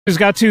Who's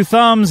got two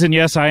thumbs, and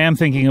yes, I am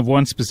thinking of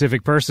one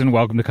specific person.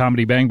 Welcome to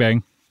Comedy Bang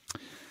Bang.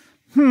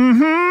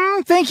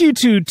 Thank you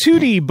to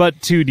Tootie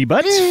Butts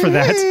for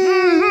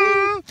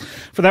that.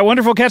 For that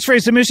wonderful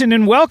catchphrase submission,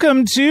 and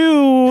welcome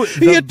to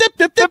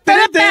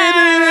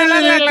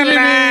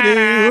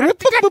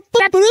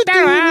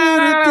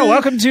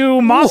welcome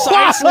to Moss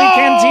Eisley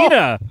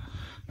Cantina.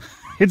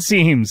 It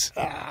seems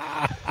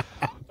a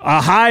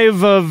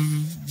hive of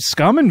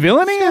scum and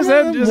villainy. Is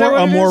that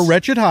what a more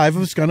wretched hive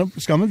of scum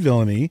and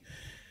villainy?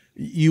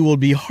 You will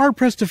be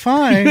hard-pressed to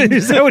find.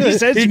 Is that what he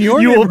says?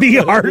 You will be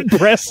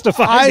hard-pressed to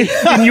find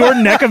in your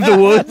neck of the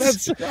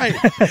woods. That's right.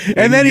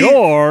 And then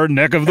your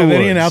neck of the woods.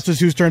 Then he announces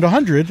who's turned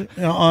 100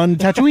 on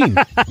Tatooine.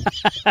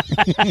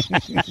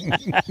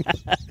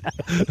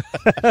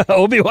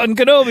 Obi-Wan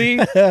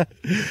Kenobi.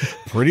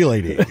 Pretty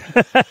lady.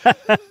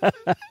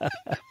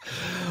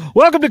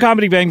 Welcome to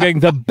Comedy Bang Bang,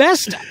 the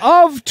best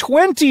of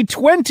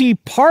 2020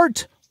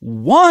 Part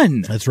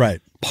 1. That's right.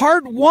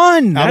 Part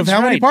 1. Out of how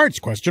many parts?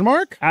 Question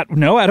mark? Out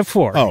of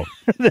 4. Oh.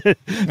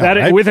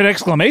 Right. With an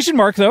exclamation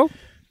mark, though.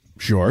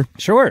 Sure.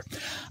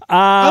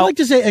 I like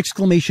to say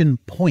exclamation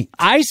point.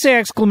 I say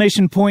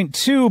exclamation point,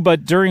 too,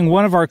 but during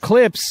one of our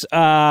clips,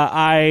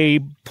 I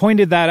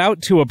pointed that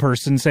out to a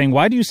person saying,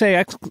 why do you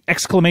say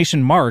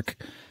exclamation mark?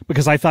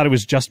 Because I thought it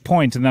was just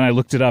point, and then I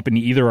looked it up, and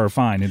either are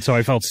fine, and so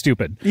I felt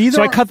stupid.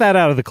 So I cut that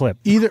out of the clip.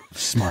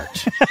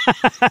 Smart.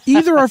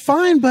 Either are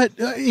fine, but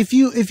if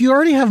you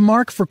already have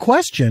mark for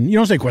question, you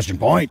don't say question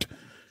point.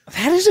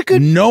 That is a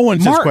good No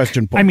one mark. says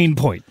question point. I mean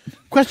point.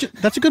 Question.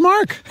 That's a good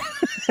mark.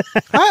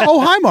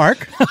 Hi,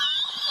 Mark.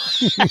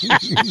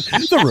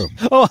 The room.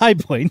 Oh, hi,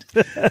 point.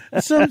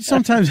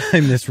 Sometimes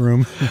I miss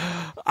room.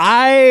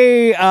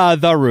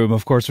 The room,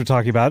 of course, we're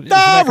talking about.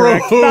 The room.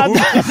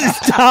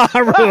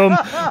 The room.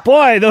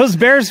 Boy, those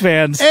Bears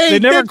fans, hey, they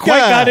never quite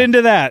got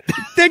into that.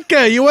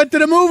 Ditka, you went to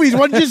the movies.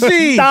 What did you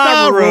see?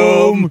 The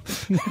room.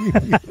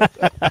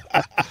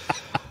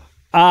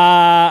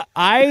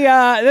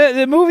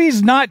 The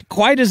movie's not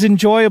quite as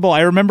enjoyable.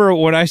 I remember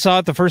when I saw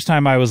it the first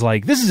time, I was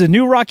like, this is a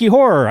new Rocky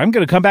Horror. I'm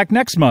going to come back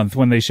next month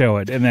when they show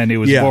it. And then it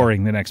was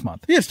boring the next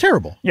month. Yeah, it's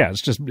terrible. Yeah,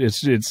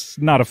 it's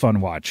not a fun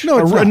watch. No,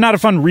 it's not a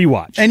fun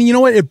rewatch. And you know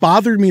what? It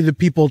bothered me that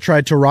people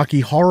tried to Rocky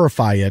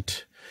horrify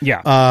it.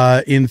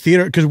 Yeah. In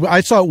theater, because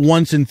I saw it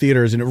once in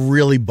theaters and it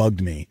really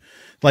bugged me.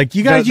 Like,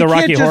 you guys, the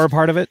Rocky Horror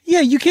part of it?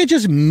 Yeah, you can't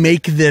just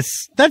make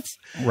this. That's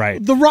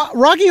right. The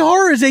Rocky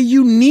Horror is a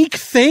unique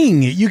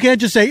thing. You can't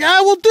just say,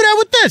 we'll do that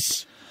with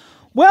this.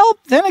 Well,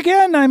 then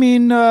again, I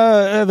mean,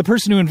 the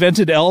person who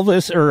invented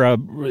Elvis, or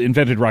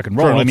invented rock and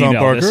roll, Colonel Tom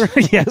Elvis. Parker.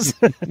 Yes.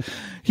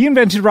 He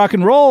invented rock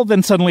and roll,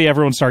 then suddenly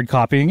everyone started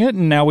copying it,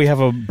 and now we have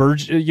a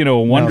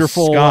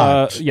wonderful...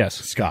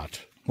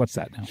 Scott. What's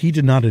that now? He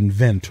did not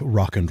invent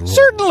rock and roll.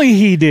 Certainly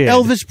he did.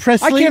 Elvis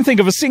Presley. I can't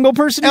think of a single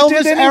person who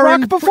did any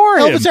rock before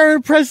him. Elvis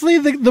Aaron Presley,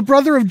 the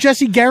brother of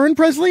Jesse Garon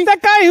Presley.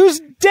 That guy who's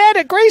dead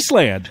at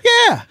Graceland.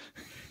 Yeah.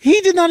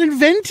 He did not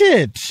invent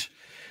it.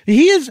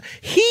 He is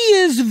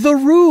the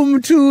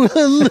room to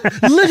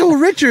Little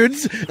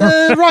Richard's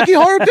Rocky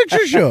Horror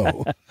Picture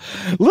Show.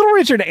 Little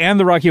Richard and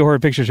the Rocky Horror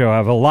Picture Show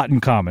have a lot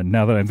in common.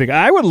 Now that I'm thinking,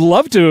 I would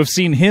love to have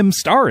seen him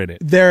star in it.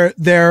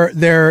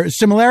 Their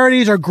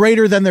similarities are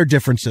greater than their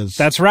differences.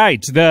 That's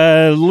right.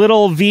 The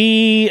little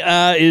V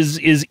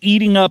is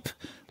eating up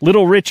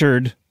Little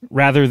Richard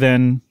rather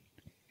than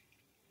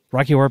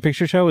Rocky Horror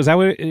Picture Show? Is that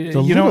what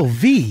little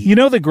V? You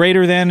know the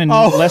greater than and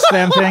less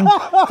than thing?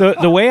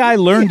 The way I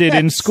learned it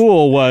in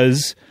school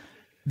was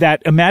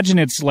that imagine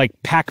it's like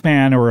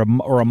Pac-Man or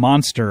a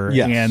monster,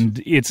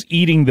 and it's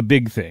eating the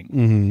big thing.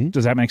 Mm-hmm.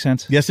 Does that make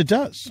sense? Yes, it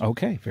does.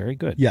 Okay, very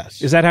good.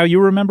 Yes. Is that how you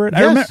remember it?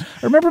 Yes. I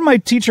remember my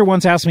teacher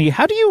once asked me,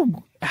 how do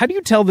you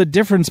tell the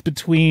difference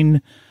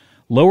between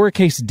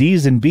lowercase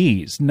d's and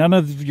b's? None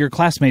of your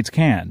classmates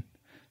can.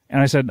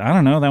 And I said, I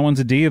don't know, that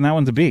one's a D and that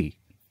one's a B.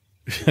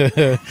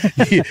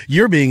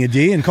 You're being a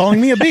D and calling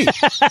me a B.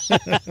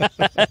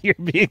 You're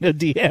being a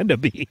D and a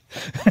B.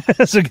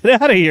 So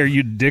get out of here,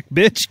 you dick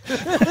bitch.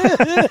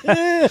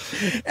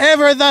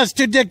 Ever thus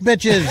to dick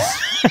bitches.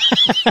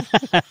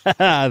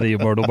 The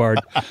immortal bard.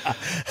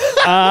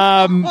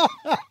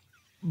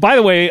 By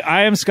the way,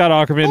 I am Scott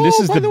Aukerman. This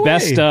is the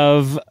best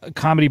of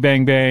Comedy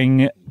Bang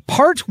Bang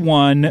Part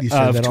 1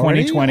 of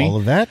 2020. All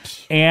of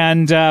that.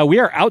 And we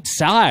are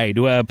outside.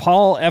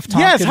 Paul F.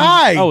 Tompkins. Yes,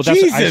 hi. Oh,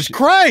 Jesus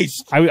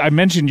Christ. I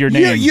mentioned your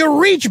name.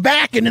 You reach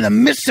back into the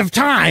mists of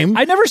time.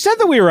 I never said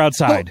that we were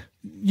outside.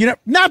 Well,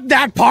 not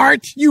that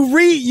part.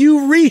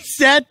 You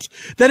reset.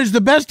 That is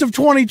the best of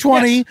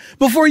 2020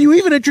 before you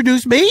even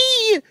introduce me.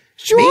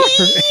 Sure.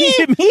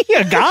 Me,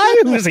 a guy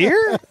who's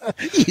here?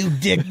 You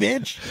dick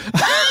bitch.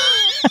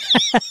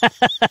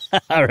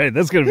 All right,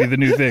 that's going to be the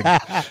new thing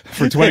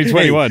for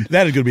 2021. Hey,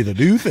 that is going to be the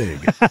new thing.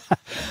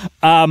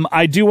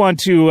 I do want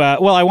to,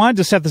 I wanted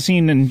to set the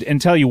scene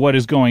and tell you what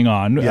is going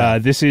on. Yeah.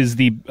 This is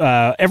the,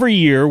 every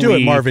year Do it,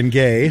 Marvin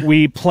Gaye.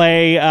 We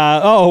play,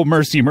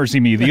 mercy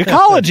me, the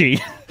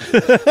ecology.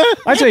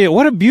 I tell you,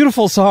 what a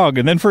beautiful song.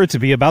 And then for it to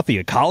be about the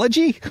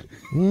ecology?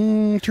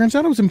 Turns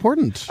out it was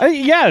important.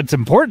 Yeah, it's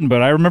important,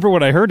 but I remember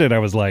when I heard it, I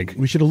was like,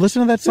 We should have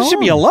listened to that song. this should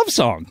be a love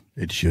song.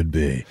 It should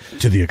be.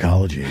 To the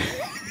ecology.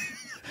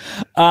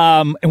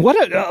 And what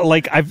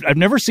I've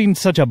never seen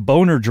such a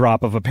boner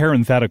drop of a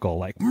parenthetical,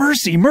 like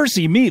mercy,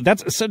 mercy me.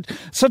 That's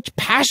such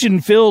passion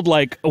filled,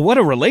 like what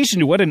a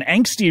relationship, what an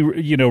angsty,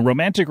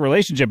 romantic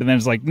relationship. And then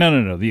it's like,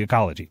 no, the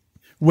ecology.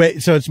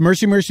 Wait, so it's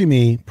Mercy, Mercy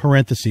Me,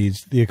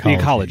 parentheses, the ecology.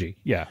 The ecology,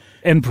 yeah.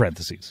 End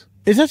parentheses.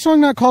 Is that song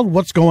not called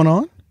What's Going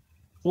On?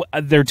 Well,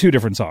 they're two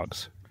different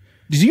songs.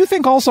 Do you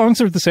think all songs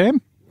are the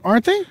same?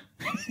 Aren't they?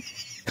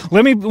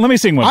 Let me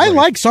sing one. I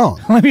like song.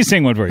 Let me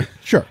sing one for you.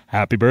 Sure.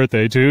 Happy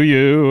birthday to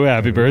you.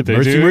 Happy birthday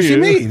Mercy, to Mercy you.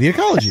 Me, the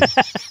ecology.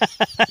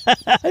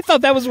 I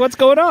thought that was What's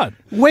Going On.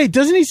 Wait,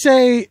 doesn't he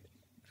say...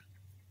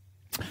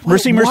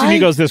 Mercy, Mercy why? Me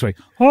goes this way.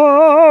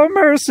 Oh,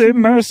 mercy,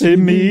 mercy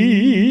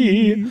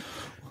me.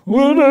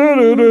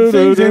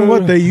 Things ain't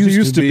what they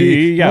used to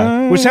be.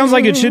 Yeah. Which sounds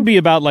like it should be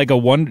about like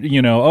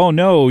oh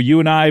no, you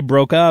and I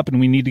broke up and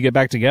we need to get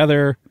back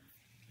together.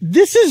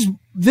 This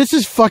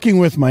is fucking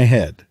with my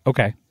head.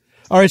 Okay.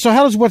 All right, so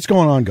how does What's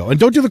Going On go? And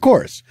don't do the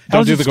chorus. How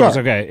Don't does do it the chorus.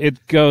 start? Okay.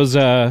 It goes,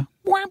 I've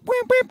been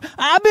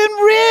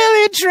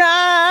really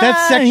trying.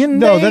 That's section.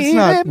 No, that's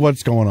not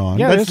What's Going On.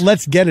 Yeah, That's it is.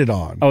 Let's Get It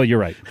On. Oh, you're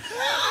right.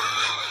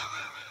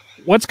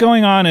 What's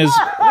going on is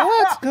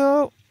let's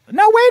go.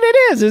 No, wait,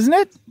 it is, isn't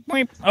it?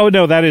 Wait. Oh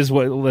no, that is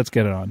what. Let's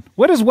get it on.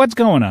 What is what's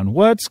going on?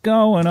 What's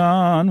going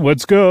on?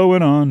 What's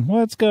going on?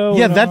 What's going on?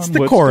 Yeah, that's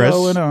the what's chorus.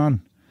 Going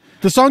on?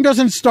 The song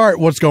doesn't start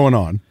What's Going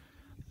On.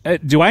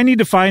 Do I need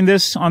to find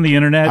this on the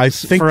internet I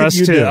think for that us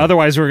you to? do.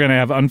 Otherwise, we're going to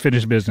have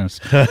unfinished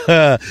business.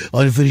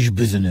 Unfinished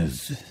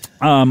business.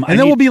 And And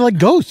then we'll be like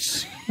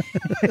ghosts.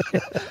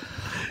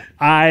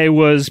 I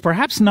was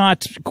perhaps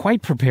not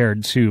quite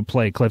prepared to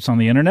play clips on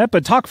the internet,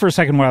 but talk for a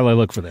second while I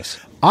look for this.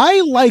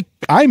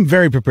 I'm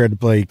very prepared to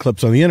play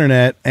clips on the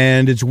internet,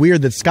 and it's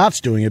weird that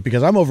Scott's doing it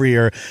because I'm over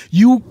here.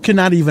 You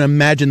cannot even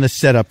imagine the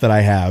setup that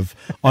I have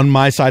on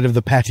my side of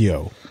the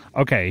patio.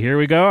 Okay, here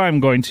we go. I'm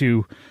going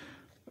to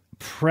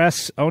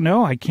press. Oh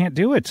no, I can't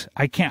do it.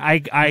 I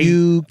can't.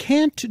 You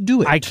can't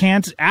do it. I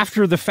can't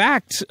after the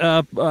fact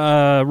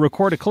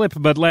record a clip,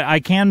 but I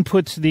can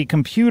put the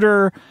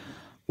computer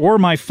or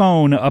my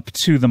phone up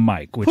to the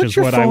mic, which is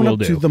what I will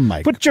do.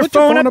 Put your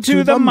phone up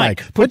to the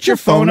mic. Put your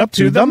phone up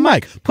to the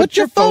mic. Put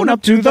your phone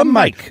up to the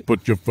mic.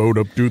 Put your phone up to the mic. Put your phone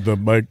up to the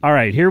mic. All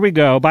right, here we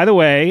go. By the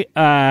way,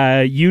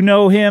 you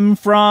know him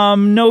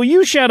from No,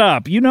 You Shut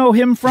Up. You know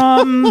him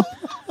from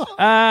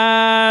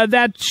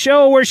that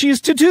show where she's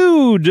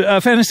tattooed,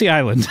 Fantasy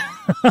Island.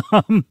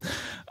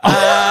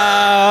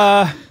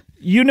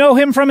 You know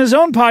him from his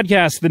own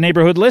podcast, The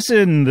Neighborhood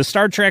Listen, the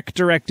Star Trek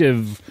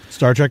Directive.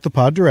 Star Trek: The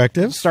Pod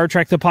Directive. Star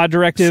Trek: The Pod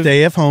Directive.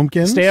 Stay F.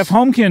 Homekins. Stay F.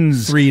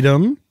 Homekins.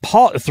 Freedom.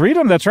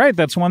 Freedom, that's right.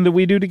 That's one that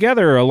we do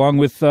together, along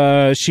with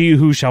She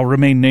Who Shall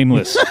Remain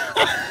Nameless.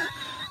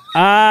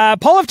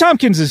 Paul F.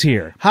 Tompkins is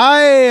here.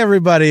 Hi,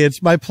 everybody.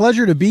 It's my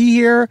pleasure to be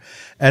here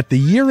at the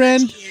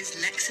year-end.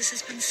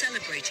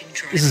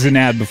 This is an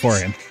ad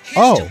beforehand.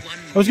 Oh,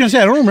 I was going to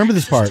say, I don't remember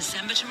this part.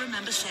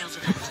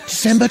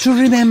 December to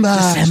remember.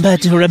 December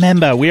to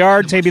remember. We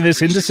are taping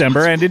this in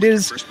December, and it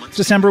is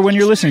December when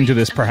you're listening to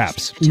this,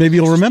 perhaps. Maybe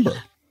you'll remember.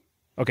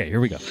 Okay, here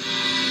we go. I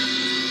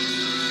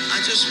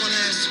just want to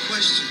ask a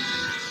question.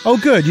 Oh,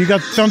 good. You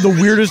found the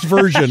weirdest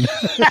version.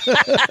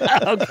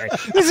 Okay.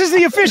 This is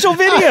the official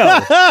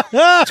video.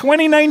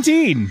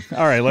 2019.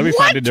 All right, let me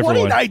find a different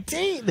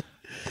 2019?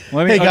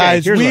 one. Hey,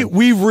 guys, here's one.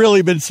 we've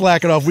really been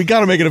slacking off. We got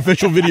to make an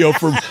official video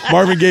for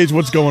Marvin Gaye's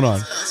What's Going On.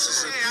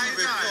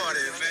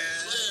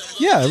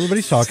 Yeah,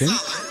 everybody's talking.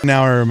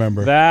 Now I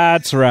remember.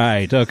 That's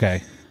right.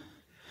 Okay.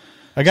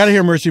 I got to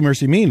hear Mercy,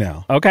 Mercy Me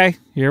now. Okay,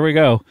 here we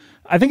go.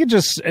 I think it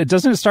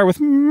doesn't start with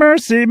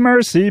mercy,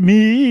 mercy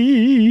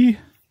me.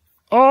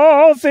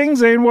 All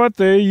things ain't what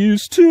they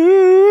used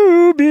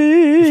to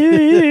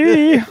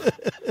be.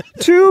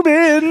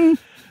 Tubin.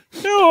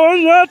 No,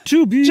 not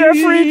to be.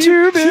 Jeffrey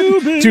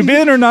Tubin.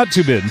 Tubin or not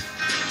Tubin?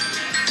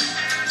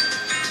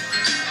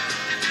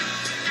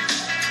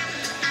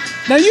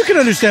 Now you can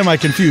understand my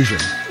confusion.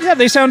 Yeah,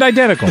 they sound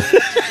identical.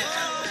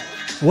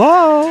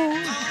 Whoa.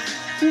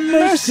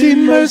 Mercy,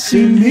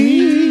 mercy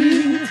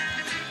me.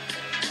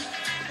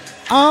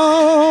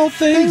 All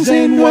things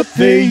ain't what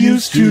they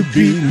used to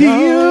be.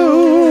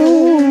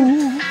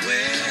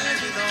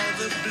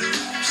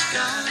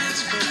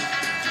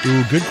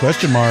 Ooh, good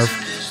question, Marv.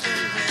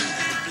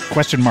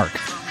 Question mark.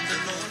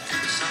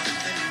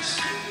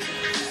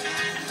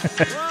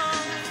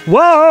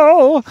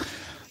 Whoa.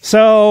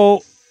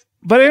 So,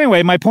 but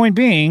anyway, my point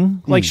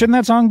being, like, shouldn't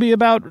that song be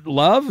about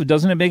love?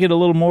 Doesn't it make it a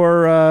little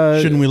more...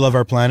 Shouldn't we love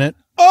our planet?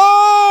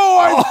 Oh,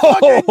 I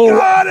fucking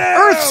got it!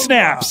 Earth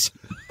snaps!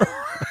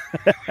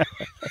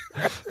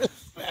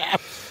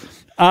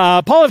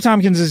 Paul F.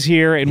 Tompkins is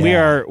here, and we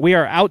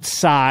are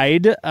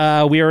outside.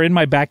 We are in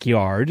my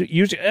backyard.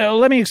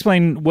 Let me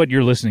explain what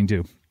you're listening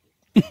to.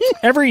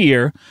 Every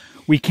year,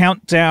 We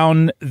count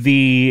down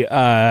the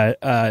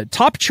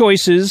top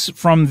choices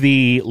from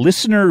the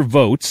listener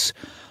votes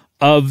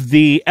of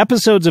the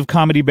episodes of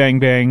Comedy Bang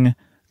Bang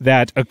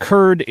that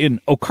occur in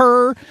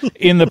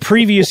the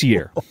previous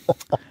year.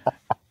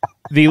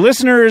 The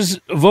listeners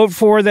vote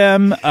for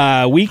them.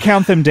 We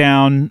count them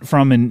down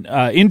from an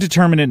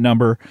indeterminate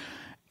number.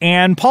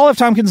 And Paul F.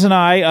 Tompkins and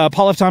I,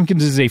 Paul F.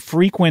 Tompkins is a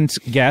frequent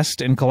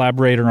guest and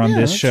collaborator on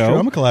this show. True.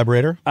 I'm a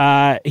collaborator.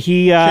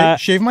 He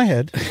shave my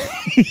head.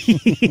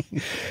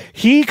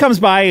 He comes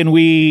by and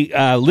we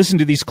listen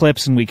to these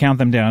clips and we count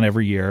them down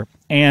every year.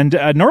 And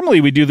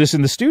normally we do this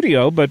in the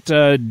studio, but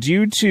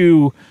due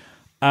to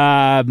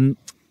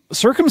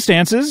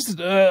circumstances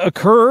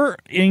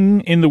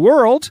occurring in the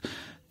world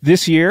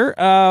this year,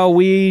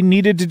 we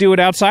needed to do it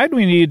outside.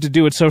 We needed to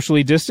do it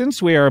socially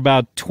distanced. We are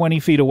about 20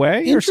 feet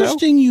away or so.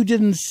 Interesting you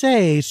didn't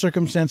say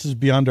circumstances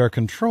beyond our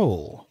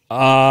control.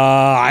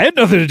 I had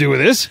nothing to do with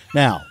this.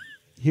 Now,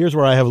 here's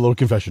where I have a little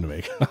confession to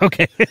make.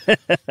 Okay.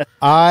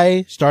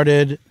 I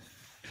started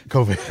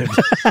COVID.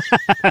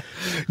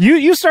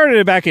 You started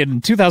it back in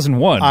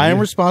 2001. I am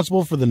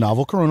responsible for the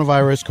novel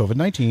coronavirus,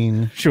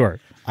 COVID-19. Sure.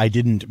 I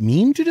didn't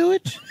mean to do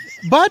it,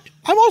 but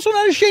I'm also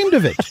not ashamed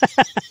of it.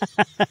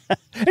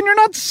 And you're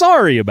not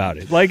sorry about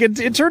it. Like,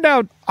 it turned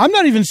out... I'm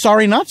not even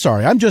sorry, not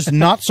sorry. I'm just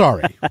not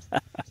sorry.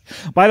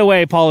 By the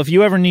way, Paul, if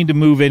you ever need to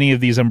move any of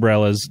these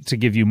umbrellas to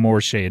give you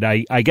more shade,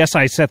 I guess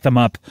I set them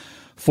up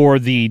for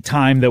the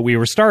time that we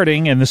were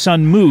starting, and the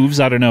sun moves.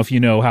 I don't know if you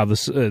know how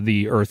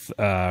the Earth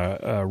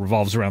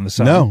revolves around the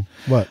sun. No.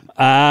 What?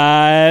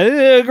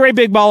 A great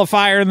big ball of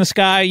fire in the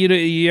sky.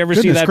 You ever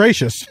see that? Goodness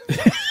gracious.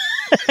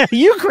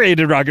 You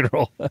created rock and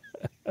roll.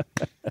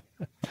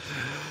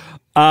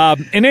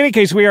 In any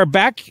case, we are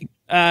back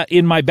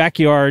in my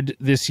backyard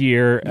this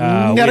year.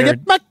 Gotta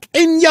get back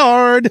in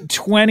yard.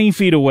 20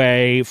 feet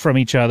away from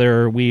each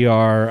other. We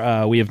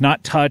have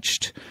not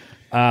touched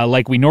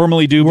like we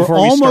normally do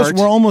before we start.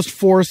 We're almost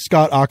 4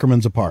 Scott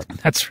Ackermans apart.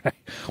 That's right.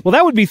 Well,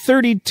 that would be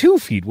 32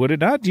 feet, would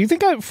it not? Do you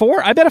think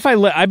 4? I bet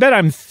I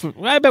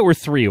bet we're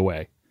 3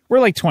 away.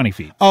 We're like 20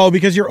 feet. Oh,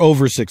 because you're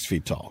over 6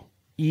 feet tall.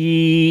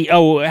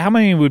 How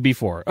many would be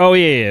 4? Oh,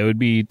 yeah, it would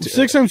be...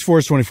 6 times 4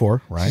 is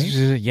 24, right?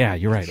 Yeah,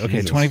 you're right.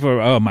 Okay,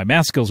 24. Oh, my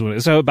math skills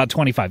would... So about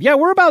 25. Yeah,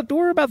 we're about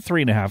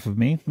 3.5 of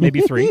me,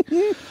 maybe 3.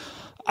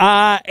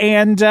 On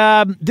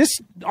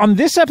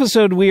this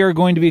episode, we are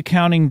going to be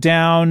counting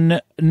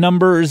down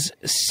numbers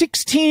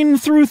 16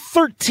 through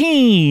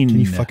 13. Can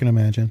you fucking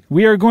imagine?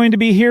 We are going to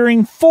be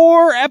hearing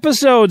 4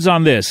 episodes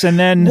on this, and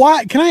then...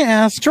 Why? Can I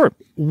ask? Sure.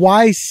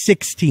 Why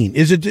 16?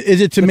 Is it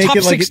to make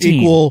it like 16.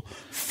 equal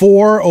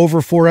 4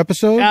 over 4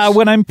 episodes?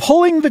 When I'm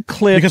pulling the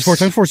clips... Because 4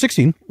 times 4 is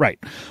 16. Right.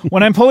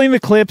 When I'm pulling the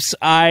clips,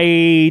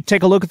 I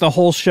take a look at the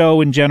whole show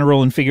in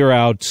general and figure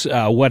out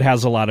what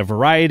has a lot of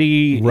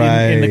variety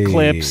in the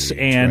clips.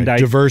 And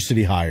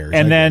diversity hires.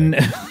 And then...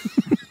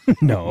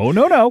 No.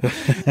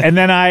 And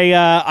then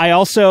I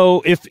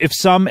also, if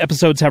some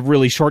episodes have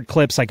really short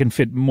clips, I can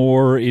fit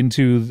more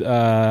into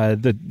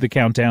the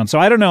countdown. So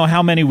I don't know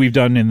how many we've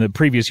done in the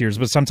previous years,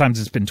 but sometimes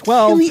it's been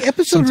 12. Can the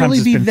episode sometimes really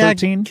it's be been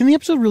 13. Can the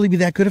episode really be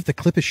that good if the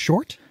clip is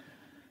short?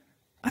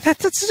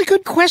 That's a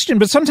good question,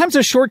 but sometimes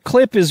a short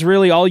clip is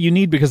really all you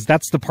need because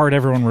that's the part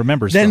everyone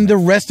remembers. Then the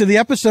rest of the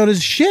episode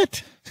is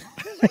shit.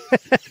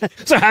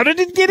 So how did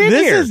it get in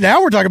here?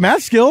 Now we're talking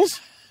math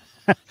skills.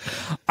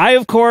 I,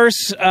 of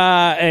course,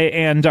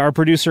 and our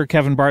producer,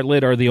 Kevin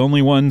Bartlett, are the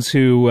only ones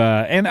who,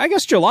 and I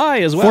guess July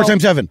as well. 4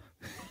 times 7.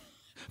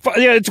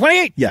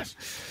 28. Yes.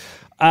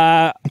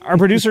 Our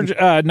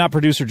producer, not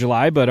producer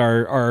July, but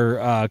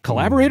our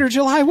collaborator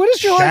July. What is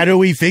July?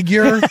 Shadowy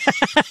figure.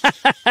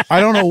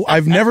 I don't know.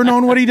 I've never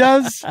known what he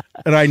does,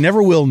 and I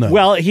never will know.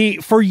 Well,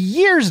 for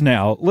years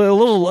now, a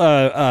little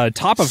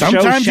top of show.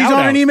 Sometimes he's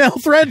on an email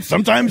thread.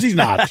 Sometimes he's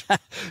not.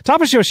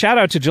 Top of show shout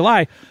out to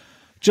July.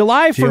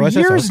 July, for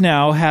years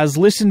now, has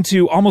listened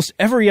to almost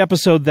every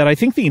episode that I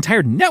think the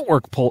entire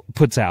network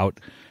puts out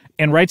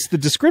and writes the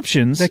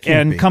descriptions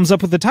and comes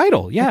up with the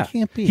title. Yeah. That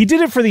can't be. He did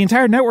it for the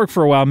entire network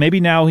for a while. Maybe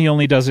now he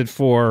only does it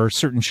for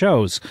certain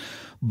shows.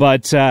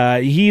 But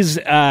he's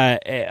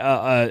definitely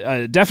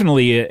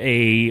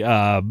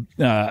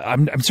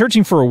I'm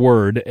searching for a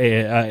word,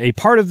 a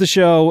part of the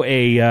show,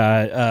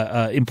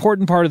 a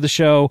important part of the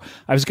show.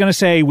 I was going to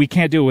say we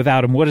can't do it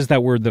without him. What is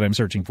that word that I'm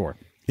searching for?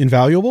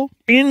 Invaluable?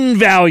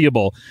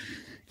 Invaluable.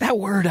 That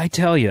word, I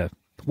tell you.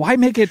 Why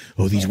make it...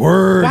 Oh, these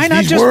words. Why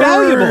not just words.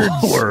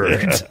 valuable?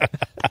 Words.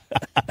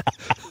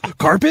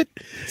 Carpet?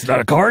 It's not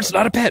a car. It's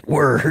not a pet.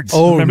 Words.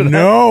 Oh,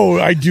 no.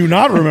 I do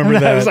not remember that.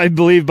 That was, I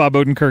believe, Bob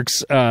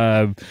Odenkirk's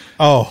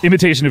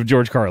imitation of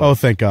George Carlin. Oh,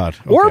 thank God.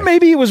 Okay. Or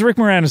maybe it was Rick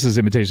Moranis'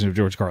 imitation of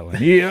George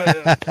Carlin.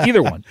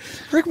 Either one.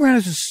 Rick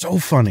Moranis is so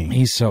funny.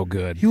 He's so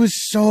good. He was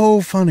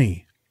so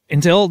funny.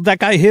 Until that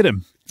guy hit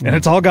him. And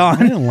it's all gone.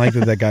 I didn't like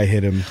that guy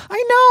hit him.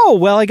 I know.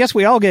 Well, I guess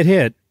we all get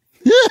hit.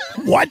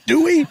 What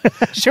do we?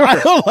 Sure. I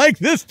don't like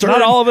this turn.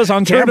 Not all of us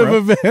on turn camera.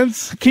 of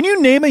events. Can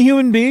you name a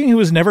human being who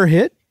was never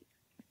hit?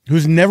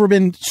 Who's never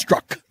been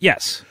struck?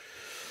 Yes.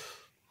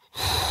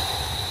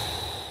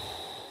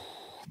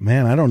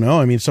 Man, I don't know.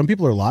 I mean, some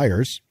people are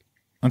liars.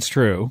 That's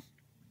true.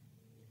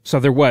 So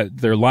they're what?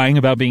 They're lying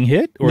about being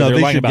hit? Or No, they're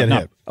they lying should about get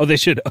not? hit. Oh, they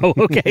should. Oh,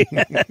 okay.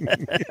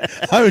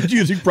 I was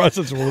using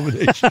process of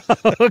elimination.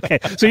 Okay.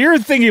 So you're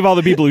thinking of all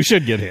the people who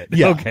should get hit.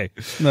 Yeah. Okay.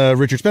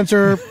 Richard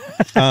Spencer.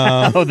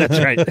 Oh, that's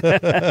right.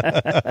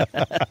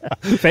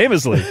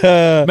 Famously.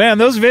 Man,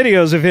 those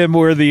videos of him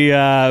where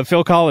the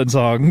Phil Collins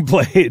song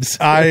played.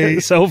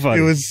 So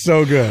funny. It was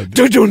so good.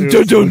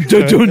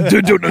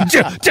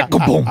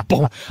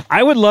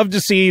 I would love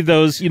to see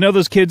those,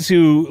 those kids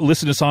who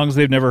listen to songs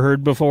they've never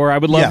heard before. I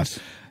would love Yes.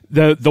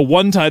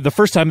 the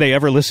first time they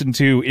ever listened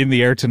to In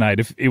the Air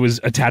Tonight, if it was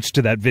attached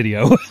to that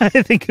video. I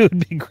think it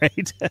would be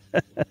great.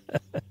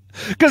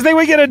 Because they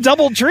would get a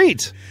double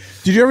treat.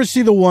 Did you ever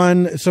see the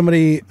one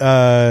somebody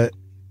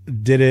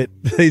did it?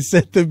 They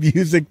set the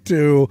music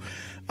to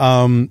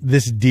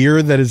this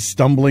deer that is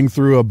stumbling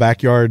through a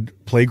backyard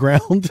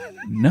playground.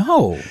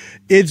 No.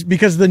 It's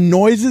because the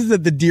noises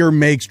that the deer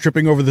makes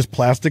tripping over this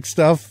plastic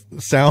stuff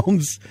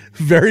sounds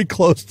very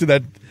close to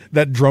that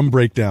drum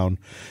breakdown.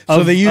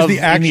 So they use the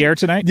actual In the Air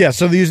Tonight? Yeah,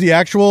 so they use the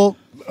actual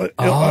In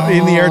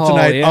the Air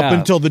Tonight yeah. up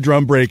until the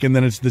drum break, and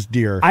then it's this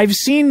deer. I've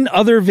seen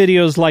other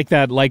videos like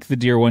that, like the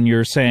deer one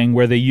you're saying,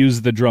 where they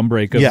use the drum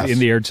break of Yes. In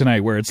the Air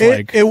Tonight, where it's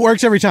it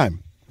works every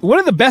time. one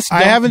of the best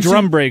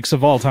drum breaks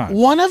of all time.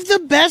 One of the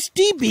best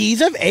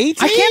DBs of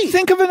AT. I can't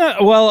think of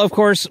of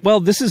course,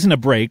 this isn't a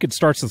break. It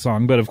starts the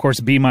song, but of course,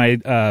 Be My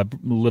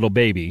Little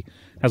Baby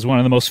has one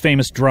of the most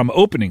famous drum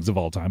openings of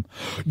all time.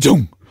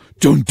 Dum,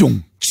 dum,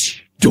 dum,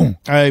 dum.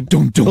 I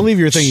believe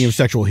you're thinking of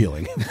Sexual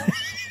Healing.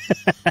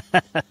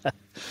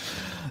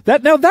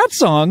 That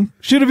song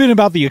should have been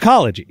about the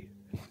ecology.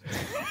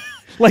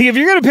 Like, if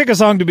you're going to pick a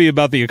song to be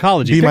about the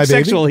ecology, Be pick My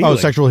Baby? Sexual Healing. Oh,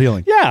 Sexual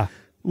Healing. Yeah.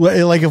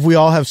 Well, like, if we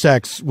all have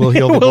sex, we'll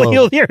heal the We'll globe.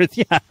 heal the earth,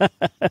 yeah.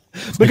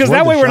 Because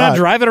that worth way a we're not shot.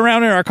 driving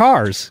around in our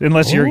cars,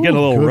 unless you're getting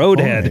a little Good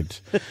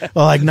roadhead. point.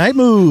 Well, like Night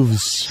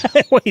Moves.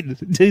 Wait,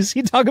 does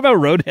he talk about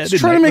roadhead? He's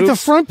trying to make the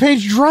front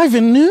page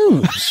driving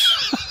news.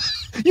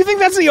 You think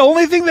that's the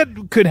only thing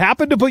that could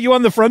happen to put you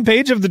on the front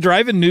page of the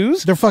drive-in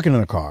news? They're fucking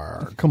in a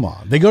car. Come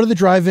on. They go to the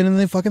drive-in and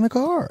they fuck in the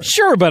car.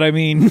 Sure, but I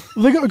mean,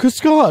 They go, cause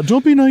Scott,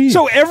 don't be naive.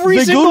 so every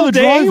They go single to the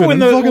day drive-in when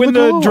and fuck in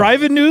the car.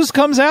 drive-in news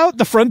comes out,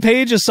 the front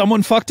page is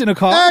someone fucked in a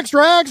car.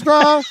 Extra, extra.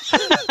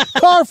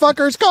 Car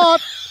fuckers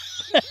caught.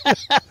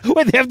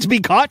 Wait, they have to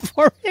be caught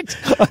for it?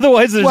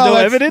 Otherwise, there's no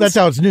evidence? That's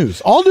how it's news.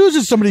 All news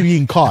is somebody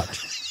being caught.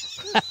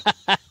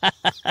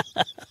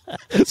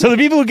 So the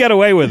people who get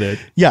away with it,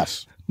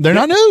 Yes. They're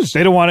not news.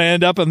 they don't want to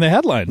end up in the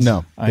headlines.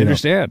 No, I they don't.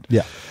 understand.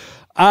 Yeah.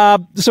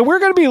 So we're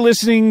going to be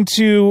listening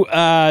to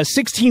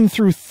 16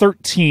 through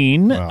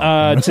 13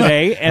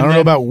 today. And I don't know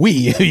about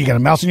we. You got a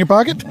mouse in your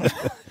pocket?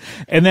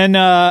 And then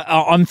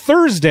on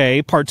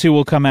Thursday, part 2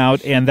 will come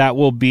out, and that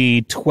will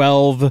be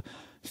 12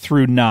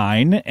 through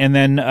 9. And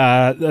then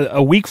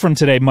a week from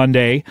today,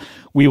 Monday,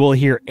 we will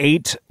hear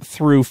 8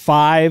 through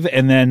 5.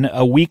 And then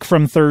a week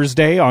from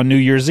Thursday, on New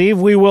Year's Eve,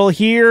 we will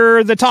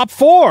hear the top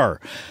 4.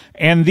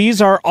 And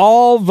these are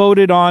all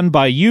voted on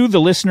by you, the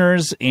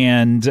listeners,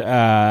 and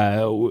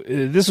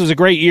this was a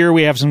great year.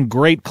 We have some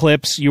great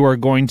clips. You are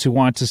going to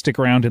want to stick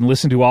around and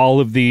listen to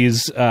all of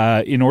these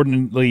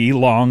inordinately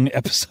long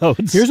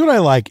episodes. Here's what I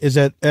like is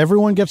that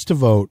everyone gets to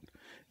vote,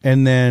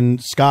 and then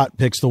Scott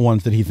picks the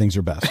ones that he thinks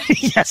are best.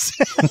 Yes.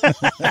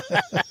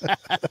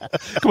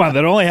 Come on,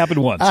 that only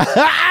happened once.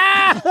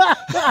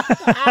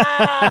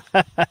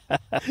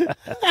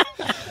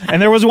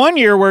 And there was one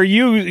year where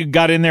you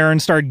got in there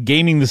and started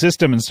gaming the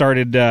system and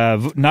started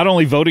not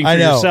only voting for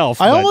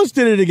yourself. I but almost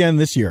did it again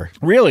this year.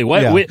 Really?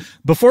 What? Yeah.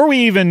 Before we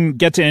even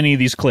get to any of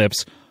these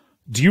clips,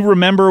 do you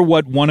remember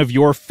what one of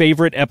your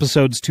favorite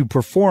episodes to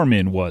perform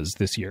in was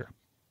this year?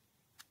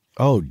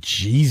 Oh,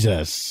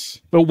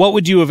 Jesus. But what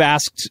would you have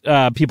asked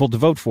people to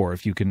vote for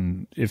if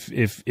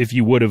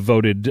you would have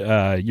voted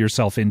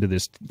yourself into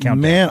this countdown?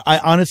 Man, I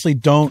honestly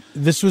don't.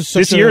 This was such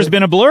This year has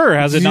been a blur,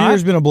 has it This not? year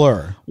has been a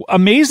blur.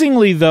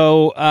 Amazingly,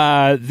 though,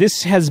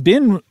 this has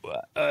been,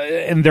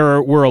 and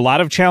there were a lot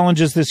of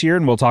challenges this year,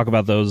 and we'll talk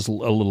about those a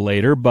little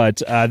later.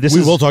 But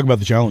we will talk about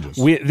the challenges.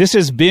 This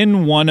has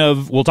been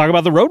we'll talk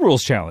about the Road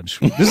Rules Challenge.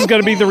 This is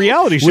going to be the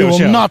reality show. We will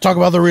not talk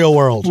about the real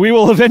world. We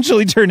will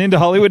eventually turn into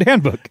Hollywood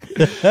Handbook.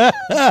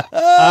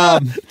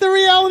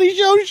 The reality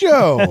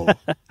show.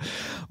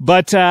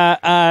 But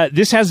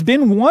this has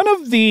been one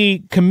of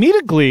the,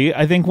 comedically,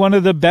 I think, one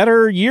of the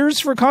better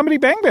years for Comedy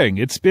Bang Bang.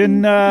 It's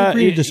been...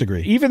 agree to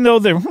disagree. Even though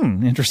they're...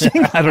 interesting.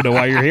 I don't know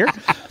why you're here.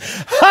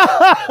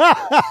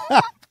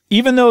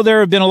 Even though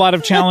there have been a lot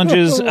of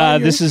challenges,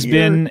 this has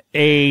been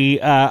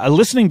a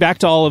listening back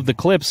to all of the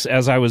clips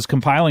as I was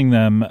compiling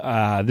them.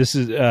 This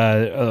is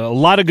a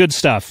lot of good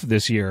stuff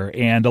this year,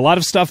 and a lot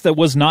of stuff that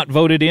was not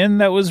voted in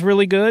that was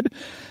really good.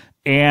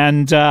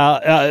 And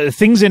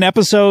things in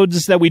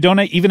episodes that we don't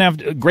even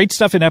have, great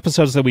stuff in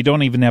episodes that we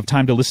don't even have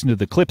time to listen to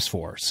the clips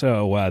for.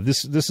 So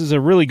this is a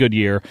really good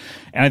year,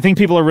 and I think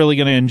people are really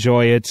going to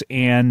enjoy it.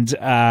 And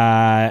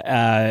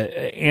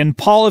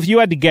Paul, if you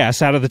had to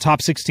guess out of the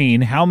top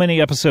 16, how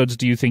many episodes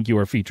do you think you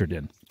are featured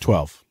in?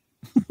 12.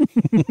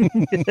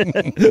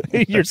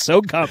 You're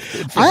so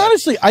confident.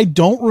 I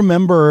don't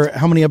remember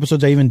how many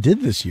episodes I even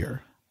did this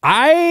year.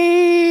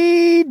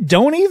 I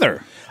don't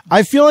either.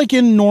 I feel like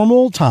in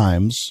normal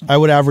times, I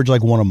would average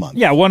like one a month.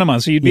 Yeah, one a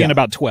month. So you'd be in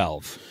about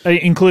 12,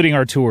 including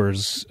our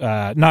tours.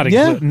 Not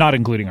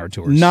including our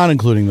tours. Not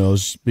including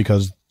those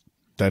because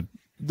that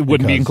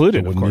wouldn't be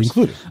included, of course.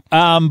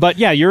 But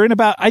yeah, you're in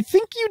about, I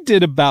think you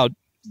did about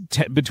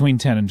between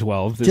 10 and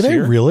 12 this year.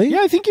 Did I really?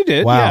 Yeah, I think you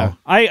did. Wow.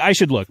 Yeah. I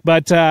should look.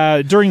 But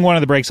during one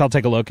of the breaks, I'll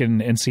take a look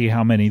and see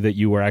how many that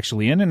you were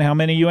actually in and how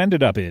many you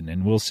ended up in.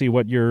 And we'll see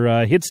what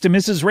your hits to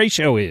misses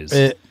ratio is.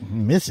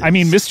 Misses? I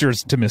mean, misters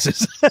to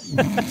misses.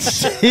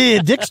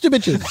 Dicks to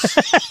bitches.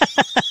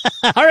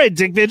 All right,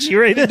 Dick Bitch, you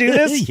ready to do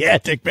this? Yeah,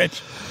 Dick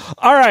Bitch.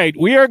 All right,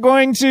 we are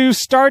going to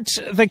start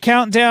the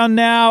countdown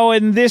now,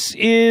 and this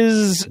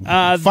is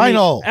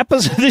final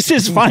episode. This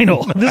is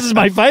final. This is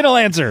my final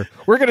answer.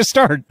 We're going to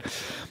start.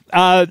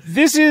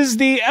 This is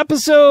the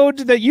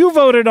episode that you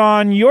voted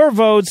on. Your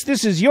votes.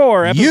 This is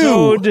your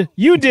episode.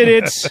 You did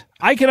it.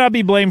 I cannot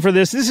be blamed for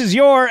this. This is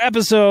your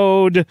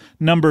episode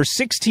number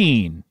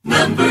 16.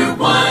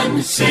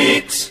 Number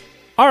 16.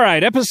 All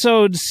right,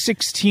 episode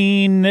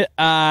 16.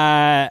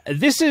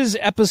 This is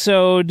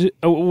episode.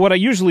 What I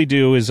usually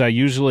do is I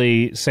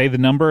usually say the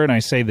number and I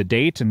say the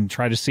date and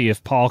try to see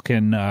if Paul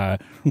can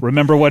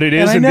remember what it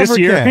is. And this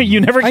year,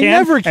 you never can. I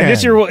never can. And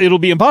this year, it'll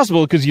be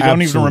impossible because you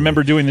don't even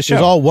remember doing the show. It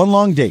was all one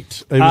long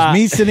date. It was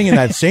me sitting in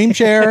that same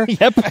chair,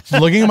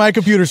 looking at my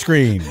computer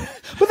screen.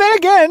 But then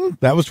again,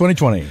 that was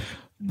 2020.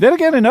 Then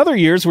again, in other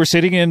years, we're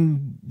sitting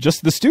in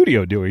just the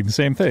studio doing the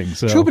same thing.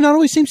 So. True, but not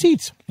always same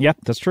seats. Yep,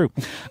 that's true.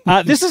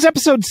 This is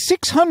episode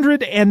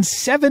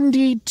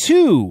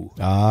 672.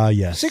 Ah,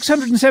 yes.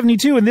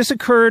 672, and this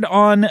occurred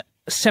on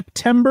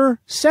September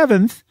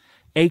 7th,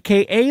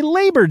 a.k.a.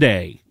 Labor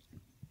Day.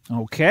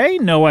 Okay,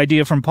 no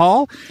idea from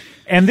Paul.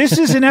 And this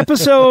is an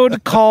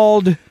episode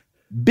called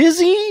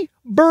Busy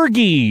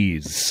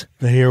Burgies.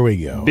 Here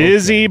we go.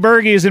 Busy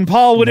Burgies. And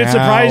Paul, would it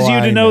surprise you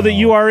to know that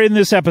you are in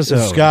this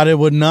episode? Scott, it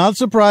would not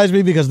surprise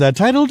me because that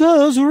title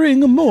does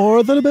ring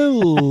more than a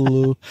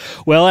bell.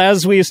 Well,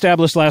 as we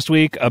established last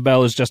week, a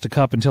bell is just a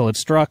cup until it's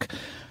struck.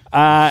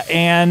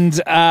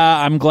 And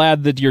I'm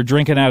glad that you're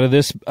drinking out of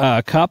this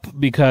cup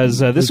because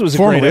this was a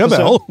great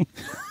episode.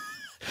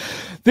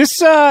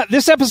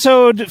 This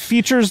episode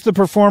features the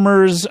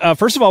performers.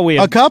 First of all, we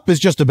have... A cup is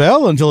just a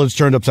bell until it's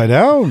turned upside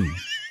down.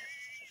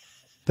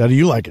 How do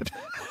you like it?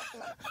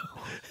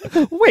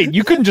 Wait,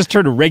 you couldn't just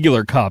turn a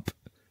regular cup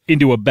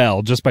into a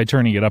bell just by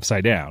turning it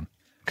upside down.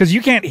 Because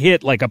you can't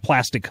hit like a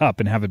plastic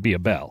cup and have it be a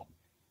bell.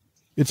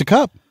 It's a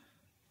cup.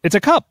 It's a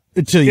cup.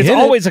 It's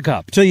always a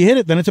cup. Till you hit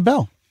it, then it's a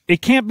bell.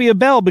 It can't be a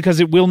bell because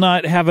it will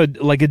not have a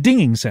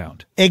dinging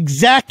sound.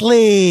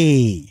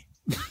 Exactly.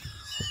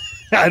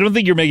 I don't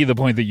think you're making the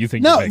point that you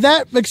think. No,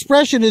 that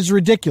expression is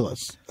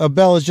ridiculous. A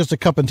bell is just a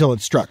cup until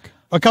it's struck.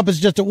 A cup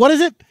is just what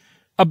is it?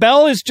 A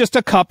bell is just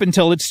a cup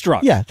until it's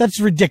struck. Yeah, that's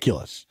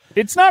ridiculous.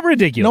 It's not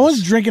ridiculous. No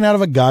one's drinking out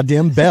of a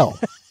goddamn bell.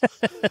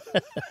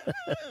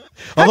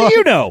 How do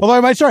you know? Although I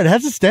might start, it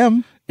has a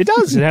stem. It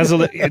does. It has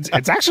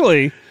it's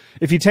actually,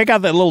 if you take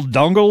out that little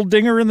dongle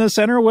dinger in the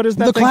center, what is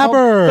that the thing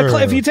clapper.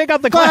 called? If you take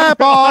out the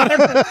clap on,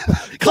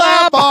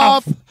 clap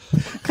off,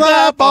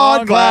 clap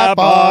on, clap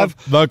off,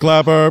 the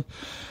clapper.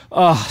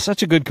 Oh,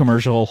 such a good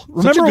commercial.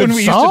 Remember when we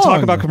used to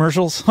talk about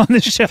commercials on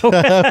this show?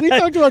 We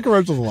talked about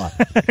commercials a lot.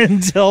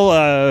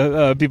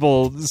 Until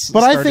people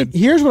But I think,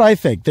 here's what I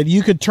think, that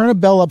you could turn a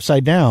bell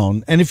upside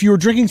down, and if you were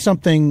drinking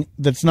something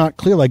that's not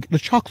clear, like the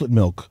chocolate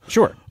milk.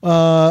 Sure.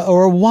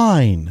 Or a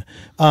wine.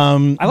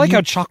 I like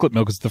how chocolate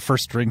milk is the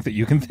first drink that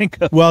you can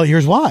think of. Well,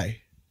 here's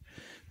why.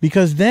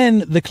 Because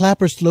then the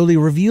clapper slowly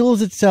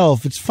reveals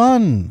itself. It's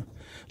fun.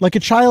 Like a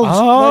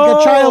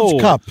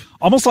child's cup.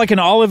 Almost like an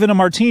olive in a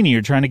martini.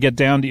 You're trying to get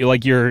down to no,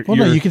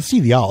 you can see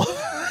the olive.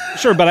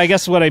 Sure, but I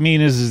guess what I mean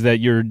is that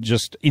you're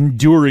just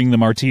enduring the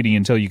martini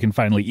until you can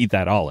finally eat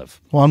that olive.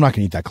 Well, I'm not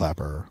going to eat that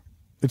clapper.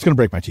 It's going to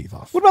break my teeth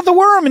off. What about the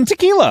worm and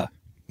tequila?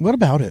 What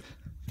about it?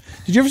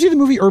 Did you ever see the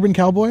movie Urban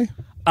Cowboy?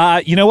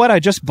 You know what? I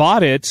just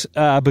bought it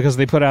because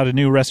they put out a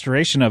new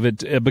restoration of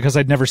it because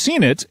I'd never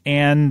seen it,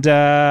 and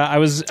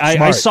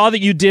I saw that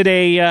you did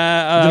a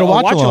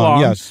watch along.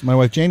 Yes, my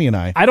wife Janie and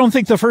I. I don't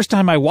think the first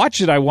time I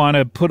watched it, I want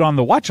to put on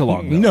the watch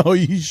along. No,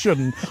 you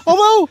shouldn't.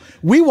 Although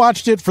we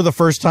watched it for the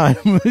first time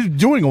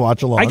doing a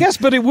watch along. I guess,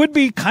 but it would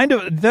be kind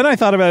of. Then I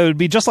thought about it would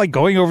be just like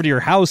going over to your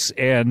house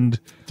and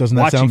doesn't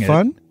that sound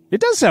fun? It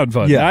does sound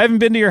fun. Yeah. I haven't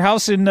been to your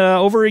house in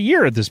over a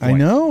year at this point. I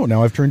know.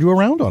 Now I've turned you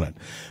around on it.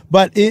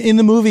 But in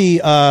the movie,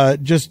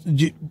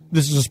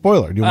 this is a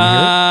spoiler. Do you want to hear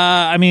it?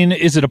 I mean,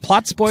 is it a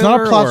plot spoiler? It's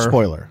not a plot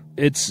spoiler.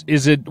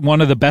 Is it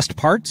one of the best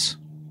parts?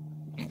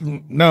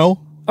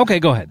 No. Okay,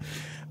 go ahead.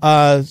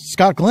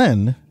 Scott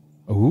Glenn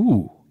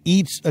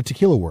eats a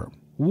tequila worm.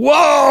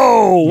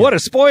 Whoa! Yeah. What a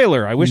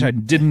spoiler! I wish I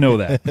didn't know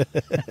that.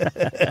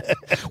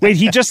 Wait,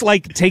 he just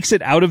takes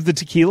it out of the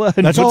tequila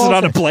and puts it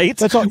on a plate?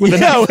 That's all. With a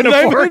knife and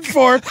a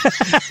fork.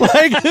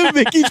 Like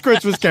Mickey's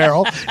Christmas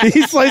Carol.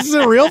 He slices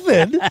it real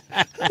thin.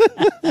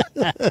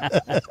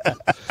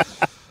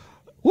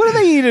 What do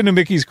they eat in a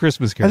Mickey's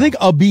Christmas Carol? I think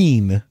a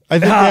bean. I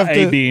think they have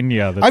to, a bean,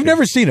 yeah. I've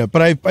never seen it,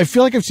 but I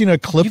feel like I've seen a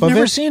clip You've of it.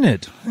 never seen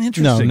it?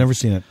 Interesting. No, I've never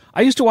seen it.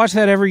 I used to watch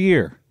that every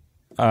year.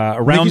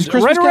 Mickey's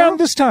Christmas Right Carol? around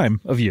this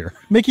time of year.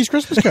 Mickey's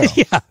Christmas Carol.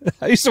 Yeah,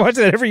 I used to watch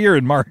that every year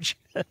in March.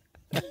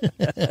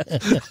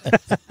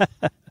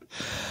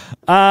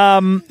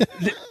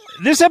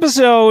 This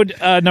episode,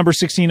 number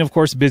 16, of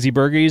course, Busy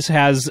Burgies,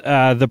 has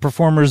the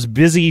performers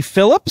Busy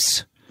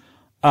Phillips,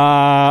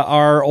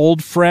 our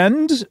old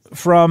friend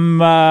from,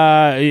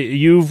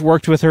 you've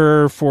worked with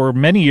her for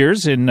many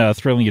years in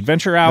Thrilling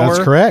Adventure Hour.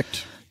 That's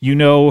correct. You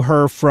know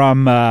her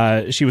from,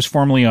 she was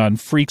formerly on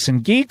Freaks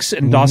and Geeks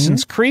and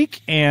Dawson's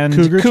Creek and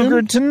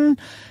Cougarton.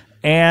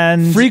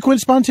 And frequent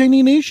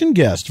Spontaneation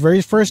guest,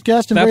 very first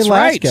guest and very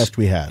last guest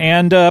we had.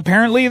 And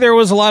apparently there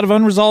was a lot of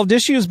unresolved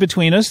issues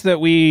between us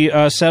that we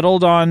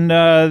settled on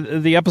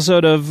the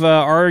episode of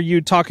Are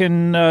You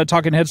Talking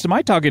Heads to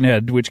My Talking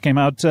Head, which came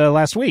out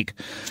last week.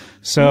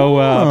 So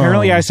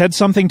apparently I said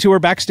something to her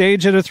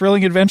backstage at a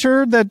Thrilling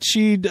Adventure that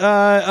she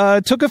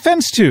took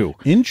offense to.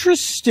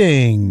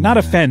 Interesting. Not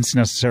offense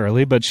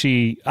necessarily, but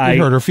it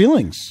hurt her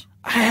feelings.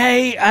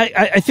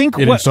 I think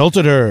it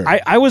insulted her.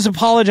 I was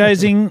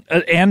apologizing,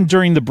 and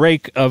during the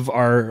break of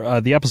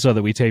our the episode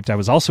that we taped, I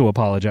was also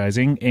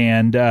apologizing,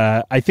 and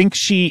I think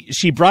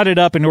she brought it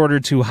up in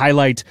order to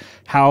highlight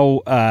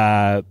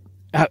how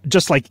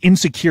just like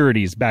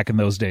insecurities back in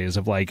those days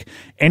of like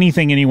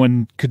anything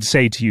anyone could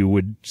say to you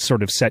would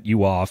sort of set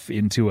you off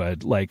into a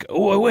like,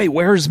 oh wait,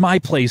 where's my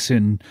place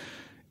in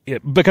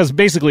it? Because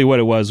basically what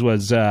it was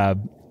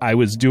I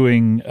was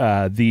doing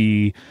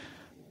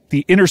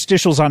the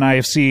interstitials on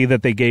IFC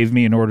that they gave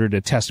me in order to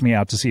test me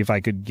out to see if I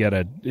could get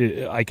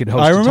I could host a talk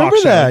show. I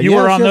remember that. You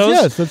were on those?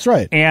 Yes, that's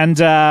right.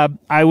 And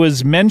I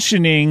was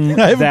mentioning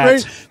I have that. a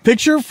great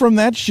picture from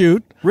that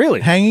shoot.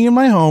 Really? Hanging in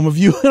my home of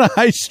you and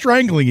I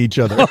strangling each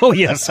other. Oh,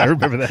 yes, I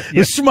remember that.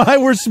 Yes.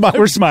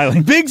 We're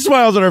smiling. Big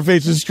smiles on our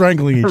faces,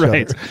 strangling each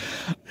right.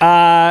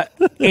 other.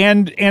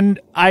 And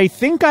I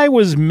think I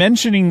was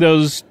mentioning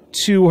those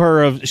to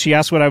her. She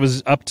asked what I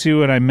was up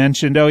to, and I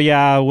mentioned, oh,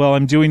 yeah, well,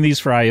 I'm doing these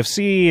for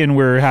IFC, and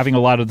we're having a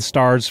lot of the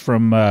stars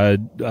from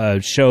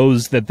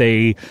shows that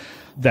they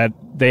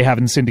have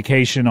in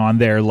syndication on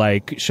there,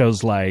 like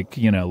shows like,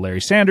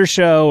 Larry Sanders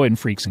Show and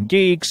Freaks and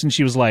Geeks. And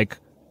she was like,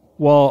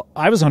 well,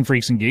 I was on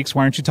Freaks and Geeks.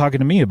 Why aren't you talking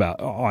to me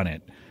on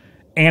it?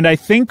 And I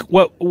think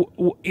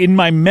in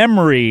my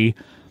memory,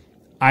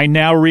 I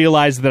now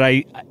realize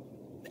that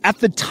at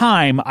the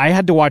time, I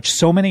had to watch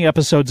so many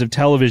episodes of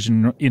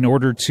television in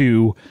order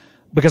to,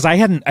 because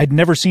I'd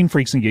never seen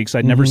Freaks and Geeks.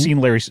 I'd never seen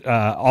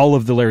all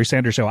of the Larry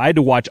Sanders Show. I had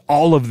to watch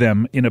all of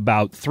them in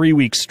about 3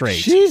 weeks straight.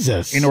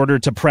 Jesus. In order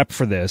to prep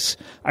for this.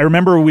 I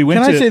remember we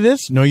went Can I say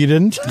this? No, you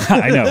didn't.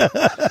 I know.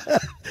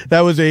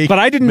 That was a But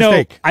I didn't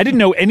mistake.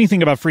 know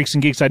anything about Freaks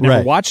and Geeks. I'd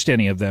never watched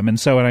any of them. And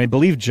I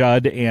believe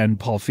Judd and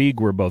Paul Feig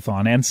were both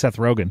on, and Seth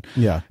Rogen.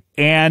 Yeah.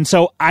 And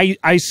so I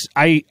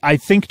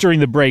think during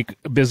the break,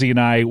 Busy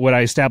and what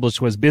I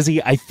established was,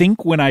 Busy, I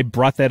think when I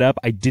brought that up,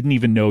 I didn't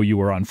even know you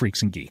were on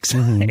Freaks and Geeks,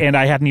 and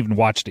I hadn't even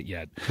watched it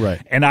yet.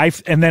 Right. And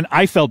then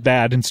I felt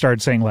bad and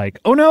started saying like,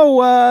 oh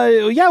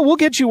no, yeah, we'll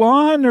get you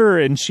on.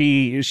 And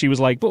she was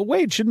like, but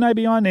wait, shouldn't I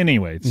be on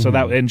anyway? So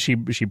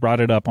she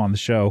brought it up on the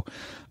show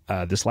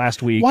this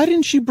last week. Why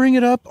didn't she bring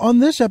it up on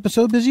this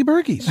episode, Busy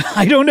Burgies?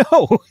 I don't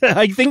know.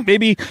 I think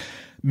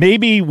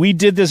maybe we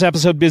did this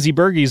episode, Busy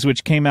Burgies,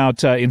 which came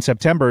out in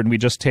September, and we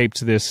just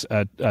taped this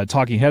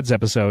Talking Heads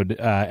episode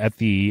at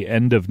the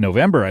end of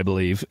November, I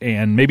believe.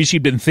 And maybe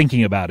she'd been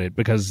thinking about it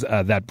because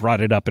that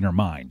brought it up in her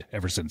mind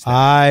ever since then.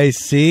 I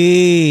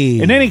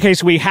see. In any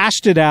case, we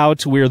hashed it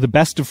out. We're the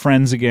best of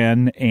friends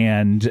again,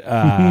 and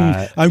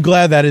I'm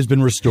glad that has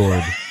been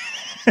restored.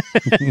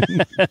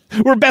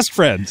 We're best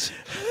friends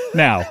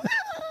now.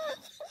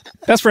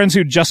 Best friends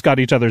who just got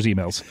each other's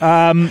emails.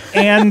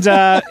 And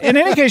in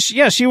any case,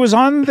 yeah, she was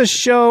on the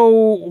show.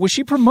 Was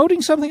she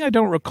promoting something? I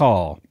don't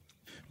recall.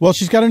 Well,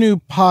 she's got a new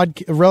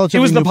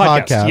relatively new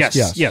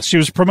podcast. Yes. She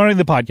was promoting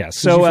the podcast.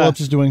 So Phillips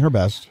is doing her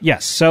best.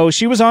 Yes. So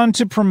she was on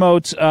to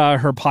promote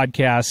her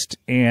podcast.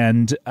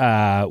 And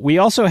we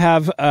also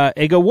have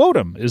Ego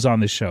Wodum is on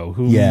the show,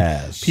 who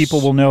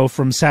people will know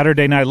from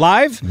Saturday Night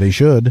Live. They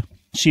should.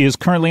 She is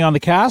currently on the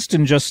cast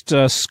and just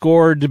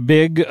scored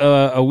big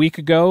a week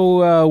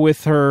ago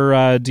with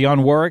her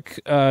Dionne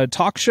Warwick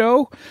talk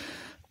show.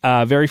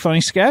 Very funny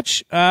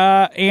sketch.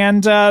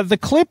 And the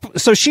clip.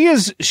 So she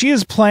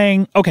is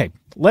playing. Okay.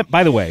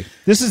 By the way,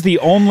 these are the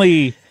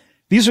only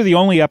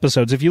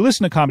episodes. If you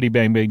listen to Comedy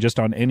Bang Bang just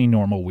on any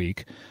normal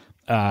week,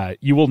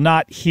 you will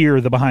not hear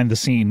the behind the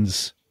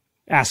scenes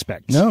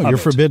aspects. No, you're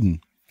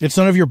forbidden. It's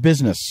none of your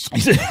business.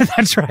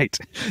 That's right.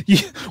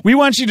 We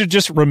want you to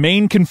just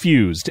remain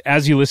confused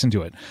as you listen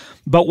to it.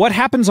 But what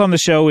happens on the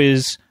show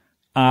is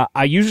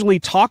I usually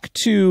talk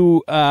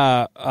to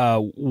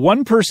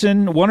one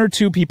person, one or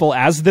two people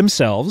as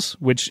themselves,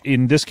 which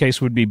in this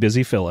case would be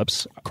Busy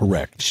Phillips.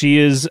 Correct. She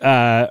is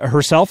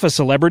herself a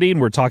celebrity,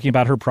 and we're talking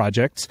about her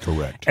projects.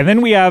 Correct. And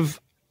then we have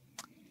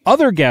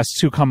other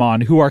guests who come on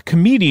who are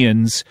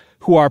comedians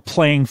who are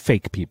playing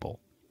fake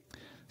people.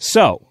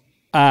 So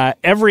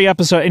every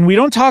episode, and we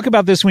don't talk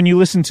about this when you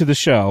listen to the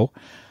show.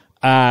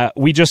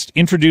 We just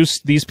introduce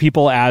these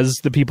people as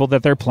the people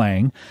that they're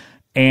playing.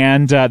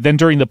 And then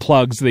during the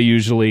plugs, they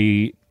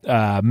usually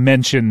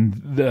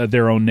mention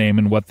their own name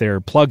and what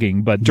they're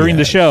plugging. But during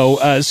the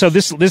show, so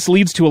this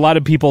leads to a lot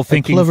of people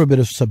thinking... A clever bit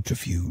of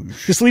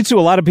subterfuge. This leads to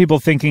a lot of people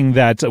thinking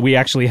that we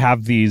actually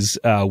have these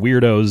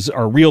weirdos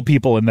are real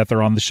people and that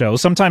they're on the show.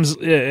 Sometimes,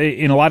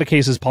 in a lot of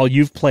cases, Paul,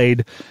 you've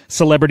played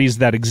celebrities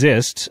that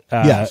exist.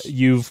 Yes.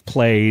 You've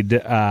played...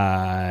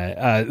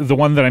 the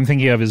one that I'm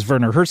thinking of is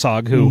Werner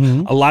Herzog,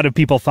 who a lot of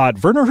people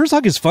thought, Werner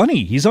Herzog is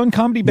funny. He's on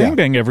Comedy Bang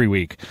Bang every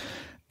week.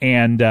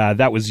 And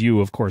that was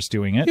you, of course,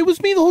 doing it. It was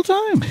me the whole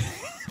time.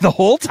 The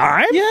whole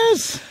time?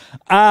 Yes.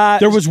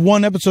 There was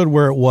one episode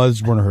where it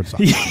was Werner Herzog.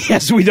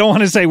 Yes, we don't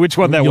want to say which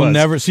one that was. You'll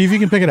never see if you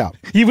can pick it out.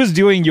 He was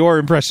doing your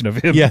impression of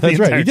him. Yeah, that's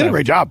right. He did time. a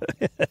great job.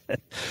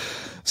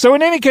 So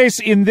in any case,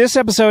 in this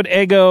episode,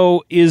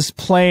 Ego is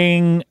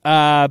playing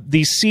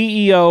the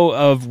CEO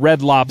of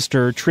Red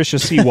Lobster, Trisha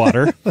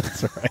Seawater.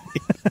 That's right.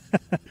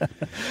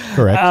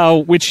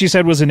 Correct. Which she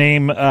said was a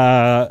name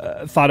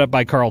thought up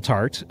by Carl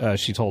Tart,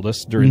 she told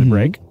us during the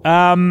break.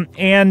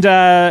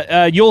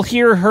 And you'll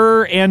hear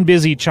her and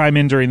Busy chime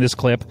in during this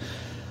clip.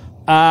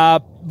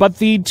 But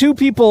the two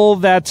people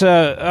that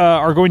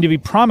are going to be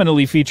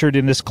prominently featured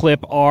in this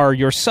clip are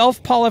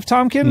yourself, Paul F.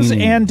 Tompkins,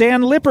 and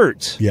Dan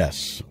Lippert.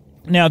 Yes.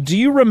 Now, do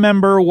you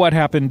remember what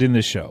happened in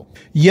this show?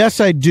 Yes,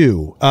 I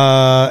do.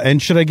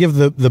 And should I give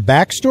the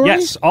backstory?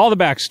 Yes, all the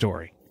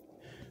backstory.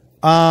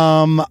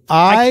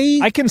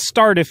 I can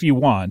start if you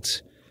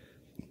want,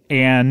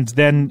 and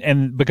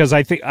because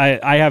I think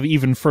I have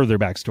even further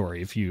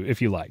backstory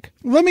if you like.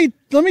 Let me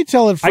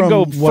tell it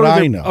from what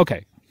I know.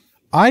 Okay.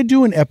 I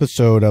do an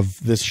episode of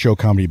this show,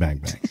 Comedy Bang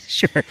Bang.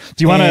 Sure. Do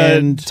you want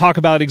to talk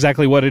about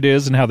exactly what it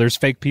is and how there's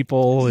fake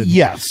people?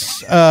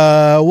 Yes.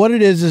 What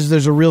it is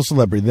there's a real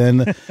celebrity,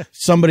 then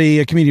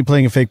a comedian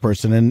playing a fake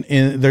person,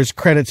 and there's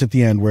credits at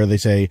the end where they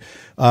say,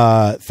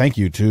 thank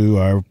you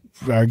to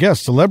our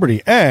guest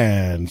celebrity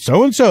and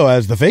so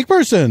as the fake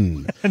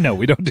person. No,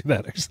 we don't do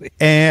that, actually.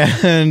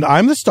 And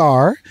I'm the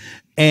star.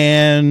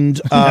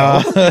 And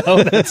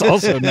no, that's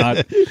also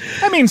not.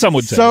 I mean, some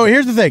would say. So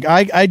here's the thing: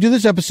 I do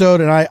this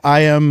episode, and I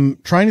am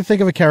trying to think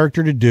of a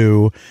character to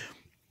do,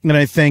 and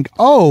I think,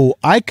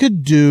 I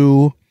could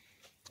do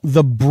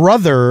the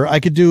brother. I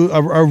could do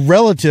a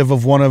relative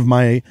of one of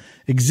my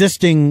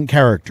existing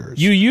characters.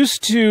 You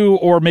used to,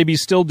 or maybe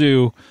still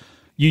do.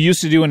 You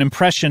used to do an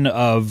impression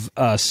of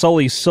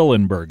Sully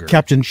Sullenberger.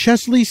 Captain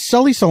Chesley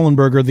Sully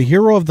Sullenberger, the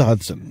hero of the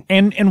Hudson.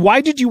 And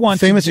why did you want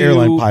famous to do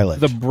airline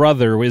pilot. The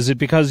brother? Is it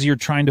because you're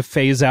trying to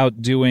phase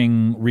out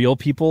doing real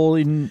people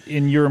in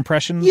your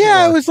impressions?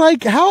 Yeah, it was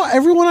like how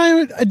everyone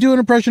I do an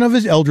impression of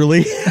is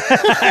elderly.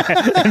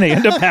 And they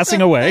end up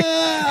passing away.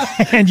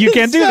 And you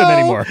can't do them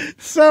anymore.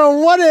 So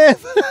what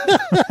if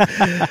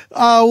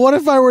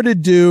I were to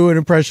do an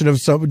impression of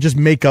just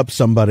make up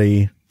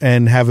somebody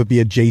and have it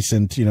be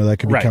adjacent, that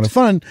could be kind of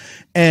fun.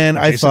 And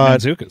adjacent I thought,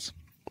 Mantzoukas.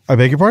 I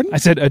beg your pardon? I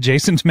said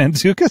adjacent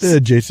Mantzoukas.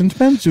 Adjacent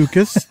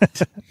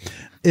Mantzoukas.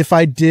 If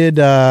I did,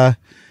 so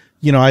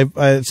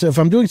if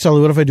I'm doing Sully,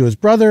 what if I do his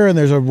brother and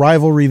there's a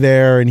rivalry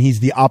there and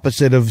he's the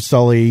opposite of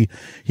Sully?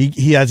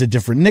 He has a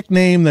different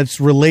nickname that's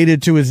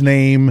related to his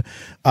name.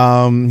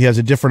 He has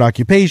a different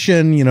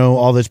occupation,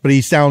 all this, but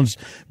he sounds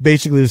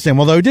basically the same.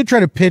 Although I did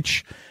try to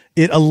pitch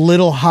it a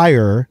little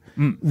higher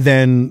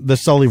than the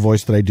Sully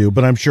voice that I do,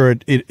 but I'm sure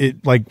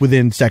it like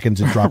within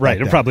seconds it dropped right.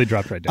 It probably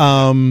dropped right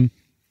down.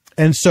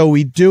 And so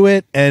we do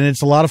it, and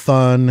it's a lot of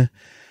fun.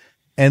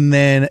 And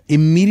then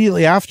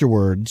immediately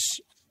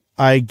afterwards,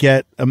 I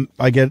get not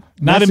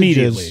messages.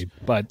 Immediately,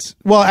 but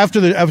after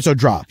the episode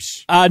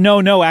drops.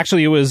 No,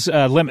 actually, it was.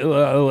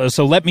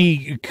 Let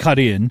me cut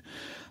in.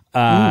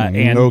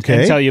 And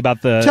tell you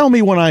about Tell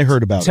me when I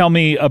heard about. Tell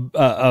me of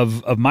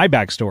my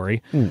backstory.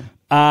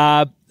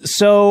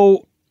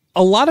 So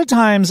a lot of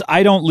times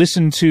I don't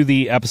listen to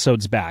the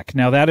episodes back.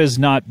 Now, that has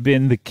not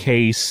been the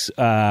case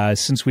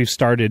since we've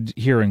started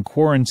here in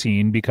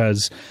quarantine,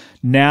 because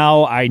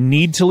now I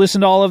need to listen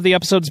to all of the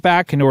episodes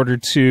back in order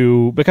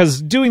to,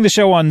 because doing the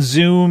show on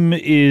Zoom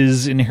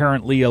is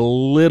inherently a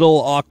little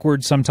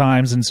awkward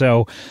sometimes. And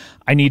so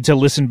I need to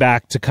listen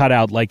back to cut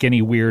out like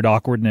any weird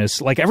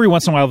awkwardness. Like every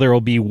once in a while, there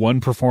will be one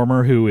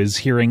performer who is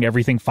hearing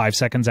everything 5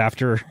 seconds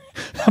after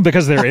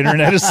because their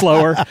internet is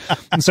slower.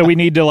 And so we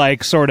need to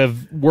like sort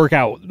of work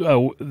out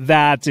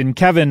that. And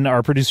Kevin,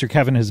 our producer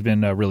Kevin, has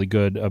been really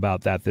good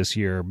about that this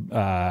year,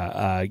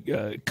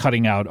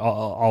 cutting out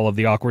all of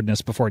the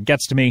awkwardness before it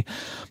gets to me.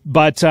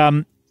 But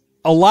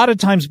a lot of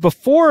times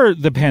before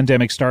the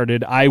pandemic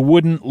started, I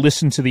wouldn't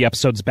listen to the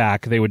episodes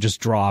back. They would just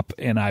drop,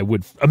 and I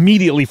would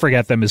immediately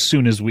forget them as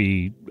soon as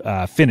we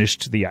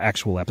finished the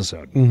actual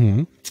episode.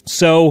 Mm-hmm.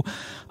 So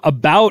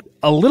about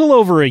a little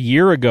over a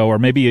year ago, or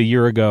maybe a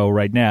year ago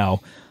right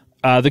now,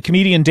 the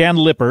comedian Dan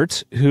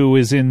Lippert, who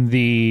is in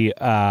the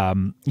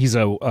he's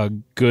a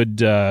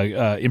good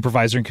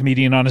improviser and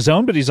comedian on his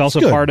own, but he's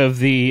also part of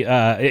the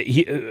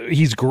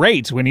he's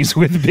great when he's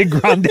with Big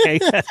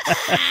Grande.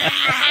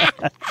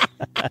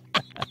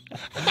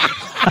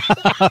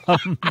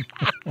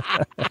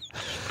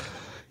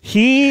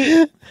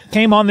 He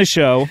came on the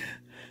show,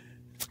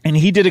 and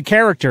he did a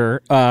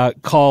character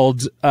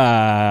called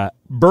Bergie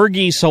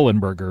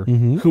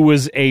Sullenberger, who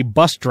was a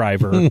bus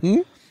driver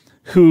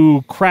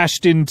who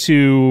crashed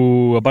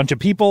into a bunch of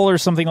people or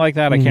something like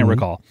that. I can't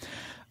recall.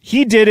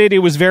 He did it. It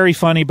was very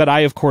funny, but I,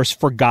 of course,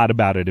 forgot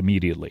about it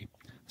immediately.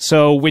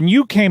 So when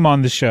you came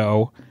on the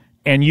show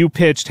and you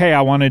pitched, hey,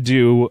 I want to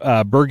do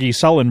Bergie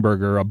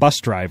Sullenberger, a bus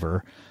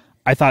driver,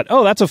 I thought,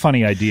 oh, that's a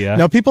funny idea.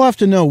 Now, people have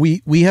to know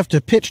we have to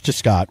pitch to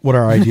Scott what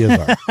our ideas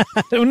are.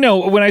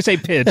 No, when I say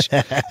pitch,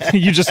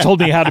 you just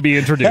told me how to be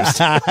introduced.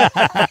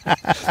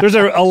 There's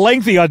a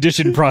lengthy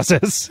audition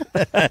process.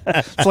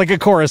 It's like a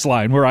chorus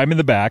line where I'm in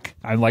the back.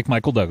 I'm like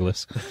Michael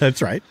Douglas.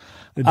 That's right.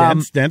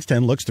 Dance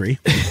 10, looks 3.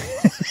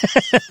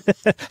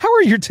 How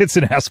are your tits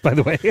and ass, by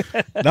the way?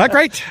 Not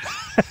great.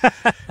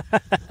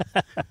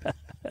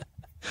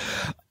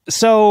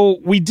 So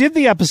we did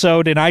the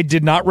episode, and I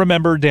did not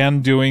remember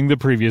Dan doing the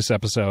previous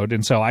episode,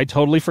 and so I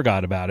totally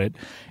forgot about it.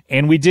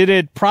 And we did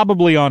it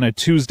probably on a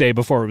Tuesday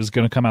before it was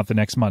going to come out the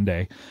next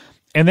Monday.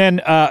 And then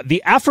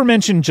the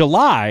aforementioned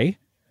July,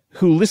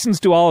 who listens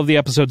to all of the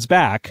episodes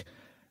back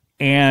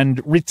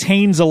and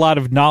retains a lot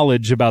of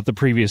knowledge about the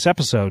previous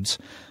episodes,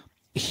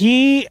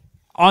 he,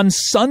 on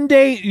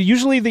Sunday,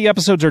 usually the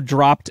episodes are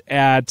dropped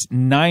at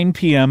 9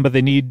 p.m., but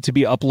they need to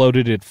be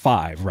uploaded at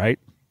 5, right?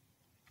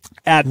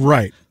 At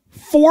Right.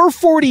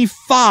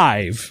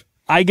 4:45,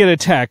 I get a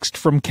text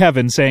from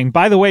Kevin saying,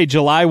 by the way,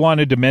 July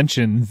wanted to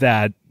mention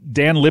that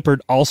Dan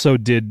Lippert also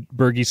did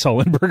Bergie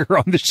Sullenberger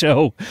on the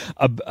show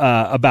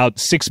about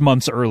 6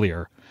 months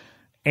earlier.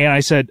 And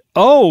I said,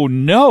 oh,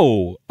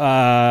 no.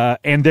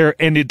 And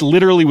it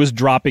literally was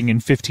dropping in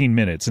 15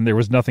 minutes, and there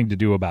was nothing to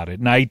do about it.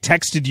 And I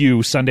texted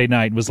you Sunday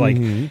night and was like,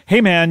 hey,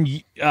 man,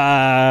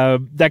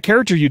 that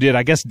character you did,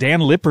 I guess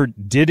Dan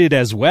Lippert did it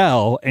as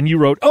well. And you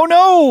wrote, oh,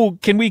 no,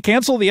 can we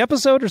cancel the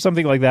episode or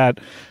something like that?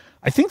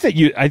 I think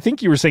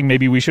you were saying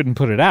maybe we shouldn't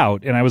put it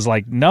out. And I was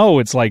like, no,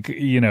 it's like,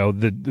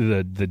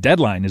 the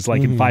deadline is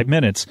like in 5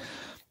 minutes.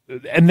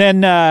 And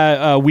then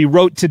we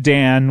wrote to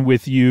Dan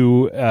with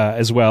you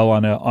as well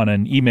on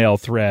an email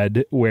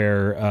thread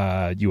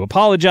where you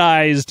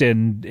apologized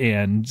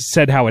and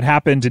said how it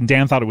happened, and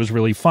Dan thought it was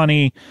really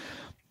funny.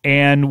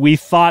 And we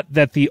thought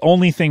that the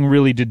only thing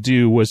really to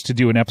do was to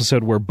do an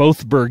episode where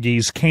both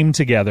Bergies came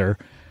together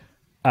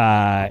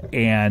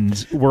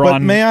and were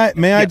on. May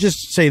I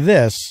just say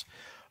this?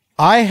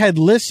 I had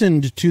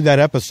listened to that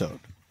episode.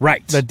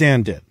 Right. That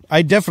Dan did.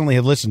 I definitely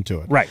had listened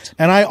to it. Right.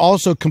 And I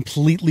also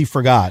completely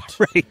forgot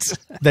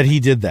that he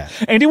did that.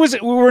 And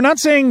we're not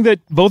saying that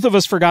both of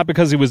us forgot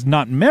because it was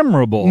not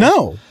memorable.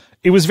 No.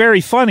 It was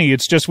very funny.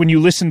 It's just when you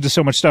listen to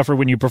so much stuff or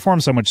when you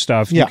perform so much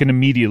stuff, you can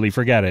immediately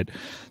forget it.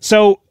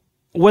 So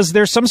was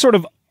there some sort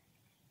of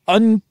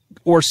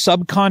or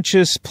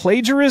subconscious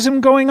plagiarism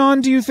going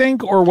on, do you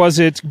think? Or was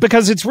it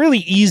because it's really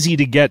easy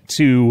to get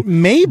to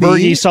maybe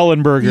Bergie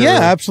Sullenberger? Yeah,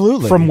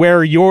 absolutely. From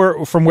where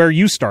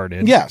you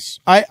started. Yes.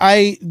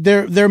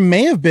 There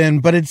may have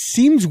been, but it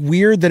seems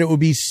weird that it would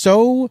be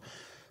so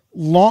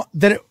long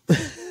that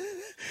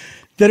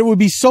it would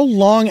be so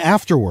long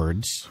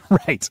afterwards.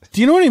 Right.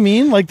 Do you know what I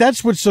mean? Like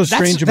that's what's so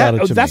strange about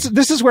it to me.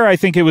 This is where I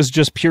think it was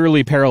just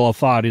purely parallel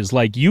thought, is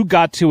like you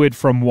got to it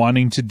from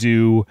wanting to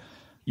do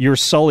your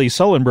Sully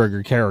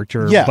Sullenberger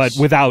character, but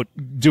without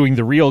doing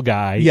the real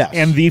guy. Yes.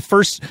 And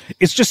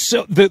it's just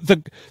so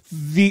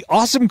the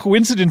awesome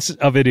coincidence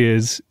of it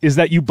is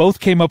that you both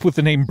came up with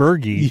the name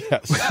Bergie.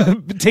 Yes.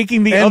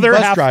 Taking the and other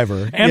bus half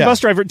driver. And bus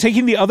driver,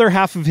 taking the other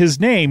half of his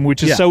name,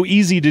 which is so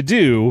easy to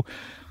do.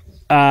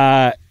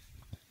 But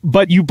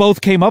you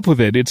both came up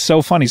with it. It's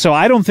so funny. So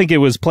I don't think it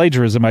was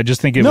plagiarism. I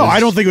just think it was. No, I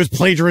don't think it was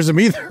plagiarism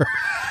either.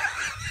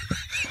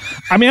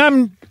 I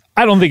mean,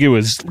 I don't think it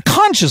was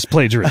conscious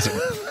plagiarism.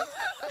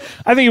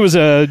 I think it was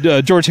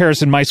a George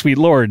Harrison, My Sweet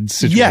Lord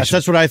situation. Yes,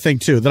 that's what I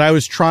think too. That I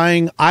was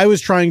trying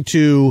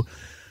to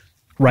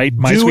write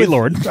My Sweet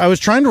Lord. I was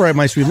trying to write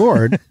My Sweet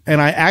Lord,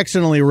 and I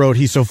accidentally wrote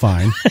He's So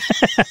Fine.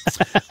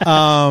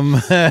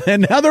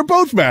 And now they're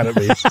both mad at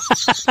me.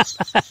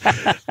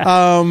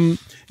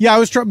 I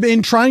was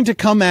trying to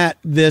come at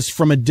this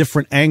from a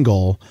different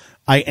angle.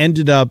 I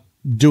ended up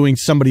doing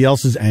somebody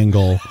else's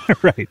angle.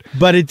 Right.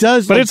 But it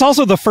does. But it's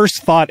also the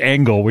first thought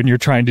angle when you're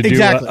trying to do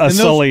a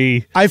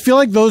Sully. I feel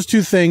like those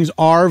two things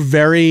are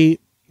very.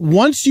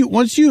 Once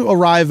you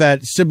arrive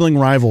at sibling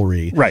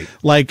rivalry, right?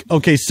 Like,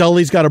 okay,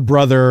 Sully's got a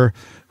brother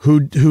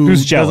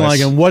who's jealous. Doesn't like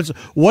him.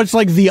 What's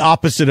like the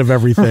opposite of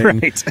everything?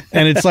 Right.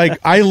 And it's like,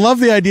 I love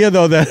the idea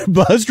though that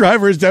bus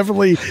driver is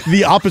definitely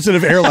the opposite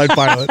of airline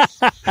pilot.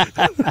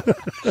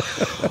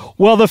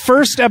 Well, the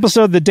first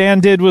episode that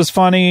Dan did was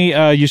funny.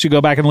 You should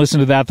go back and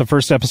listen to that. The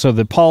first episode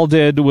that Paul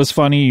did was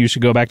funny. You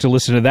should go back to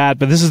listen to that.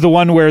 But this is the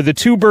one where the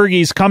two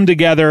Bergies come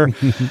together.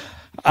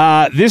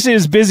 This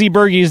is Busy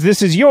Bergies.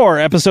 This is your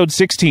episode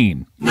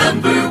 16.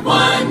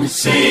 Number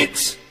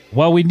 16.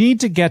 Well, we need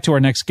to get to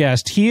our next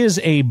guest. He is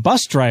a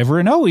bus driver,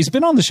 and he's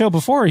been on the show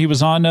before. He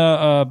was on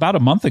about a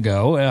month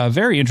ago. A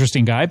very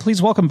interesting guy.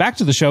 Please welcome back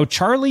to the show,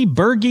 Charlie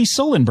Bergie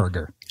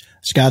Sullenberger.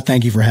 Scott,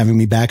 thank you for having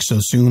me back so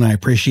soon. I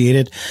appreciate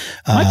it.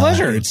 My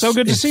pleasure. It's so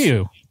good to see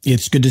you.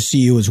 It's good to see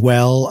you as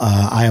well.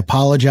 I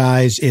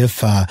apologize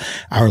if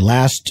our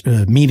last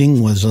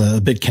meeting was a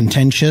bit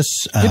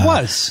contentious. It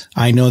was.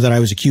 I know that I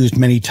was accused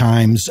many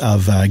times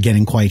of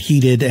getting quite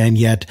heated, and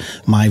yet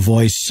my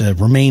voice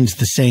remains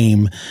the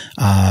same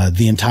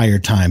the entire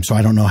time. So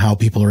I don't know how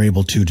people are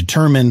able to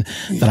determine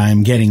that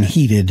I'm getting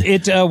heated.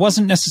 It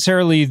wasn't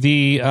necessarily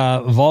the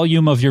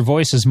volume of your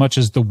voice as much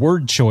as the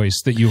word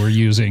choice that you were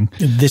using.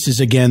 This is,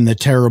 again, the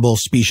terrible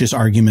specious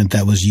argument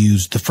that was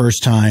used the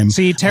first time.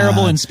 See,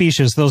 terrible and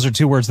specious, those are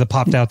two words that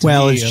popped out to me.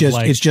 Well, it's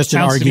just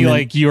an argument. Sounds to me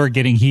like you are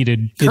getting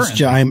heated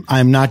currently.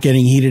 I'm not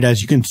getting heated. As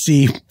you can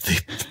see,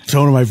 the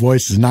tone of my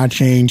voice has not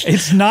changed.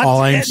 It's not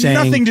all I'm saying,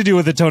 nothing to do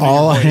with the tone of your voice.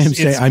 All I'm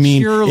saying, I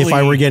mean, if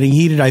I were getting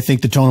heated, I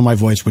think the tone of my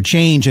voice would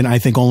change, and I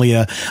think only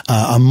a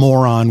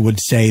moron would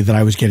say that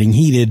I was getting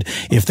heated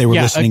if they were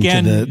listening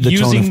to the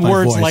tone of my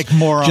words voice. Like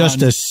moron.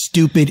 Just a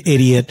stupid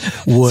idiot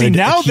would See,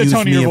 now accuse the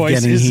tone of your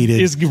voice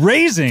is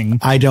raising.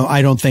 I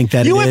don't think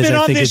that you it is. have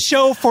been on this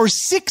show for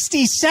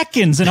 60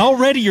 seconds, and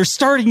already you're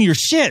starting your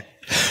shit.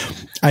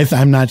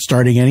 I'm not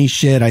starting any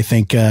shit. I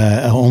think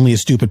only a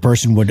stupid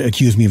person would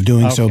accuse me of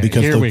doing so,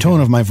 because the tone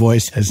of my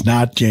voice has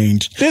not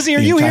changed. Busy, are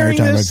you hearing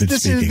this?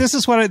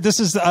 This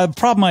is a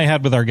problem I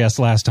had with our guest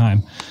last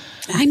time.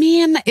 I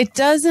mean, it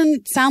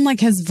doesn't sound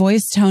like his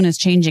voice tone is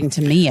changing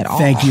to me at all.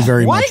 Thank you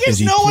very much. Why is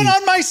no one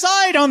on my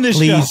side on this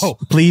show?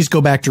 Please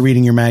go back to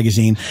reading your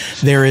magazine.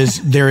 There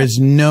is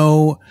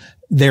no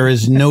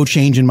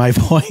change in my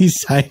voice.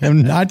 I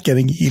am not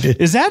getting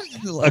heated. Is that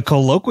a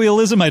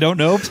colloquialism? I don't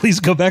know. Please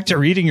go back to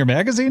reading your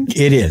magazine.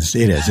 It is.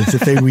 It's a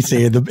thing we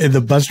say in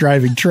the bus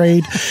driving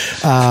trade.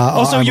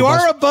 So you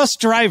are a bus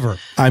driver.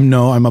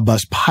 I'm a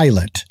bus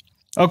pilot.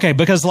 Okay,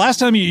 because last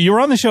time you were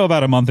on the show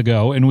about a month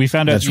ago, and we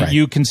found out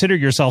you consider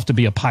yourself to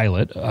be a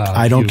pilot.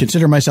 I don't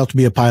consider myself to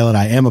be a pilot.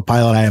 I am a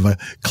pilot. I have a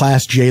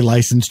Class J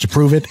license to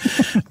prove it.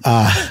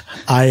 I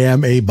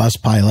am a bus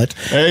pilot.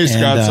 Hey,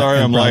 Scott. Sorry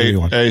I'm late.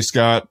 Hey,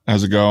 Scott.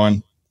 How's it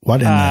going?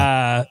 What in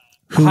hi,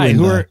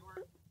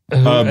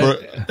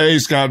 hey,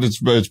 Scott.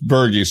 It's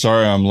Bergie.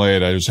 Sorry I'm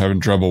late. I was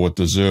having trouble with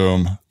the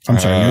Zoom. I'm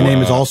sorry. Your name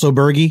is also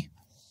Bergie?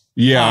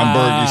 Yeah, I'm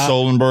Bergie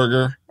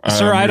Sullenberger.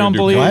 Sir, I don't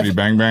believe it.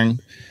 Bang Bang.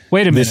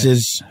 Wait a minute.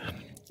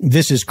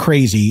 This is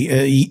crazy.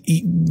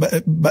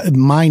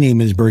 My name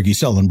is Bergie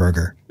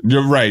Sullenberger.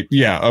 You're right.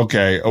 Yeah.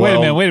 Okay. Wait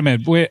a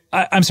minute.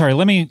 I'm sorry.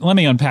 Let me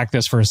unpack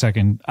this for a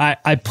second.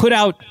 I put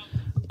out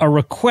a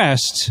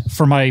request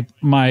for my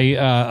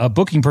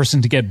booking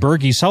person to get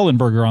Bergie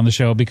Sullenberger on the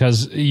show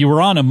because you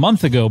were on a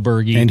month ago,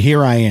 Bergie. And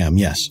here I am.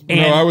 Yes.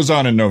 No, I was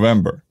on in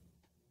November.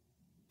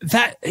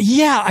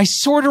 I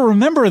sort of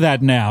remember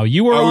that now.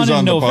 You were on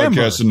in November. I was on the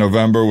podcast in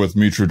November with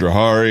Mitra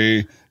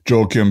Drahari,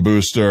 Joel Kim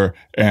Booster,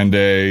 and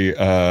a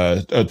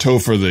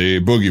Topher the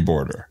Boogie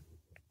Boarder.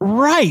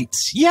 Right.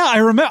 Yeah, I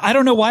remember. I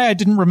don't know why I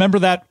didn't remember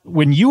that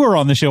when you were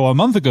on the show a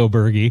month ago,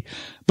 Bergie.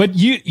 But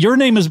your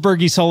name is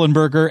Bergie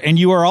Sullenberger, and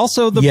you are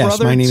also the brother to...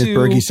 Yes, my name is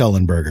Bergie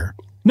Sullenberger.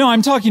 No,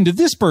 I'm talking to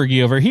this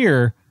Bergie over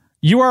here.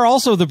 You are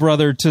also the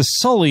brother to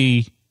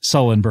Sully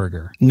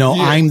Sullenberger. No,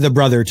 yeah. I'm the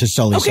brother to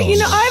Sully Sullenberger.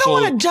 Okay, I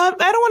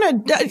don't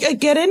want to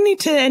get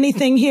into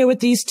anything here with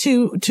these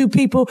two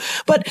people,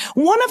 but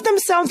one of them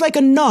sounds like a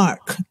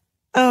narc.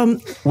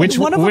 Which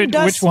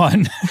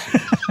one?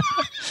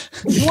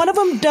 One of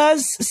them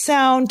does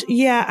sound,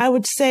 I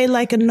would say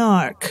like a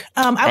narc.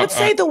 I would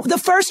say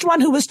the first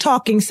one who was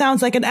talking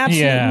sounds like an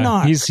absolute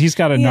narc. He's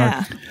got a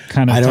narc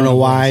kind of. I don't know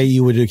why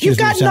you would accuse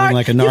me of sounding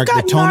like a narc.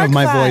 The tone of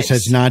my voice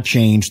has not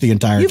changed the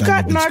entire time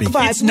I've been speaking.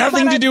 Vibes. It's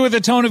nothing to do with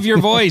the tone of your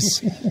voice.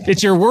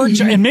 It's your word,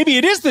 and maybe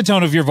it is the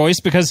tone of your voice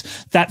because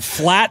that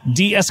flat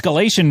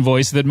de-escalation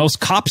voice that most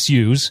cops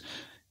use.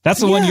 That's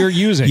the one you're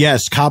using.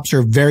 Yes, cops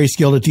are very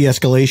skilled at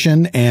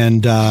de-escalation,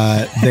 and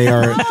they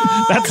are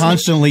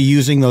constantly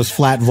using those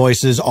flat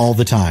voices all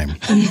the time.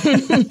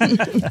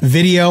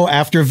 Video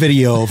after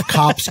video of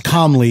cops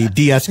calmly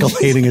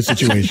de-escalating a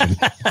situation.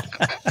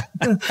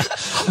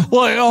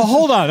 Well,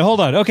 hold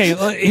on. Okay,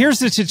 here's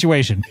the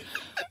situation.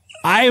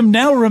 I am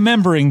now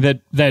remembering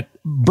that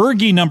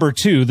Bergie number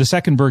 2, the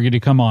second Bergie to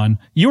come on,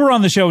 you were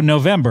on the show in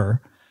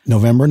November.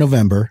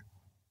 November.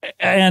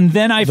 And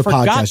then I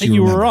forgot that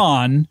you were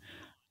on.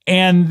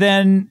 And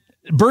then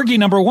Bergie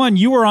number 1,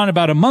 you were on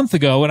about a month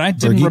ago, and I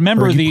didn't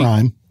remember Bergie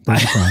Prime.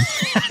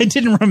 I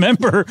didn't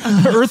remember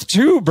Earth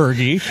 2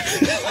 Bergie.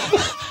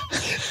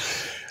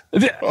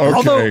 Okay.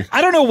 Although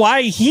I don't know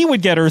why he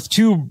would get Earth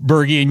 2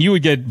 Bergie and you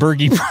would get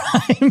Bergie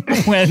Prime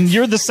when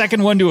you're the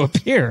second one to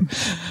appear.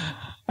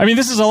 I mean,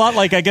 this is a lot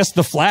like, I guess,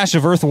 the Flash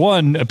of Earth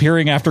 1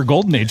 appearing after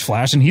Golden Age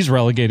Flash, and he's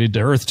relegated to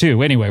Earth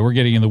 2. Anyway, we're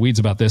getting in the weeds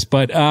about this,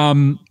 but I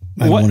don't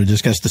want to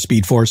discuss the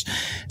Speed Force.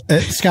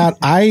 Scott,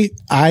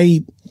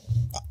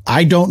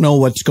 I don't know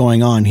what's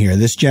going on here.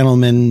 This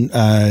gentleman,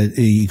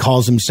 he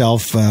calls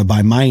himself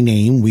by my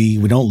name. We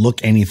don't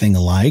look anything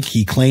alike.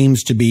 He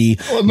claims to be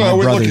my we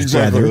look brother's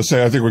exactly brother. the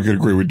same. I think we could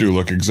agree we do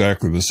look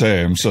exactly the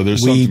same. So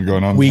there's something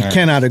going on We there.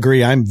 cannot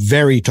agree. I'm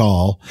very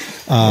tall.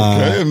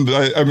 Okay. And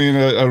I mean,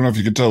 I don't know if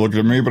you can tell looking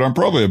at me, but I'm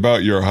probably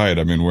about your height.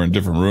 I mean, we're in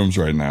different rooms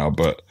right now,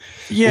 but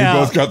Yeah. we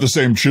both got the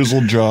same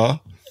chiseled jaw.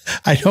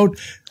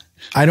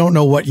 I don't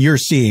know what you're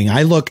seeing.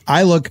 I look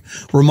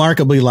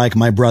remarkably like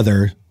my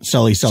brother,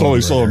 Sully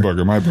Sullenberger. Sully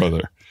Sullenberger, my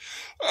brother.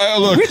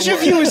 Look, Which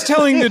of you is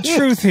telling the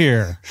truth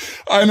here?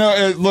 I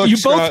know. Look, You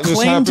Scott, both this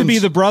claim to be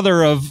happens- the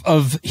brother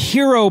of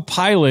hero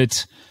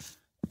pilot,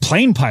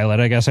 plane pilot,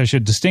 I guess I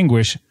should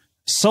distinguish,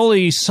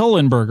 Sully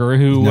Sullenberger,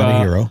 who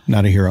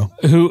Not a hero.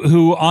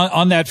 who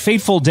on that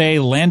fateful day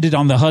landed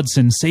on the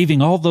Hudson,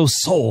 saving all those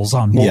souls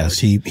on board. Yes,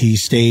 he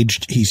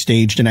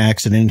staged an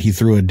accident. He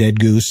threw a dead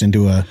goose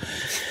into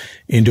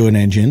an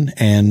engine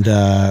and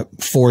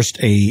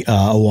forced a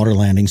water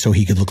landing so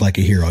he could look like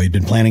a hero. He'd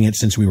been planning it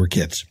since we were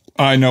kids.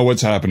 I know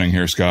what's happening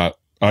here, Scott.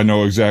 I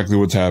know exactly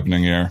what's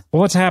happening here.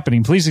 What's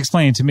happening? Please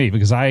explain it to me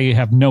because I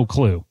have no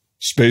clue.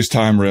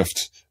 Space-time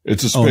rift.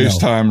 It's a Oh, no.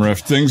 space-time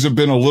rift. Things have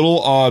been a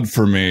little odd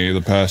for me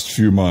the past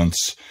few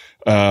months.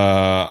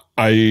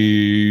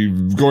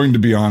 I'm going to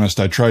be honest.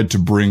 I tried to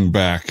bring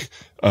back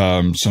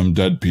some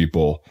dead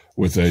people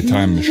with a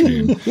time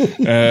machine.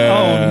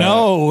 Oh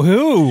no,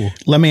 who?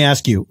 Let me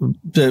ask you,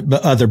 the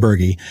other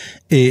Bergie,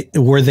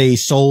 were they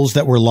souls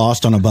that were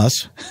lost on a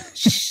bus?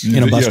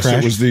 In a bus yes, crash?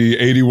 it was the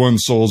 81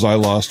 souls I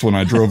lost when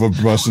I drove a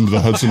bus into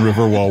the Hudson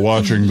River while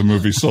watching the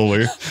movie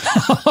Sully.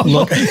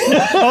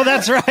 Oh,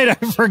 that's right. I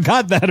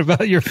forgot that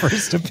about your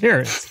first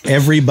appearance.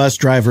 Every bus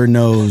driver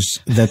knows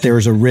that there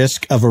is a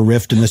risk of a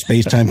rift in the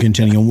space-time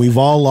continuum. We've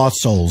all lost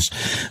souls,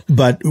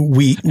 but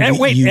And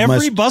wait,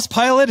 every bus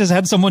pilot has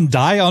had someone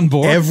die on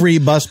board? every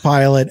bus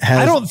pilot has.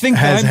 I don't think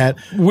has I had.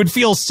 would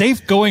feel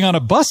safe going on a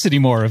bus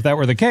anymore if that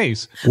were the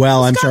case.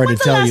 Well, I'm Scott, sorry to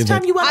when's tell the you last that.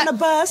 time you went on a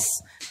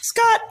bus?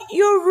 Scott,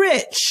 you're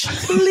rich.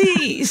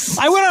 Please.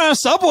 I went on a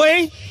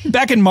subway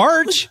back in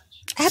March.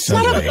 That's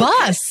not a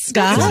bus,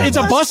 Scott. It's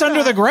a bus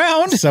under the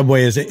ground.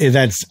 Subway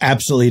that's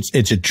absolutely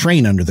it's a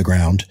train under the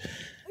ground.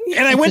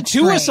 And I went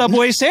to a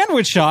Subway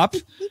sandwich shop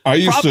I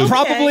used to.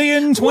 probably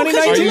in Well, 'cause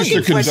you 2019. were I used to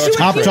looking for- conduct-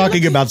 Stop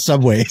talking about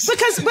subways.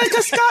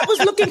 Because Scott was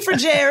looking for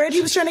Jared.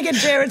 He was trying to get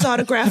Jared's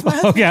autograph.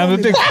 Okay, I'm a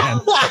big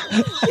fan.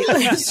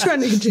 He was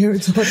trying to get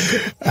Jared's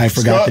autograph. I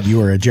forgot that you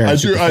were a Jared. I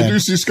superfan. do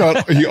see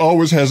Scott. He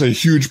always has a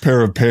huge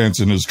pair of pants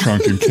in his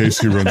trunk in case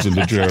he runs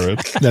into Jared.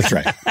 That's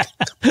right.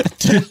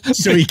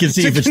 So he can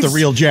see if it's the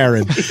real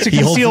Jared. He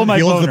conceal my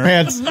the boner.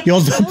 pants. He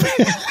holds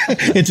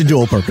the It's a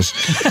dual purpose.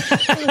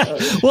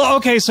 Well,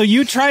 okay, so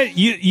you tried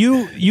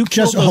you killed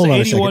Just those hold on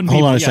a 81 second. people.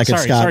 Hold on a Yeah, second,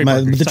 sorry, Scott. sorry,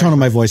 Parker, The sorry. tone of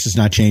my voice has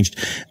not changed.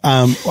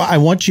 I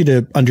want you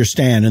to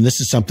understand, and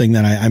this is something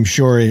that I'm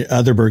sure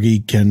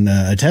Otherbergy can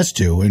attest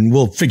to, and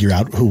we'll figure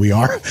out who we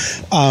are.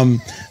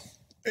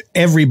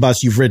 Every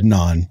bus you've ridden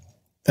on,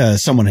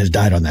 someone has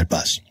died on that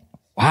bus.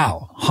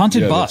 Wow,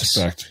 haunted Yeah, bus. that's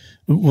a fact.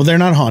 Well, they're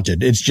not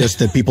haunted. It's just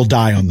that people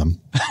die on them.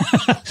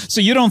 So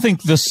you don't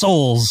think the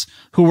souls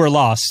who were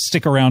lost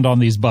stick around on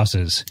these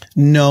buses?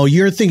 No,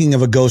 you're thinking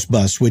of a ghost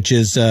bus, which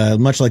is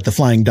much like the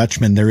Flying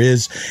Dutchman. There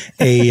is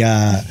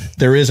a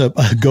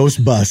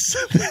ghost bus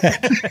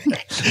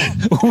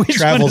that Which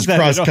travels one is that?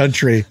 cross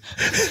country.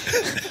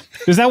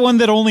 Is that one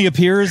that only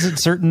appears at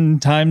certain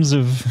times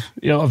of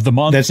the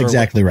month? That's or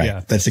exactly what? right.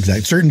 Yeah. That's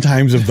exactly certain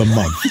times of the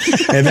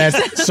month, and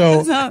that's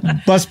so.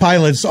 Bus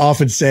pilots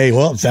often say,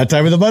 "Well, it's that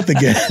time of the month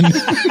again."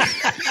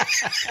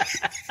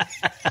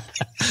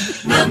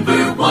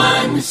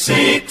 Number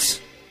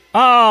 16.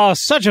 Oh,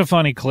 such a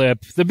funny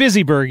clip. The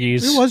Busy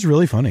Burgies. It was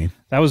really funny.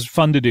 That was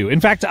fun to do. In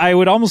fact, I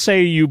would almost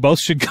say you both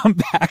should come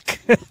back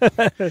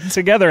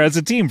together as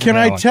a team. from Can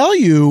now I on. tell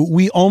you,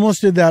 we almost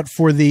did that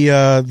for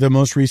the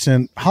most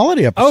recent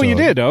holiday episode. Oh, you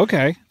did?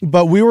 Okay.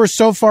 But we were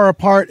so far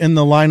apart in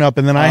the lineup,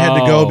 and then I had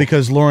to go Oh.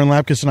 because Lauren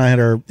Lapkus and I had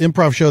our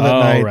improv show that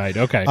night. Right.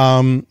 Okay.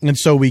 And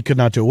so we could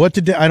not do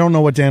it. I don't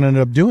know what Dan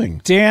ended up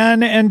doing.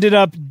 Dan ended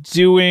up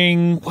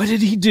doing, what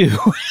did he do?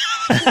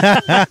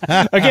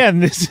 Again,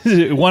 this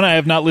is one I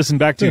have not listened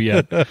back to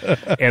yet,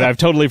 and I've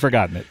totally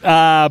forgotten it.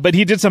 But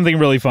he did something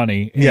really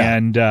funny, Yeah.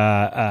 and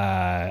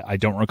I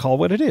don't recall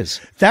what it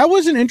is. That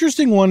was an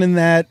interesting one in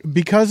that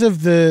because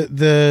of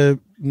the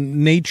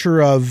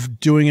nature of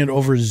doing it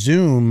over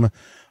Zoom,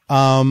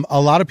 a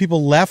lot of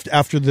people left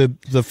after the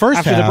first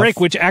After half. the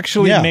break, which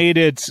actually Yeah. made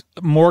it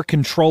more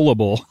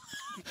controlable.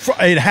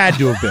 It had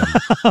to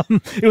have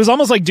been. It was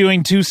almost like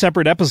doing two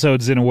separate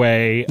episodes in a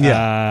way.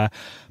 Yeah.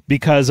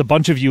 Because a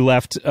bunch of you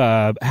left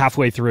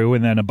halfway through,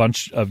 and then a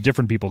bunch of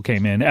different people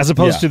came in, as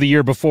opposed Yeah. to the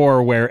year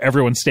before where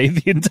everyone stayed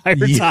the entire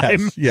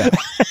time. Yeah.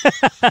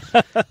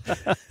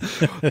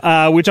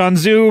 Which on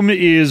Zoom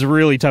is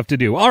really tough to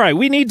do. All right,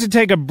 we need to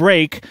take a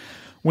break.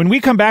 When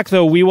we come back,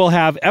 though, we will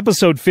have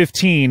episode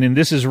 15, and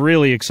this is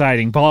really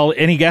exciting. Paul,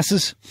 any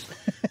guesses?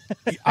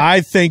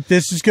 I think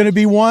this is going to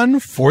be one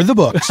for the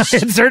books.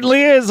 It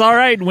certainly is. All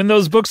right, when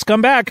those books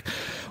come back,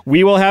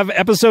 We will have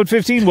episode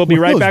 15. We'll be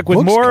right back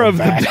with more of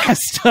the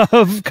best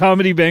of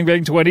Comedy Bang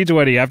Bang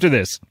 2020 after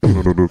this.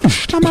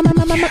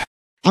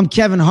 I'm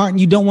Kevin Hart, and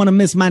you don't want to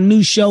miss my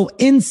new show,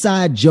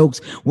 Inside Jokes,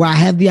 where I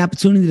have the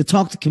opportunity to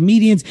talk to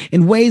comedians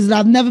in ways that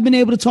I've never been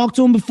able to talk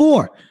to them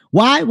before.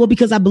 Why? Well,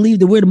 because I believe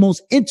that we're the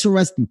most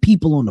interesting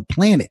people on the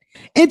planet.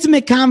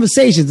 Intimate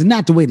conversations, and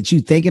not the way that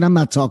you think it. I'm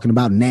not talking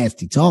about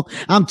nasty talk.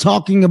 I'm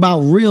talking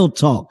about real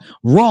talk,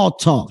 raw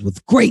talk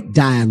with great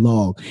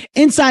dialogue.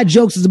 Inside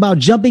Jokes is about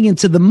jumping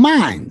into the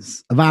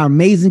minds of our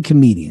amazing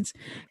comedians.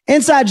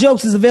 Inside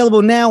Jokes is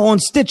available now on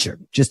Stitcher.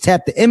 Just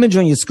tap the image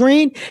on your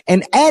screen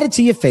and add it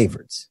to your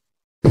favorites.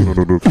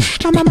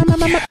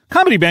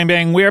 Comedy Bang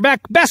Bang, we are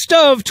back. Best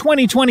of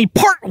 2020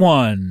 Part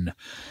 1.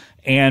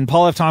 And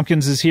Paul F.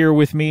 Tompkins is here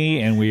with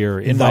me, and we are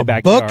in my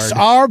backyard. Books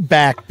are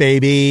back,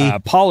 baby.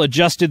 Paul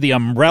adjusted the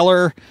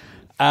umbrella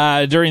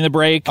during the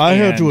break. I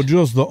had to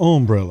adjust the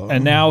umbrella.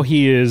 And now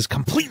he is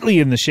completely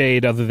in the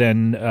shade other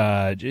than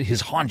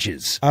his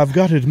haunches. I've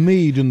got it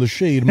made in the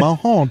shade. My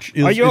haunch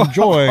is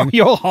enjoying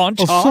your haunch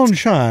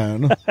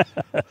sunshine.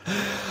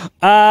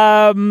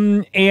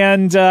 And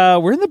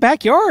we're in the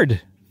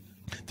backyard.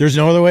 There's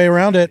no other way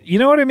around it. You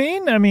know what I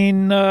mean? I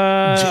mean...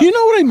 do you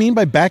know what I mean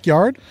by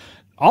backyard?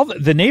 All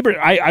the neighbor.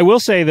 I will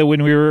say that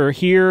when we were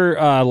here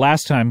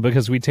last time,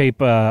 because we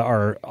tape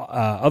our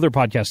other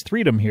podcast,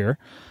 Freedom, here,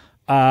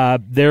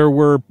 there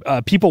were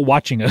people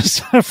watching us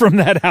from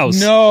that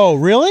house. No,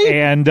 really?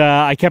 And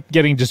I kept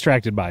getting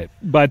distracted by it.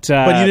 But you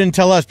didn't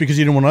tell us because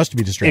you didn't want us to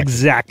be distracted.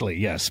 Exactly,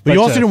 yes. But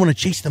you also didn't want to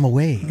chase them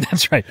away.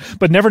 That's right.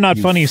 But Never Not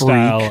Funny freak.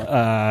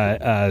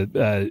 style,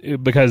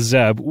 because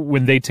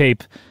when they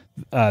tape,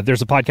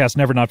 there's a podcast,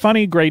 Never Not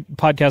Funny, great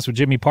podcast with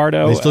Jimmy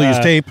Pardo. They still use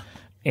tape.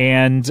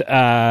 And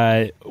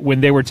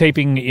when they were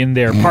taping in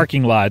their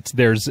parking lot,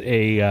 there's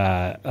a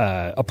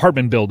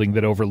apartment building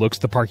that overlooks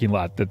the parking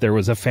lot. That there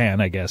was a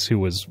fan, I guess, who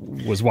was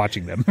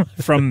watching them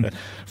from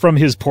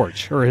his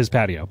porch or his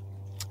patio.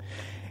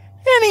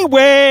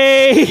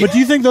 Anyway, but do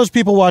you think those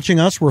people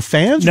watching us were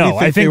fans? No,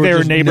 I think they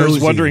were neighbors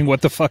nosy? wondering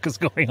what the fuck is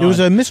going on. It was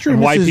a Mr.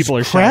 and why Mrs. people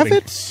are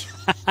Kravitz.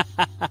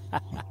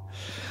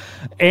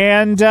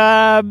 And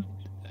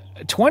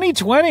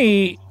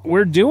 2020,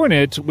 we're doing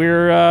it.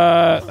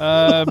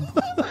 We're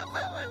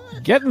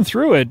getting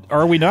through it,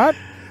 are we not?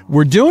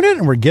 We're doing it,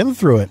 and we're getting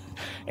through it.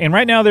 And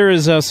right now there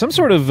is some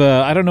sort of,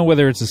 I don't know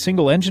whether it's a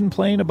single-engine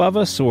plane above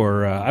us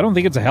or I don't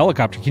think it's a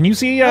helicopter. Can you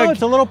see? Oh,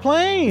 it's a little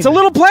plane. It's a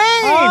little plane!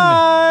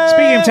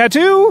 Speaking of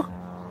tattoo.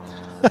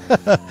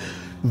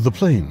 The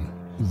plane.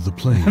 The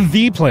plane.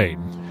 The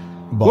plane.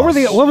 Boss.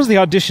 What was the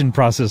audition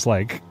process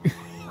like?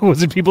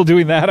 Was it people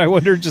doing that? I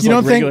wonder. Just you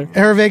like don't regular? think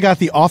Hervé got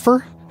the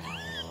offer?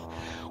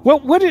 Well,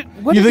 what you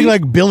think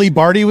like Billy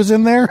Barty was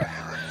in there?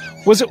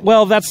 Was it?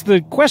 Well, that's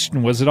the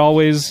question. Was it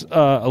always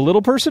a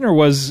little person, or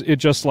was it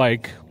just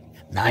like?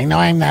 I know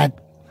I'm not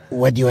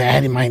what you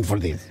had in mind for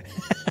this,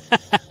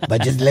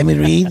 but just let me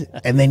read,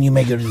 and then you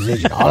make your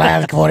decision. All I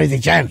ask for is a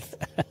chance.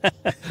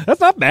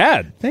 That's not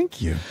bad.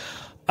 Thank you.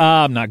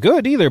 Not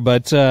good either,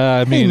 but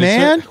I mean, hey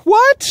man,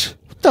 what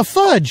the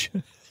fudge?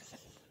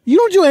 You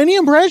don't do any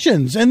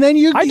impressions, and then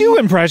I do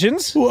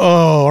impressions.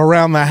 Oh,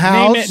 around the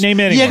house.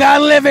 Name anyone. You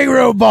got living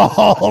room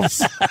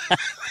balls.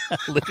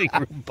 Living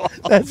room balls.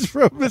 That's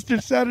from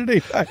Mr.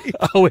 Saturday Night.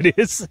 Oh, it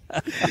is.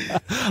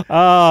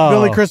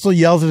 Billy Crystal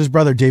yells at his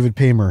brother David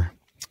Paymer.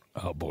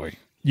 Oh boy,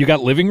 you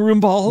got living room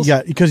balls?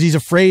 Yeah, because he's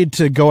afraid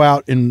to go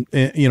out and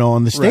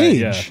on the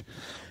stage. Right,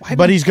 yeah.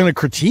 But he's going to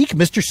critique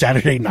Mr.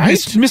 Saturday Night.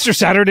 Mr.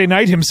 Saturday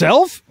Night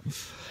himself?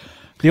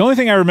 The only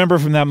thing I remember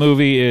from that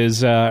movie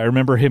is I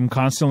remember him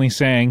constantly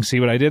saying, "See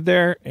what I did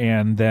there?"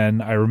 And then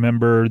I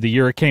remember the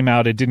year it came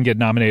out, it didn't get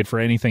nominated for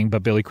anything,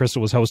 but Billy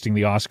Crystal was hosting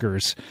the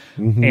Oscars.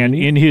 Mm-hmm. And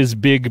in his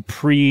big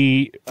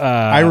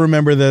I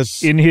remember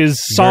this in his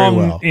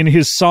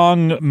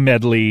song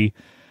medley,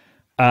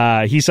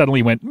 he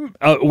suddenly went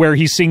where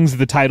he sings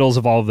the titles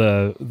of all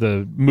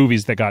the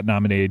movies that got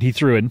nominated. He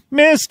threw in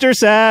Mr.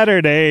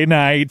 Saturday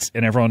Night,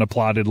 and everyone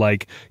applauded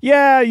like,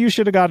 "Yeah, you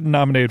should have gotten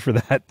nominated for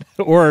that."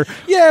 Or,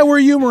 "Yeah, we're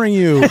humoring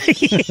you."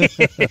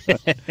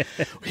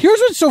 Here's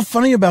what's so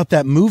funny about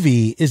that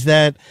movie is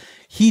that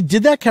he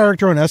did that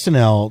character on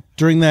SNL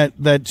during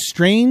that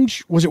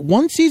strange, was it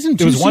one season?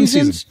 It was one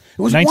season.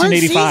 It was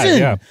 1985, one season.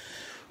 yeah.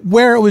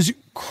 Where it was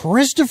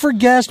Christopher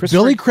Guest,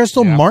 Billy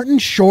Crystal, yeah. Martin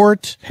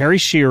Short, Harry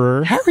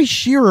Shearer,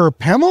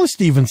 Pamela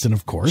Stevenson,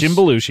 of course, Jim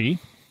Belushi,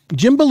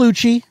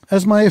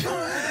 as my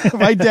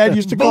dad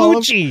used to call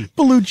him,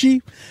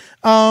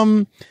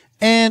 Belushi,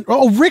 and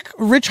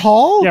Rich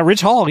Hall,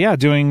 Rich Hall,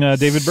 doing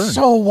David Byrne,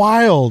 so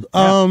wild,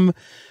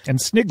 and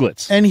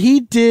Sniglets, and he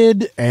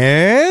did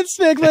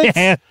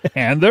Sniglets,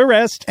 and the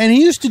rest, and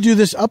he used to do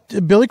this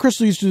Billy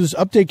Crystal used to do this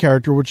update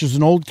character, which is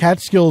an old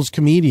Catskills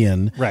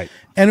comedian, right.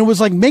 And it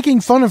was like making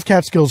fun of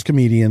Catskills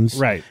comedians.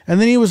 Right. And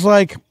then he was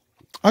like,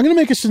 I'm going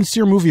to make a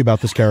sincere movie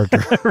about this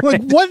character. Right.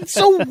 Like, what's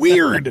so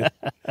weird?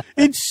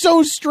 It's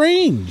so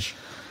strange.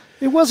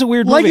 It was a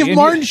weird Like movie. if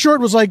Martin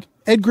Short was like,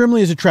 Ed Grimley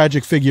is a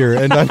tragic figure,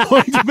 and I'm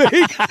going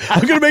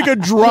to make a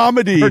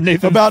dramedy Or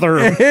Nathan about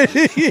Thurm.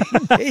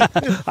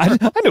 I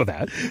know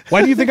that.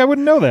 Why do you think I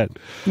wouldn't know that?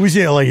 We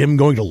see like him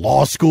going to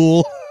law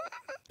school.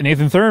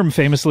 Nathan Thurm,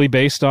 famously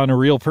based on a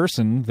real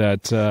person.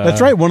 That's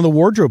right. One of the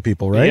wardrobe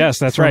people, right? Yes,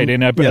 that's right.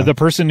 And the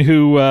person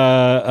who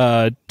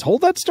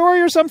told that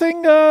story or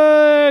something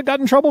got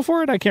in trouble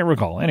for it. I can't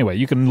recall. Anyway,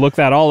 you can look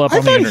that all up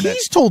on the internet.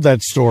 He's told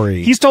that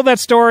story. He's told that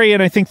story,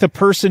 and I think the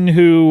person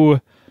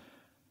who...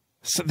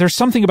 there's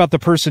something about the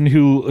person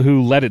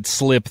who let it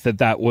slip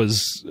that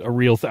was a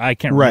real thing. I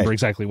can't remember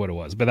exactly what it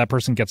was, but that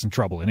person gets in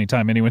trouble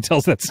anytime anyone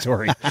tells that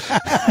story.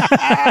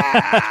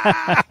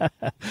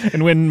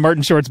 And when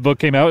Martin Short's book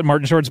came out,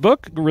 Martin Short's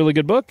book, a really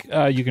good book,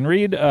 you can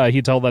read,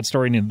 he told that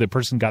story and the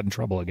person got in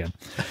trouble again.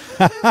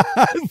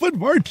 But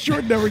Martin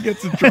Short never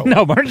gets in trouble.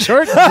 No, Martin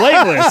Short,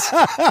 blameless.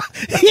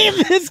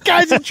 This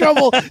guy's in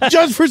trouble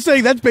just for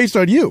saying that's based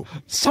on you.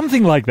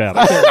 Something like that.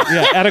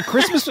 At a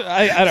Christmas,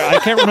 I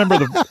can't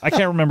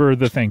remember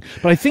the thing,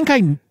 but I think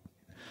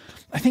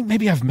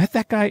maybe I've met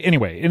that guy.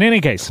 Anyway, in any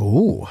case,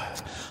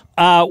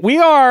 we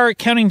are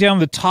counting down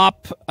the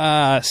top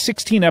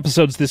 16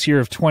 episodes this year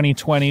of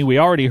 2020. We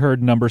already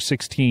heard number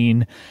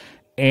 16,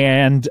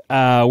 and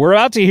we're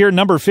about to hear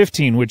number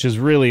 15, which is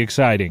really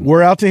exciting.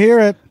 We're out to hear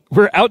it.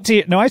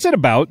 No, I said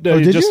about.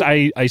 Did you?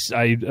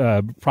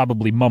 I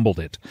probably mumbled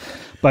it,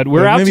 but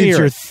we're out to maybe hear it's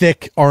your it.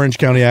 thick Orange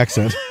County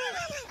accent.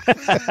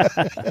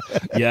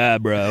 Yeah,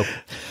 bro.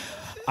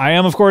 I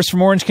am, of course,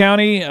 from Orange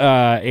County,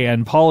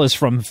 and Paul is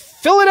from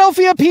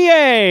Philadelphia,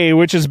 PA,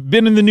 which has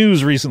been in the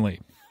news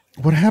recently.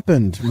 What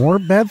happened? More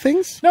bad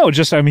things? No, over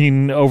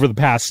the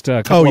past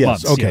couple of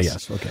months. Okay,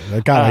 yes. Okay.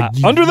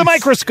 Under the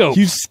microscope.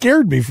 You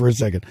scared me for a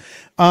second.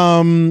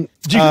 Do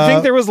you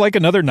think there was like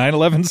another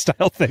 9/11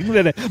 style thing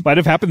that might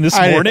have happened this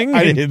morning?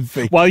 I didn't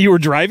think. While you were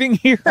driving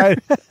here? I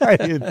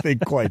didn't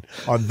think quite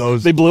on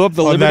those. They blew up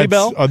the Liberty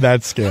Bell? On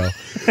that scale.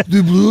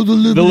 They blew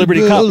the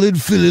Liberty Cup in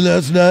Philly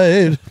last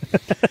night.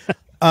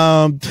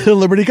 The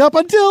Liberty Cup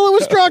until it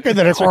was struck and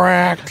then it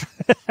cracked.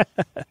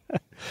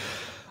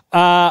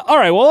 All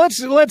right. Well,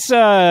 let's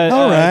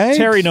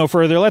tarry no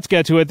further. Let's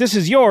get to it. This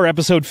is your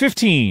episode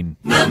 15.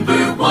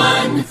 Number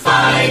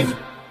 15.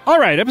 All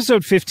right,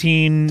 episode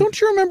 15.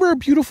 Don't you remember a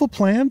beautiful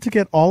plan to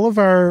get all of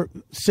our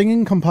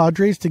singing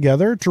compadres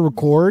together to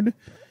record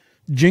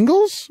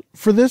jingles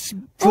for this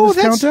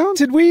countdown?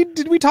 Did we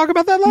talk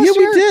about that last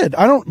year? Yeah, we did.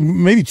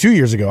 maybe 2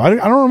 years ago. I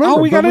don't remember. Oh,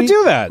 we got to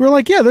do that. We're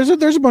like, yeah,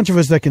 there's a bunch of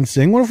us that can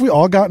sing. What if we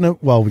all got in a,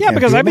 well, we yeah, can't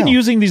because do it I've been now.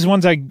 using these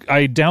ones I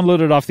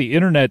downloaded off the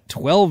internet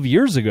 12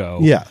 years ago.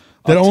 Yeah.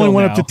 That only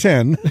went now. up to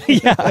 10.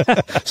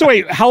 Yeah. So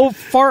wait, how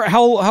far,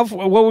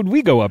 what would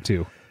we go up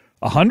to?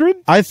 100?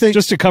 I think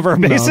just to cover our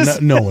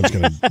bases. No one's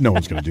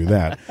gonna do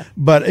that.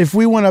 But if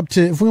we went up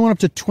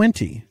to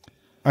 20,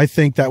 I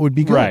think that would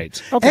be good.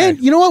 Right. Okay. And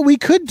you know what? We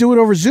could do it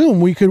over Zoom.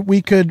 We could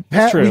keep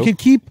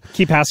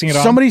passing it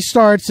on. Somebody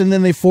starts and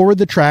then they forward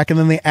the track and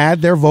then they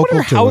add their vocal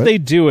to it. How they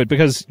do it,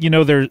 because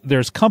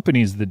there's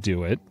companies that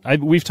do it.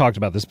 We've talked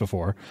about this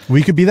before.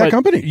 We could be that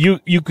company.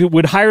 You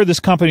would hire this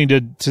company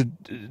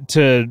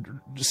to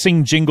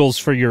sing jingles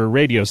for your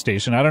radio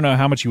station. I don't know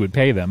how much you would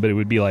pay them, but it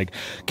would be like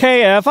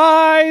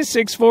KFI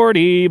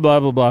 640 blah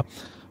blah blah.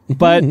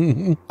 But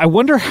I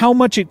wonder how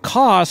much it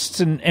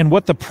costs and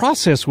what the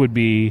process would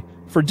be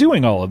for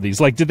doing all of these.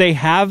 Like, did they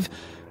have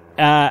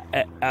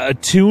a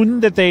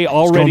tune that they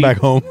already... Going back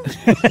home.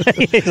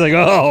 He's like,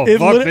 oh,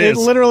 fuck this. It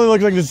literally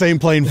looks like the same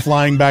plane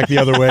flying back the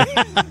other way.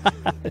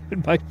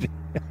 It might be.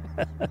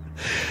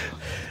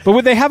 But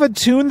would they have a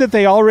tune that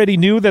they already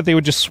knew that they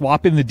would just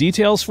swap in the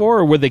details for,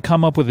 or would they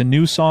come up with a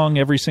new song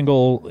every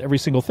single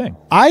thing?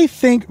 I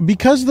think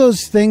because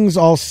those things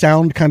all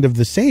sound kind of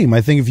the same,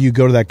 I think if you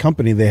go to that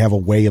company, they have a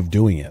way of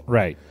doing it.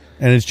 Right.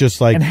 And it's just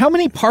like... And how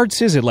many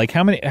parts is it? Like,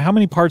 how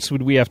many parts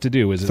would we have to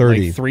do? Is it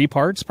 30. like 3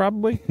 parts,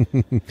 probably?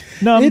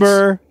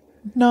 So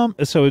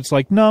it's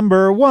like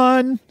number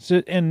 1,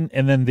 and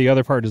then the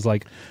other part is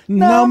like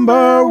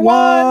number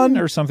 1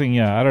 or something.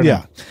 Yeah, I don't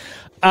know.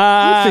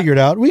 We'll figure it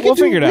out. We can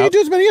do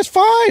as many as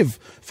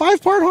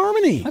 5-part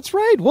harmony. That's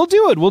right. We'll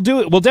do it. We'll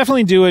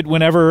definitely do it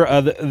whenever.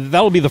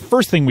 That'll be the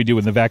first thing we do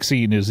when the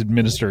vaccine is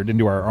administered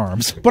into our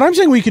arms. But I'm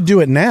saying we could do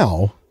it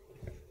now.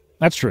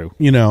 That's true.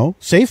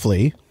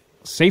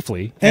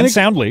 Safely and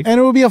soundly. And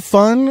it would be a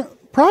fun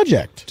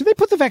project. Do they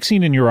put the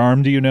vaccine in your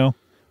arm, do you know?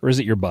 Or is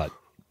it your butt?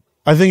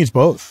 I think it's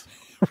both.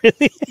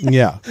 Really?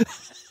 Yeah.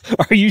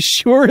 Are you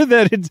sure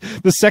that it's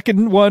the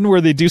second one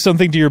where they do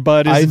something to your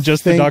butt isn't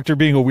just the doctor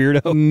being a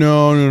weirdo?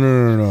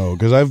 No.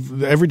 Because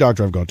every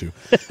doctor I've gone to,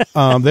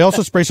 they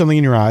also spray something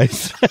in your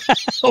eyes.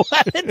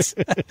 What?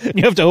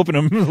 You have to open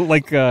them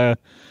like Clockwork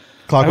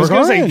I was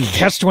going to Orange. say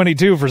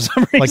Catch-22 for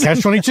some reason. Like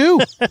Catch-22.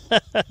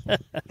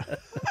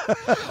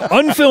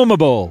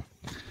 Unfilmable,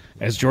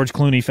 as George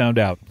Clooney found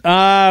out.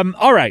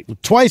 All right.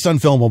 Twice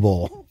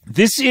unfilmable.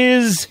 This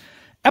is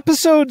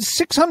episode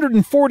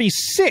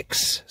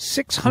 646.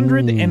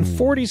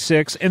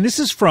 646. And this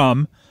is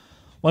from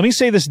Let me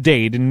say this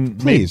date, and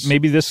Please.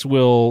 maybe this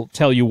will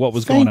tell you what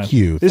was going on. Thank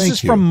you. This Thank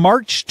is you. from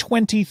March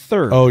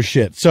 23rd. Oh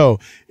shit! So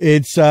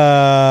it's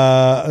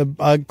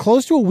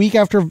close to a week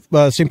after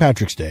St.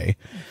 Patrick's Day.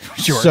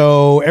 Sure.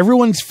 So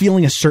everyone's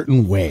feeling a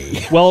certain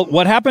way. Well,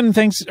 what happened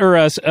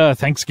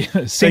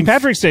Thanksgiving, St.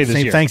 Patrick's Day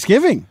this year?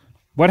 Thanksgiving.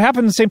 What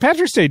happened St.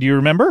 Patrick's Day? Do you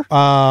remember?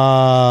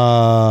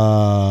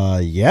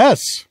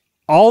 Yes.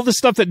 All the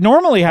stuff that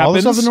normally happens. All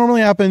the stuff that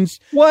normally happens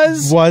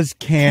was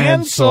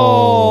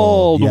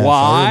canceled. Yes,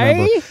 Why? I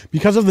remember.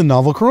 Because of the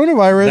novel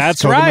coronavirus.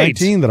 That's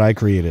COVID-19 that I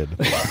created.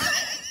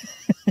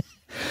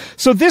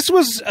 So this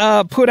was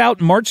put out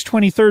March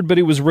 23rd, but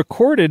it was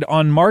recorded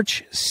on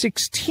March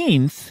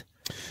 16th.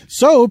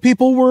 So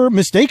people were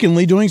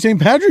mistakenly doing St.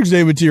 Patrick's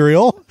Day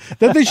material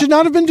that they should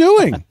not have been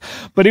doing.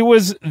 But it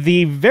was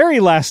the very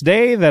last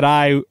day that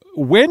I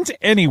went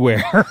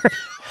anywhere.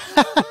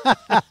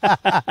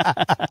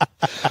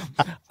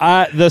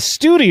 The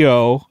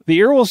studio, the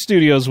Earwolf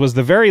Studios, was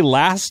the very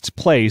last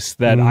place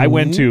that I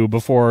went to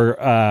before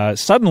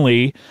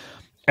suddenly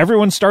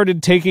everyone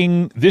started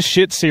taking this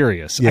shit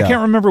serious. Yeah. I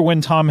can't remember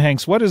when Tom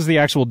Hanks, what is the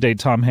actual date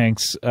Tom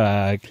Hanks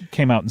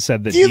came out and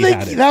said that Do you he think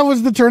had it? that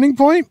was the turning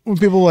point? When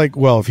people were like,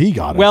 well, if he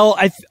got it. Well,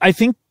 I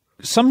think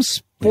some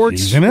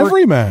sports He's an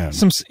everyman.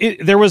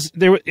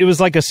 It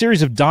was like a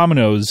series of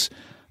dominoes.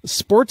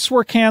 Sports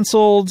were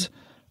canceled,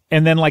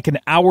 and then like an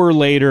hour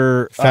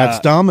later, Fats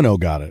Domino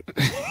got it.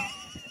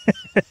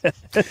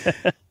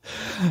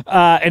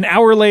 an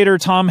hour later,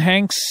 Tom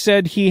Hanks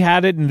said he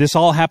had it, and this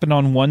all happened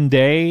on one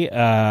day.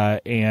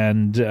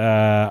 And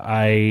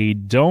I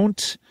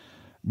don't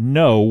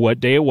know what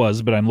day it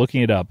was, but I'm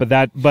looking it up.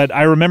 But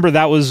I remember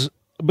that was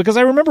because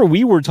I remember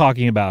we were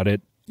talking about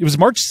it. It was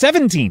March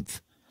 17th.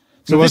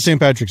 So it was St.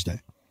 Patrick's Day.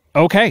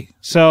 Okay,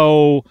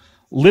 so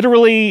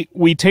literally,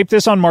 we taped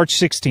this on March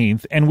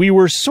 16th, and we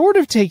were sort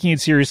of taking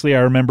it seriously, I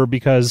remember,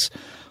 because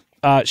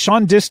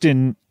Sean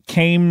Diston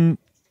came...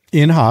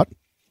 In hot.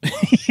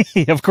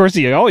 Of course,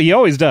 he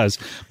always does.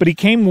 But he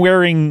came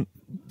wearing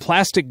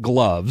plastic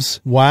gloves.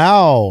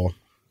 Wow.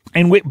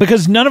 And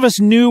because none of us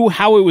knew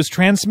how it was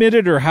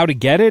transmitted or how to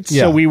get it,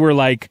 Yeah. so we were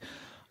like...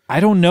 I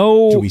don't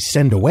know. Do we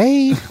send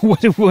away? What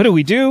do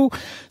we do?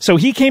 So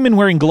he came in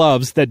wearing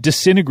gloves that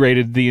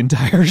disintegrated the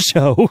entire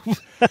show.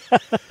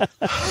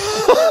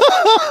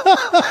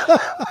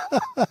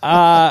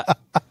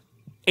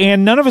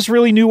 And none of us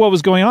really knew what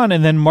was going on.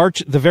 And then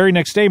the very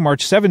next day,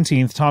 March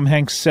 17th, Tom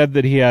Hanks said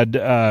that he had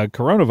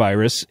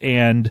coronavirus.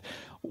 And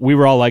we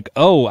were all like,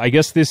 oh, I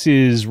guess this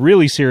is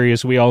really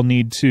serious. We all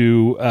need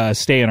to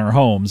stay in our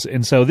homes.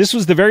 And so this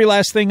was the very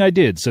last thing I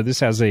did. So this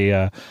has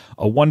a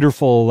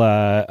wonderful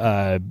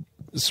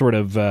sort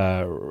of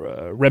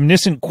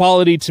reminiscent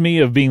quality to me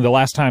of being the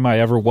last time I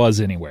ever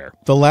was anywhere.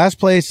 The last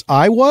place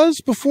I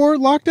was before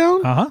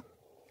lockdown? Uh-huh.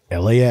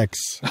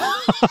 LAX.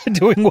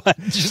 Doing what?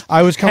 Just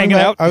I was coming hanging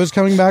back. out? I was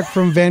coming back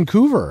from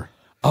Vancouver.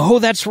 Oh,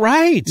 that's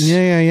right.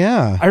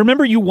 Yeah. I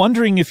remember you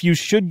wondering if you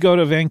should go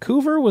to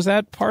Vancouver. Was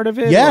that part of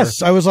it?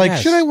 Yes. Or? I was like,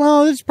 Yes. should I?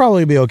 Well, it's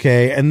probably be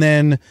okay. And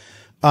then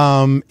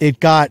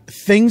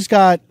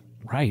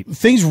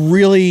things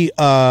really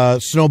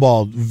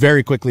snowballed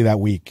very quickly that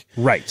week.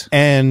 Right.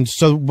 And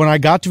so when I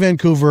got to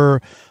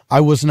Vancouver,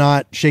 I was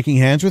not shaking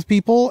hands with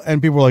people,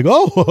 and people were like,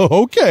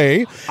 "Oh,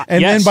 okay."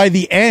 And Yes. then by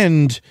the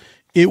end,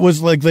 it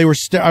was like they were.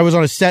 I was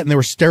on a set, and they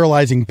were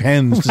sterilizing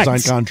pens to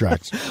sign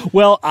contracts.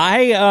 Well,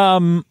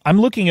 I'm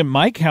looking at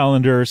my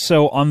calendar.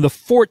 So on the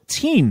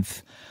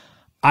 14th,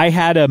 I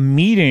had a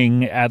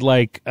meeting at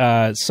like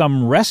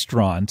some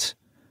restaurant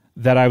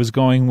that I was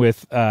going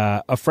with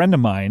a friend of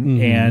mine,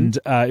 and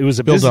it was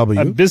a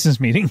business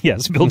meeting.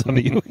 Yes, Bill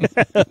W.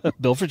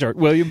 Bill for short.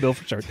 Bill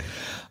for short.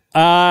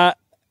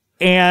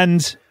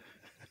 And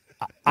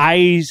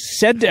I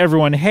said to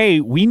everyone,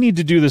 hey, we need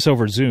to do this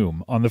over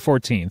Zoom on the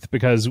 14th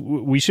because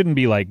we shouldn't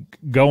be like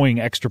going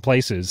extra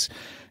places.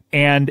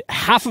 And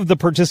half of the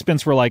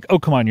participants were like, oh,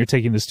 come on, you're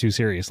taking this too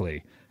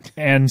seriously.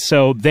 And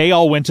so they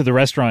all went to the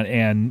restaurant,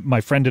 and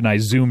my friend and I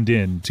zoomed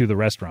in to the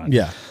restaurant.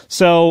 Yeah.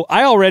 So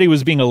I already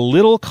was being a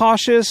little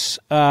cautious,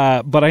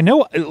 but I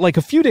know like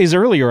a few days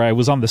earlier I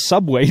was on the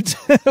subway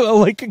to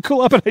like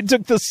cool up, and I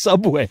took the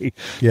subway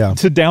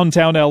to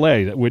downtown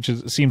LA, which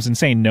seems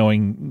insane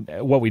knowing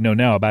what we know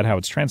now about how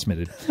it's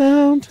transmitted.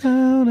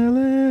 Downtown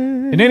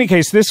LA. In any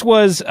case, this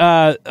was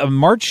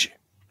March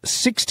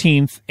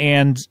 16th,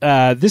 and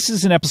this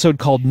is an episode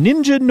called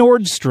Ninja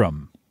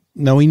Nordstrom.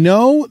 Now we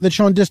know that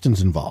Sean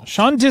Diston's involved.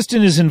 Sean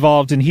Diston is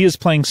involved, and he is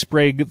playing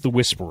Sprague the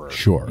Whisperer.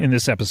 Sure. In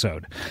this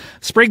episode.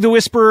 Sprague the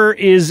Whisperer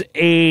is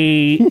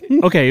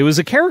it was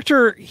a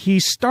character. He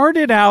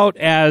started out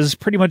as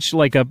pretty much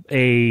like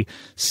a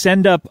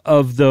send-up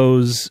of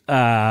those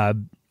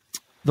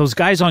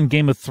guys on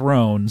Game of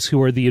Thrones who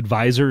are the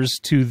advisors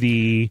to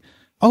the...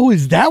 Oh,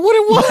 is that what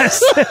it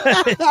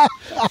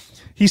was?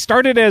 He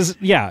started as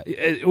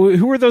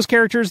who are those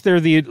characters? They're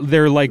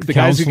like the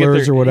guys who get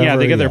their or whatever. Yeah,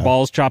 they get their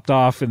balls chopped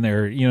off, and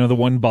they're the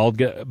one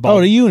bald.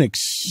 Oh, the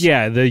eunuchs.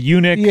 Yeah, the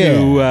eunuch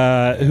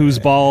who's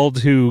bald,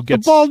 who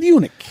gets the bald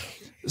eunuch.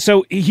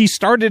 So he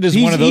started as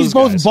one of those He's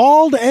both guys.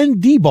 bald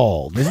and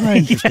debald. Isn't that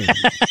interesting?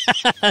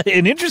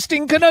 An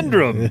interesting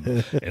conundrum.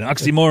 An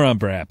oxymoron,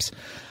 perhaps.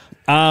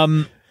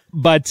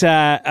 But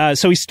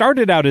so he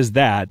started out as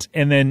that,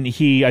 and then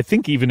he, I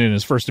think even in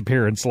his first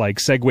appearance,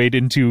 like segued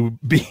into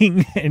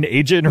being an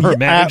agent or a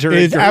manager.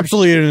 It's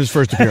absolutely in his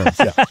first appearance,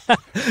 yeah.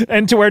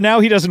 And to where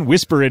now he doesn't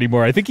whisper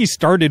anymore. I think he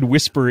started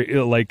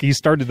like he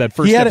started that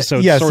first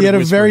episode. Yes, sort he had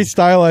of a very whispering.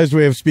 stylized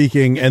way of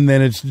speaking, and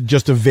then it's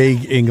just a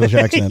vague English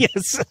accent.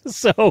 Yes.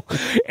 So,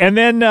 and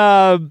then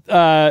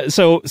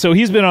so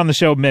he's been on the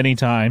show many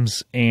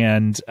times,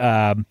 and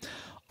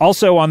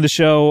also on the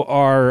show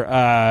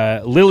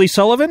are Lily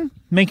Sullivan,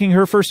 making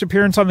her first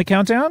appearance on the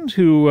Countdown.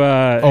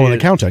 The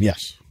Countdown,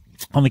 yes.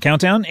 On the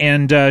Countdown,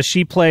 and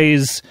she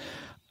plays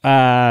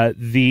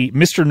the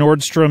Mr.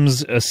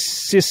 Nordstrom's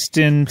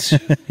assistant,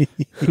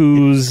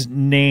 whose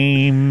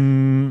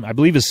name I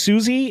believe is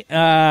Susie.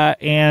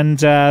 And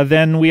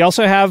then we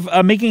also have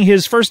making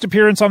his first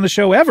appearance on the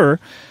show ever.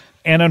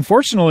 And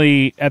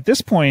unfortunately, at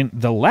this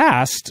point, the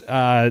last,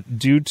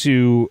 due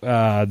to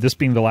this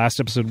being the last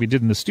episode we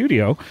did in the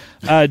studio,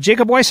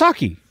 Jacob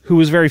Wysocki, who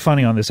was very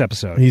funny on this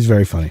episode. He's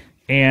very funny.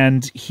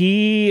 And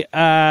he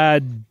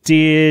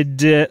did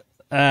Griff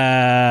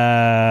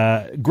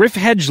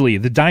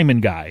Hedgley, the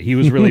diamond guy. He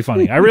was really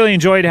funny. I really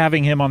enjoyed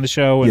having him on the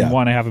show and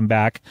want to have him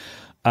back.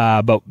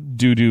 But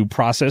due to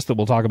process that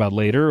we'll talk about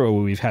later,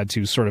 we've had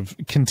to sort of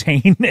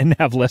contain and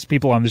have less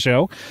people on the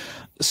show.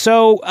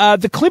 So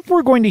the clip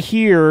we're going to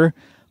hear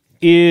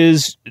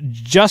is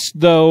just,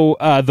 though,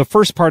 the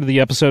first part of the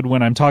episode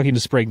when I'm talking to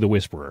Sprague the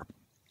Whisperer.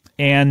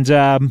 And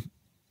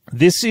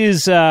this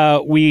is,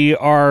 we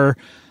are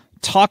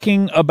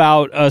talking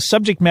about a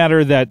subject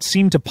matter that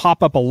seemed to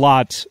pop up a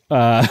lot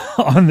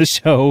on the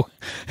show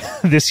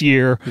this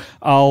year.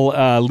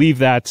 I'll leave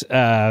that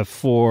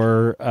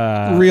for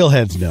real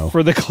heads know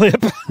for the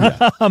clip.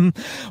 Yeah.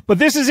 But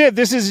this is it.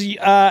 This is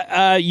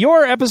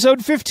your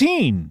episode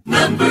 15.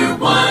 Number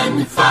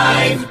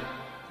 15.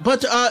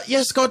 But,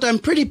 yes, Scott, I'm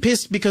pretty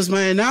pissed because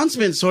my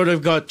announcement sort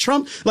of got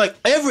trumped. Like,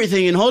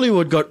 everything in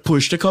Hollywood got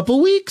pushed a couple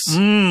weeks.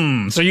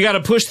 So you got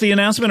to push the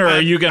announcement, or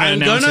are you going to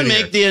announce it? I'm going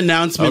to make the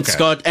announcement, okay,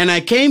 Scott. And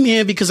I came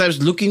here because I was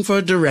looking for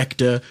a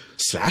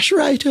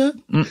director/writer.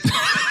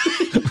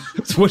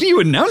 What are you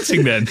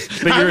announcing then?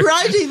 I'm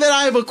writing that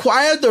I have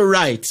acquired the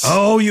rights.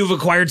 Oh, you've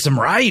acquired some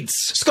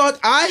rights.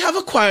 Scott, I have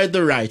acquired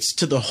the rights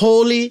to the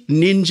Holy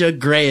Ninja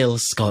Grail,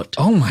 Scott.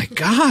 Oh my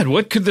God,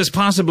 what could this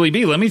possibly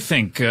be? Let me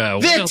think.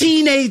 They're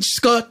teenage,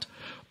 Scott.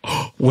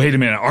 Wait a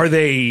minute, are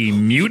they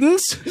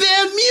mutants?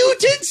 They're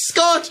mutants,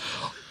 Scott.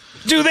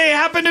 Do they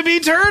happen to be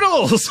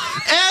turtles?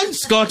 And,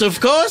 Scott,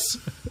 of course,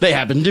 they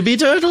happen to be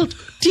turtled.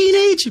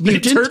 Teenage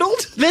mutant.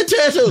 They're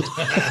turtled?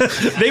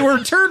 They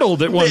were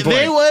turtled at one point.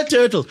 They were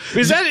turtled.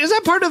 Is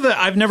that part of the...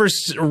 I've never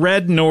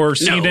read nor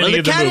seen any of the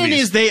movies. The canon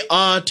is they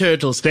are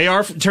turtles. They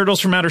are turtles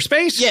from outer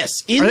space?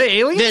 Yes. Are they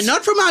aliens? They're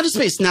not from outer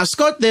space. Now,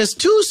 Scott, there's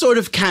two sort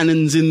of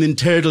canons in the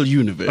turtle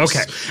universe.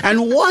 Okay.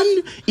 And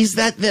one is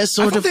that they're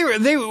sort of... Are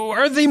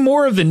they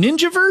more of the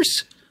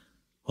Ninjaverse?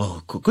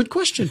 Oh, good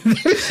question.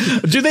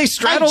 Do they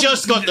straddle... I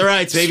just got the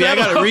rights, baby. I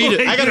gotta read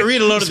it. I gotta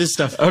read a lot of this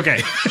stuff.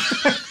 Okay.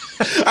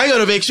 I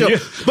gotta make sure.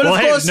 But well,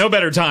 of course, no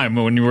better time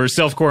when you were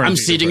self-quarantining. I'm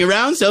sitting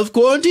around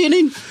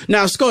self-quarantining.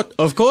 Now, Scott,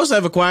 of course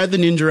I've acquired the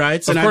ninja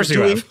rights. Of course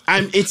you have.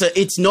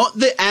 It's not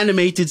the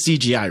animated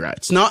CGI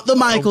rights, not the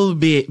Michael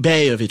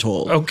Bay of it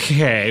all.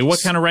 Okay,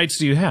 what kind of rights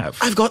do you have?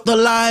 I've got the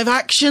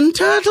live-action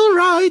turtle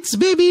rights,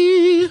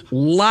 baby.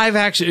 Live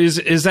action,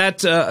 is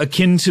that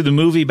akin to the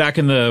movie back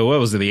in the, what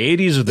was it, the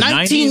 80s or the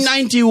 90s?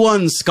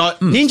 1991, Scott.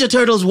 Ninja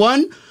Turtles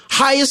 1.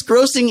 Highest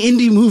grossing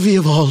indie movie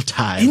of all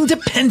time.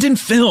 Independent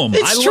film.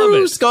 It's I true,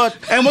 love it. Scott.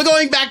 And we're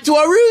going back to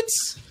our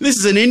roots. This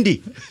is an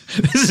indie.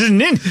 This is an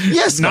indie.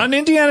 Yes, not an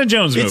Indiana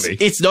Jones movie.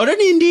 It's not an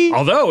indie.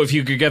 Although, if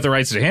you could get the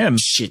rights to him.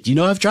 Shit, you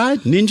know I've tried?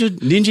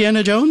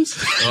 Ninja Jones?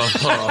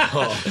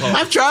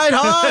 I've tried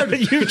hard.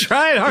 You've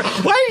tried hard.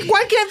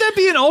 Why can't that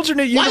be an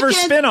alternate universe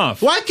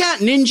spinoff? Why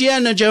can't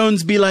Ninja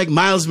Jones be like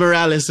Miles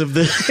Morales of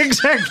the...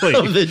 Exactly.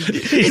 of the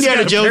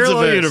Indiana Jones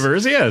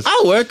universe, yes.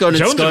 I'll work on it,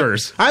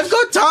 Jones-averse. Scott. I've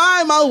got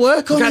time. I'll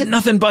work on it. I've got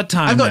nothing but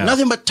time I've got now.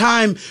 nothing but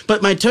time.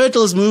 But my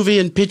Turtles movie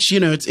and pitch,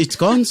 it's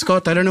gone,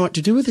 Scott. I don't know what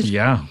to do with it.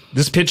 Yeah.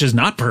 This pitch is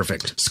not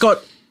perfect.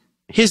 Scott,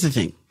 here's the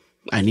thing.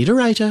 I need a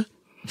writer.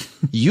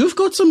 You've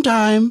got some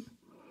time.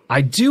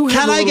 I do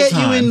have a little time. Can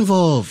I get you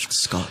involved,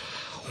 Scott?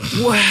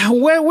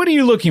 What are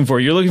you looking for?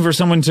 You're looking for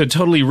someone to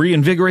totally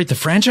reinvigorate the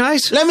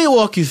franchise? Let me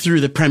walk you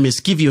through the premise,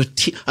 give you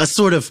a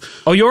sort of...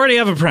 Oh, you already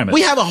have a premise.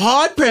 We have a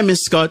hard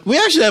premise, Scott. We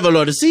actually have a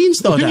lot of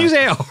scenes thought out. When you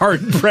say a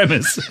hard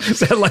premise,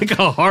 is that like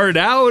a hard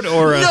out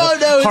or a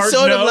hard no?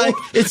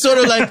 It's sort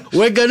of like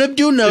we're gonna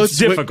do notes. It's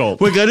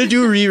difficult. We're gonna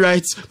do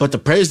rewrites, but the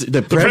premise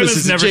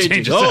is never changing.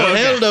 changes. Oh,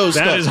 okay. hell no,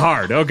 Scott. That is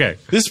hard. Okay.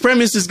 This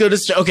premise is gonna...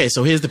 Okay,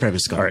 so here's the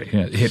premise, Scott. All right,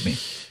 hit me.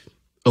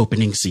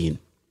 Opening scene.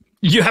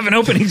 You have an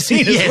opening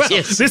scene as well.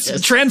 Yes,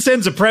 this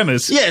transcends a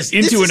premise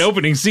into an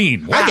opening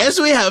scene. Wow. I guess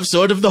we have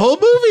sort of the whole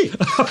movie.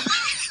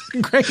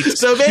 Great.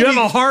 So maybe you have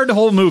a hard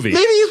whole movie.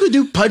 Maybe you could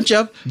do punch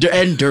up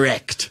and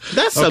direct.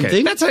 That's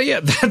something.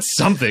 That's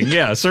something.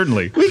 Yeah,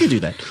 certainly. We could do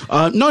that.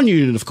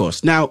 Non-union, of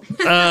course. Now,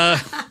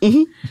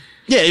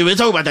 yeah, we'll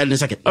talk about that in a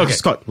second. Okay.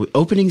 Scott,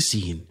 opening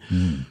scene.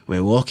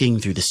 We're walking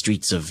through the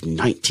streets of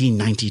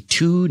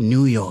 1992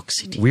 New York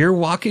City. We're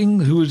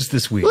walking? Who is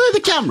this we? Well, the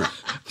camera.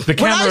 The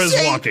camera is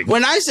walking.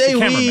 When I say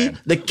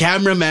the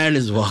cameraman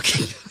is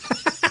walking.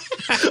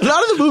 A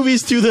lot of the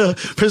movies through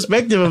the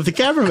perspective of the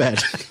cameraman.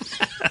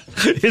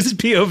 His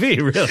POV,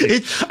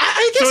 really.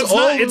 I guess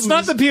so it's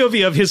not the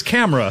POV of his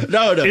camera.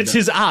 No. It's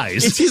his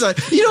eyes. It's his eyes.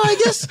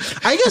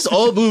 I guess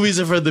all movies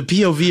are from the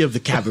POV of the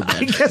cameraman.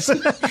 I guess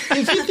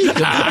if you think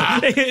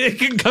about it. It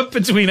can cut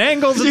between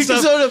angles and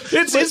stuff.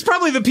 It's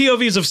probably the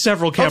POVs of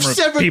several people.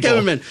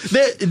 Cameramen.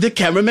 The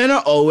cameramen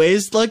are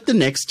always like the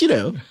next,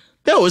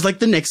 they're always like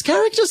the next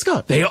character,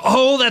 Scott.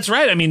 That's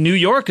right. I mean, New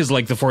York is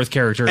like the fourth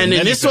character. And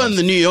in this one,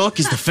 the New York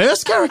is the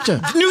first character.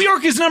 New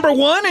York is number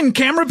one and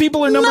camera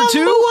people are number two?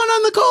 Number one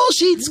on the call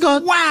sheet,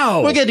 Scott.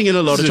 Wow. We're getting in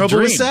a lot of trouble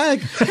with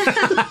SAG.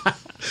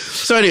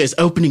 So anyways,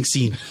 opening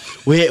scene.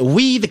 Where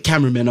we, the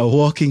cameramen, are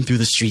walking through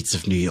the streets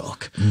of New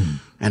York.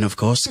 And of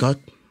course, Scott,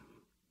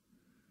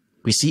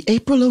 we see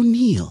April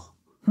O'Neil.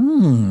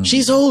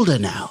 She's older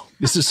now.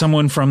 This is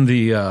someone from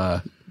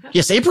the...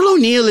 Yes, April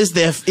O'Neil is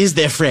their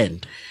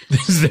friend.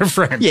 This is their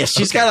friend. Yes,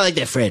 she's kind of like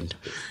their friend.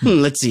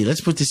 Let's see.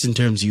 Let's put this in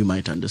terms you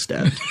might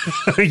understand.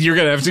 You're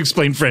going to have to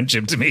explain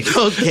friendship to me.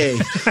 Okay.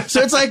 So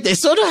it's like they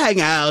sort of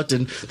hang out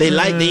and they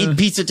eat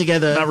pizza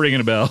together. Not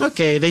ringing a bell.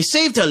 Okay. They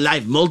saved her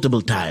life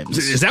multiple times.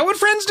 Is that what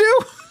friends do?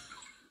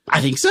 I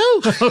think so.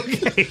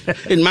 Okay.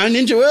 In my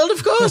ninja world,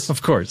 of course.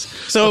 Of course.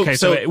 So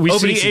we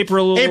see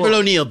April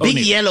O'Neil, big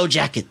yellow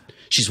jacket.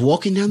 She's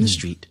walking down the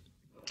street.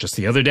 Just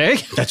the other day?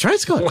 That's right,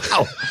 Scott.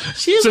 Wow.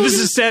 So this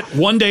is set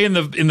one day in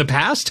the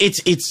past?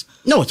 It's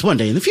one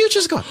day in the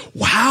future, Scott.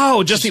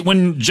 Wow. Just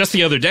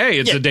the other day,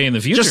 it's a day in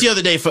the future. Just the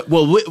other day.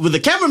 With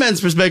the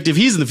cameraman's perspective,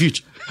 he's in the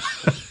future.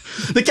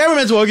 The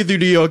cameraman's walking through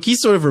New York.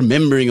 He's sort of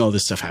remembering all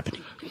this stuff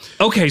happening.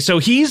 Okay, so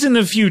he's in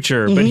the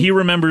future, but he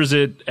remembers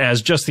it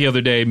as just the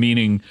other day,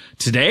 meaning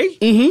today?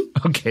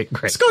 Mm-hmm. Okay,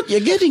 great. Scott, you're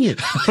getting it.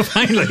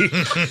 Finally.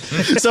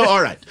 So,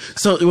 all right.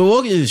 So we're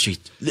walking through the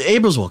street.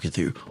 April's walking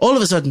through. All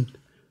of a sudden,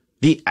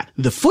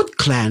 the Foot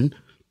Clan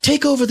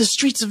take over the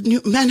streets of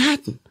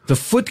Manhattan. The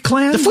Foot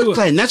Clan? The Foot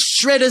Clan.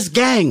 That's Shredder's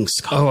gang,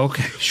 Scott. Oh,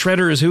 okay.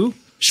 Shredder is who?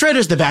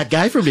 Shredder's the bad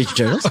guy from Ninja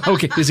Turtles.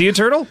 Okay. Is he a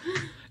turtle?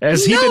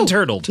 Has he been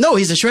turtled? No,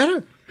 he's a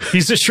Shredder.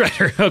 He's a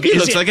Shredder. Okay. He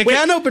looks like a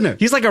can opener.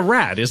 He's like a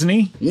rat, isn't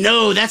he?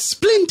 No, that's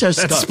Splinter,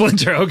 Scott. That's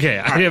Splinter. Okay.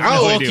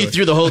 I'll walk you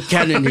through the whole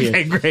canon here.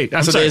 Okay, great.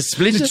 I'm so sorry. there's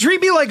Splinter.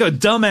 Treat me like a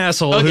dumb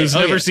asshole who's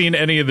never seen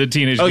any of the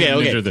Teenage Mutant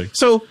Ninja things.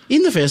 So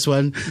in the first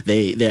one,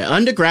 they're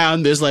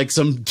underground. There's like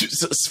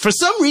for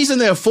some reason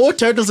there are 4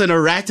 turtles and a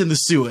rat in the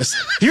sewers.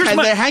 They're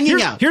hanging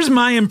out. Here's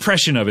my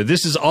impression of it.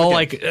 This is all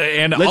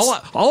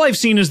all I've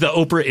seen is the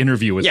Oprah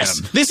interview with them.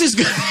 Yes, this is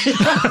good.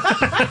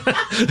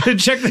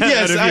 Check that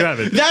out if you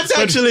haven't. That's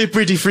actually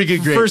pretty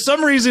freaking great. For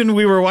some reason,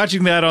 we were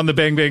watching that on the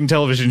Bang Bang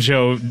television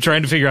show,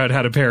 trying to figure out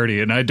how to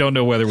parody, and I don't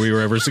know whether we were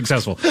ever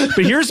successful.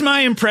 But here's my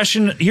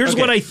impression. Here's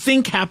what I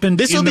think happened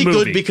in the movie. This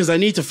will be good because I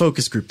need to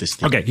focus group this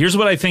thing. Okay, here's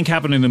what I think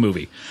happened in the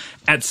movie.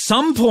 At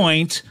some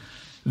point,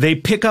 they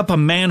pick up a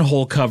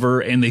manhole cover,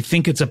 and they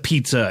think it's a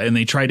pizza, and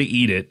they try to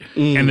eat it,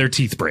 and their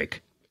teeth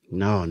break.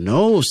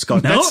 No,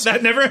 Scott. No,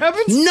 that never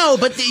happens? No,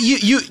 but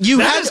you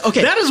had...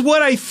 Okay. That is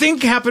what I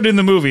think happened in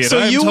the movie.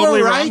 So you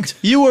were right. Wrong.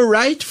 You were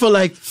right for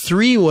like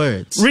 3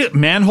 words.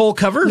 Manhole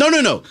cover?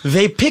 No.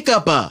 They pick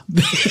up a...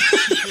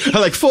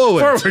 like 4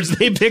 words. 4 words.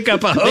 They pick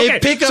up a... Okay. They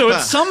pick up so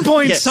at some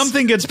point,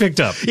 something gets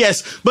picked up.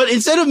 Yes, but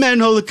instead of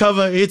manhole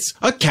cover, it's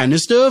a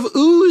canister of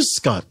ooze,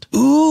 Scott.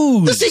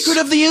 Ooze. The secret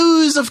of the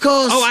ooze, of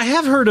course. Oh, I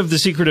have heard of the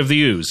secret of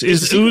the ooze.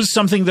 Is ooze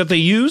something that they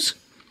use?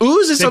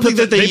 Ooze is something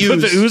that they use. They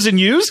put the ooze in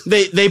use?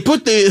 They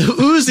put the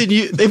ooze in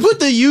use. They put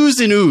the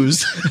use in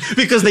ooze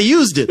because they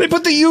used it. They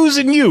put the use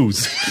in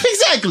use.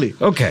 Exactly.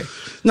 Okay.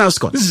 Now,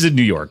 Scott. This is in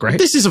New York, right?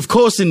 This is, of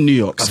course, in New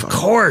York, Scott. Of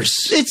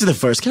course. It's the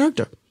first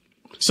character.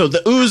 So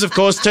the ooze, of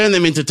course, turned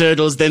them into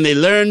turtles. Then they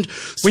learned.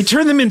 We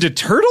turn them into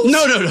turtles?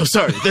 No.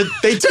 Sorry.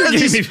 They turn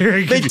these.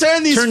 They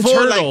turn these 4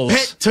 turtles. like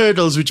pet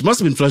turtles, which must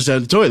have been flushed down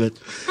the toilet.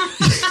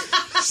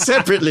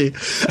 Separately.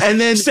 And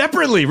then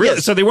separately, really?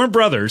 Yes. So they weren't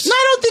brothers? No,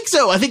 I don't think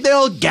so. I think they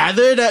all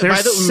gathered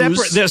by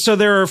the ooze. So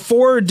there are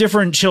 4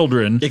 different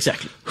children.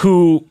 Exactly.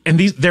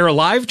 They're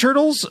alive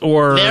turtles,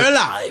 or they're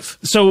alive.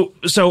 So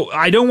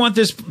I don't want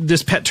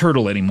this pet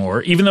turtle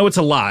anymore, even though it's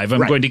alive.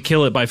 I'm going to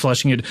kill it by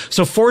flushing it.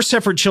 So 4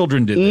 separate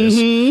children did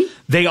this.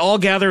 They all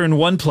gather in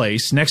one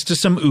place next to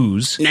some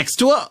ooze. Next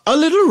to a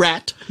little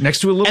rat. Next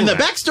to a little rat. And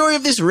the backstory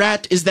of this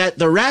rat is that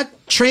the rat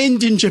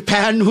trained in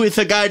Japan with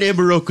a guy named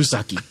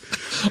Morokusaki.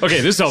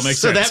 Okay, this all makes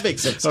sense. So that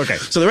makes sense. Okay.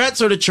 So the rat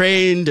sort of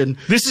trained, and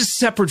this is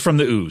separate from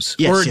the ooze.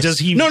 Yes, or yes. Does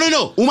he? No.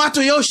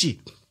 Umato Yoshi.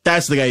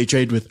 That's the guy you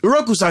trained with.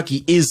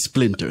 Urokusaki is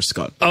Splinter,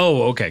 Scott.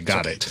 Oh, okay,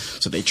 got it.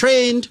 So they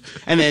trained,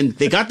 and then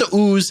they got the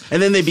ooze,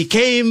 and then they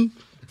became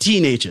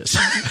teenagers.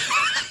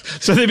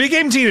 So they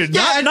became teenagers,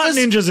 not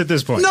ninjas at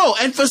this point. No,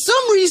 and for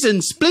some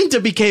reason,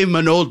 Splinter became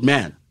an old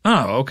man.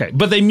 Oh, okay.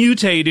 But they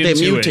mutated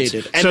into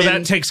mutated. it. So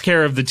that takes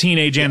care of the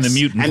teenage and the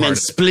mutant and part then of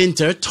it.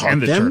 Splinter taught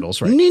And the them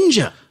turtles, right.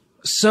 ninja.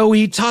 So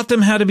he taught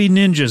them how to be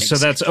ninjas. So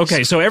that's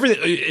okay. So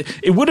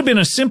it would have been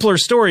a simpler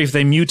story if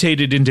they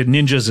mutated into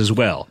ninjas as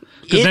well.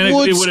 It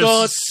would,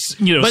 Scott.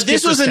 But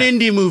this was an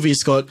indie movie,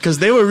 Scott, because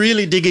they were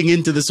really digging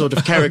into the sort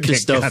of character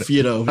stuff.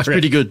 It's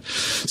pretty good.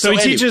 So he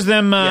teaches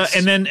them,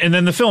 and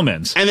then the film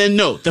ends. And then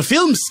the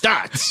film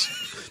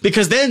starts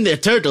because then they're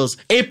turtles.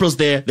 April's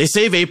there. They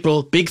save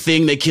April. Big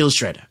thing. They kill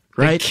Shredder.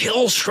 Right? They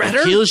kill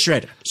Shredder? They kill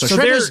Shredder. So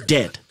Shredder's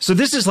dead. So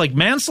this is like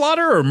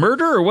manslaughter or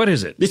murder, or what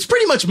is it? It's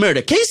pretty much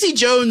murder. Casey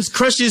Jones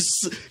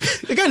crushes...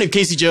 A guy named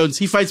Casey Jones,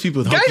 he fights people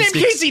with hockey sticks. Guy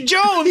named Casey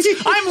Jones?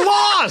 I'm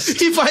lost!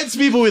 He fights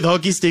people with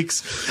hockey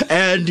sticks,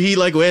 and he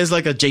wears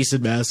a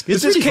Jason mask.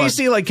 Is this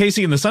Casey like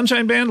Casey in the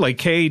Sunshine Band, like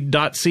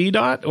K.C.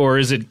 Or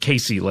is it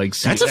Casey like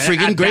C? That's a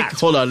friggin' great...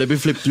 Hold on, let me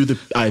flip through the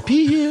IP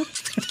here.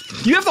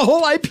 You have the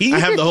whole IP? I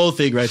have the whole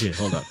thing right here.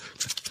 Hold on.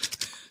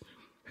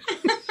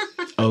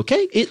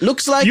 Okay, it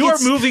looks like you are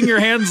moving your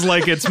hands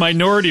like it's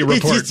Minority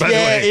Report. By the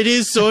way, it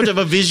is sort of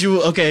a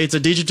visual. Okay, it's a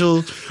digital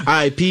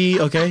IP.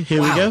 Okay,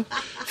 here we go.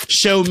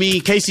 Show me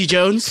Casey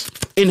Jones.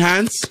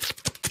 Enhance.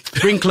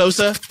 Bring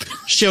closer.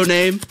 Show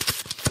name.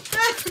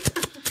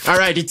 All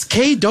right, it's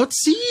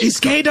K.C. It's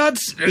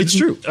K.C. It's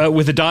true.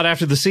 With a dot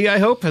after the C, I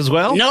hope, as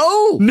well?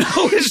 No,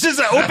 it's just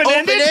open-ended?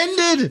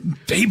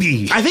 Open-ended.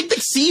 Baby. I think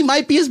the C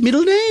might be his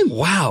middle name.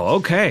 Wow,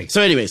 okay.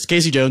 So anyways,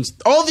 Casey Jones.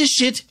 All this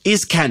shit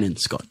is canon,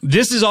 Scott.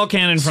 This is all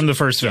canon from the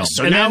first film.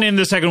 So and now, then in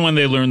the second one,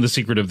 they learn the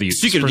secret of the use.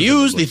 Secret of the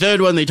use. The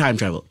third one, they time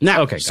travel.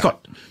 Now, okay,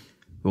 Scott.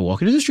 We're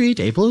walking to the street.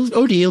 April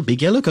O'Neil,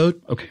 big yellow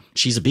coat. Okay.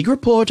 She's a big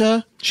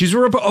reporter. She's a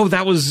reporter. Oh,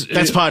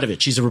 that's part of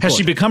it. She's a reporter. Has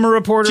she become a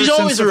reporter? She's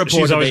always a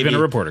reporter. She's always been a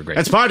reporter. Great.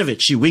 That's part of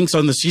it. She winks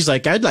on she's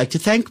like, I'd like to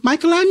thank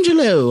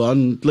Michelangelo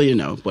on,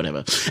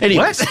 whatever.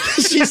 Anyway. What?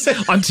 She's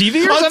on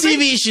TV or something? On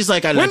TV, she's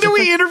like, when do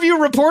we interview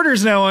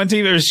reporters now on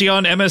TV? Is she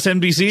on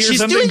MSNBC or she's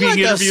something? She's doing like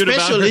a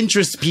special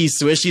interest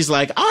piece where she's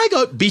like, I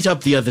got beat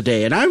up the other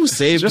day and I was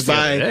saved just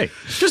the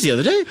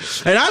other day.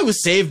 And I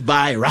was saved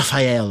by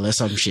Raphael or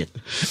some shit.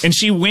 And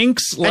she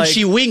winks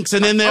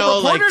and then they're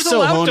all like so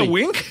allowed horny. To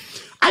wink?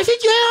 I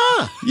think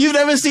you've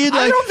never seen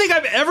I don't think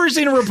I've ever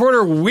seen a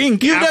reporter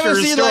wink. You've never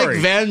seen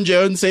Van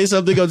Jones say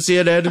something on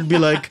CNN and be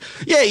like,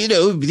 yeah,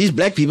 these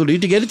black people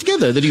need to get it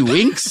together. Then he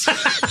winks.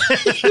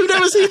 You've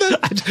never seen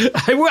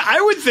that?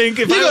 I would think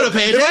if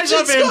I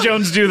saw Van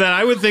Jones do that,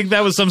 I would think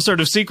that was some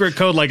sort of secret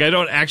code. Like I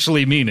don't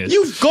actually mean it.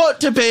 You've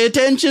got to pay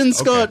attention,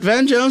 Scott. Okay.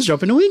 Van Jones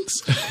dropping the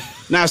winks.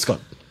 Now,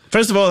 Scott.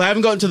 First of all, I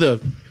haven't gotten to the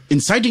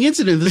inciting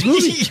incident of this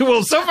movie.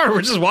 Well, so far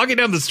we're just walking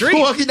down the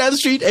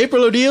street.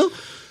 April O'Neil.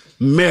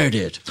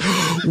 Murdered.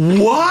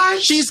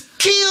 What? She's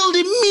killed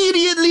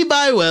immediately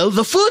by,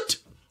 the Foot.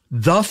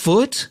 The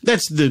Foot?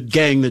 That's the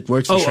gang that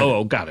works for Shredder.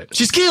 Oh, got it.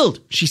 She's killed.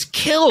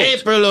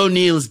 April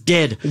O'Neil's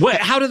dead.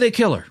 How do they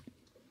kill her?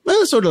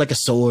 Well, sort of like a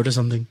sword or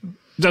something.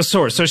 A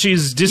sword. So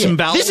she's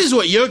disemboweled? Yeah. This is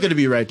what you're going to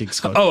be writing,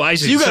 Scott. Oh, I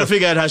see. So you got to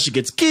figure out how she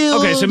gets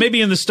killed. Okay, so maybe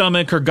in the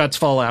stomach, her guts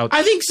fall out.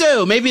 I think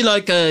so. Maybe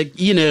like a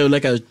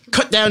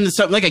cut down to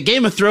something, like a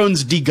Game of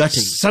Thrones degutting.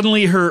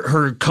 Suddenly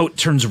her coat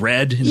turns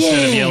red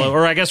instead of yellow.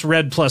 Or I guess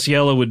red plus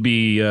yellow would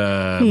be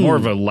more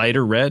of a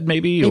lighter red,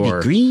 maybe?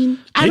 Or green?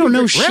 I don't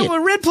know shit.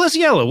 Red plus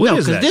yellow. What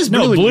is that? This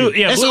blue.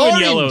 Yeah, blue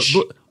and yellow.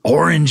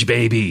 Orange,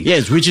 baby.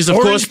 Yes, which is, of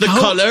course, the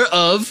color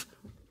of...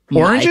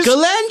 Oranges?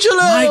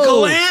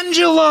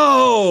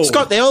 Michelangelo!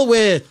 Scott, they all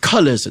wear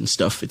colors and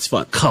stuff. It's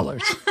fun.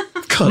 Colors.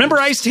 Remember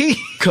Ice-T?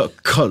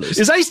 Colors.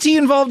 Is Ice-T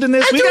involved in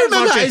this? I do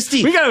remember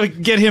Ice-T. We got to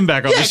get him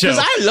back on the show. Yeah,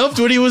 because I loved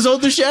when he was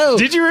on the show.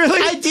 Did you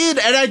really? I did,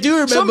 and I do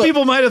remember. Some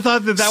people might have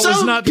thought that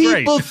was not great. Some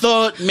people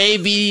thought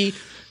maybe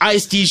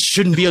Ice-T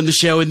shouldn't be on the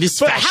show in this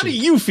fashion. How do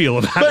you feel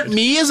about it? But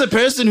me, as a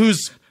person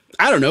who's,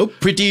 I don't know,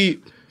 pretty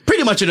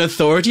much an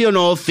authority on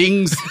all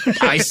things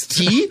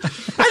Ice-T, I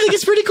think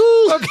it's pretty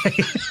cool.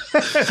 Okay.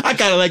 I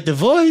kind of like the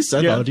voice.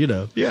 I thought,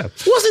 Yeah.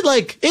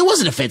 It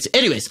wasn't offensive.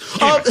 Anyways.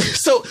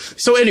 So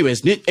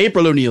anyways,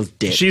 April O'Neil's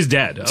dead. She's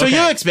dead. Okay. So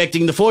you're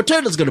expecting the four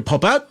turtles going to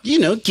pop out,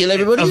 kill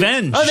everybody.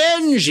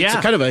 Avenge. Yeah.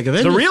 It's kind of like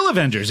Avengers. The real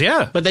Avengers,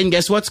 yeah. But then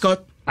guess what,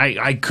 Scott?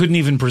 I couldn't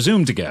even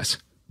presume to guess.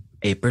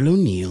 April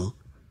O'Neil,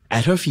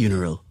 at her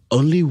funeral,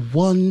 only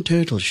one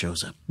turtle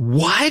shows up.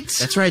 What?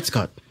 That's right,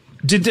 Scott.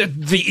 Did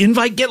the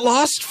invite get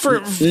lost for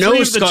no,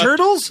 the Scott,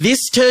 turtles?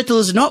 This turtle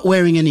is not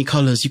wearing any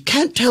colors. You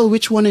can't tell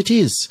which one it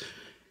is.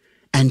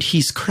 And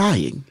he's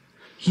crying.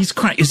 He's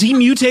crying. Is he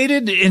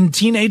mutated in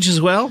teenage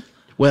as well?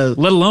 Well,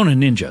 let alone a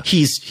ninja.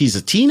 He's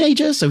a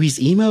teenager, so he's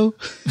emo.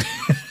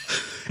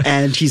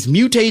 And he's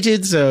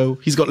mutated, so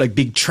he's got like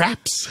big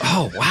traps.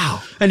 Oh,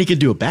 wow. And he can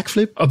do a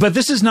backflip. But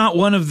this is not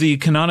one of the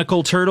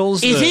canonical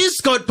turtles? It is,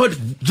 Scott, but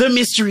the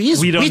mystery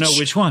is we don't know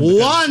which one.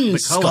 One,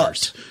 the colors.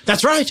 Scott.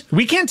 That's right.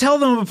 We can't tell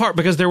them apart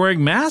because they're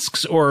wearing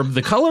masks or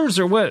the colors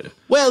or what?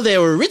 Well, they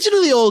were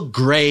originally all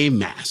gray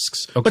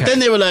masks. Okay. But then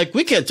they were like,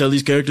 we can't tell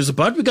these characters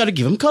apart. We got to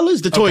give them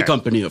colors. The toy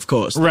company, of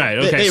course. Right,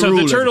 okay. They so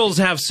rule the turtles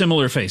have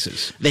similar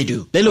faces. They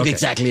do. They look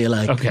exactly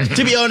alike. Okay.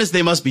 To be honest,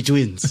 they must be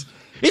twins.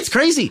 It's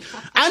crazy.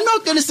 I'm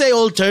not going to say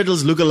all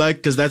turtles look alike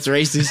because that's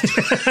racist.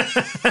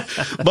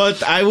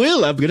 But I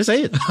will. I'm going to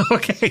say it.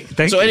 Okay.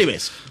 Thank you. So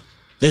anyways,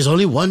 there's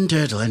only one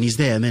turtle and he's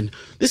there. And then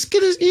this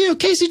kid is,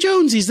 Casey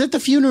Jones, he's at the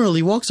funeral.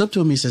 He walks up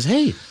to him. He says,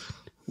 hey,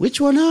 which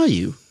one are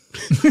you?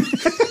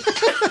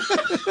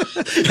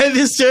 And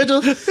this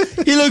turtle,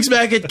 he looks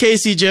back at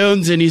Casey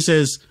Jones and he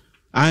says,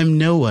 I'm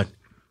no one.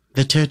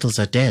 The turtles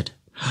are dead.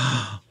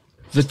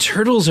 The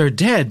turtles are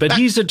dead, but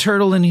he's a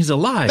turtle and he's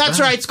alive. That's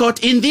right,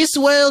 Scott. In this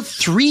world,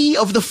 3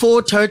 of the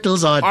 4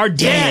 turtles are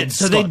dead.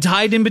 So they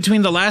died in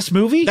between the last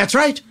movie? That's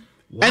right.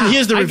 Wow. And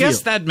here's the reveal. I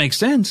guess that makes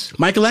sense.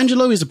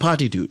 Michelangelo is a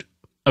party dude.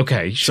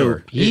 Okay, sure.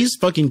 So he's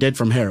fucking dead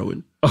from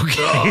heroin.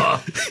 Okay.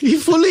 He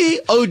fully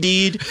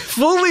OD'd.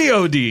 Fully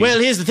OD'd. Well,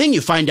 here's the thing.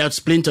 You find out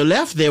Splinter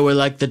left. They were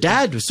like the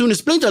dad. As soon as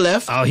Splinter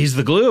left. Oh, he's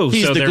the glue.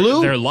 He's so the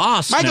glue. They're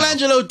lost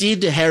Michelangelo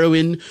did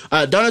heroin.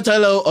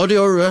 Donatello,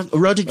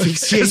 autoerotic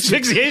asphyxiation.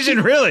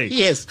 Asphyxiation, really?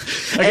 Yes.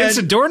 Against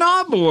a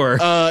doorknob or?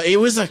 It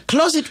was a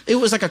closet. It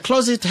was like a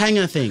closet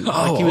hanger thing.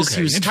 Oh, like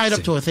he was tied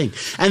up to a thing.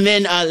 And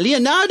then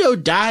Leonardo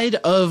died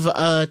of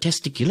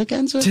testicular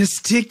cancer.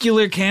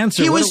 Testicular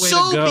cancer. He What was a way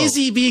so to go.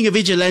 busy being a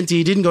vigilante,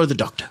 he didn't go to the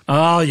doctor.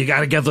 Oh, you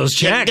got to get those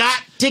You checked.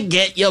 got to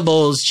get your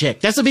balls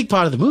checked. That's a big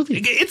part of the movie.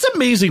 It's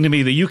amazing to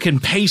me that you can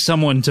pay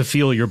someone to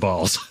feel your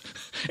balls,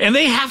 and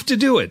they have to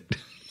do it.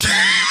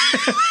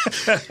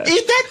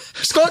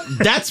 Scott,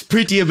 that's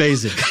pretty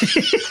amazing.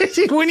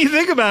 When you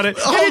think about it,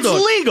 Hold and it's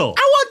on. legal.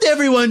 I want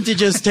everyone to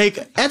just take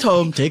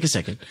a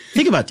second.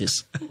 Think about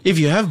this. If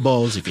you have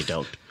balls, if you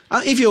don't.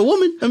 If you're a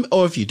woman,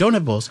 or if you don't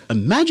have balls,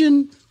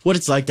 imagine what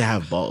it's like to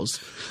have balls.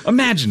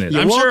 Imagine it.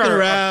 You're I'm sure walking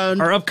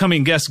around. our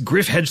upcoming guest,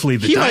 Griff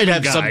Hedgley, the He might diamond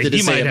have guy, something to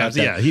he say might about have,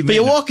 that. Yeah, he but may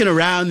you're have. walking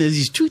around, there's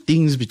these 2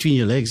 things between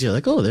your legs. You're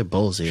like, oh, they're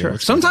balls here. Sure.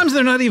 What's Sometimes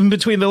they're not even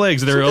between the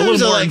legs. They're Sometimes a little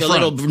they're more like in a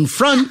front. little in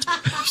front.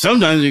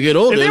 Sometimes you get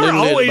older. If they were and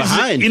they're always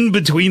behind. in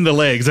between the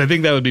legs, I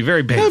think that would be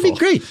very painful. That would be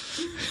great.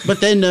 But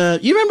then,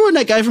 you remember when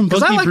that guy from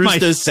 'Cause I Punky like my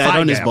Brewster sat thigh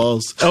on his gap.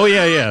 balls? Oh,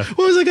 yeah.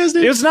 What was that guy's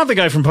name? It's not the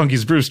guy from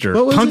Punky's Brewster.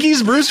 What was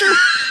Punky's Brewster?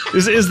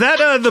 Is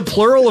that the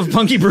plural of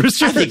Punky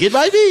Brewster? I think it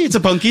might be. It's a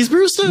Punky's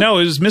Brewster. No,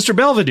 it was Mr.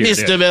 Belvedere.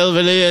 Mr.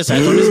 Belvedere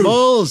sat on his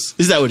balls.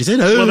 Is that what he said?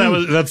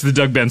 Well, that's the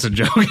Doug Benson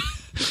joke.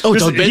 Oh,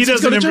 Doug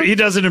Benson's he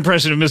does an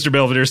impression of Mr.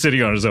 Belvedere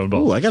sitting on his own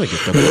ball. Oh, I gotta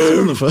get Doug Benson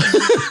on the phone.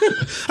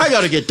 I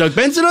gotta get Doug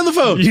Benson on the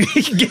phone.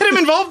 Get him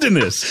involved in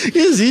this.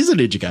 He's a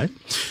ninja guy.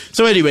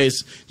 So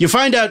anyways, you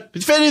find out,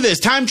 it's funny this,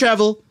 time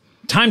travel.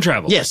 Time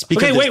travel. Yes.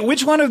 Because okay, wait.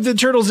 Which one of the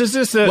turtles is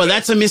this? Well,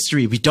 that's a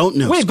mystery. We don't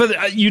know. Wait,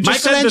 but you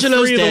just said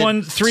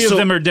three of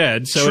them are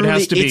dead, so it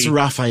has to be. It's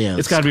Raphael.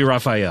 It's got to be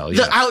Raphael.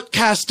 Yeah. The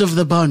outcast of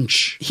the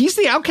bunch. He's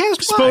the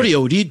outcast.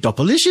 Spodiodi,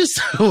 Doppelicious,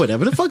 or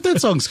whatever the fuck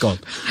that song's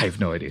called. I have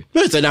no idea.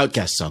 No, it's an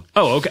outcast song.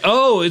 Oh, okay.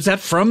 Oh, is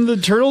that from the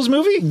Turtles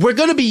movie? We're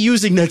going to be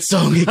using that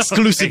song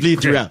exclusively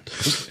throughout.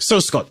 So,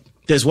 Scott,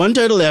 there's one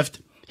turtle left.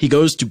 He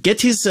goes to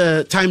get his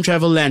time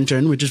travel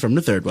lantern, which is from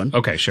the 3rd one.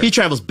 Okay, sure. He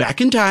travels back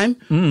in time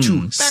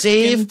to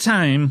save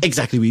time.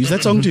 Exactly, we use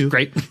that song too.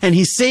 Great. And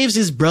he saves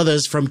his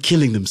brothers from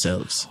killing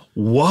themselves.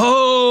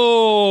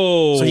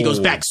 Whoa! So he goes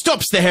back,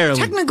 stops the heroin.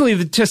 Technically,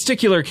 the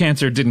testicular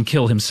cancer didn't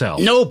kill himself.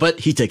 No,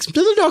 but he takes him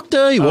to the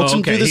doctor. He walks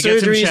him through the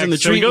surgeries and the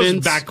treatments. He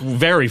goes back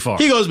very far.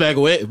 He goes back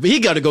away. He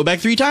got to go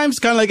back 3 times,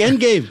 kind of like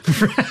Endgame.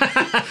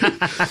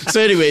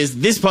 So anyways,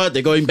 this part,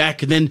 they're going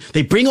back, and then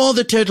they bring all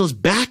the turtles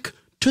back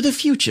to the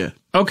future.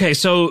 Okay,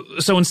 so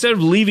instead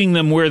of leaving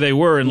them where they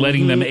were and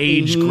letting them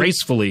age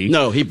gracefully,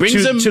 no, he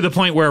brings them to the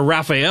point where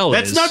Raphael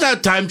That's is. not how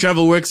time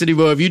travel works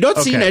anymore. Have you not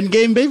seen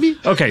Endgame, baby?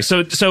 Okay,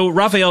 so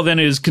Raphael then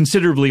is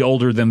considerably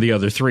older than the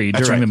other 3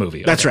 during the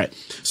movie. That's right.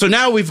 So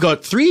now we've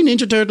got 3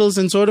 Ninja Turtles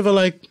and sort of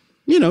a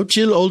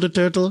chill older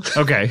turtle.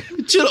 Okay.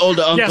 Chill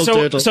older uncle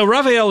turtle. So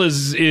Raphael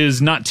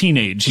is not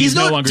teenage. He's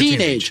no not longer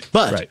teenage.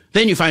 But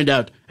then you find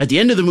out at the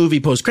end of the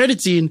movie,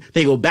 post-credit scene,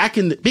 they go back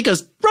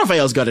because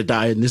Raphael's got to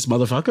die in this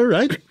motherfucker,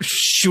 right?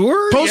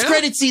 Sure.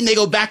 Post-credit scene, they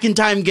go back in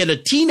time, get a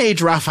teenage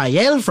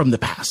Raphael from the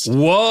past.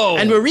 Whoa.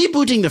 And we're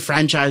rebooting the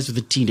franchise with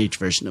a teenage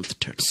version of the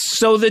Turtles.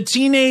 So the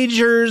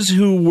teenagers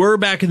who were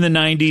back in the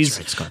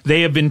 90s,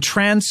 they have been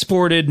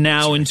transported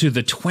now into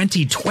the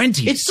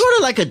 2020s. It's sort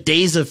of like a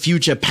Days of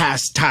Future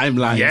Past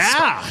timeline.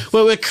 Yeah.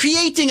 Where we're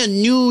creating a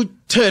new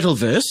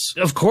Turtleverse.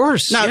 Of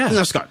course.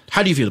 Now, Scott,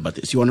 how do you feel about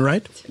this? You want to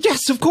write?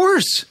 Yes, of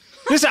course.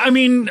 This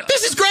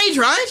is great,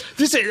 right?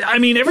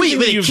 Everything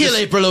we kill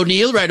April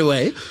O'Neil right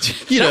away.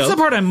 That's the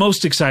part I'm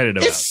most excited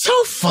about. It's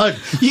so fun.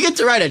 You get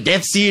to write a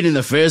death scene in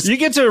the first. You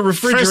get to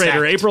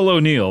refrigerator April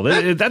O'Neil.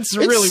 That's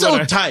really it's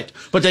so tight.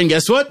 But then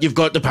guess what? You've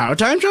got the power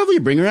time travel. You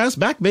bring her ass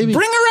back, baby.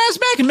 Bring her ass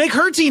back and make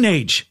her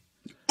teenage.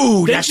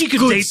 Ooh, Then that's she could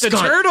good, date the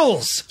Scott.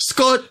 turtles.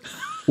 Scott,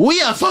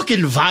 we are fucking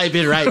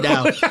vibing right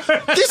now.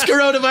 This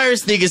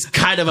coronavirus thing is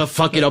kind of a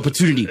fucking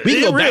opportunity.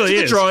 We can go back to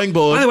the drawing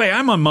board. By the way,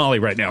 I'm on Molly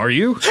right now. Are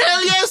you?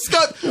 Hell yes,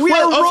 Scott. We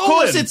well, are of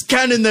course rolling. it's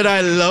canon that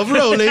I love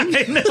rolling.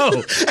 I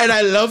know. And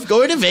I love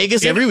going to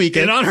Vegas every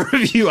weekend. In honor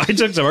of you, I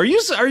took some. Are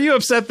you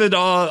upset that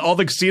all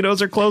the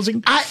casinos are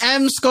closing? I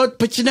am, Scott,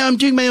 but I'm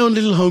doing my own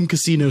little home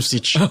casino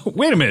sitch.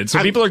 Wait a minute.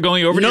 So people are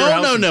going over to your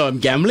house? No. I'm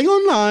gambling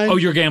online. Oh,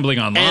 you're gambling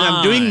online. And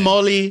I'm doing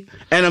Molly,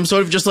 and I'm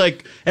sort of just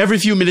like every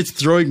few minutes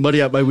throwing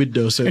money out my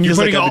window. So and it you're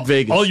feels putting like I'm in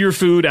Vegas. all your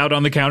food out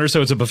on the counter,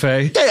 so it's a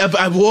buffet? Yeah,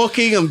 I'm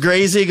walking, I'm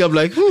grazing, I'm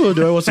like, oh,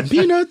 do I want some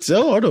peanuts?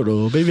 Oh, I don't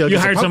know. Maybe I'll You get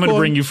some hired someone to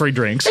popcorn. bring you free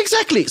drinks.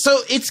 Exactly. So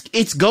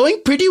it's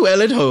going pretty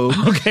well at home.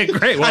 Okay,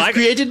 great. Well, I've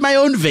created my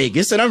own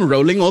Vegas, and I'm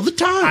rolling all the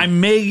time. I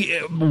may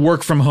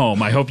work from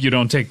home. I hope you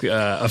don't take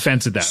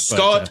offense at that.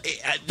 Scott,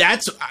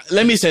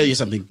 let me tell you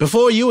something.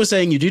 Before you were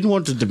saying you didn't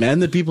want to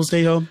demand that people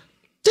stay home,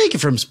 take it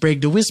from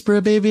Sprague to Whisperer,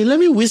 baby. Let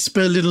me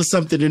whisper a little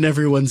something in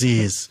everyone's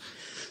ears.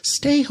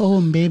 Stay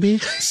home, baby.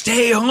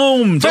 Stay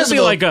home. Don't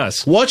be like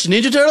us. Watch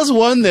Ninja Turtles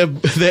 1.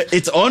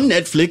 It's on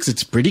Netflix.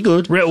 It's pretty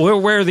good.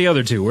 Where are the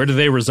other two? Where do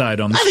they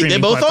reside on the I think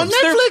streaming they're both platforms?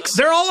 on Netflix.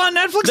 They're all on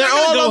Netflix? They're I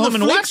gotta all go on home the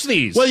and Flix. watch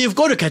these. Well, you've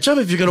got to catch up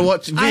if you're going to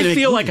watch. I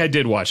feel like I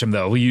did watch them,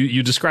 though.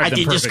 You described them I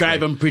did perfectly.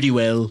 describe them pretty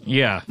well.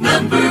 Yeah.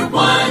 Number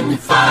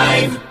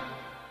 15.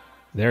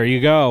 There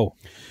you go.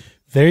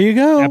 There you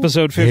go.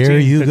 Episode 15. There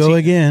you go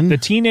again. The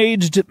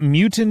Teenaged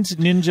Mutant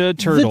Ninja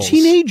Turtles. The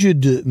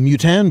Teenaged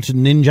Mutant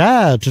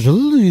Ninja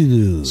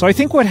Turtles. So I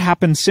think what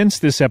happened since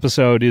this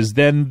episode is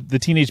then the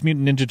Teenage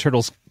Mutant Ninja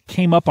Turtles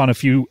came up on a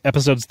few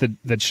episodes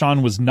that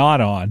Sean was not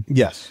on.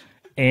 Yes.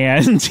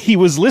 And he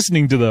was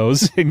listening to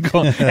those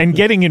and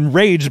getting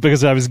enraged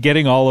because I was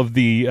getting all of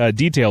the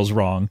details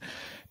wrong.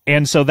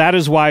 And so that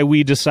is why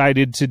we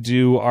decided to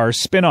do our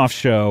spin-off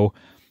show,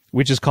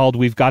 which is called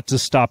We've Got to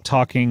Stop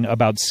Talking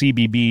About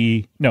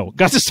CBB. No,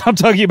 Got to Stop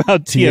Talking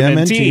About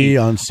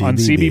TMNT on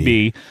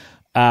CBB,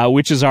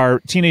 which is our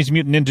Teenage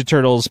Mutant Ninja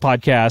Turtles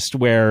podcast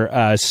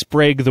where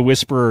Sprague the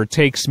Whisperer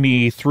takes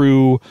me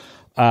through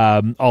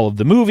all of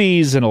the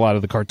movies and a lot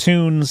of the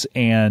cartoons.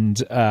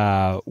 And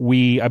I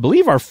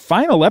believe our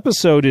final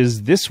episode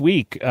is this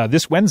week,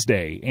 this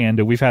Wednesday. And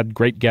we've had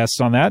great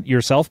guests on that.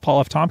 Yourself, Paul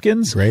F.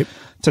 Tompkins. Great.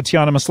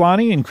 Tatiana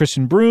Maslany and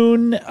Christian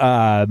Brune,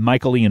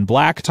 Michael Ian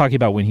Black talking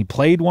about when he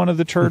played one of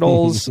the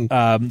turtles,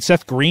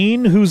 Seth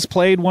Green, who's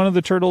played one of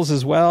the turtles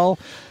as well.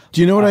 Do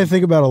you know what I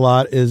think about a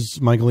lot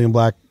is Michael Ian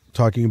Black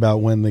talking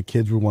about when the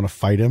kids would want to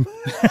fight him.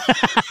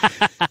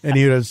 And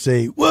he would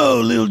say, "Whoa,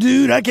 little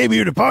dude, I came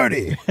here to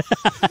party."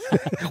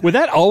 Would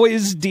that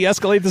always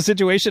de-escalate the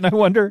situation, I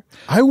wonder?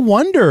 I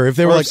wonder if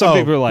they were Or like, if some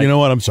people are like, you know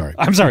what, I'm sorry.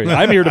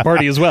 I'm here to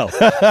party as well.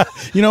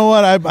 You know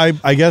what,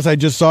 I guess I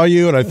just saw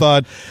you and I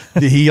thought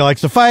he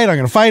likes to fight, I'm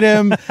going to fight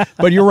him.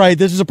 But you're right,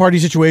 this is a party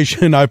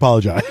situation, I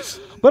apologize.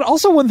 But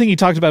also one thing he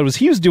talked about was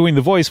he was doing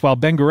the voice while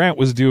Ben Garant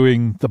was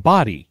doing the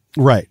body.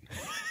 Right.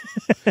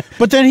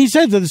 But then he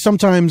said that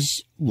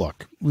sometimes,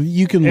 look,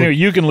 you can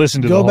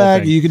listen to go the whole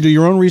back, thing. you can do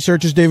your own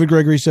research, as David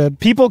Gregory said.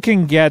 People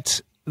can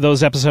get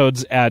those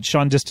episodes at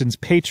Sean Diston's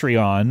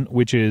Patreon,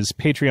 which is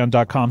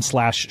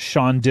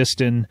patreon.com/Sean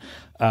Diston.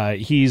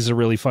 He's a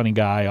really funny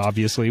guy,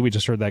 obviously. We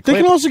just heard that clip.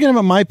 They can also get him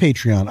at my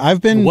Patreon.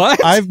 I've been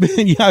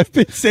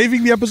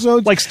saving the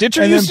episodes like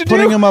Stitcher and used then to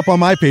putting do? them up on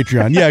my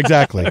Patreon. Yeah,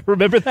 exactly.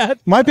 Remember that?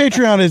 My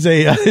Patreon is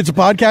it's a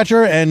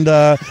podcatcher, and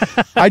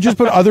I just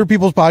put other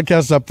people's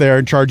podcasts up there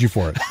and charge you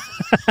for it.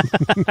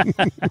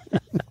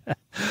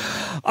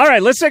 All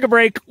right, let's take a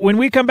break. When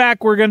we come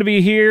back, we're going to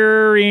be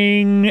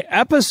hearing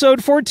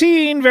episode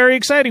 14. Very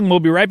exciting. We'll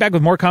be right back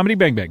with more Comedy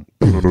Bang Bang.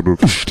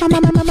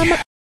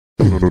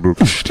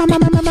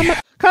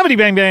 Comedy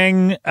Bang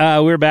Bang.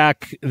 We're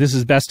back. This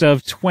is Best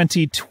of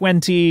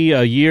 2020,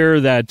 a year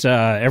that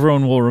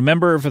everyone will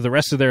remember for the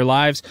rest of their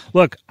lives.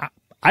 Look,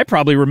 I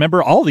probably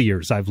remember all the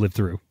years I've lived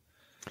through.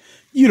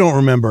 You don't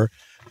remember.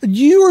 Do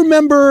you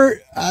remember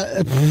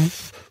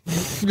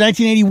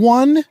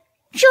 1981?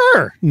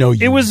 Sure. No,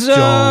 you It was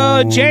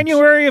don't.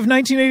 January of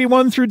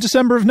 1981 through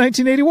December of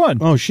 1981.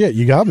 Oh, shit.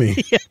 You got me.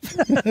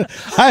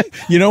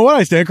 You know what?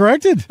 I stand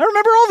corrected. I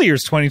remember all the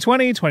years,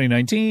 2020,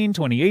 2019,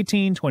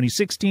 2018,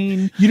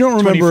 2016. You don't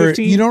remember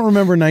 2015. You don't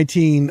remember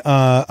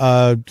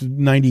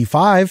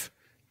 1995.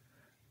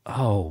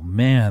 Oh,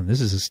 man, this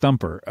is a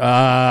stumper.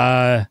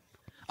 Oh,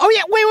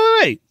 yeah,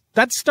 wait.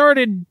 That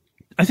started,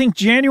 I think,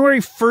 January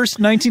 1st,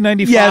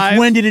 1995. Yes,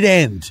 when did it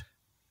end?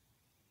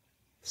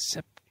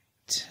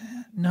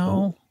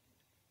 No.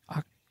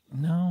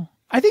 No.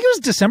 I think it was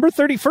December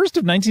 31st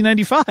of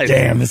 1995.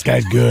 Damn, this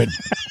guy's good.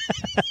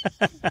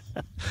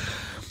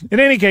 In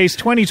any case,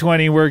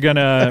 2020, we're going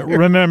to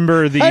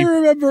remember I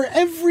remember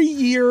every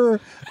year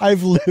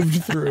I've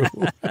lived through.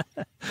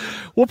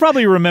 We'll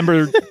probably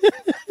remember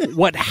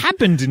what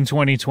happened in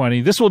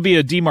 2020. This will be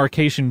a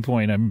demarcation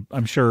point,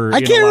 I'm sure.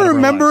 I can't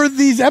remember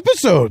these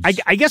episodes.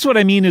 I guess what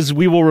I mean is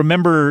we will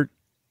remember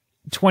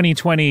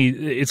 2020,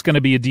 it's going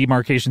to be a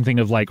demarcation thing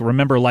of like,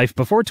 remember life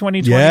before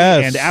 2020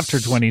 Yes, and after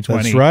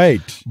 2020. that's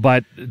right.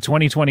 But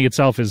 2020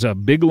 itself is a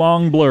big,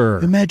 long blur.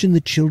 Imagine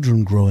the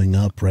children growing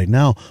up right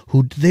now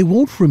who they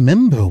won't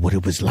remember what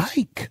it was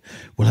like.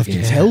 We'll have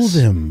to tell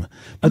them,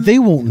 but they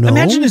won't know.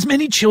 Imagine as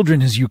many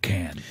children as you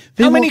can.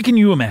 They How many won't- can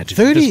you imagine?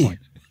 At 30. this point?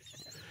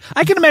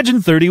 I can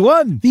imagine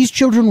 31. These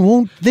children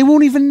won't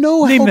even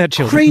know Name how that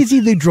children. crazy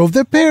they drove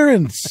their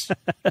parents.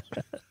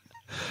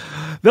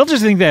 They'll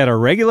just think they had a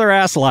regular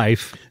ass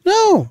life.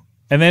 No.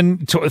 And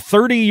then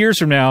 30 years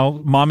from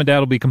now, mom and dad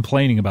will be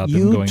complaining about them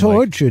You going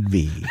tortured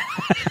me.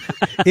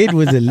 It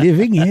was a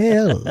living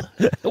hell.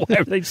 like, why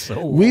are they so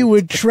old? We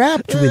were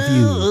trapped with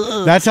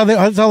you. That's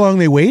how long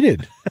they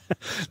waited.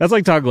 That's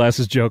like Todd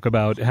Glass's joke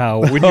about how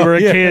when you were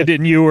a yeah. kid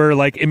and you were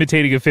like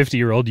imitating a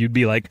 50-year-old, you'd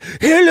be like,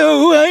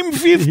 hello, I'm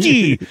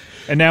 50.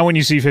 And now when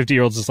you see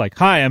 50-year-olds, it's like,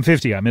 hi, I'm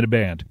 50. I'm in a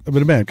band. I'm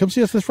in a band. Come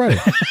see us this Friday.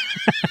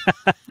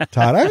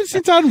 Todd, I haven't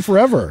seen Todd in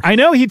forever. I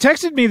know. He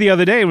texted me the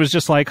other day. It was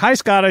just like, hi,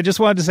 Scott. I just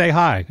wanted to say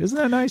hi. Isn't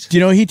that nice? Do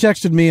you know, he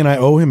texted me and I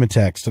owe him a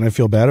text and I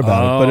feel bad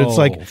about it. But it's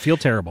like, feel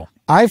terrible.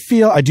 I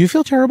do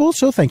feel terrible.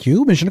 So thank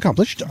you. Mission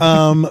accomplished.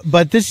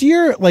 But this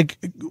year, like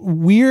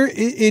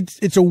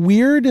it's a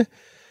weird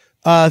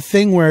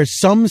thing where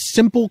some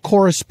simple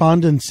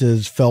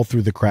correspondences fell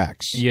through the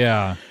cracks.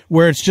 Yeah.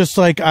 Where it's just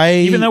like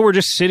even though we're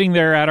just sitting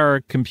there at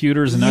our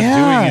computers and not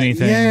doing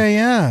anything.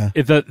 Yeah.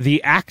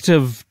 The act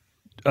of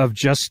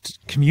just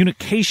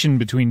communication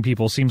between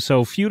people seems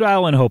so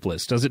futile and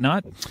hopeless, does it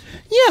not?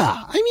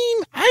 Yeah. I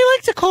mean, I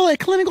like to call it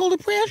clinical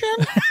depression.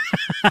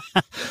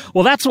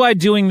 Well, that's why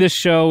doing this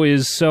show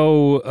is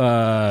so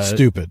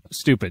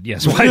Stupid,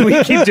 yes. Why do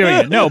we keep doing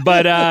it? No,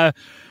 but I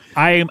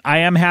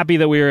am happy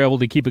that we were able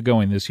to keep it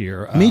going this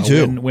year. Me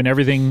too. When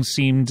everything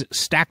seemed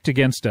stacked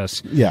against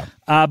us. Yeah.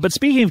 But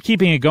speaking of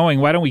keeping it going,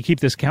 why don't we keep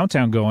this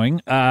countdown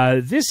going?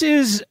 This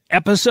is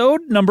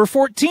episode number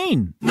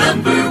 14.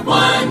 Number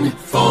 1,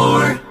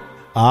 4.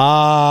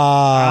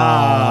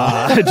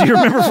 Do you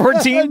remember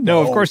 14?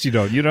 No, of course you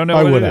don't. You don't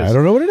know what it is. I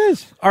don't know what it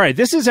is. All right,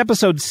 this is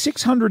episode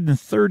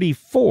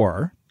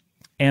 634,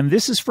 and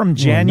this is from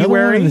Another one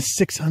January. in the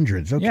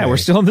 600s. Okay. Yeah, we're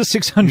still in the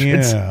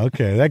 600s. Yeah,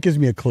 okay. That gives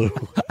me a clue.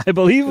 I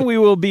believe we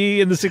will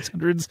be in the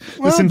 600s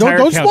Well, this entire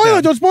don't spoil countdown.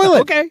 it. Don't spoil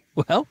it. Okay,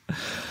 well,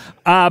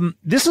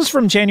 this is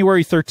from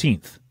January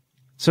 13th.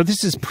 So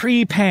this is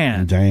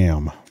pre-pan.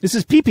 Damn. This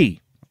is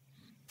pee-pee.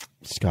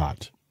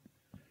 Scott.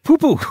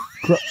 Poo-poo.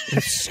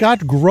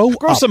 Scott, grow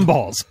Grow up. some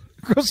balls.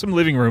 Grow some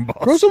living room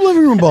balls. Grow some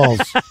living room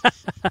balls.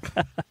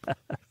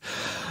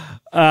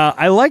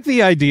 I like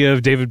the idea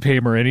of David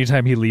Paymer.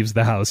 Anytime he leaves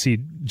the house, he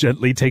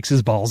gently takes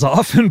his balls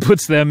off and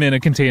puts them in a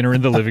container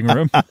in the living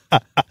room.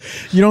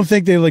 You don't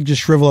think they like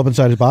just shrivel up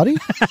inside his body?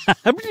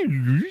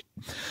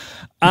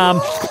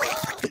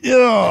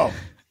 Yeah.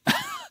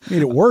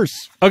 Made it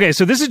worse. Okay,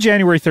 so this is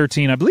January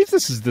 13. I believe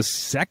this is the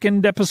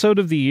second episode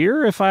of the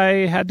year, if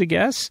I had to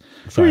guess.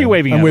 Who are you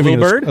waving I'm at? waving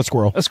Little at bird? a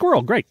squirrel. A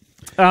squirrel, great.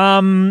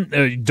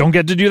 Don't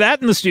get to do that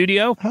in the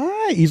studio.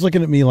 Hi. He's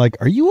looking at me like,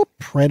 are you a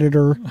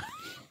predator?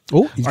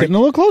 Oh, he's getting a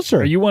little closer.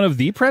 Are you one of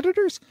the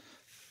predators?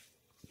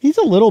 He's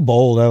a little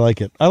bold. I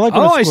like it. I like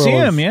when a I squirrel see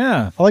is- him,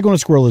 yeah. I like when a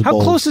squirrel is How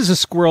bold. close has a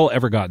squirrel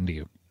ever gotten to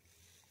you?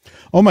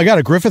 Oh my God,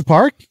 at Griffith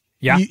Park?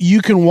 Yeah.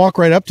 You can walk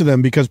right up to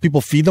them because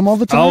people feed them all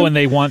the time. Oh, and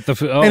they want the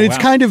food. Oh, and it's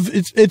wow. kind of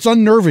it's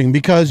unnerving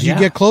because you Yeah.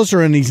 get closer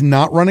and he's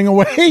not running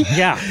away.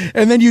 Yeah.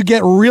 And then you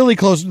get really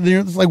close.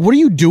 It's like, what are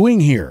you doing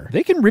here?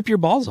 They can rip your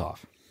balls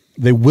off.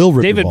 They will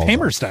rip David your balls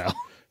Paymer off. style.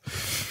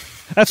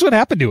 That's what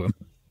happened to him.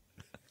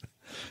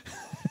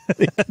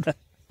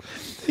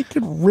 They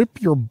can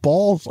rip your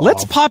balls off.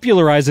 Let's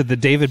popularize it that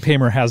David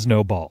Paymer has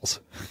no balls.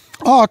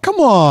 Oh, come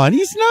on.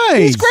 He's nice.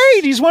 He's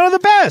great. He's one of the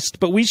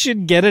best. But we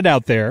should get it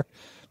out there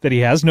that he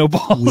has no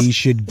balls. We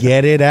should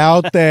get it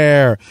out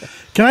there.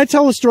 Can I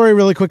tell a story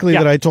really quickly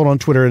that I told on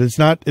Twitter? And it's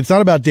not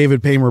about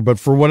David Paymer, but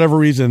for whatever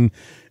reason,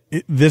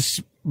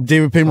 this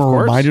David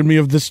Paymer reminded me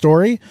of this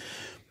story.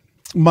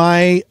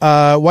 My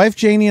wife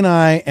Janie and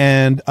I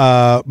and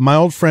my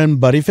old friend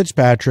Buddy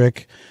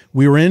Fitzpatrick,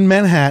 we were in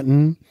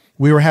Manhattan.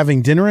 We were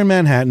having dinner in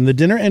Manhattan. The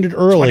dinner ended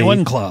early.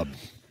 21 Club.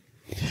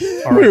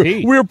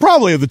 We were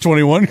probably at the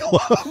 21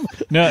 Club.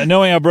 No,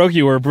 knowing how broke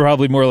you were,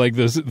 probably more like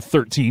the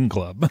 13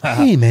 Club.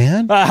 Hey,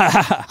 man.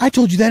 I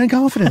told you that in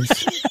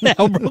confidence.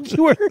 How broke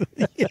you were?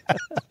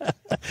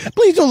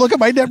 Please don't look at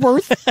my net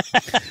worth.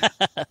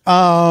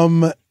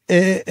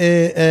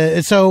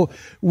 So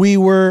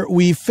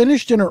we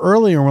finished dinner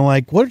early and we're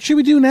like, what should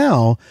we do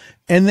now?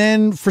 And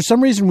then for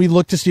some reason we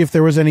looked to see if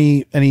there was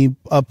any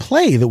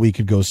play that we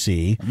could go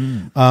see.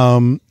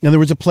 And there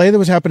was a play that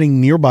was happening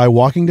nearby,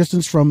 walking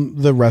distance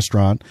from the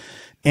restaurant.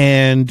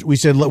 And we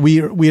said, we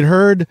had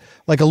heard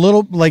like a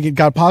little, like it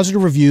got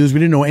positive reviews. We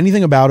didn't know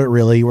anything about it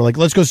really. We're like,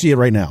 let's go see it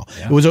right now.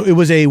 Yeah. It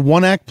was a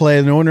 1-act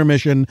play, no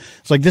intermission.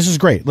 It's like, this is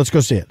great. Let's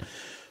go see it.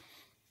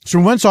 So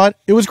we went and saw it.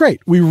 It was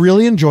great. We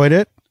really enjoyed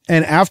it.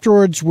 And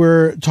afterwards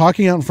we're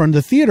talking out in front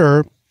of the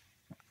theater.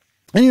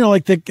 And,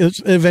 like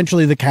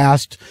eventually the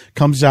cast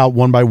comes out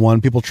one by one,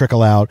 people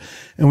trickle out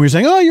and we were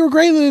saying, oh, you were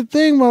great at the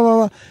thing, blah,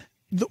 blah, blah.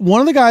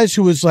 one of the guys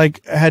who was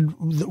like, had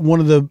one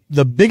of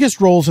the biggest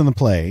roles in the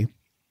play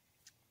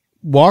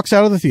walks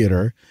out of the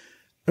theater,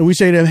 and we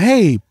say to him,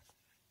 "Hey,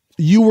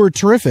 you were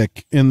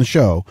terrific in the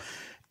show."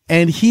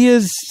 And he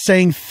is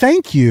saying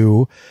thank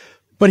you,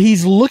 but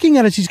he's looking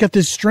at us. He's got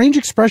this strange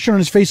expression on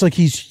his face, like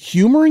he's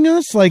humoring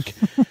us. Like,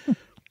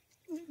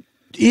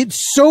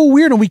 it's so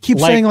weird. And we keep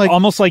saying, like,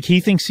 almost like he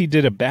thinks he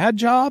did a bad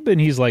job, and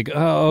he's like,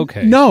 "Oh,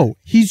 okay." No,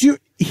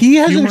 he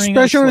has an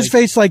expression on his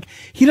face like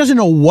he doesn't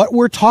know what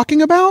we're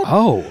talking about.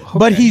 Oh, okay.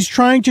 But he's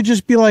trying to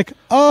just be like,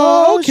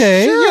 "Oh,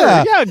 okay,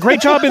 sure. Yeah,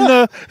 great job in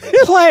the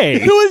play."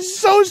 It was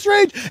so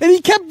strange, and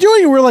he kept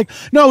doing it. We're like,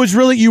 "No, it was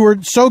really, you were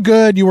so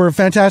good, you were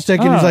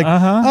fantastic." And he's like,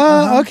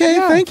 "Okay,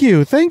 yeah. thank you."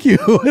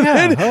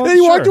 And then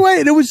he walked away,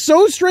 and it was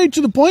so strange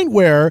to the point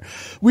where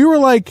we were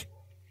like,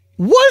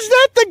 was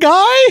that the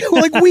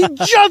guy? Like, we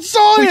just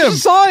saw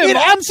him. It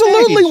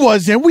absolutely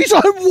was him. We saw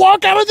him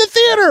walk out of the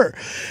theater.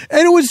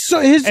 And it was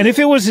so and if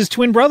it was his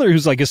twin brother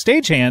who's like a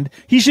stagehand,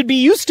 he should be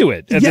used to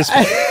it at this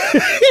point.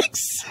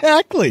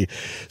 Exactly.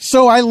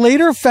 So I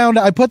later found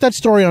I put that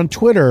story on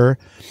Twitter,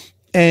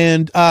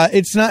 and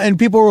it's not, and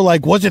people were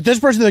like, was it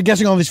this person? They're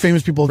guessing all these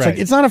famous people. It's like,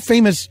 it's not a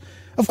famous,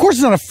 of course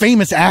it's not a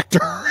famous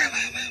actor.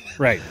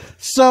 Right.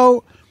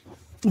 So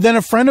then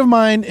a friend of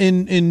mine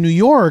in New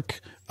York,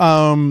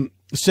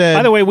 said,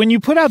 by the way, when you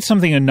put out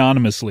something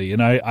anonymously,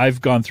 and I've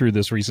gone through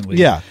this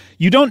recently,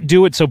 you don't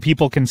do it so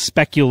people can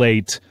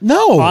speculate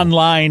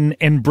online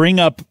and bring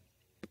up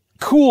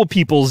cool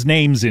people's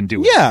names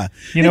into it. Yeah.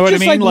 You know what I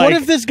mean? Like, what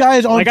if this guy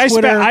is on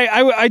Twitter?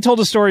 I told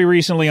a story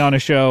recently on a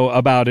show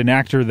about an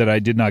actor that I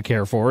did not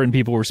care for, and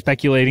people were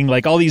speculating,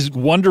 like, all these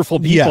wonderful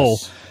people.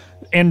 Yes.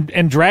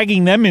 And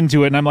dragging them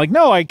into it, and I'm like,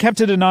 no, I kept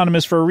it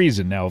anonymous for a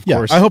reason. Now, of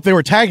course, I hope they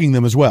were tagging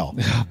them as well.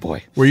 Oh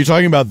boy, were you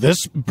talking about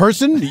this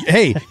person?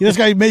 Hey, this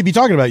guy may be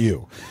talking about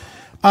you.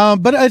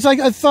 But it's like,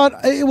 I thought,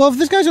 well, if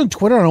this guy's on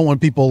Twitter, I don't want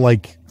people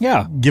like,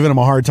 giving him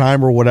a hard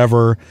time or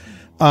whatever.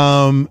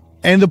 And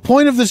the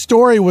point of the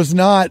story was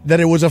not that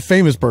it was a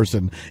famous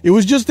person; it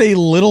was just a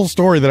little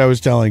story that I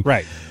was telling.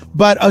 Right.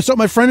 But so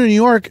my friend in New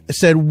York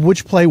said,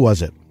 "Which play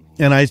was it?"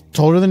 And I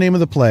told her the name of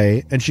the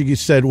play, and she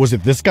said, "Was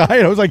it this guy?"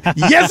 And I was like,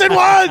 "Yes, it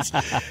was."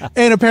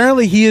 And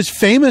apparently he is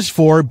famous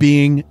for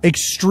being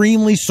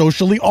extremely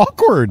socially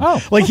awkward.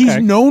 Oh, like he's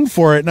known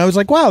for it. And I was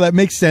like, wow, that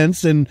makes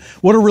sense. And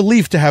what a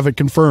relief to have it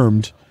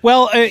confirmed.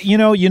 Well, you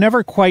know, you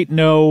never quite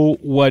know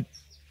what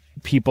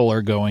people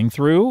are going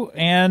through.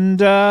 And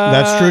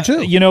that's true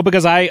too. You know,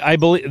 because I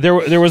believe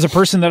there was a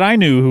person that I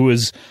knew who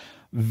was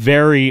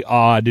very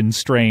odd and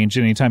strange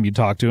anytime you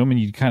talk to him, and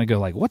you kind of go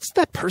like, what's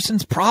that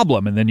person's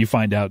problem? And then you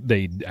find out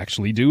they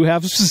actually do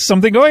have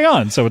something going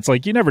on. So it's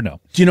like, you never know.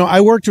 Do you know,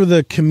 I worked with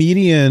a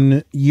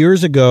comedian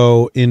years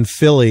ago in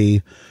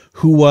Philly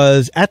who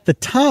was, at the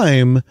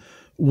time,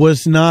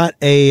 was not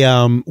a,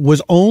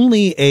 was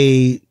only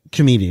a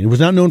comedian. He was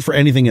not known for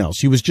anything else.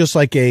 He was just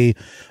like he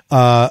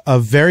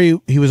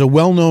was a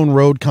well-known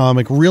road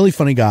comic, really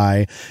funny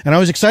guy. And I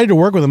was excited to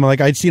work with him. Like,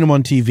 I'd seen him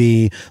on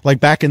TV, like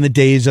back in the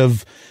days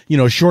of, you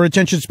know, short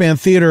attention span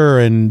theater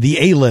and the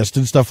A-list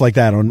and stuff like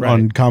that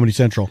on Comedy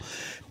Central.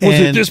 Was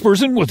it this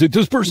person? Was it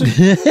this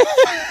person?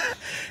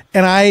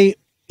 And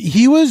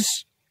he was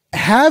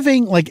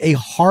having like a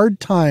hard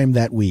time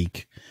that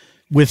week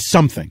with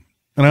something.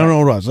 And I don't know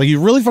what it was. Like, he's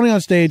really funny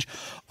on stage.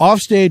 Off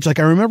stage, like,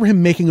 I remember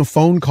him making a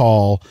phone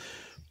call,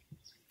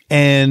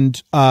 and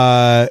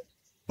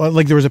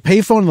like there was a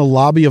payphone in the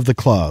lobby of the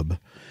club,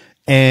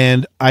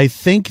 and I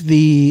think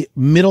the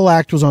middle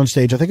act was on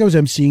stage. I think I was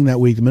emceeing that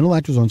week. The middle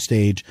act was on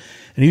stage,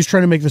 and he was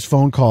trying to make this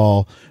phone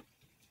call,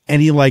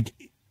 and he like,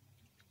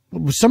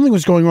 something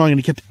was going wrong, and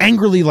he kept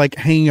angrily like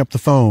hanging up the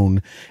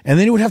phone, and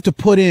then he would have to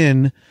put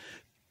in,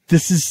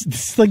 this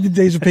is like the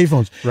days of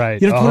payphones. Right.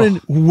 He had to put in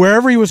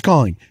wherever he was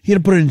calling. He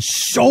had to put in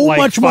so like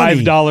much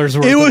money. $5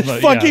 worth. It was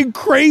fucking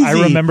crazy. I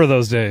remember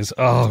those days.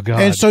 Oh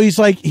God. And so he's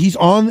like,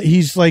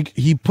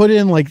 he put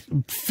in like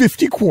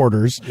 50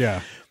 quarters.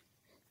 Yeah.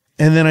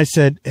 And then I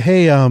said,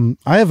 hey,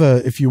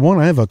 if you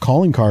want, I have a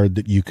calling card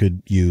that you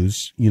could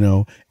use, you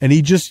know. And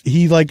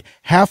he like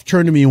half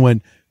turned to me and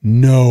went,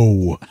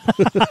 no.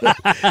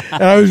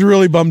 And I was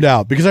really bummed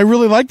out because I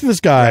really liked this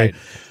guy. Right.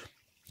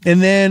 And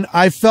then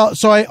I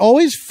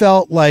always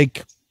felt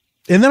like,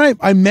 and then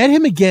I met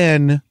him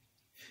again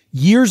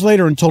years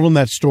later and told him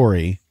that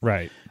story.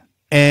 Right.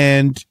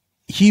 And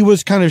he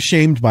was kind of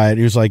shamed by it.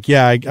 He was like,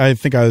 yeah, I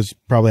think I was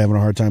probably having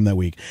a hard time that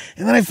week.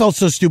 And then I felt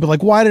so stupid.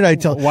 Like, why did I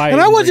tell? And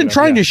I wasn't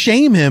trying to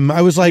shame him.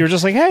 I was like, you're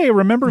just like, hey,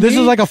 remember this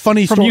is like a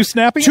funny story. From you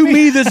snapping to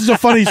me, this is a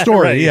funny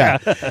story. Right, yeah.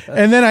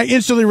 And then I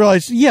instantly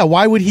realized, yeah,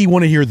 why would he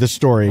want to hear this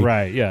story?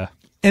 Right. Yeah.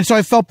 And so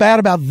I felt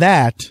bad about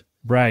that.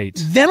 Right.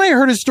 Then I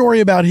heard a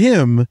story about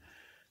him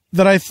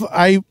that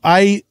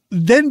I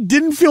then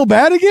didn't feel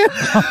bad again.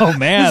 Oh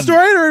man. The story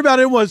I heard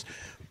about him was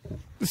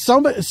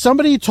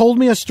somebody told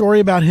me a story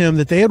about him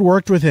that they had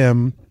worked with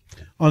him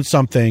on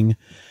something.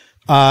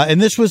 And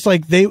this was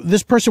like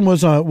this person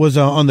was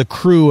on the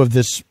crew of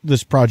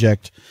this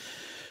project.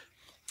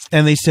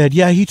 And they said,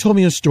 yeah, he told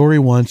me a story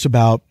once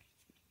about,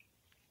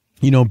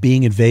 you know,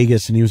 being in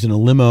Vegas, and he was in a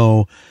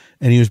limo,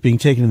 and he was being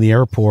taken to the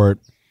airport,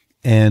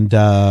 and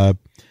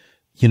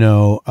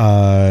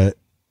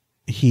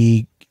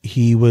he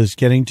was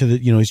getting to the,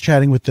 he's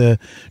chatting with the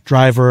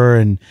driver,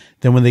 and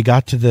then when they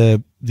got to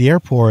the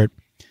airport,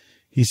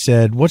 he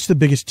said, "What's the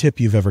biggest tip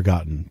you've ever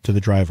gotten?" to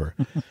the driver.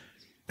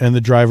 And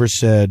the driver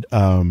said,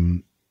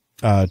 $200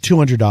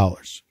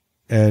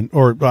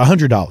 or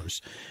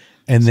 $100.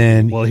 And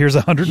then, well, here's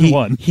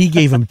 101. He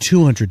gave him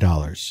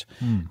 $200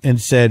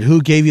 and said,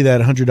 "Who gave you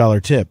that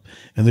 $100 tip?"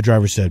 And the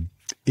driver said,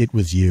 "It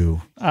was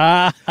you."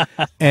 And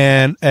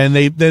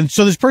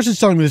so this person's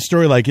telling me this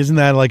story, like, isn't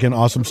that like an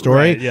awesome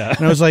story? Right, yeah.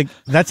 And I was like,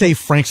 that's a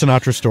Frank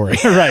Sinatra story.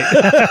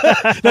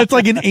 Right. That's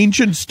like an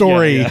ancient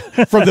story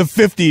from the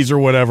 50s or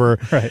whatever.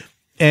 Right.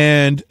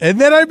 And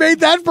then I made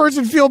that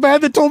person feel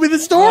bad that told me the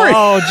story.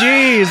 Oh,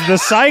 geez, the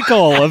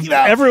cycle of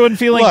everyone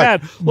feeling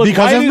bad. Look,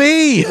 because of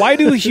me. Why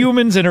do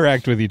humans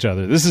interact with each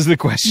other? This is the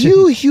question.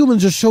 You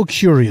humans are so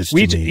curious to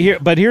me.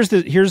 But here's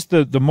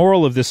the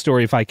moral of this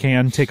story, if I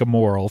can take a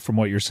moral from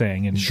what you're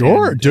saying. And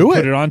Sure, do put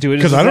it. Put it onto it.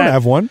 Because I don't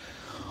have one.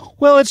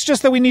 Well, it's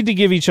just that we need to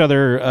give each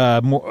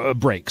other more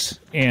breaks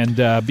and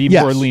be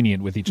more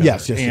lenient with each other.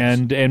 Yes.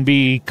 And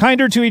be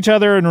kinder to each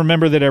other and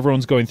remember that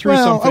everyone's going through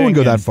something. I wouldn't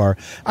go that far.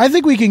 I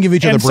think we can give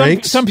each other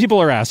breaks. Some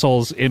people are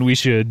assholes, and we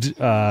should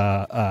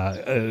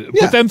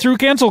put them through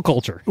cancel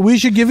culture. We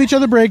should give each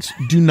other breaks.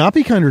 Do not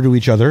be kinder to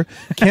each other.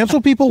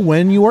 Cancel people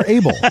when you are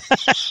able.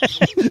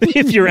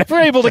 If you're ever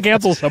able to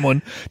cancel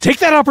someone, take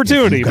that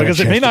opportunity because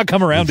it may not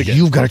come around again.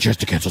 You've got a chance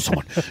to cancel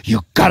someone.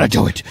 You gotta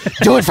do it.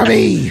 Do it for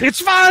me. It's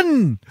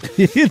fun.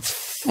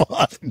 It's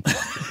fun.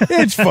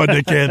 It's fun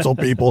to cancel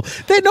people.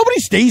 Nobody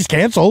stays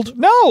canceled.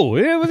 No,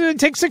 it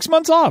takes 6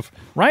 months off.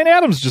 Ryan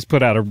Adams just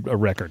put out a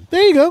record.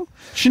 There you go.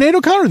 Sinead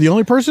O'Connor, the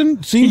only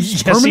person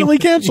seems permanently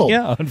canceled.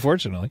 Yeah,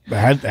 unfortunately.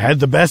 Had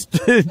the best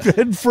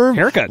for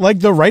haircut, like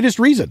the rightest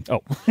reason.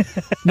 Oh,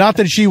 not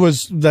that she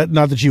was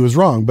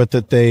wrong, but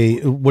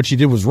that what she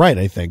did was right.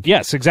 I think.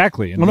 Yes,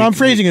 exactly. Well, I'm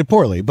phrasing it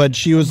poorly, but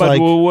she was like,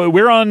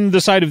 we're on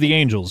the side of the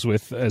angels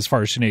as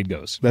far as Sinead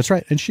goes. That's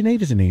right, and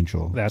Sinead is an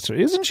angel.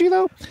 Isn't she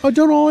though? Oh,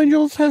 don't all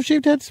angels have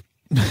shaved heads?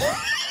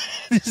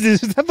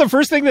 Is that the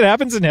first thing that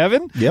happens in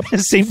heaven? Yep.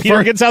 St.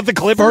 Peter gets out the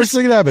clippers. First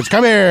thing that happens.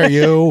 Come here,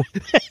 you.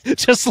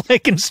 Just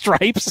like in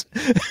Stripes.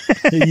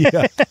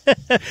 Yeah.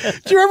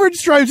 Do you remember in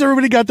Stripes,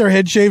 everybody got their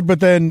head shaved, but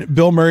then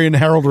Bill Murray and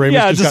Harold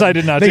Ramis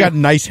decided not to. They got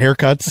nice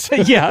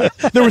haircuts. Yeah.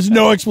 There was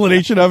no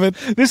explanation of it.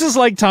 This is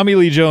like Tommy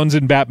Lee Jones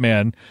in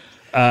Batman.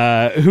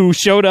 Who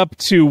showed up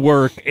to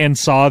work and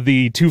saw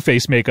the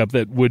Two-Face makeup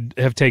that would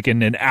have taken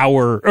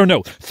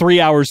 3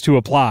 hours to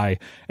apply,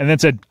 and then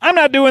said, "I'm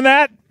not doing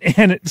that."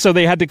 And so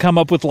they had to come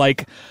up with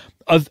like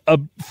a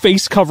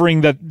face covering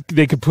that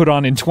they could put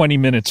on in 20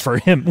 minutes for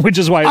him, which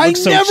is why it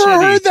looks so shitty. I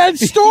never heard that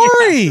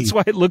story. Yeah, that's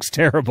why it looks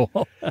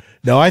terrible.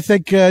 No, I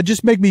think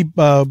just make me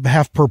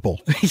half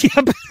purple.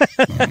 Yep.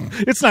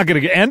 It's not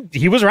going to get, and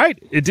he was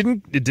right. It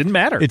didn't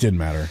matter. It didn't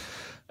matter.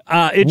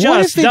 It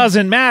just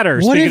doesn't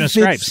matter. Speaking of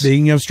Stripes.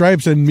 Speaking of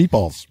Stripes and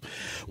meatballs.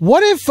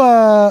 What if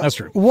that's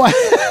true. What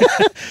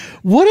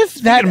if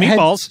that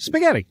meatballs,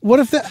 spaghetti. What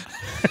if that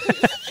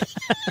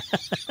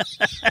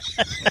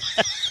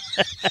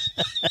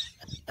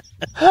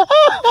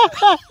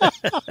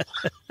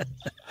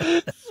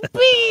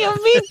Speaking of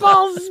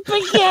meatballs,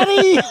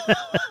 spaghetti.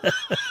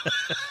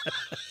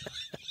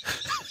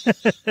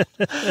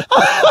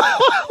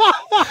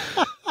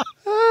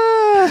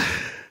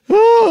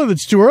 Oh,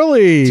 that's too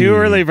early. Too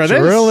early for this.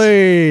 Too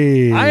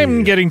early.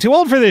 I'm getting too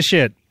old for this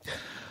shit.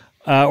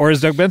 Or as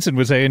Doug Benson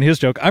would say in his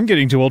joke, I'm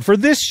getting too old for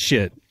this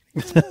shit.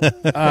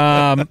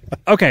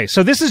 Okay,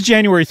 so this is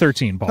January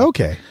 13, Paul.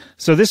 Okay.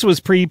 So this was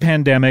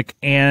pre-pandemic,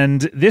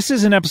 and this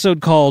is an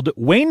episode called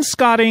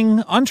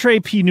Wainscoting,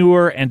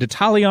 Entrepreneur, and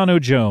Italiano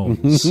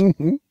Jones.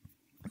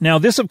 Now,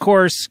 this, of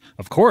course,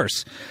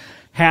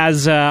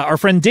 has our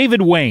friend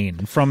David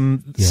Wayne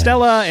from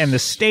Stella and the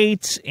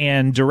State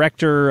and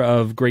director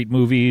of great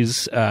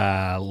movies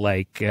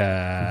like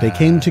They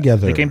Came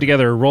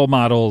Together, Role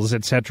Models,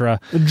 etc.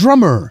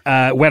 Drummer,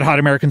 Wet Hot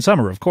American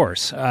Summer, of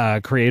course,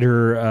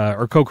 creator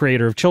or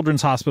co-creator of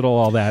Children's Hospital,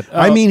 all that.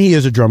 I mean, he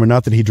is a drummer,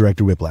 not that he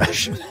directed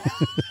Whiplash.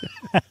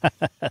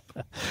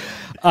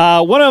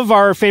 One of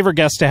our favorite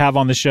guests to have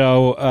on the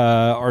show.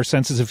 Our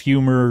senses of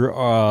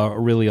humor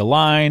really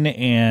align,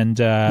 and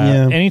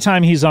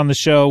anytime he's on the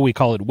show, we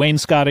call it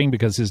wainscoting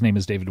because his name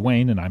is David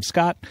Wayne and I'm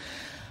Scott.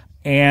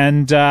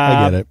 And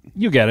I get it.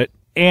 You get it.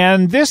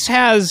 And this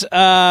has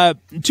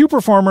two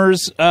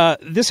performers.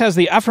 This has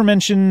the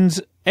aforementioned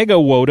Ego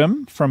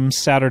Wodum from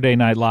Saturday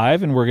Night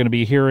Live, and we're going to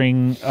be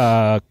hearing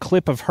a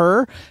clip of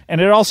her.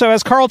 And it also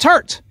has Carl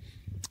Tart.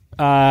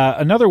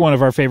 Another one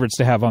of our favorites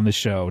to have on the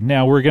show.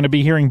 Now, we're going to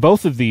be hearing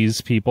both of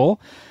these people.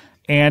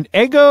 And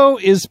Ego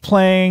is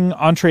playing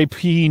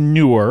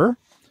Entrepreneur,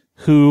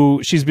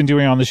 who she's been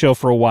doing on the show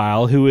for a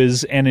while, who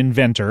is an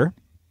inventor.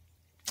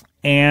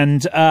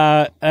 And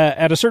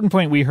at a certain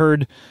point, we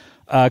heard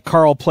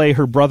Carl play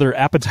her brother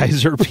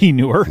Appetizer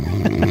Preneur.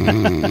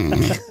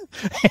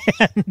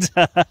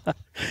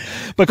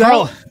 But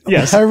Carl,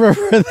 yes. I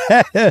remember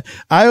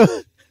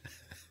that.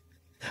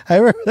 I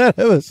remember that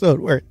episode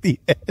where at the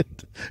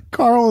end,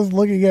 Carl is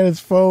looking at his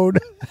phone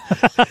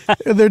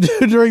and they're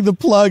during the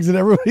plugs and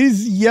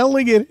everybody's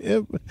yelling at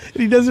him and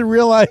he doesn't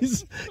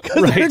realize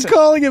because they're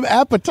calling him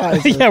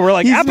appetizer. Yeah, we're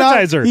like,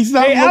 appetizer. He's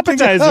not hey,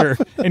 appetizer.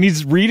 And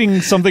he's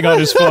reading something on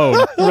his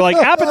phone. We're like,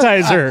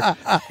 appetizer.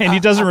 And he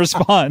doesn't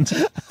respond.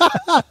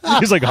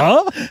 He's like,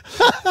 huh?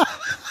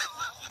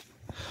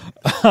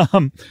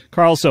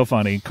 Carl's so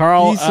funny.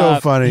 Carl, he's so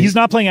funny. He's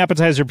not playing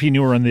Appetizer P.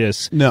 Newer in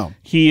this. No.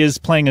 He is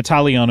playing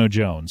Italiano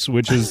Jones,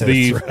 which is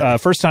the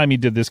first time he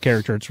did this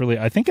character. It's really,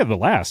 I think, of the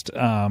last.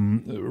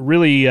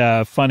 Really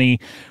funny.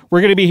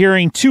 We're going to be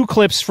hearing 2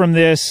 clips from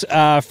this.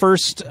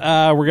 First,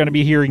 we're going to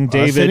be hearing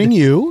David. Hitting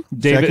you.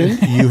 David.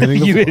 Second, you hitting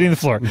the you floor. hitting the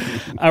floor.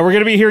 We're going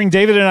to be hearing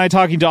David and I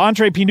talking to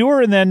Entree P.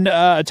 Newer, and then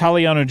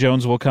Italiano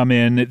Jones will come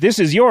in. This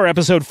is your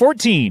episode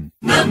 14.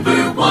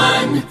 Number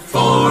 1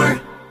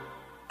 for...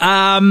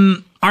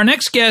 Our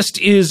next guest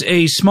is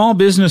a small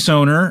business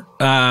owner,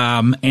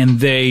 and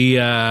they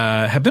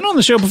have been on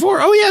the show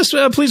before. Oh, yes.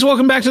 Please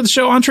welcome back to the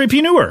show, Entree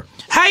P. Newer.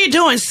 How you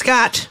doing,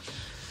 Scott?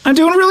 I'm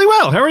doing really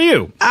well. How are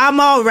you?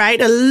 I'm all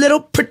right. A little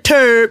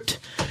perturbed.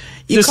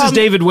 This is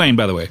David Wayne,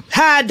 by the way.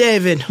 Hi,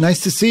 David.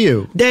 Nice to see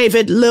you.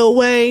 David Lil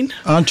Wayne.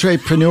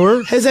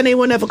 Entrepreneur. Has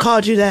anyone ever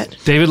called you that?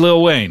 David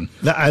Lil Wayne.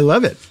 I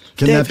love it.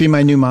 Can David. that be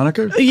my new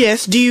moniker?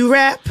 Yes. Do you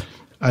rap?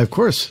 Of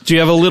course. Do you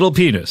have a little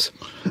penis?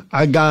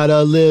 I got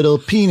a little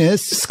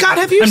penis. Scott,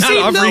 have you I'm seen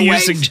not offering Lil you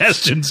Wayne's...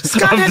 suggestions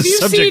Scott, of have the you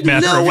subject seen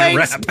matter Lil of your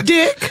Wayne's rap.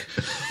 dick?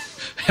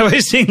 Have I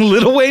seen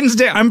Lil Wayne's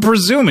dick? I'm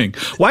presuming.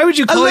 Why would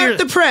you call Alert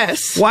the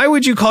press. Why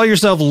would you call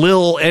yourself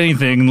Lil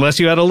anything unless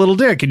you had a little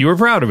dick and you were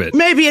proud of it?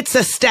 Maybe it's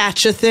a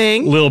stature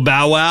thing. Lil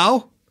Bow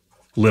Wow?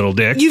 Little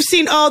dick. You've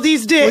seen all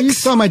these dicks. Well, you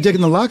saw my dick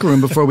in the locker room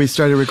before we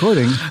started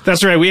recording.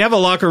 That's right. We have a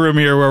locker room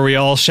here where we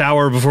all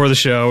shower before the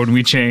show and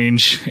we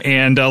change.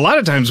 And a lot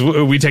of times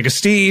we take a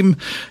steam,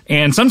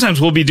 and sometimes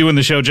we'll be doing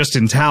the show just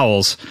in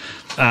towels.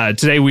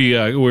 Today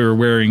we're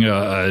wearing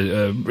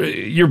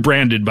you're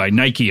branded by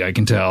Nike, I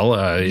can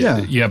tell. Yeah.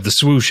 You have the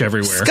swoosh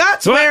everywhere.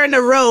 Scott's wearing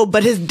a robe,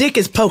 but his dick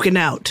is poking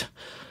out.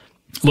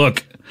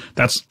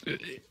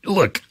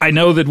 Look, I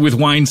know that with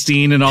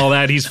Weinstein and all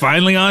that, he's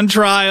finally on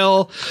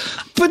trial,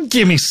 but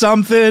give me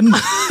something.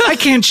 I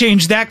can't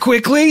change that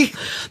quickly.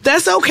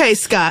 That's okay,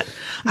 Scott.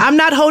 I'm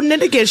not holding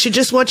it against you.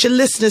 Just want your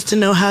listeners to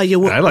know how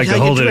you. I like to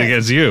hold it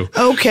against you.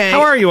 Okay.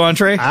 How are you,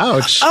 Entree?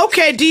 Ouch.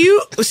 Okay. Do you,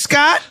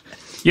 Scott?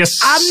 Yes.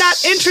 I'm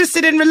not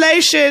interested in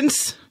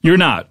relations. You're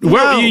not. No.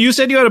 Well, you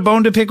said you had a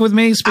bone to pick with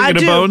me. Speaking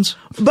of bones,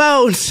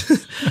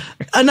 bones,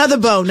 another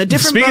bone, a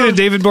different. Speaking bone, of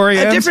David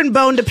Boreanaz, a different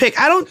bone to pick.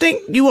 I don't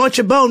think you want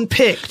your bone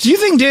picked. Do you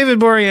think David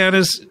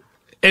Boreanaz,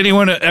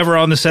 anyone ever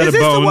on the set Is of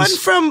this Bones? the one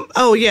from?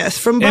 Oh yes,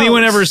 from Bones.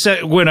 Anyone ever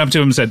went up to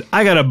him and said,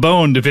 "I got a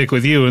bone to pick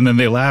with you," and then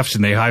they laughed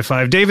and they high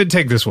fived. David,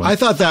 take this one. I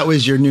thought that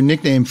was your new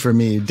nickname for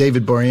me,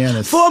 David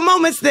Boreanaz. For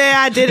moments there,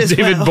 I did as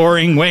David well.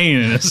 Boring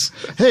Wayne.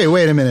 Hey,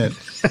 wait a minute.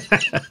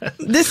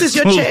 This is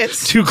your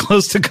chance. Too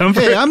close to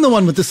comfort. Hey, I'm the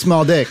one with the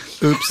small dick.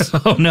 Oops.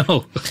 Oh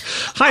no.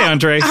 Hi,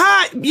 Andre.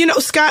 Hi,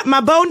 Scott,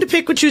 my bone to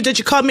pick with you that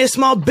you call me a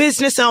small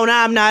business owner.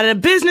 I'm not a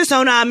business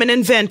owner. I'm an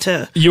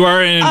inventor. You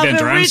are an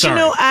inventor. Of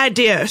original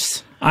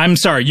ideas. I'm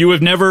sorry. You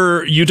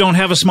don't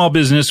have a small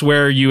business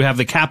where you have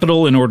the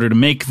capital in order to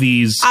make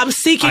these I'm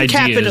seeking ideas.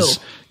 capital.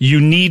 You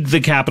need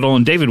the capital.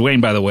 And David Wayne,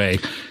 by the way,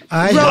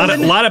 a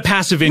lot of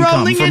passive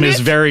income from his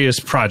various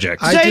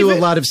projects. I do a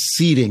lot of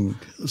seeding,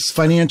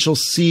 financial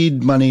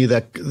seed money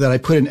that I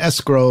put in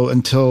escrow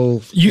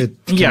until you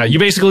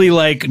basically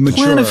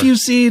plant a few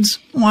seeds,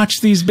 watch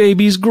these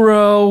babies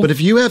grow. But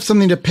if you have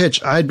something to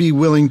pitch, I'd be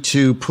willing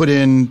to put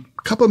in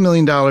 $2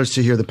 million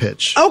to hear the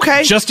pitch.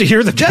 Okay. Just to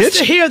hear the pitch? Just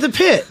to hear the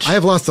pitch. I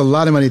have lost a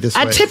lot of money this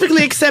way. I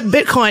typically accept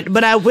Bitcoin,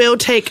 but I will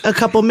take a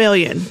couple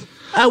million.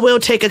 And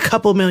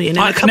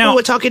a couple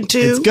we're talking to.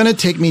 It's going to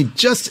take me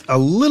just a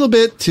little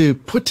bit to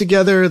put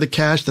together the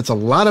cash. That's a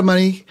lot of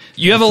money.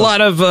 You have a lot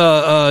of,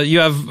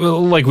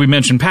 like we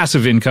mentioned,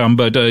 passive income,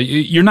 but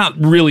you're not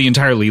really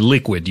entirely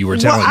liquid, you were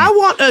telling me. I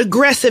want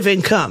aggressive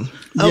income.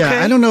 Okay?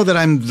 Yeah, I don't know that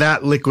I'm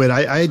that liquid.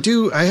 I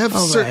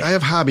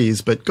have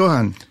hobbies, but go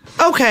on.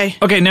 Okay.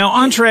 Okay, now,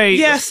 Entree.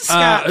 Yes,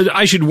 Scott.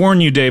 I should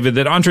warn you, David,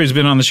 that Entree's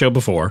been on the show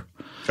before.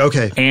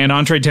 Okay. And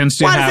Entree tends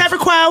to Why does that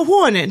require a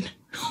warning?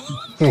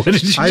 What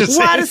did you just say?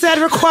 Why does that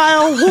require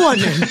a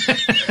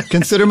warning?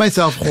 Consider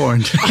myself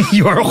horned.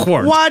 You are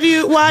horned. Why do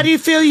you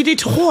feel you need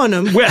to warn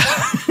them?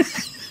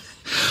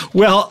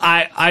 Well,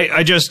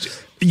 I just...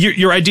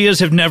 Your ideas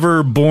have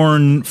never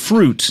borne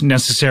fruit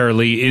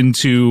necessarily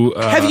into...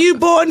 have you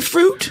borne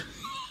fruit?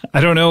 I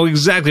don't know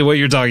exactly what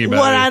you're talking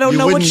about. Well, I don't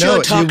know what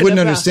you're talking about. You wouldn't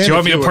understand. Do you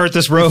want me to part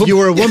this robe? If you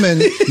were a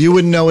woman, you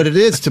wouldn't know what it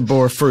is to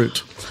bore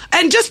fruit.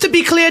 And just to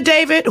be clear,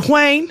 David,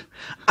 Wayne,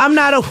 I'm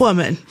not a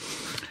woman.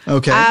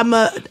 Okay.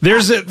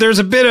 There's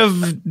a bit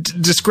of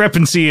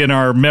discrepancy in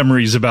our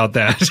memories about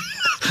that,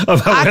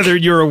 about whether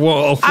you're a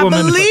woman. I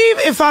believe,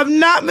 if I'm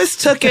not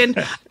mistaken,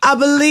 I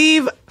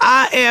believe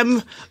I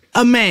am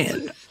a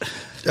man.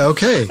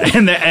 Okay.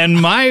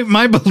 And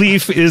my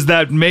belief is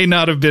that may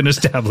not have been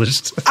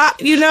established.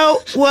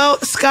 Well,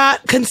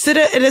 Scott, consider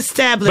it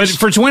established. But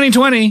for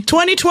 2020,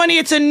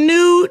 it's a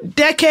new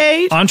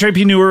decade.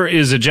 Entrepreneur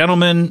is a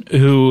gentleman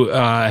who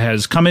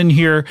has come in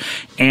here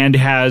and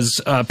has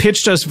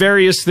pitched us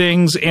various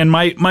things. And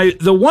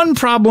the one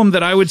problem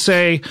that I would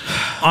say,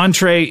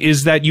 Entree,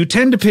 is that you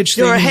tend to pitch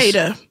things. You're a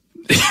hater.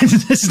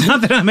 It's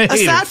not that I'm a hater.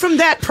 Aside from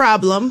that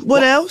problem,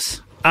 what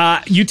else?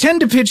 You tend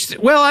to pitch.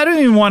 Well, I don't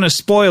even want to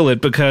spoil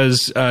it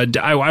because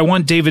I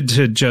want David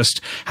to just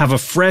have a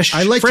fresh.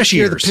 I like fresh to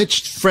hear ears. the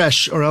pitch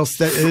fresh, or else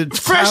that it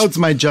clouds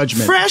my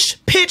judgment.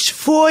 Fresh pitch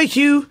for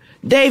you,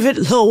 David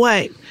Lil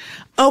Wayne.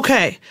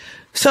 Okay,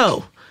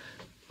 so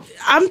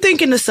I'm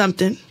thinking of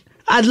something.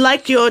 I'd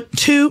like your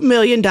 $2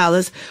 million.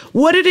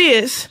 What it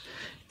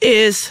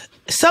is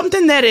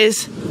something that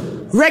is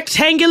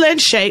rectangular in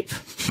shape.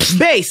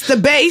 The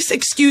base,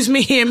 excuse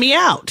me, hear me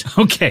out.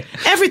 Okay.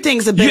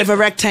 Everything's a bit of a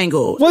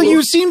rectangle. Well,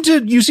 you seem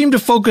to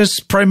focus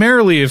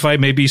primarily, if I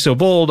may be so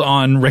bold,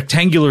 on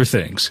rectangular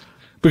things.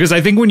 Because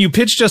I think when you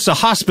pitched us a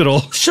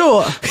hospital,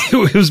 sure,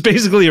 it was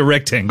basically a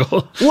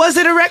rectangle. Was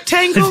it a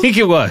rectangle? I think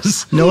it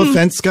was. No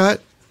offense, Scott.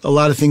 A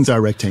lot of things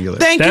are rectangular.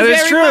 Thank you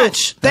very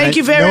much. Thank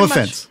you very much. No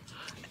offense.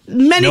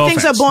 Many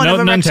things are born of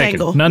a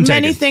rectangle. None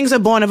taken. Many things are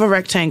born of a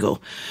rectangle.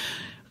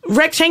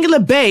 Rectangular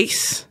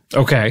base.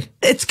 Okay.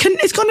 It's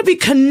going to be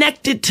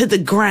connected to the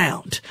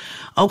ground.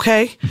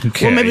 Okay.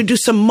 We'll maybe do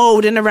some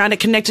molding around it,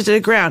 connected to the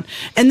ground,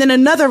 and then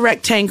another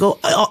rectangle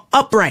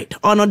upright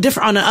on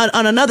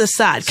another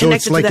side. So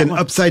it's like an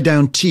upside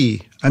down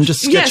T. I'm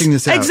just sketching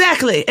this out.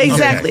 Exactly.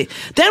 Okay.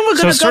 Then we're going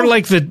to So it's sort of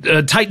like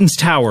the Titans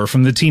Tower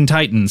from the Teen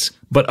Titans,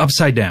 but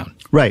upside down.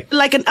 Right.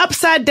 Like an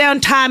upside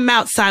down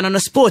timeout sign on a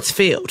sports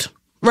field.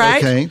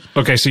 Right?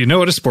 Okay, so you know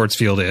what a sports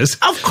field is.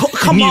 Of course,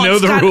 come on. You know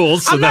the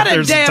rules. So I'm not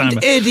a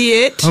damned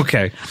idiot.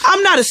 Okay.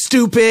 I'm not a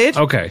stupid.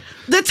 Okay.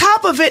 The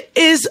top of it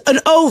is an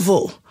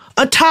oval.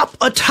 A top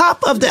of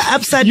the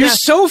upside down. You're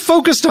so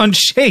focused on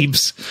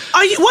shapes.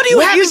 What do you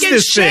have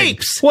against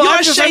shapes? Thing? Well,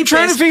 I'm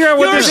trying to figure out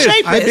what this is.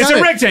 It's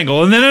a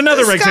rectangle, and then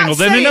another rectangle,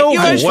 then an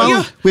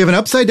oval. We have an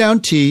upside down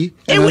T,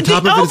 and on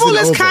top of it is an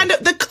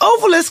oval. The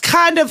oval is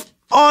kind of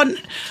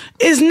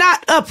is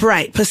not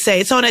upright per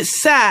se. It's on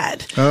its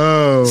side.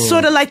 Oh.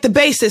 Sort of like the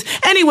bases.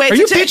 Anyway. Are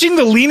you pitching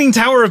the Leaning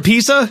Tower of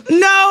Pisa?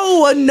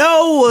 No,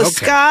 okay.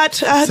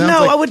 Scott. No,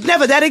 like, I would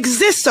never. That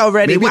exists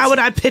already. Why would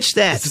I pitch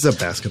that? This is a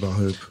basketball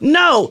hoop.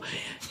 No.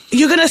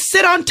 You're going to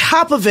sit on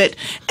top of it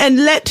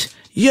and let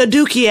your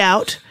dookie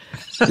out.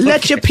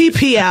 Let your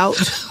pee-pee out.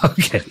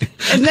 Okay.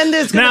 And then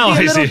there's going to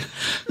be a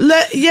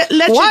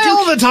little... Why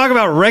all the talk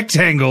about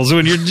rectangles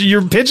when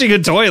you're pitching a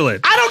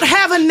toilet? I don't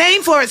have a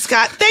name for it,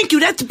 Scott. Thank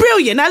you. That's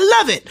brilliant. I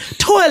love it.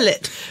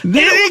 Toilet.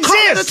 It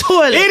exists.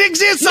 It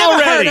exists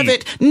already. Never heard of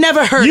it.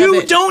 Never heard of it.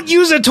 You don't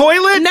use a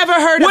toilet? Never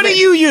heard of it. What do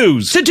you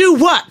use? To do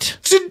what?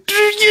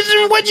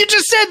 What you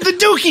just said, the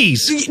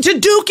dookies. To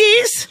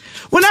dookies?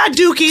 When I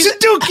dookies... To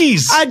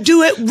dookies. I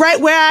do it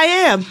right where I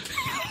am.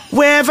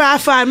 Wherever I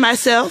find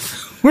myself.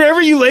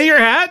 Wherever you lay your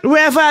hat?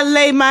 Wherever I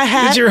lay my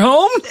hat. Is your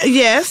home?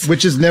 Yes.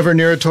 Which is never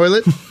near a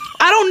toilet?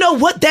 I don't know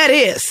what that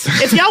is.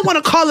 If y'all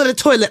want to call it a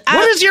toilet.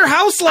 What is your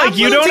house like?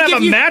 You don't have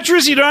a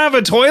mattress? You don't have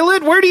a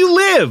toilet? Where do you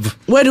live?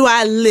 Where do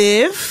I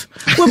live?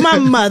 With my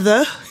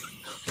mother.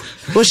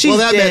 Well, she's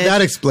dead.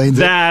 That explains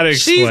it. That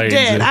explains it. She's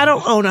dead. I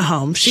don't own a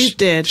home. She's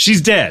dead.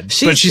 She's dead.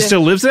 But she still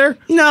lives there?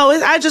 No,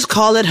 I just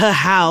call it her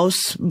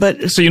house.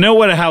 But so you know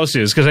what a house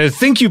is? Because I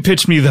think you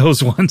pitched me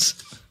those once.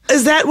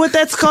 Is that what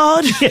that's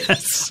called?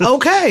 Yes.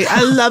 Okay.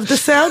 I love the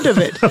sound of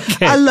it.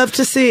 Okay. I love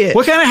to see it.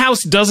 What kind of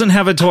house doesn't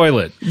have a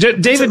toilet?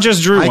 David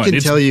just drew one. I can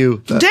tell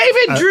you.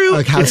 David drew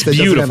a house that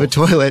doesn't have a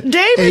toilet.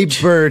 A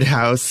bird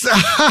house.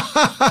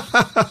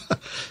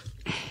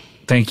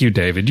 Thank you,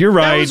 David. You're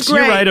right.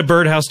 You're right. A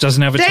birdhouse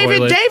doesn't have a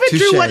toilet. David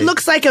drew what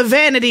looks like a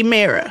vanity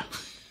mirror.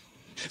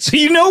 So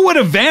you know what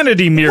a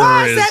vanity mirror is.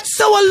 Why is that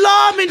so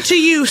alarming to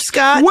you,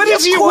 Scott? What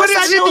is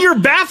in your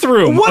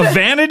bathroom? A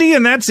vanity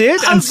and that's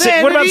it?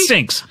 What about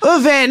sinks? A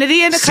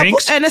vanity and a couple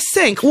and a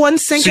sink. One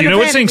sink and a vanity. So you know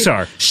what sinks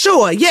are?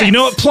 Sure, yes. So you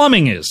know what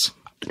plumbing is?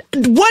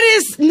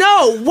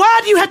 Why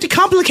do you have to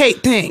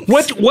complicate things?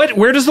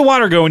 Where does the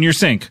water go in your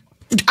sink?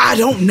 I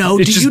don't know.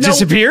 It just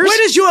disappears? Where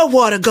does your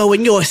water go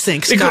in your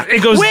sink, Scott?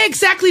 It goes. Where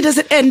exactly does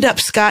it end up,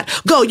 Scott?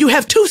 Go. You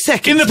have 2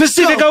 seconds. In the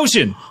Pacific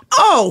Ocean.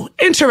 Oh,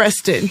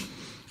 interesting.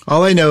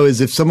 All I know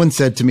is if someone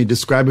said to me,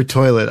 describe a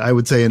toilet, I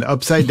would say an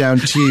upside down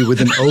T with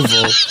an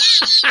oval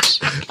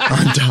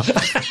on top.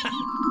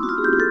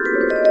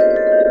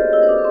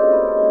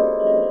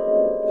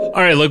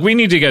 All right, look, we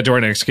need to get to our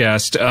next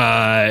guest.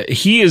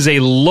 He is a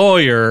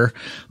lawyer.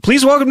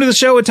 Please welcome to the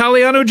show,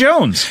 Italiano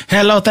Jones.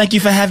 Hello, thank you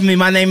for having me.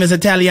 My name is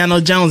Italiano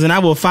Jones, and I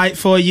will fight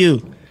for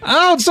you.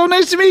 Oh, it's so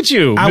nice to meet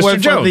you, I Mr. work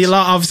Jones. for the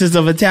law offices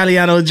of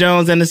Italiano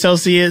Jones and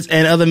Associates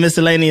and other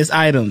miscellaneous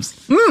items.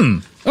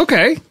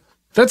 Okay.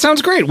 That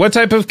sounds great. What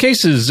type of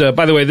cases?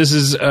 By the way, this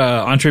is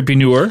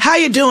Entrepreneur. How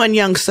you doing,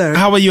 young sir?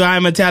 How are you? I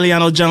am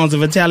Italiano Jones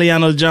of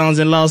Italiano Jones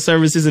and Law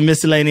Services and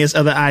miscellaneous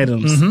other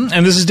items. Mm-hmm.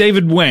 And this is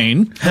David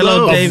Wayne.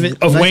 Hello, David.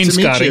 Nice Of to meet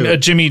Wainscoting, you.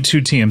 Jimmy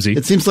 2 TMZ.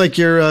 It seems like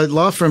your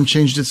law firm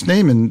changed its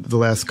name in the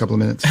last couple of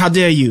minutes. How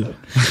dare you?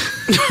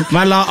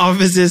 My law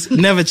offices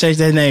never change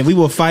their name. We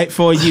will fight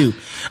for you.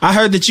 I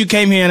heard that you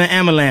came here in an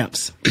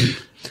ambulance.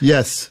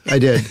 Yes, I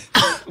did.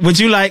 Would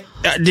you like?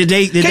 Did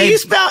they? Can you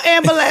spell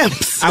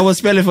ambulance? I will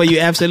spell it for you.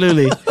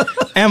 Absolutely.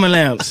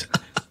 Ambulance.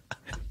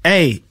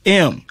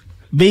 AMBULANCE.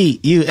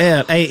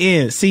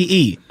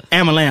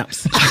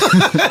 Ambulance.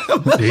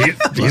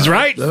 He's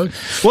right.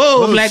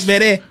 Whoa, Black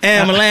Betty.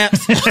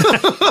 Ambulance.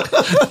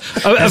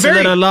 A very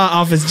little law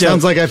office joke.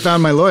 Sounds like I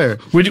found my lawyer.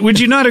 Would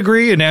you not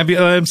agree? An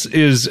ambulance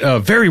is a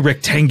very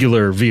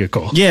rectangular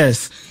vehicle.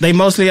 Yes, they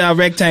mostly are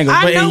rectangles.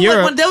 I But know in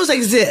Europe, what those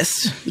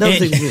exist.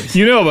 Those exist.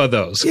 You know about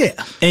those? Yeah.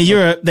 in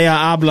Europe, they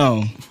are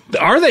oblong.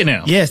 Are they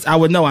now? Yes, I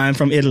would know. I am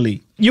from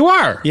Italy. You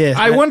are? Yes.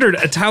 I wondered,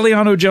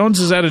 Italiano Jones,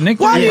 is that a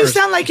nickname? Why do you or-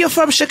 sound like you're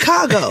from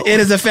Chicago? It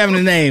is a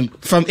family name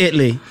from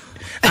Italy.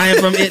 I am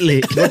from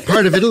Italy. What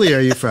part of Italy are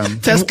you from?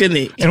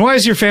 Tuscany. And why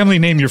is your family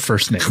name your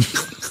first name?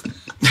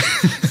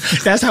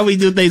 That's how we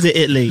do things in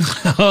Italy.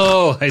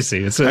 Oh, I see.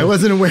 It's I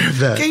wasn't aware of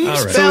that. Can you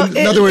All right. spell So,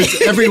 in other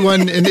words,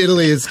 everyone in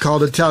Italy is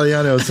called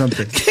Italiano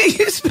something. Can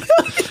you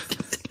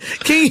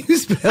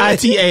spell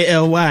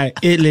Italy.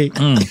 Italy.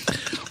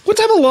 What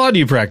type of law do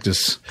you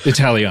practice,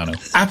 Italiano?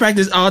 I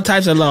practice all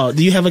types of law.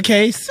 Do you have a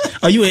case?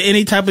 Are you in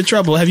any type of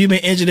trouble? Have you been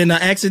injured in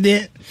an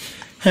accident?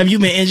 Have you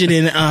been injured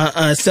in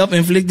a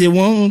self-inflicted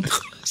wound?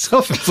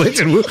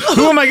 Self-inflicted wound?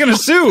 Who am I going to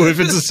sue if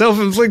it's a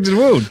self-inflicted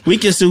wound? We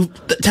can sue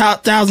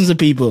thousands of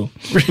people.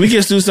 We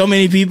can sue so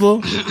many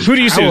people. Who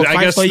do you sue? will I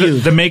fight guess for you.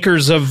 the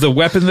makers of the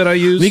weapon that I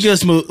use? We can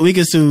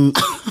sue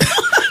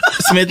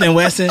Smith and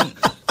Wesson.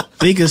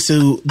 We can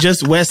sue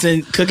just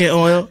Wesson cooking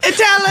oil.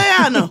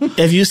 Italiano.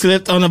 If you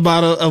slipped on a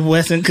bottle of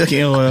Wesson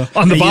cooking oil.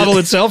 On the and bottle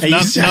itself, and you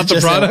not shot the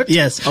yourself. product?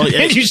 Yes. Oh,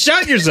 yeah. And you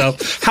shot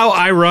yourself. How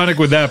ironic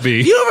would that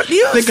be? You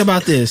Think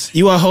about this.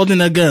 You are holding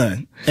a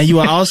gun and you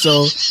are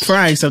also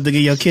frying something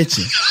in your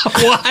kitchen.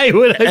 Why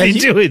would I be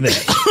doing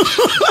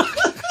that?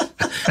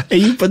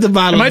 And you put the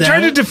bottle Am I down.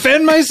 trying to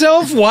defend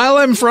myself while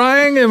I'm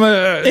frying? In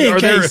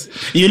case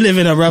you live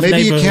in a rough Maybe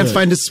neighborhood. you can't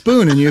find a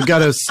spoon and you've got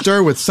to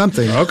stir with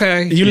something.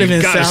 Okay. You live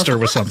in gotta South. stir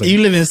with something.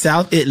 You live in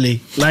South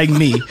Italy, like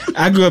me.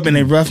 I grew up in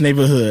a rough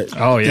neighborhood.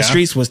 Oh, yeah? The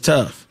streets was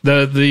tough.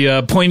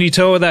 The pointy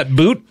toe of that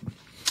boot?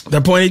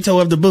 The pointy toe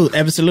of the boot,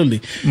 absolutely.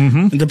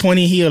 Mm-hmm. The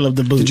pointy heel of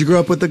the boot. Did you grow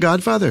up with the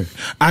Godfather?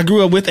 I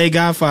grew up with a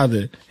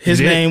godfather. His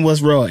Did? name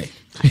was Roy.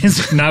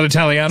 It's not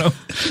Italiano?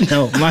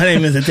 No, my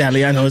name is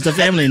Italiano. It's a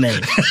family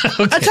name.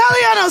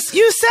 Italianos,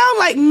 you sound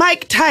like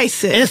Mike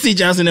Tyson. S.C.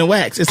 Johnson and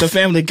Wax. It's a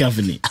family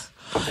company.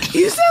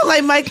 You sound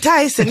like Mike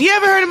Tyson. You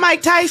ever heard of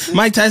Mike Tyson?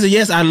 Mike Tyson,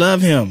 yes, I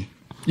love him.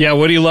 Yeah,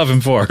 what do you love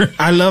him for?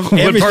 I love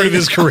What everything. part of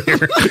his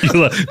career?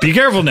 Be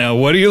careful now.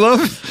 What do you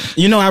love?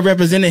 You know, I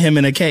represented him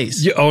in a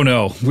case. Oh,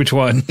 no. Which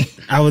one?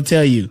 I will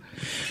tell you.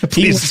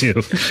 Please do.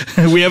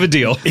 We have a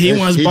deal. He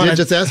once He bought did a,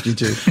 just ask you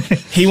to.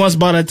 he once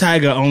bought a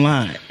tiger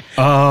online.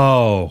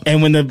 Oh.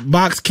 And when the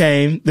box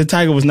came, the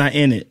tiger was not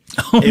in it.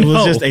 It was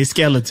no. just a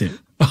skeleton.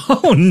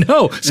 Oh,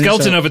 no.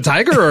 Skeleton so- of a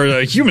tiger or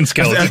a human A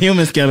skeleton?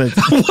 human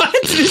skeleton. What?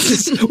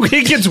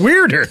 It gets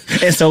weirder.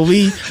 And so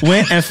we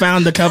went and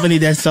found the company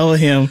that sold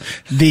him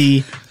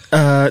the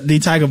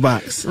tiger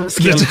box. The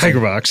skeleton. tiger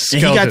box.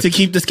 And he got skeleton. to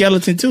keep the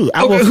skeleton too.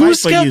 I will fight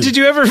whose for skeleton you. did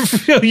you ever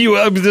feel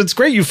you? That's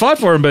great. You fought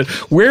for him, but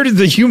where did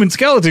the human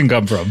skeleton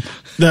come from?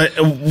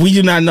 We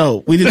do not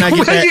know. We did not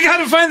get that. You got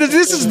to find that.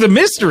 This is the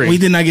mystery. We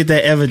did not get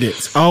that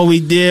evidence. All we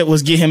did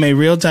was get him a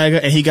real tiger,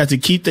 and he got to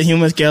keep the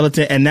human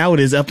skeleton. And now it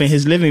is up in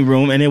his living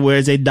room, and it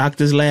wears a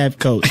doctor's lab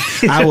coat.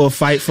 I will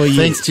fight for you.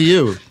 Thanks to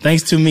you.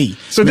 Thanks to me.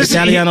 So this-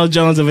 Italiano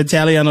Jones of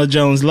Italiano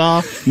Jones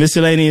Law,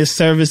 miscellaneous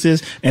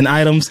services, and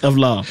items of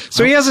law.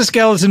 So he has a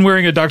skeleton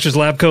wearing a doctor's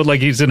lab coat like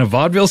he's in a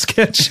vaudeville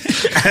sketch?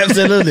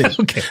 Absolutely.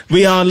 Okay.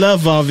 We all love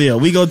vaudeville.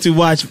 We go to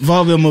watch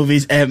vaudeville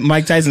movies at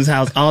Mike Tyson's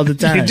house all the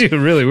time. You do,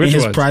 really? Which in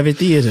his ones? private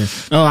theater.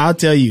 Oh, I'll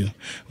tell you.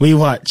 We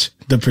watch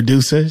The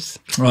Producers.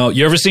 Well,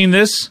 you ever seen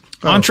this?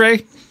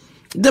 Entree?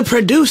 The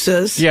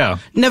Producers. Yeah.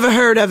 Never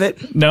heard of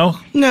it. No?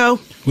 No.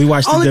 We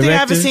watch The Only thing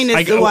I've ever Directors. seen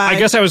is The Wives. I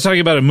guess I was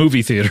talking about a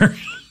movie theater.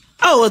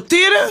 Oh, a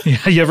theater?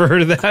 Yeah, you ever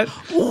heard of that?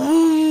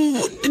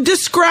 Ooh,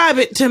 describe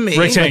it to me.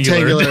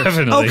 Rectangular.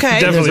 Definitely. Okay.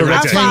 Definitely There's a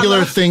I'll rectangular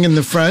follow. thing in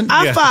the front.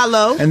 I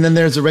follow. And then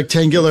there's a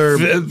rectangular.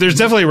 There's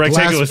definitely a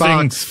rectangular glass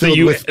thing box that filled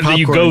you with go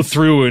popcorn.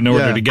 through in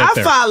order Yeah. to get I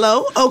there.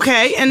 follow.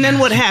 Okay. And then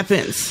what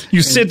happens?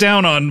 You sit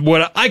down on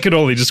what I could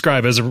only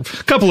describe as a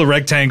couple of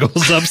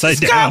rectangles upside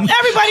down.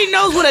 Everybody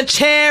knows what a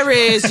chair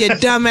is, you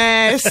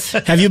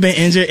dumbass. Have you been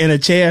injured in a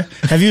chair?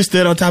 Have you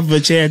stood on top of a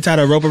chair and tied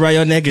a rope around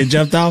your neck and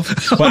jumped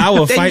off? Well, I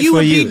will Then fight you for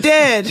would you. be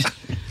dead.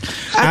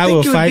 I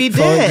will think you would fight be for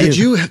dead.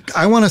 you.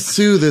 I want to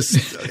sue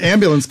this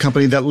ambulance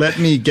company that let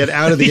me get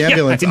out of the Yeah,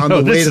 ambulance I on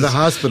know, the way this to the is-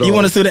 hospital. You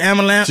want to sue the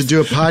ambulance? to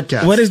do a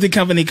podcast. What is the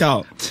company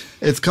called?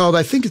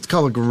 I think it's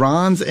called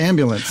Gran's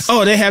Ambulance.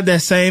 Oh, they have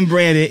that same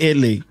brand in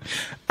Italy.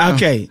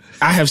 Okay,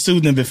 I have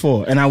sued them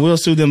before, and I will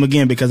sue them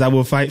again because I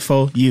will fight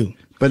for you.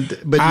 But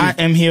I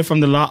am here from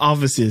the law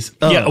offices.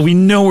 Yeah, we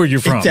know where you're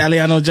from.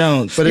 Italiano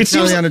Jones. But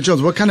Italiano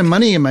Jones, what kind of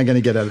money am I going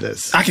to get out of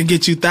this? I could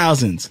get you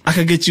thousands. I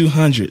could get you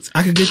hundreds.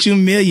 I could get you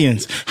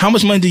millions. How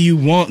much money do you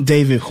want,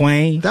 David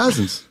Wayne?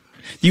 Thousands.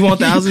 You want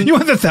thousands? You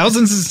want the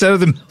thousands instead of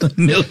the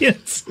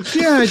millions?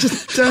 Yeah,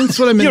 that's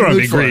what I'm in the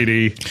mood for.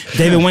 Greedy.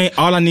 David Wayne,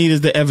 all I need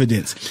is the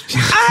evidence.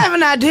 I have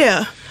an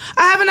idea.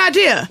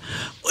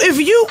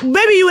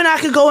 Maybe you and I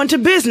could go into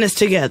business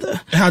together.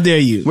 How dare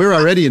you? We're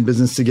already in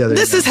business together.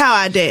 This is how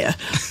I dare.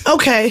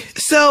 Okay,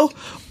 so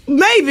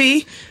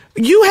maybe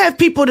you have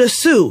people to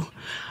sue.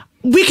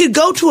 We could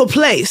go to a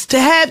place to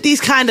have these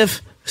kind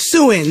of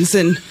suings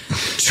and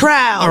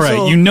trials. All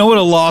right, you know what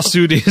a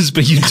lawsuit is,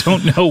 but you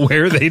don't know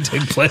where they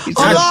take place.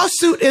 A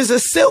lawsuit is a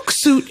silk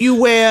suit you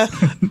wear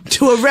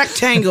to a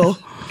rectangle.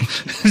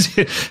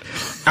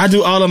 I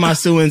do all of my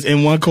suings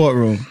in one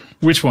courtroom.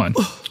 Which one?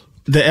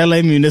 The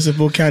LA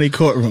Municipal County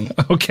Courtroom.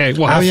 Okay,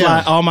 well, I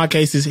fly all my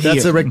cases here.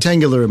 That's a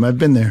rectangular room. I've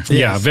been there.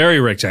 Yeah, very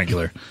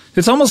rectangular.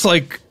 It's almost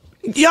like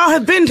y'all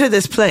have been to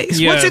this place.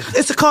 Yeah. What's it?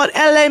 It's called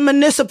LA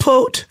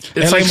Municipal.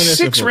 It's like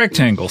 6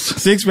 rectangles.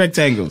 6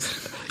 rectangles.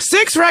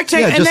 6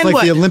 rectangles. Yeah, and just then like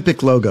what? the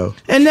Olympic logo.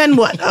 And then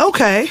what?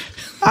 Okay.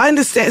 I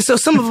understand. So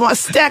some of them are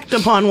stacked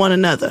upon one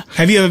another.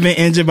 Have you ever been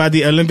injured by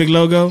the Olympic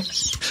logo?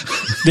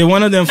 Did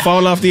one of them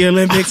fall off the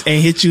Olympics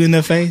and hit you in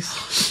the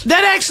face?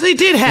 That actually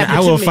did happen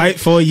to me. I will fight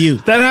for you.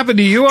 That happened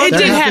to you? It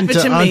did happen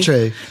to me.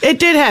 Entree. It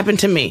did happen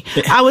to me.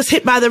 I was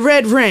hit by the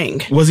red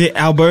ring. Was it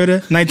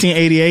Alberta,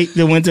 1988,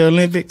 the Winter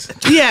Olympics?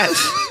 Yes.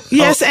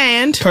 Yes,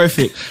 and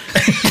perfect.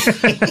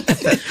 Perfect.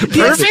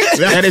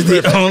 That is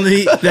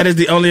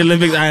the only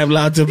Olympics I am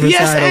allowed to preside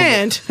yes, over.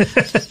 and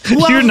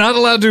well, you're not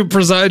allowed to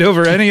preside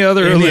over any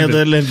other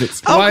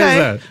Olympics. Okay. Why is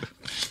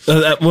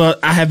that? Well,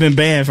 I have been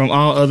banned from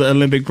all other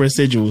Olympic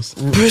procedurals.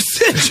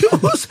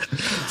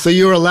 So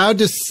you're allowed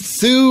to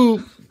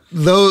sue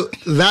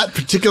that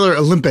particular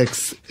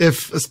Olympics,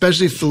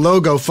 especially if the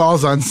logo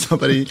falls on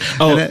somebody.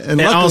 Oh, and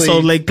luckily,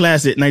 also Lake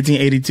Placid,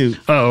 1982.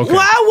 Oh, okay.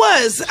 Well,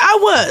 I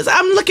was.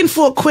 I'm looking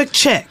for a quick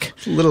check.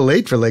 It's a little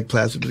late for Lake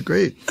Placid, but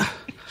great.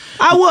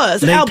 I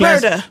was. Lake Alberta.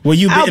 Placid. Were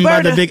you bitten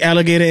by the Alberta. big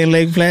alligator in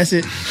Lake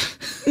Placid?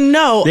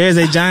 No. There's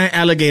a giant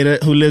alligator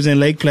who lives in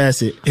Lake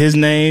Placid. His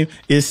name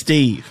is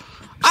Steve.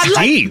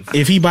 Steve?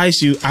 If he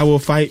bites you, I will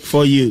fight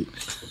for you.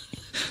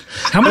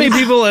 How many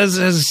people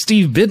has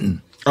Steve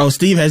bitten? Oh,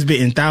 Steve has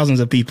bitten thousands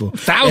of people.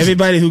 Thousands?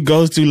 Everybody who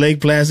goes to Lake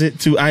Placid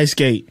to ice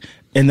skate,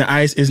 and the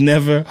ice is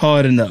never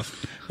hard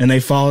enough, and they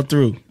fall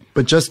through.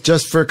 But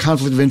just for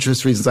conflict of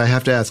interest reasons, I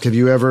have to ask, have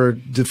you ever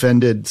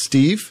defended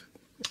Steve?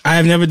 I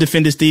have never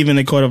defended Steve in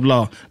a court of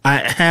law. I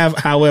have,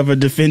 however,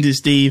 defended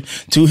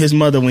Steve to his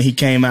mother when he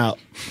came out.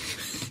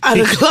 Out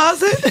of the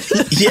closet?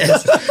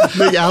 Yes.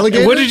 The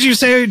alligator? What did you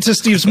say to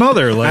Steve's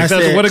mother? Like,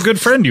 what a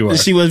good friend you are.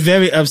 She was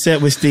very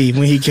upset with Steve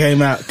when he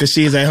came out because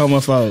she's a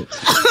homophobe.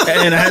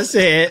 And I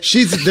said...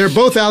 They're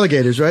both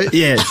alligators, right?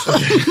 Yes.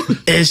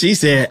 And she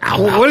said...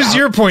 What is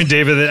your point,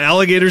 David, that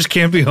alligators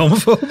can't be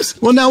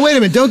homophobes? Well, now, wait a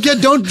minute.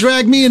 Don't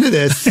drag me into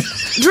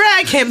this.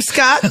 Drag him,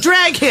 Scott.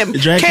 Drag him.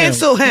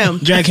 Cancel him.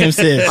 Drag him,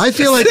 sis. I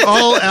feel like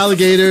all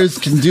alligators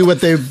can do what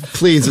they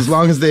please as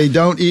long as they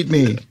don't eat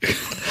me.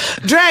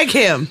 Drag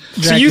him.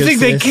 So you think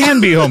they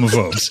can be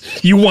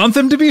homophobes? You want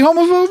them to be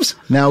homophobes?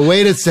 Now,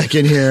 wait a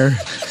second here.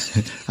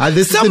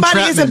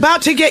 Somebody is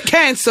about to get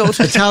canceled.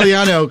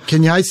 Italiano,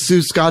 can I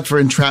sue Scott for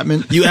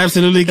entrapment? You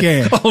absolutely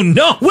can. Oh,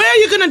 no. Where are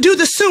you going to do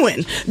the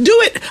suing? Do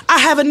it. I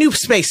have a new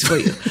space for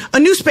you. A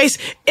new space.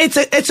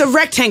 It's a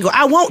rectangle.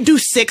 I won't do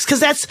 6 because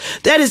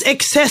that is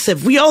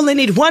excessive. We only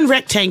need 1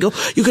 rectangle.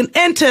 You can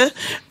enter.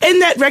 In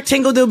that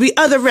rectangle, there'll be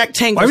other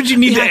rectangles. Why would you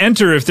need to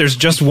enter if there's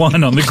just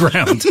one on the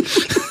ground?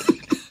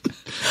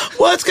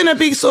 Well, it's going to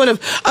be sort of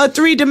a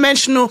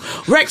 3-dimensional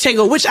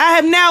rectangle, which I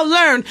have now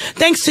learned,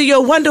 thanks to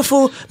your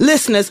wonderful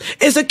listeners,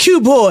 is a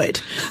cuboid.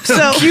 So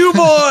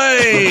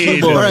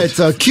cuboid. All right,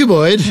 so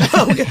cuboid.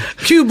 Okay.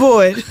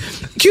 Cuboid.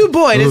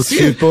 Cuboid. Oh,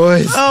 cute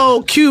boys.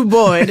 Oh,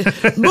 cuboid.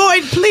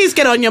 Boyd, please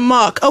get on your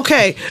mark.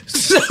 Okay.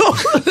 So.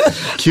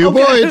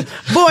 Cuboid. Okay.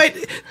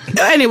 Boyd.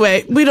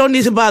 Anyway, we don't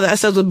need to bother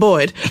ourselves with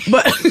Boyd,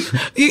 but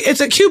it's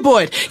a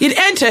cuboid. You'd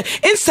enter.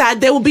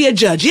 Inside, there will be a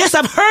judge. Yes,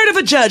 I've heard of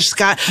a judge,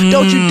 Scott.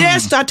 Don't you dare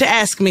start to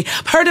ask me.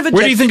 I've heard of a judge.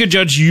 Where do you think a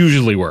judge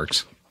usually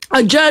works?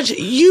 A judge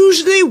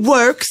usually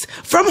works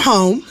from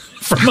home.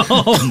 From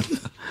home.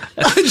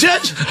 A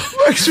judge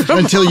works from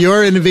Until home.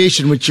 your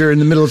innovation, which you're in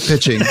the middle of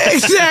pitching.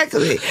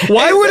 Exactly.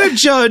 Why would a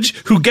judge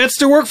who gets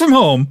to work from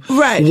home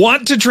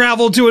want to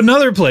travel to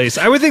another place?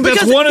 I would think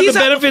that's one of the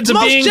benefits of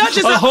being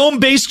a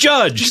home-based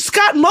judge.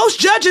 Scott, most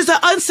judges are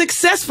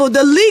unsuccessful.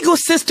 The legal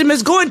system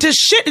is going to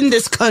shit in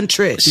this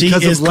country.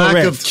 Because of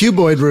lack of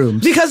cuboid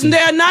rooms. Because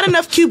there are not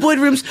enough cuboid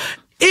rooms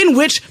in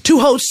which to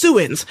hold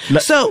sue-ins.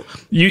 So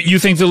you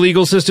think the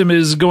legal system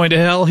is going to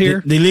hell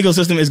here? The legal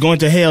system is going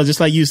to hell, just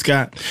like you,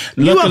 Scott.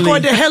 You are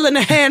going to hell in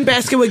a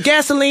handbasket with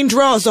gasoline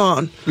draws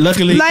on.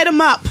 Luckily, light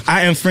them up.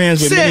 I am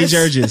friends with many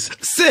judges.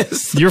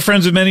 Sis, you're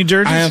friends with many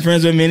judges. I am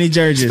friends with many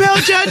judges. Spell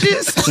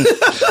judges.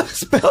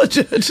 Spell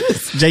judges.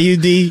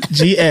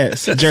 JUDGS.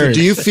 So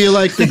do you feel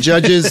like the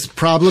judges'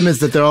 problem is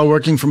that they're all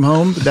working from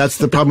home? That's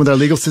the problem with our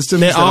legal system.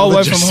 They all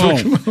work from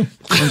home.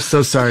 I'm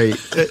so sorry.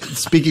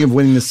 Speaking of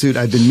winning the suit,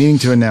 I've been meaning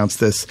to announce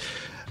this.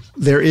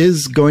 There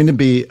is going to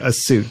be a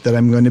suit that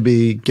I'm going to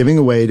be giving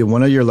away to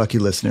one of your lucky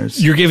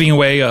listeners. You're giving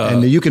away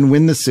and you can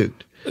win the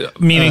suit.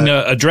 Meaning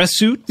a dress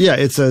suit? Yeah,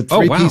 it's a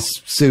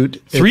three-piece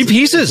suit. Three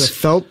pieces? It's a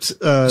felt.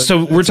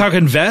 So we're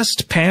talking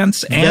vest,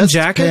 pants, and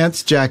jacket?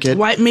 Pants, jacket.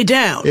 Wipe me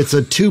down. It's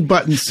a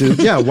 2-button suit.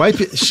 Yeah,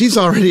 wipe it. She's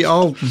already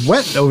all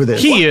wet over there.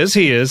 He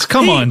is.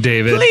 Come on,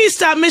 David. Please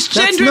stop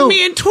misgendering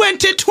me in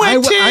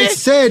 2020. I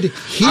said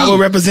he. I will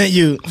represent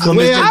you for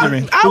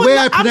misgendering. The way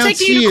I I'm pronounce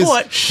taking you to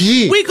court.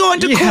 We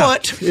going to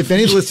court. If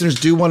any listeners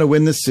do want to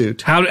win the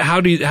suit, how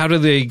do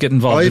they get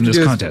involved in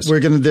this contest?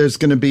 There's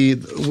going to be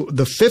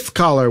the 5th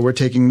caller we're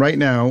taking right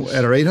now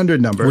at our 800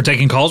 number. We're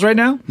taking calls right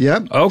now?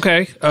 Yep.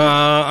 Okay.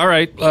 All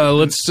right.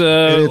 Let's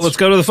go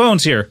to the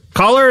phones here.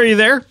 Caller, are you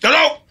there?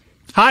 Hello.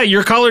 Hi,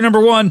 you're caller number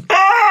 1.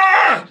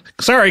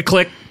 Sorry,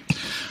 click.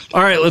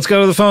 All right, let's go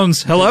to the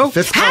phones. Hello?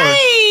 5th caller.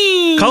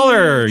 Hey.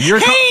 Caller,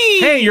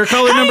 you're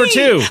caller number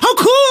 2. How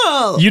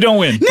cool. You don't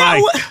win.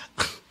 Bye.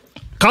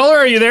 Caller,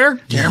 are you there?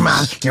 Your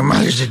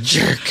mother's a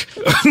jerk.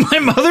 My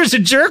mother's a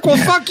jerk? Well,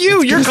 fuck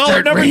you. You're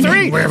caller number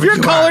 3.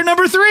 You're caller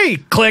number 3.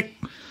 Click.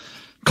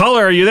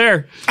 Caller, are you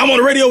there? I'm on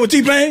the radio with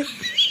T-Pain.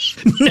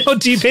 No,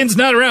 T-Pain's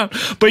not around.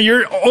 But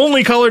you're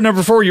only caller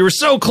number 4. You were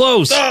so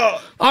close. All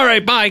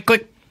right, bye.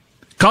 Click.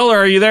 Caller,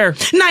 are you there?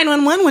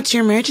 911, what's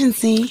your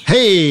emergency?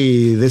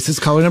 Hey, this is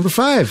caller number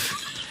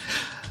 5.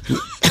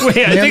 Wait,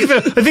 I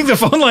think the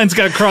phone lines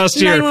got crossed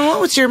here. 911,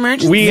 what's your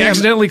emergency? We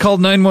accidentally called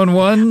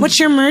 911.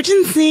 What's your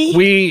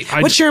emergency?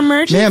 What's your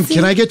emergency? Ma'am,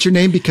 can I get your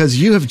name because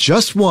you have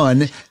just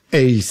won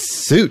a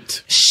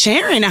suit.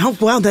 Sharon,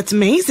 wow, that's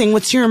amazing.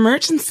 What's your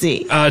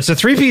emergency? It's a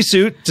 3-piece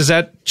suit. Does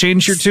that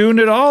change your tune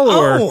at all?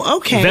 Oh,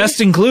 okay. Vest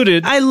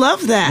included. I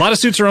love that. A lot of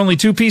suits are only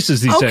 2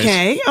 pieces these days.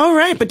 Okay, all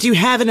right. But do you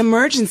have an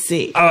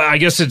emergency? I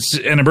guess it's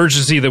an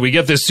emergency that we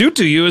get this suit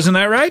to you. Isn't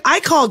that right?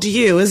 I called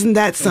you. Isn't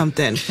that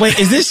something? Wait,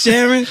 is this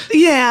Sharon?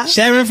 Yeah.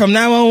 Sharon from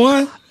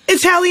 911?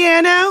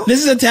 Italiano?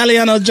 This is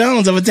Italiano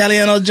Jones of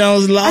Italiano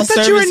Jones Law Services.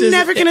 I thought you were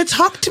never going to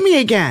talk to me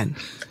again.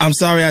 I'm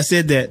sorry I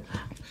said that.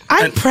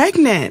 I'm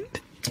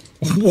pregnant.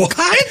 What?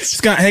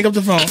 Scott, hang up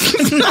the phone.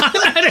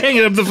 I'm not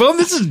hanging up the phone.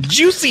 This is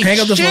juicy. Hang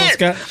up the phone,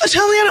 Scott.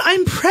 Italiano,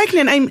 I'm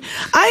pregnant.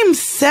 I'm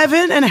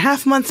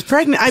 7.5 months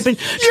pregnant. I've been.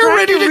 You're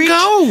ready to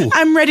go.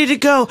 I'm ready to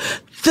go.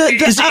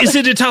 Is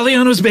it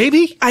Italiano's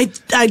baby? I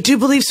do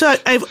believe so.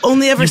 I've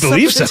only ever slept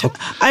believe with so?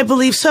 I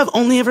believe so. I've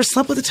only ever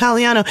slept with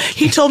Italiano.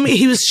 He told me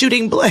he was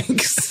shooting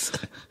blanks.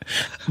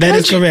 That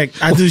is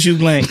correct. I do shoot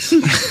blanks.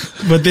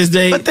 But this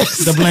day,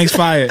 the blanks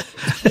fired.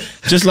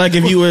 Just like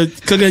if you were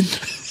cooking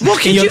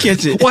in your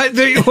kitchen. Why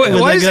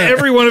is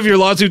every one of your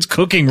lawsuits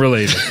cooking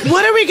related?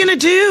 What are we going to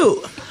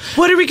do?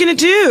 What are we going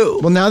to do?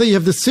 Well, now that you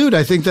have the suit,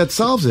 I think that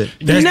solves it.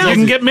 You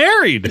can get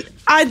married.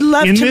 I'd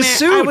love in to this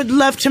suit. I would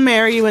love to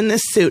marry you in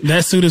this suit.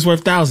 That suit is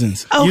worth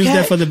thousands. Okay. Use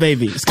that for the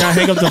baby. Scott,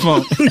 hang up the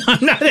phone. No,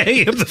 I'm not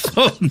hanging up the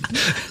phone.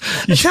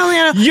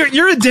 Italiano,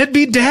 you're a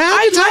deadbeat dad.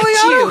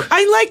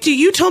 I liked you.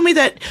 You told me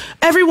that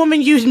every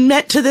woman you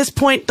met to this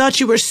point thought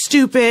you were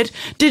stupid,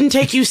 didn't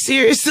take you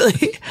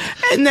seriously,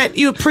 and that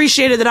you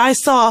appreciated that I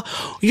saw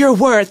your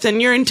worth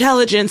and your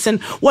intelligence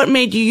and what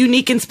made you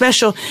unique and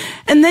special.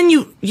 And then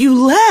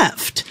you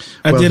left.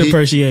 I did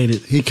appreciate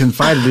it. He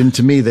confided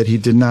into me that he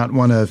did not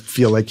want to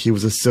feel like he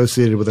was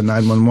associated with a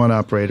 911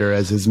 operator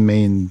as his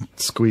main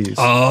squeeze.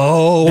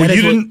 Oh, you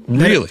didn't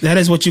really? That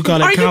is what you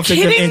call a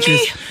conflict of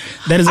interest.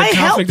 That is a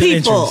conflict of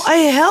interest. I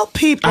help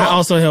people. I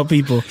also help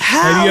people.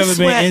 Have you ever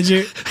been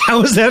injured?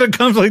 How is that a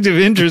conflict of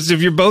interest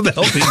if you're both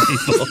helping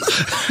people?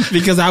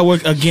 Because I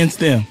work against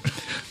them.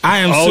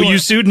 You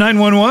sued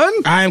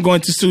 911? I am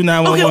going to sue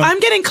 911. Okay, I'm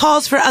getting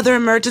calls for other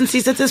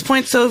emergencies at this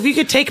point, so if you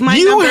could take my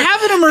number. You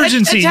have an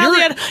emergency.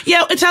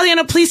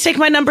 Italiano, please take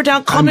my number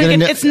down. Call me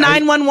again. It's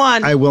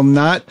 911. I will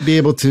not be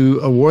able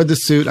to award the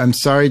suit. I'm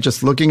sorry,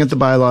 just looking at the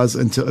bylaws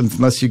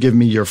unless you give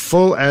me your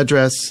full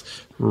address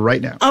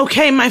right now.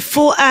 Okay, my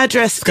full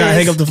address Scott,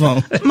 hang up the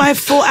phone. My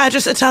full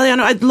address,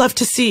 Italiano, I'd love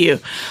to see you.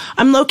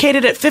 I'm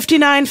located at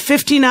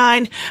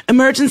 5959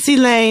 Emergency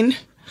Lane.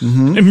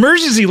 Mm-hmm.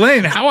 Emergency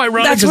Lane. How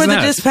ironic That's is where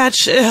that? the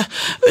dispatch.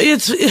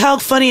 It's how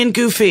funny and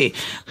goofy.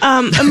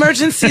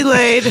 Emergency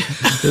Lane.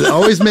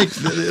 Always make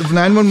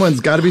 911's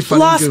got to be funny.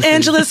 Los and goofy.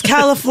 Angeles,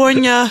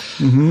 California.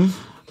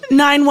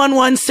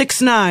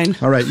 91169.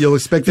 All right, you'll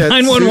expect that.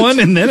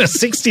 911 and then a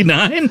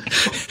 69?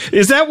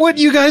 Is that what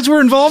you guys were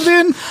involved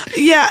in?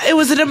 Yeah, it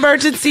was an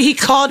emergency. He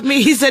called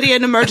me. He said he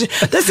had an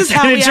emergency. This is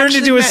how and it turned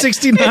into a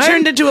 69? It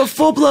turned into a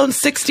full-blown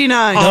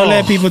 69. Don't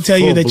let people tell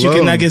you that you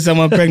cannot get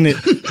someone pregnant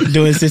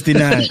doing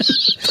 69.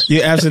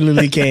 You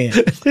absolutely can.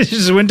 She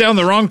just went down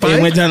the wrong pipe.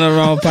 It went down the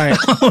wrong pipe.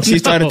 She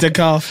started to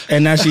cough,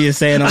 and now she is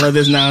saying all of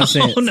this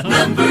nonsense.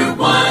 Number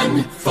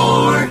 1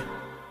 for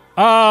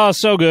Oh,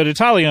 so good.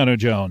 Italiano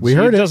Jones. We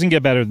heard it. It doesn't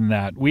get better than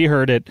that. We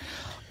heard it.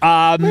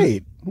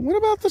 Wait, what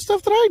about the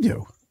stuff that I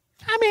do?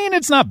 I mean,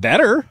 it's not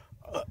better.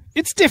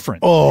 It's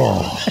different.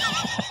 Oh,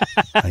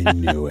 I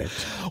knew it.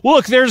 Well,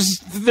 look, there's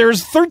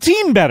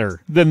 13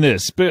 better than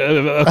this,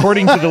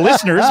 according to the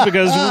listeners,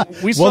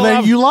 because we still Well, then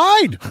have... you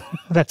lied.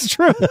 That's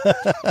true.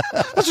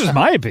 That's just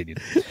my opinion.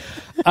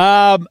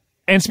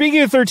 And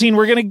speaking of 13,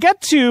 we're going to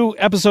get to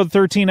episode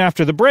 13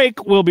 after the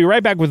break. We'll be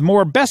right back with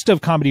more Best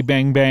of Comedy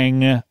Bang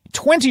Bang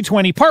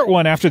 2020 Part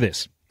 1 after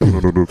this.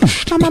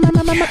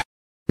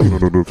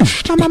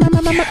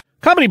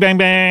 Comedy Bang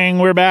Bang,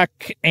 we're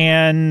back,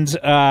 and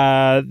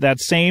that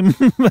same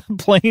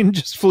plane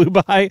just flew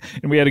by,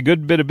 and we had a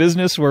good bit of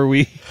business where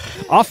we,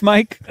 off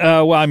mic,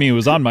 well, I mean, it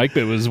was on mic,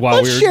 but it was while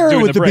Let's we were share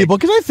doing it with the break. people,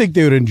 because I think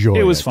they would enjoy it.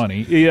 It was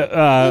funny.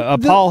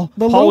 Paul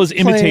little was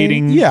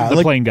imitating plane,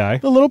 the plane guy.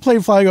 The little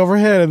plane flying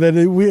overhead, and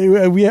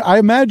then I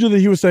imagine that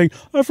he was saying,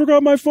 I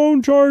forgot my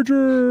phone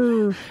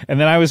charger. And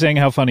then I was saying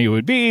how funny it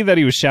would be that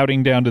he was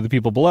shouting down to the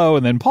people below,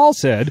 and then Paul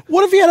said,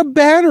 what if he had a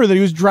banner that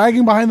he was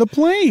dragging behind the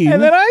plane? and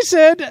then I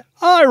said,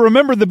 I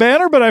remembered the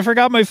banner, but I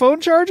forgot my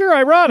phone charger.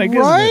 Ironic,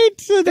 right?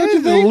 Isn't Don't you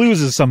it? think? It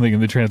loses something in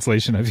the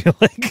translation, I feel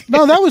like.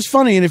 No, that was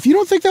funny. And if you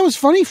don't think that was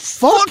funny,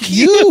 fuck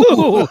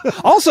you.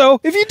 Also,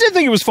 if you did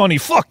think it was funny,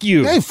 fuck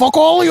you. Hey, fuck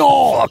all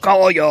y'all. Fuck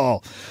all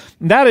y'all.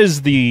 That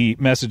is the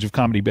message of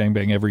Comedy Bang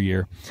Bang every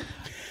year.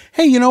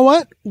 Hey, you know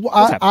what?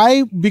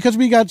 I because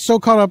we got so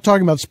caught up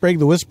talking about Sprague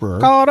the Whisperer.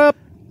 Caught up.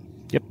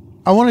 Yep.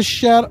 I want to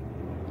shout.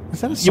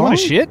 Is that a song? You want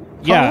to shit?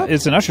 Yeah, Up?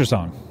 it's an Usher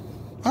song.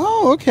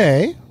 Oh,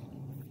 okay.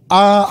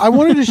 I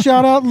wanted to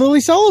shout out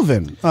Lily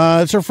Sullivan.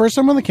 It's her first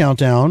time on the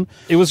countdown.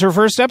 It was her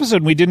first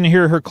episode. We didn't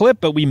hear her clip,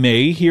 but we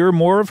may hear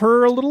more of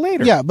her a little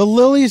later. Yeah, but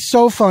Lily's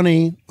so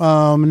funny.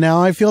 Now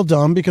I feel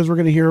dumb because we're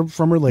going to hear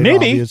from her later.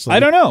 Maybe. Obviously.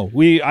 I don't know.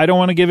 I don't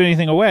want to give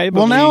anything away.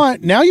 But Well,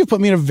 now you've put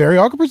me in a very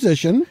awkward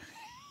position.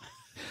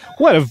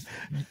 What, of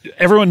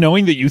everyone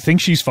knowing that you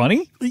think she's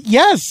funny?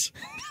 Yes.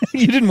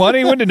 You didn't want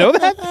anyone to know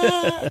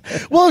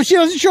that? Well, if she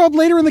doesn't show up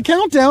later in the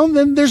countdown,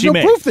 then there's no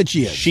proof that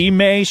she is. She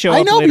may show up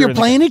I know, but later you're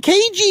playing it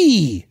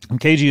cagey. I'm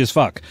cagey as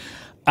fuck.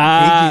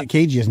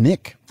 Cagey as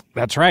Nick.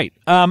 That's right.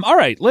 All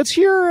right, let's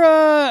hear.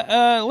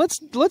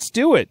 Let's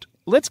do it.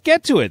 Let's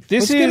get to it.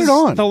 This Let's get is it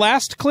on. the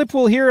last clip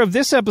we'll hear of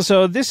this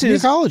episode. This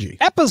is Ecology.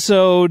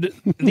 Episode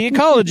The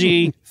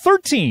Ecology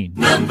 13.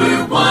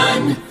 Number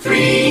 1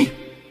 3.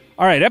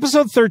 All right,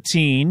 episode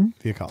 13.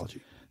 The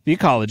Ecology. The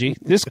Ecology.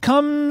 This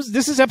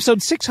is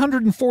episode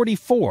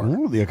 644.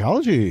 Oh, The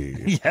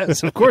Ecology.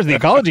 Yes, of course, the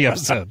Ecology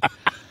episode.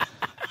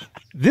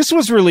 This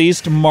was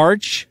released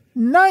March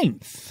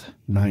 9th.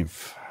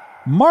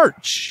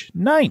 March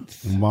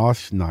 9th.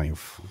 March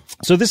 9th.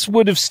 So this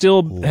would have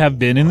still have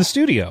been in the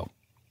studio.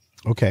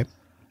 Okay.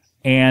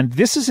 And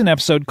this is an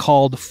episode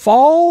called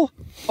Fall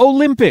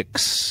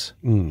Olympics.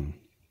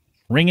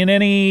 Ringing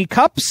any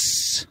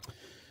cups?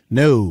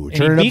 No, Any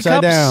turn it B upside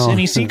cups? down.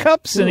 Any C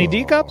cups? Any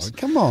D cups?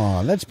 Come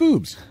on, that's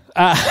boobs.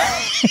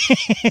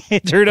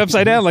 Turn it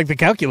upside down like the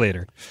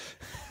calculator.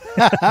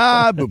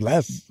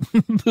 Boobless.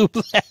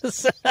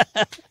 Boobless.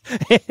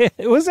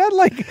 Was that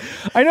like?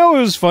 I know it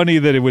was funny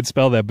that it would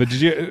spell that, but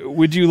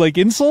would you like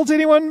insult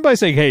anyone by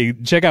saying, "Hey,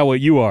 check out what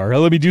you are.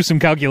 Let me do some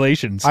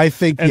calculations." I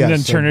think, and yes,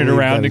 then turn I it believe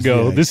around that and is the go,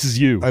 idea. "This is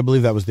you." I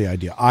believe that was the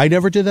idea. I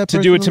never did that. To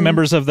do it to personally.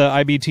 members of the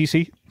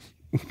IBTC,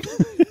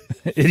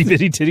 Itty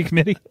Bitty Titty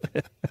Committee.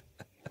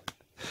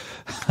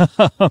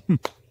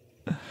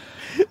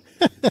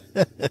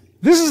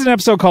 This is an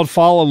episode called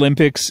Fall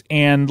Olympics,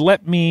 and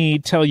let me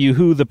tell you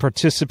who the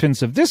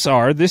participants of this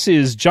are. This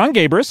is John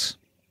Gabris,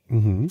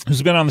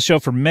 who's been on the show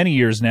for many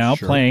years now,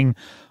 playing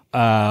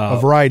a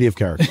variety of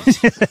characters.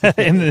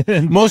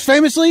 and Most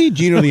famously,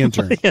 Gino the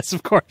intern. Yes,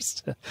 of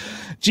course.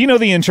 Gino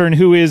the intern,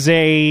 who is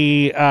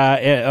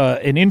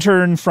an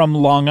intern from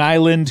Long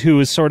Island, who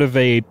is sort of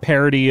a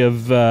parody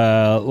of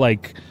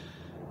like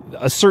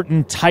a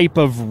certain type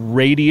of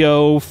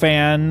radio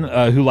fan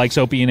who likes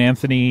Opie and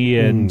Anthony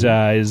and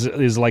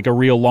is like a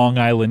real Long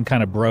Island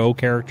kind of bro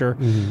character,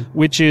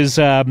 which is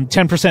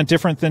 10%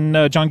 different than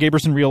John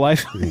Gabris in real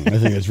life. I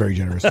think that's very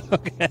generous.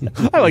 Okay.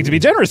 I like to be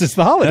generous. It's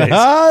the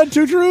holidays.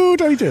 Too true,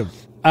 Tony Tim.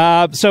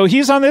 So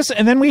he's on this,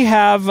 and then we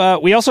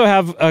also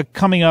have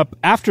coming up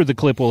after the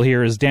clip we'll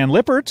hear is Dan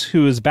Lippert,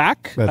 who is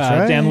back. That's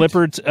right. Dan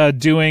Lippert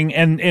doing,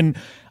 and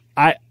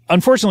I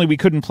unfortunately we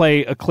couldn't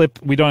play a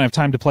clip. We don't have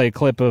time to play a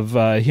clip of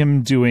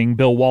him doing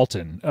Bill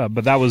Walton,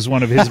 but that was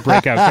one of his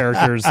breakout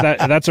characters.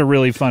 That's a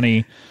really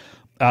funny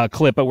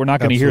clip, but we're not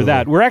going to hear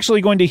that. We're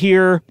actually going to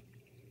hear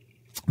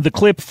the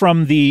clip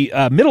from the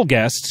middle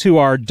guests, who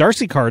are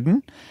Darcy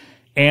Carden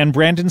and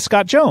Brandon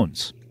Scott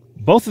Jones.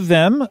 Both of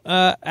them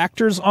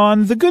actors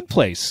on The Good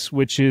Place,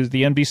 which is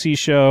the NBC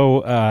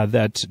show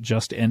that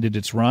just ended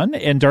its run.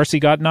 And Darcy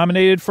got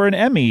nominated for an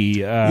Emmy.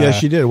 Yes,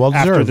 she did. Well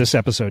deserved. After this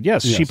episode.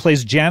 Yes, she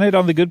plays Janet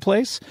on The Good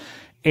Place.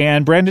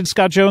 And Brandon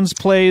Scott Jones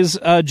plays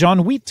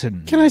John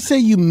Wheaton. Can I say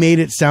you made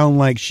it sound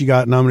like she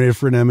got nominated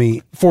for an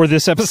Emmy for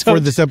this episode? For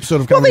this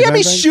episode of Well, Comedy the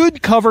Emmy Bang Bang?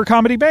 should cover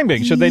Comedy Bang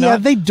Bang, should they not? Yeah,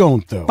 they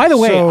don't, though. By the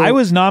way, So- I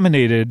was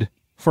nominated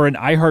for an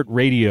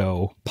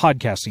iHeartRadio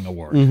podcasting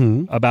award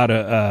about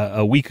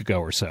a week ago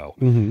or so.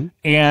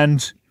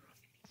 And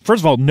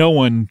first of all, no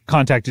one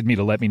contacted me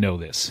to let me know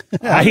this.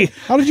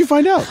 How did you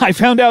find out? I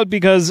found out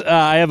because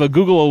I have a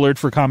Google alert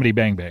for Comedy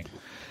Bang Bang.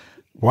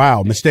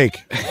 Wow, mistake.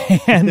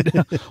 And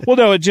well,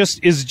 no, it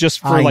just is just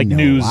for I like know,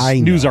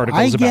 news articles.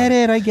 I about get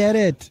it. I get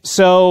it.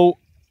 So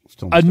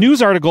a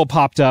news article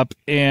popped up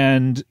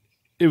and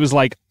it was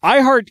like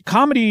iHeart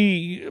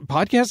Comedy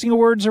Podcasting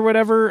Awards or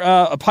whatever,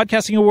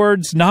 Podcasting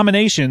Awards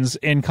nominations,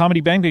 and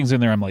Comedy Bang Bang's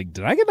in there. I'm like,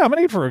 did I get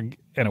nominated for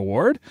an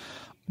award?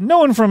 No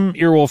one from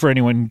Earwolf or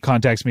anyone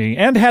contacts me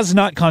and has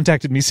not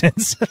contacted me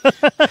since.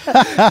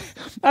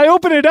 I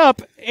open it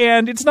up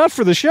and it's not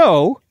for the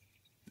show.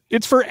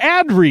 It's for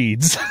ad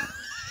reads.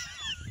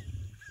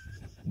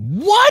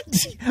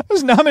 What? I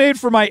was nominated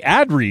for my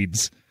ad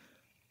reads.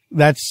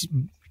 That's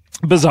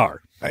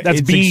bizarre. That's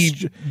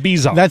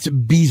bizarre. That's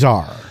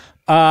bizarre.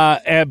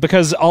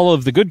 Because all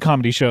of the good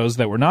comedy shows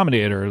that were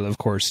nominated are, of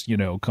course, you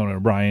know, Conan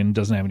O'Brien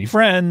Doesn't Have Any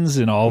Friends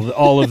and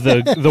all of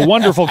the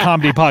wonderful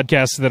comedy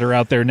podcasts that are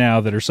out there now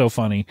that are so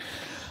funny.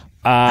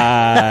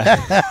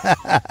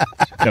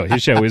 No,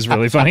 his show is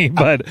really funny,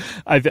 but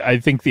I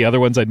think the other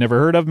ones I'd never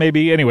heard of,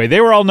 maybe. Anyway, they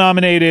were all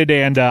nominated,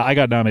 and I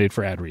got nominated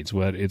for ad reads.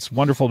 But it's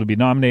wonderful to be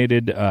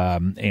nominated,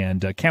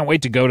 and can't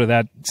wait to go to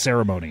that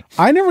ceremony.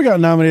 I never got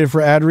nominated for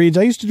ad reads.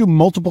 I used to do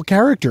multiple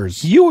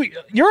characters. Your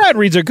ad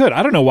reads are good.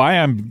 I don't know why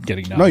I'm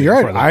getting nominated.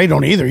 No, for them. I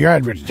don't either. Your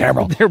ad reads are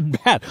terrible. They're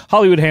bad.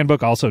 Hollywood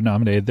Handbook also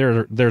nominated.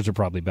 Theirs are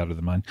probably better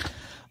than mine.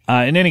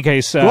 In any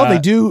case, well, they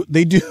do.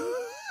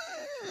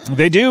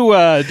 They do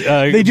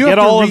get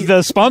all of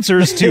the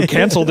sponsors to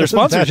cancel their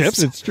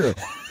sponsorships. It's true.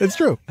 It's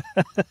true.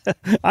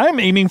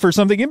 I'm aiming for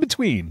something in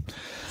between.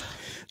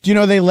 Do you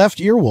know they left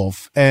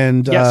Earwolf,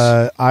 and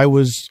Yes. I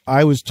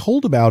was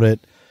told about it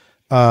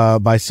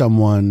by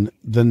someone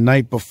the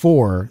night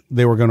before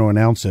they were going to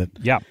announce it.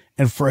 Yeah.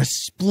 And for a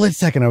split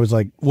second, I was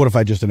like, "What if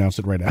I just announced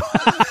it right now?"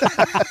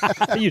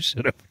 You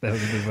should have. That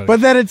would be funny.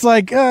 But then it's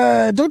like,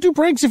 don't do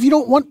pranks if you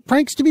don't want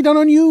pranks to be done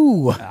on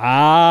you.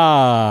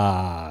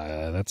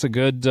 That's a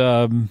good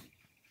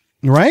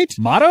right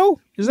motto.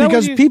 Is that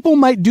because people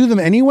might do them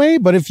anyway,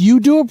 but if you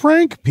do a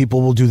prank,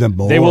 people will do them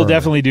more. They will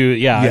definitely do.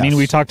 Yeah, Yes. I mean,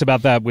 we talked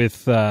about that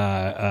with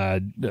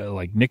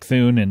like Nick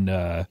Thune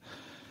and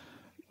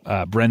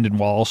Brendan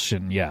Walsh,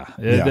 and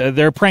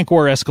their prank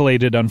war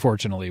escalated,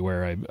 unfortunately,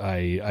 where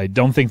I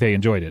don't think they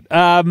enjoyed it.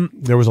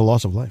 There was a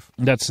loss of life.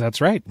 That's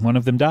right. One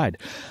of them died.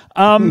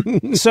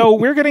 So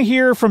we're going to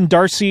hear from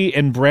Darcy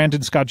and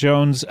Brandon Scott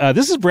Jones.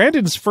 This is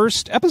Brandon's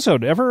first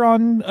episode ever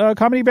on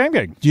Comedy Bang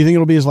Bang. Do you think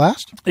it'll be his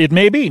last? It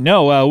may be.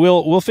 No,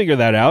 we'll figure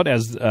that out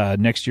as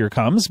next year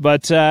comes.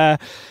 But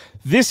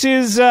this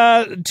is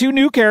two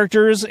new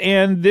characters,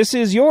 and this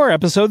is your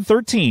episode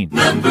 13.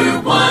 Number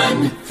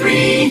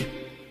 13.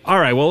 All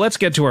right, well, let's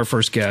get to our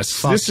first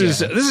guest. This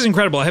is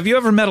incredible. Have you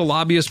ever met a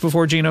lobbyist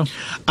before, Gino?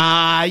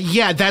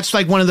 Yeah, that's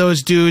like one of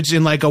those dudes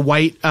in like a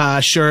white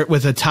shirt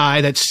with a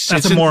tie. That's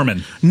a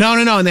Mormon. No,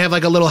 and they have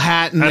like a little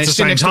hat and That's they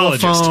sit a next to a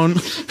phone.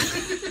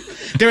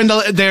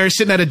 They're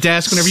sitting at a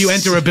desk whenever you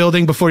enter a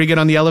building before you get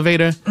on the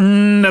elevator.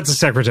 That's a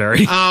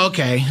secretary. Oh,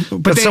 okay.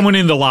 But someone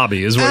in the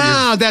lobby is what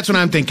you're... that's what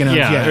I'm thinking of.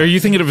 Yeah. Are you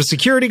thinking of a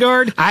security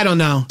guard? I don't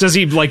know. Does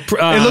he like...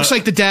 it looks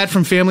like the dad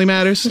from Family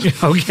Matters.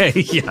 Okay,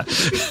 yeah.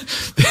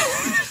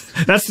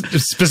 That's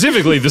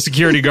specifically the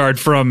security guard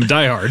from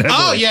Die Hard.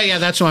 Oh, yeah,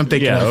 that's what I'm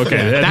thinking of.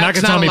 Okay. That's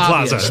Nakatomi not a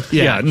Plaza. lobbyist.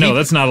 Yeah, no,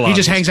 that's not a lobbyist. He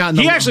just hangs out in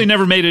the... He actually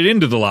never made it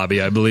into the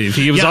lobby, I believe.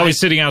 He was always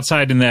sitting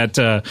outside in that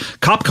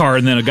cop car,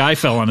 and then a guy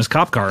fell on his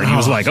cop car, and he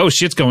was like, oh,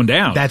 shit's going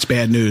down. That's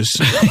bad news.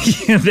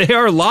 They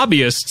are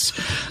lobbyists.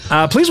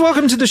 Please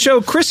welcome to the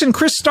show, Chris and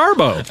Chris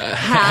Starbo.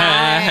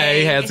 Hi.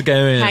 Hey, how's it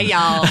going? Hi,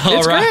 y'all.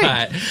 All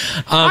right.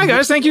 Hi,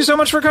 guys. Thank you so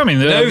much for coming.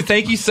 No,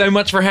 thank you so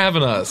much for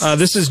having us.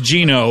 This is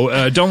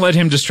Gino. Don't let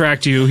him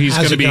distract you. He's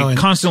going to be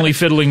constantly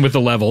fiddling with the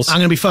levels. I'm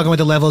going to be fucking with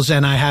the levels,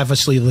 and I have a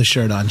sleeveless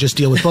shirt on. Just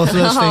deal with both of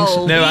those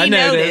things. No, I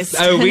noticed.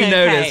 Oh, we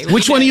noticed.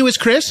 Which one of you is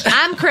Chris?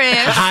 I'm Chris.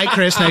 Hi,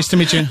 Chris. Nice to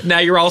meet you. Now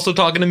you're also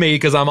talking to me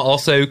because I'm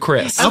also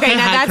Chris. Okay,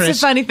 now hi, that's Chris.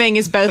 the funny thing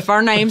is both of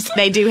our names,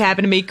 they do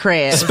happen to be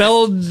Chris.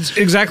 Spelled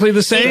exactly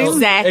the same?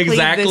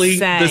 Exactly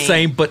the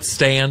same, but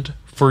stand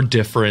for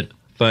different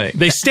things.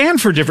 They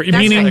stand for different,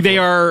 That's meaning right. they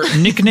are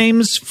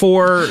nicknames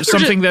for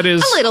something that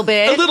is... A little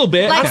bit. A little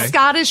bit. Like Okay.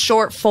 Scott is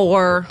short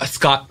for... A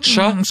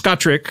Scotcha.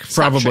 Scottrick,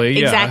 probably.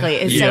 Yeah. Exactly.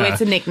 And so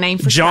it's a nickname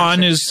for John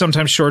Scottrick. is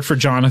sometimes short for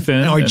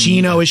Jonathan. Or and-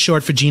 Gino is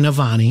short for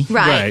Giovanni.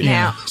 Right,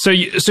 now. So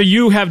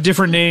you have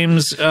different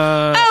names.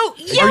 Oh,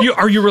 yeah.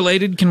 Are you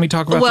related? Can we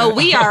talk about Well, that?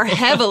 we are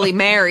heavily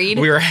married.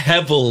 We are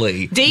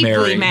heavily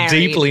Deeply married.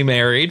 Deeply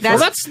married. Well,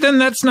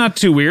 that's not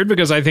too weird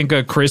because I think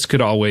Chris could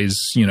always,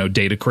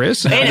 date a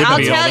Chris. And It wouldn't I'll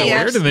be all tell that you,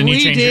 weird. scared, and then you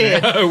changed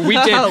it. We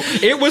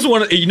did. It was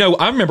one of,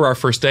 I remember our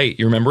first date.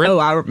 You remember it? Oh,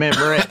 I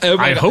remember it.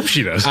 I hope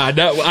she does. I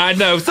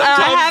know. Sometimes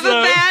I have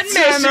a bad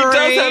memory. She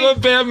does have a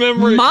bad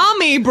memory.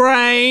 Mommy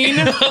brain.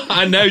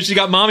 I know. She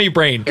got mommy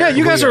brain. Yeah,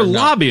 you guys are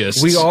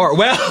lobbyists. We are.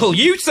 Well,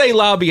 you say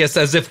lobbyists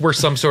as if we're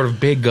some sort of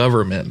big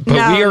government, but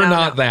we are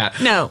not that.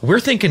 No. We're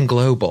thinking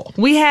global.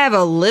 We have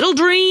a little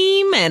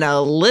dream and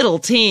a little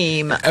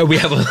team. We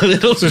have a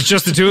little. So it's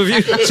just the two of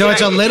you? So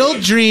it's a little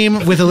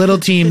dream with a little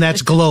team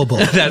that's global.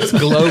 That's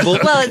global.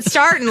 Well, it's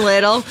starting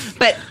little,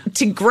 but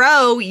to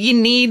grow, you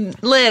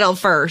need little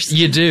first.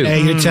 You do.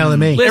 Hey, you're telling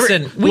me.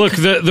 Listen, Look,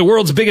 the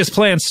world's biggest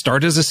plants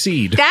start as a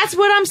seed. That's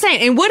what I'm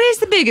saying. And what is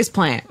the biggest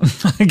plant?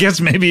 I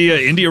guess maybe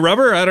India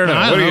rubber? I don't know.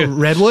 I don't know,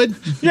 redwood?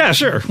 Yeah,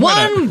 sure. Why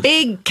not? One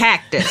big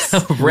cactus.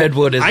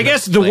 redwood is. I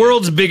guess the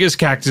world's biggest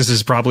cactus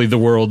is probably the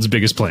world's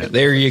biggest plant.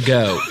 There you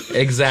go.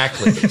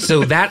 Exactly.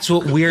 So that's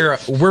what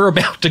we're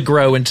about to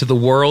grow into the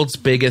world's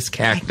biggest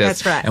cactus.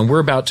 That's right. And we're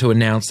about to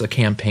announce a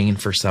campaign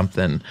for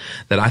something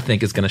that I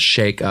think is going to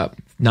shake up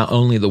not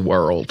only the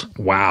world.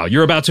 Wow.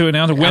 You're about to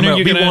announce it. When are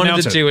you going to announce it? We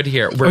wanted to do it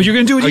here. You're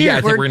going to do it here? Yeah,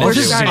 I think we're going to do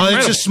it.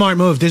 It's a smart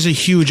move. There's a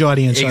huge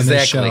audience on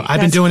this show.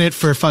 I've been doing it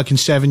for fucking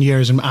 7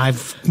 years, and my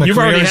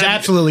career has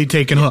absolutely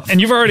taken off.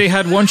 And you've already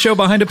had one show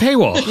behind a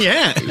paywall.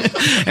 Yeah.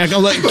 And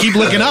keep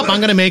looking up.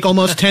 I'm going to make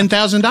almost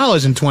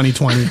 $10,000 in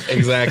 2020.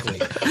 Exactly.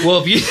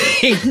 Well, if you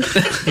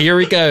here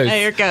it goes.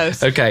 Here it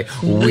goes. Okay.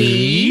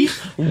 We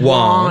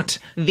want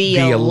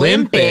the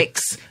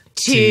Olympics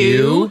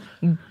to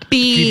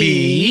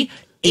be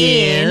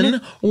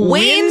in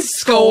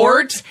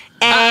Windscort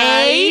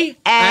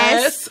ASAP.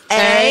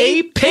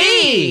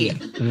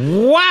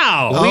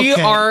 Wow.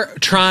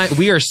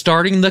 We are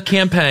starting the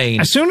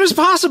campaign as soon as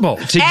possible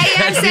to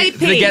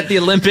get the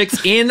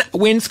Olympics in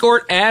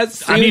Windscort as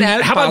soon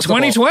as how about possible.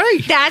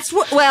 2020? That's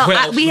what,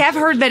 we have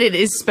heard that it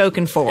is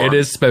spoken for. It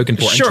is spoken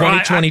for. Sure, in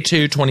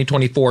 2022,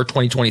 2024,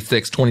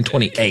 2026,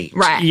 2028.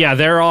 Right. Yeah,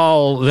 they're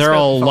all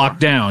locked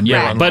down.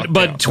 Yeah. Right.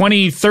 But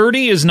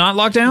 2030 is not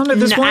locked down at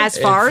this point? As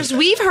far as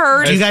we've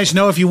heard. Do you guys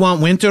know if you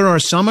want winter or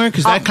summer?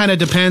 Because that kind of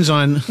depends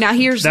on. Now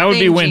here's that the would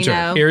thing, be winter.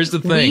 Gino. Here's the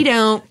thing. We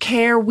don't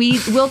care.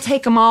 We'll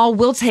take them all.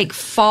 We'll take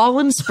fall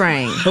and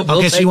spring.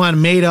 Okay, so you want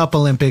made up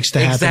Olympics to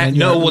happen?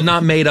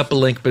 Not made up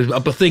Olympics,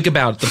 but think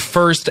about it. The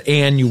first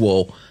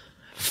annual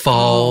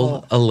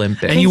Fall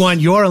Olympics. And you want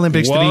your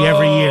Olympics to be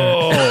every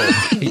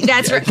year.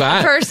 That's right.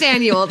 First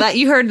annual. That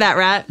you heard that,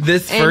 right?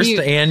 This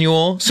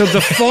annual. So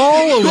the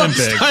Fall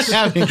Olympics. Start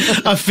having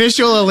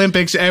official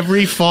Olympics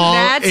every fall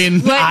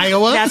in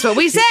Iowa. That's what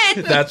we said.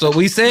 That's what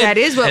we said. That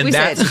is what we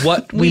said. That's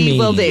what we mean.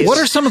 will do. What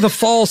are some of the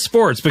fall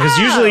sports? Because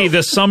usually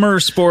the summer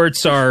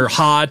sports are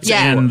hot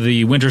and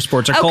the winter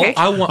sports are cold.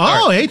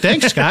 Hey,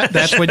 thanks, Scott.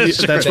 That's what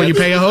you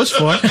pay a host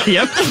for.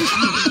 Yep.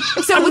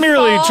 So I'm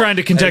merely trying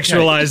to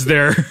contextualize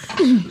their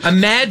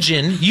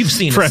Imagine you've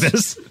seen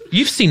premise.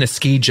 You've seen a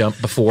ski jump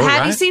before, Have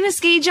right? you seen a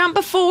ski jump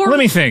before? Let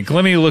me think.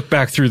 Let me look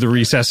back through the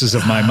recesses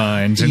of my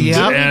mind and,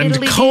 Yep.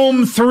 and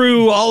comb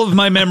through all of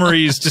my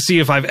memories to see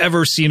if I've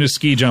ever seen a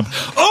ski jump.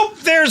 Oh,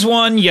 there's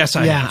one. Yes,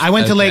 I have. I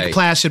went to Lake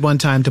Placid one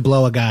time to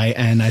blow a guy,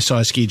 and I saw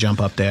a ski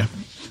jump up there.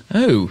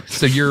 Oh,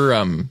 so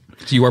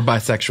you are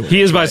bisexual.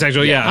 He is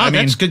bisexual, yeah. Oh,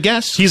 that's a good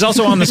guess. He's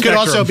also on the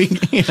spectrum. Could also be.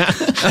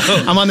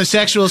 I'm on the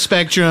sexual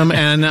spectrum,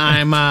 and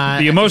I'm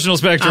the emotional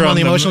spectrum. I'm on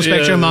the emotional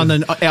spectrum, on the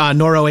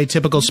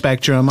neuroatypical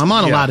spectrum. I'm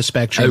on a lot of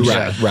spectrums.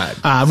 Oh,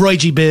 right. Roy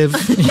G. Biv,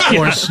 of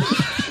course.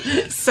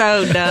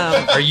 So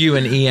dumb. Are you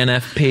an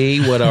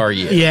ENFP? What are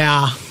you?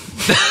 Yeah.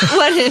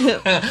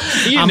 What?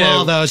 I'm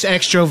all those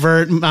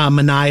extrovert,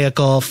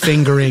 maniacal,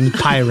 fingering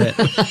pirate.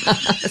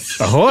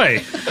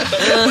 Ahoy!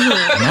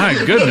 My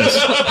goodness.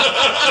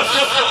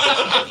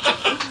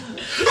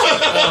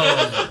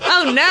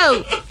 Oh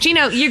no,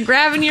 Gino, you're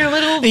grabbing your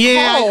little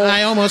hole.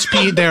 I almost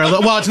peed there.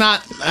 Well, it's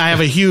not. I have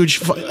a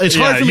huge. It's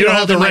hard for me to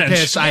hold in my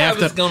piss. I have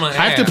to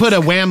put a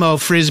whammo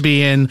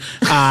frisbee in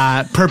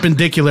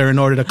perpendicular in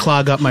order to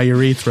clog up my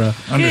urethra.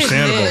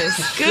 Understandable.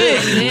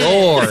 Goodness.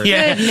 Lord.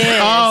 Yeah. Goodness.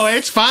 Oh,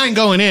 it's fine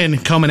going in.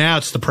 Coming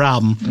out's the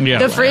problem. Yeah.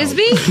 The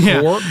frisbee?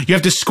 Yeah. You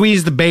have to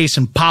squeeze the base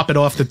and pop it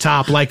off the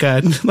top like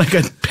a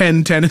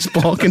Penn tennis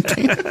ball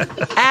container.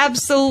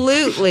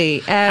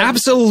 Absolutely.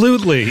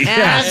 Absolutely.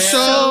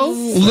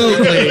 Absolutely.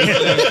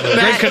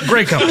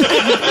 Great company.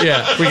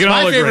 Yeah. We can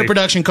My all agree. favorite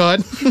production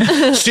card.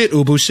 Sit,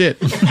 Ubu, sit.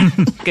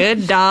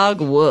 Good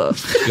dog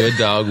woof. Good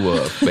dog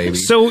woof, baby.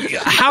 So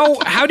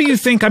how do you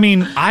think? I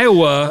mean,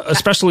 Iowa,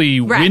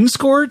 especially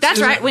Windscort.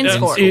 That's right,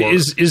 Windscort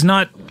is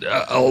not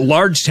a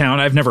large town.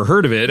 I've never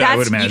heard of it. I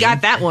would imagine you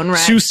got that one right.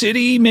 Sioux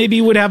City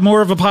maybe would have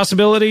more of a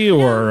possibility,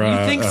 or you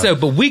think so?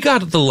 But we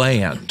got the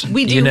land.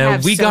 We do.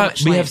 Have we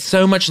have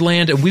so much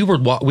land, and we were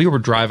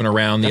driving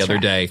around the other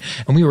day,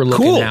 and we were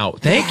looking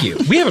out. Thank you.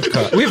 We have a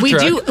truck. We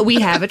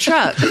have a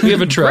truck. We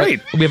have a truck.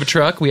 Great. We have a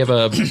truck. We have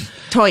a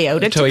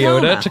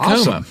Toyota Tacoma.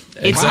 Awesome.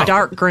 It's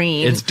dark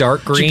green. It's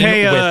dark green.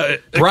 Did you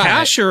pay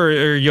cash or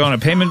are you on a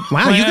payment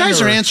Wow, plan, you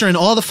guys are answering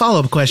all the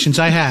follow-up questions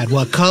I had.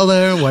 What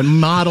color? What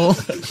model?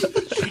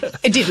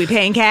 Did we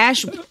pay in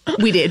cash?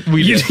 We did.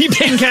 You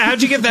pay in cash?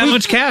 How'd you get that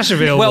much cash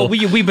available? Well,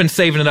 we've been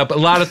saving it up. A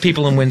lot of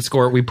people in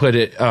Windscore, we put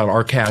it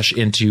our cash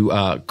into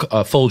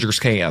Folgers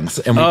cans,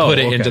 and we put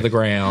it into the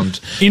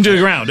ground. Into the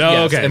ground. Oh,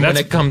 yes. okay. And when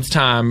it comes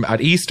time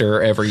at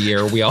Easter every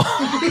year, we all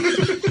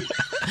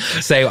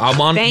say, "I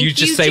want." You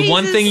just say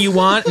one thing you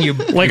want, and you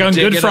like on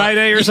Good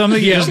Friday or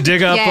something. You just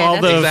dig up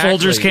all the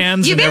Folgers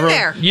cans. You've been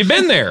there. You've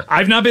been there.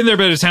 I've not been there,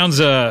 but it sounds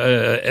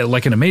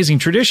like an amazing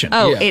tradition.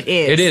 Oh, it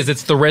is. It is.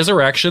 It's the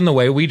resurrection. The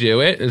way we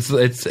do it.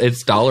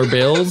 It's dollar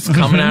bills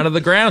coming out of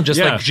the ground, just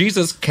like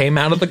Jesus came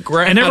out of the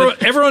ground. And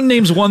everyone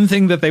names one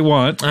thing that they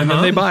want, and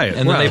then they buy it.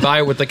 And then they buy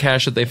it with the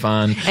cash that they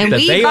find. And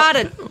we bought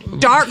a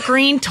dark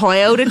green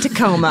Toyota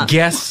Tacoma.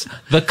 Guess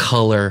the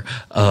color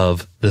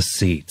of the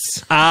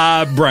seats.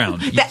 Brown.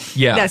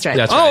 That's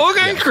right. Oh,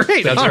 okay,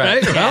 great. That's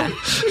right. Yeah.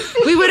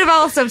 We would have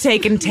also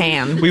taken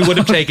tan. We would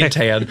have taken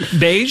tan.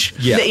 Beige?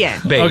 Yeah.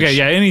 Beige. Okay,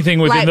 yeah, anything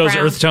within Light those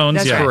brown. earth tones.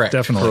 That's yeah, right.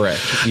 definitely.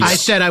 Correct. I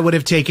said I would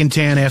have taken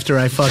tan after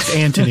I fucked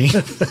Anthony.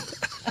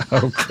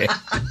 Okay.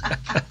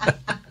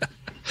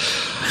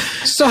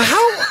 So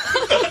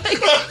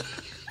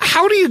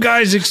how do you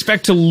guys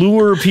expect to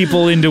lure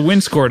people into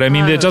Windscourt? I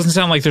mean, it doesn't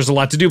sound like there's a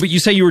lot to do, but you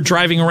say you were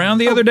driving around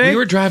the other day? We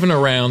were driving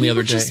around the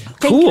other day.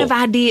 Thinking of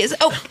ideas.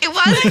 Oh, it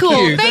was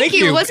cool. Thank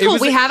you. It was cool.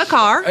 We have a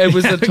car. It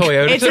was a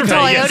Toyota. It's a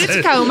Toyota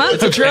Tacoma.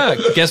 It's a truck.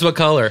 Guess what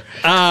color?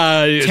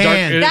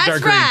 Tan. That's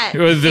dark right.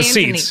 green. The Anthony.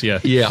 seats, yeah.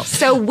 Yeah.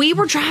 So we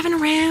were driving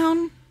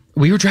around.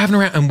 We were driving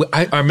around, and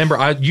I remember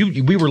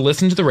we were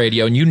listening to the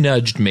radio, and you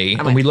nudged me,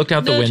 and we looked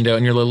out the window,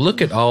 and you're like,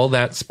 "Look at all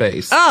that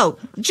space." Oh,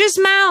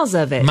 just miles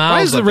of it.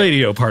 Why is the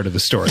radio part of the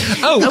story?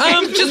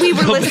 We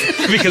were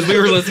listening because we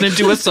were listening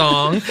to a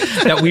song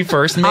that we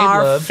first made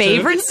our love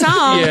favorite to.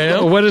 song. Yeah.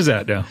 What is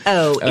that now?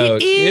 Oh,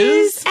 it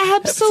is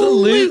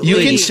absolutely. You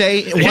can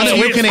say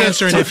you can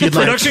answer it if you'd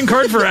like. Production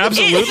card for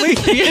absolutely.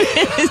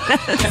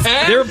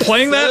 They're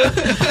playing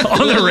that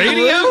on the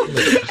radio.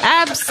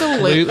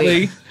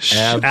 Absolutely.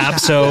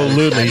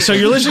 Absolutely. So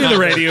you're listening to the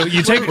radio.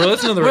 We're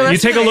listening to the radio. You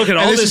take a look at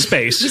all this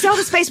space. We see all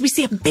the space. We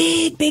see a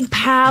big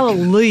pile of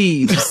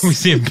leaves. We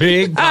see a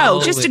big pile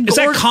of just a leaves. Is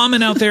that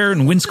common out there in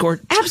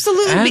Windscourt?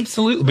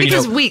 Absolutely.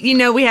 Because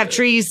we have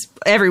trees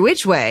every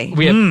which way.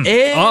 We have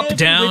up,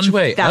 down. which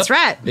way. That's up.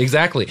 right.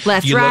 Exactly.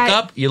 Left, you right. look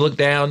up, you look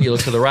down, you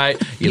look to the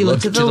right, you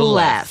look to the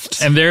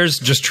left. And there's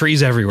just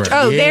trees everywhere.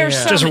 Oh, there's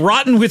so just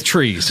rotten with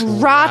trees.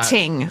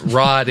 Rotting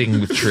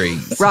with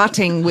trees.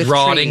 Rotting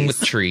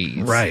with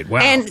trees. Right. Wow.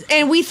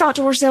 And we thought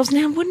to ourselves,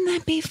 now wouldn't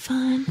that be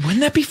fun? Wouldn't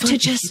that be fun to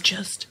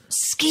just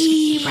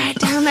ski right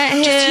down that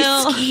hill?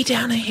 Just ski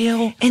down a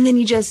hill. And then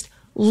you just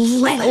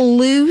let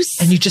loose.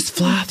 And you just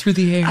fly through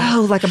the air.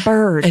 Oh, like a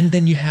bird. And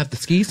then you have the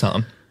skis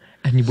on.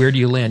 And where do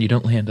you land? You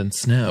don't land in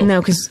snow.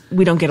 No, because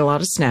we don't get a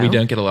lot of snow. We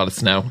don't get a lot of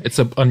snow. It's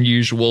an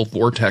unusual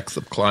vortex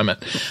of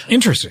climate.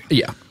 Interesting.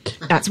 Yeah.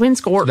 That's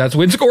Windscore. That's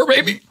Windscore,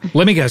 baby.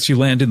 Let me guess, you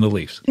land in the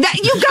leaves. You got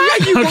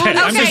it. Okay,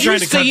 I'm just trying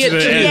to cut to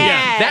the end.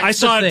 Yeah. I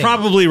saw it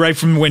probably right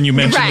from when you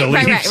mentioned the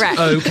leaves. Right.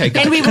 Okay,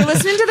 and we were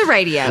listening to the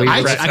radio.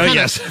 I kind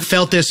of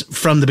felt this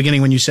from the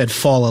beginning when you said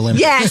fall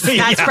Olympics. Yes,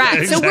 that's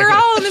right. So we're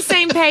all on the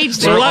same page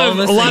So there.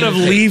 a lot of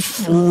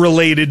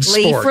leaf-related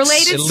sports.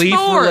 Leaf-related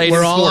sports.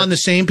 We're all on the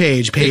same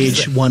page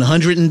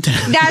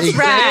 110. That's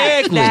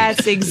right.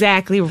 That's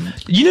exactly.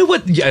 You know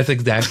what? Yes,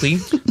 exactly.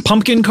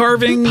 Pumpkin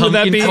carving? Would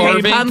that be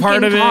a big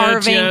part of it?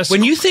 Yes.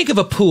 When you think of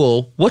a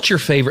pool, what's your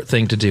favorite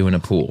thing to do in a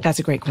pool? That's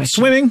a great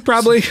question. Swimming,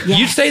 probably. Yes.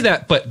 You say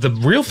that, but the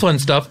real fun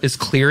stuff is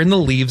clearing the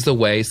leaves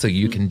away so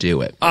you can do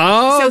it.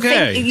 Oh, So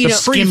okay. think, The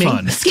free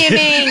fun.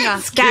 Skimming.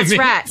 That's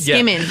right.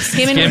 Skimming.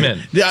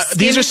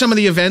 These are some of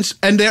the events,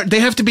 and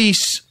they have to be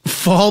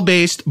fall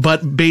based,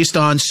 but based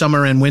on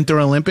summer and winter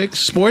Olympics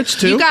sports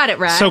too. You got it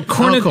right. So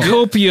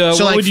cornucopia,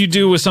 So what like- would you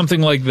do with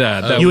something like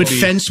that? You would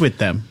fence with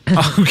them.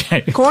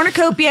 Okay.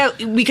 Cornucopia.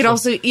 We could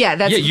also. Yeah.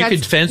 That's. You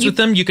could fence with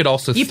them. You could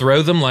also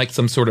throw them like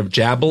some sort of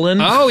javelin.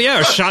 Oh, yeah,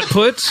 or shot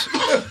put.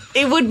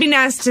 It would be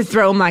nice to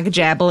throw them like a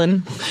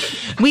javelin.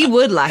 We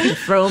would like to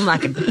throw them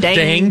like a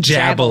dang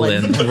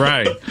javelin.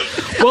 Right.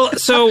 Well,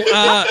 so.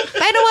 By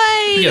the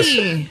way.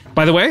 Yes.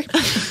 By the way?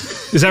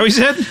 Is that what you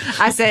said?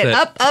 I said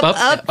up,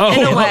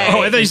 and away.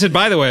 I thought you said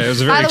by the way. I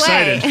was very By the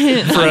excited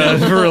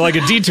way. for like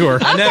a detour.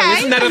 Okay. No,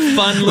 isn't that a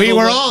fun little... We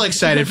were all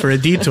excited for a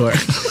detour.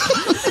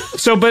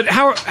 So, but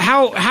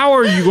how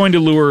are you going to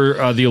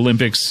lure the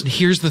Olympics?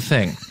 Here's the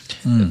thing.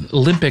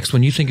 Olympics,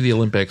 when you think of the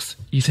Olympics,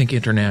 you think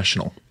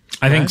international.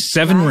 I think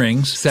 7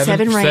 rings.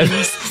 Seven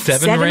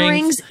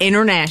rings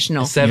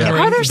international. Seven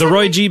Are there The seven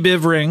Roy G.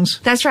 Biv rings.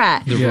 That's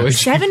right. Roy G.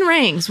 7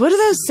 rings. What do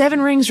those 7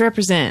 rings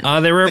represent?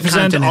 They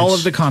represent continents. all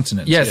of the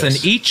continents. Yes,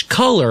 and each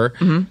color,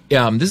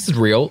 this is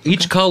real,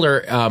 each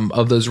color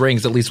of those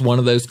rings, at least one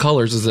of those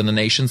colors is in a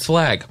nation's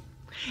flag.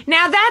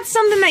 Now, that's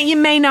something that you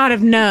may not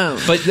have known.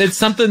 But it's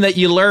something that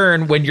you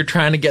learn when you're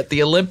trying to get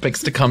the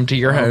Olympics to come to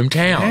your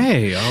hometown.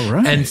 Hey, all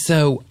right. And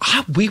so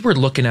we were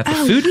looking at the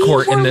food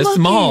court in this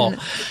mall.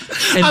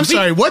 And I'm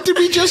sorry, what did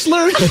we just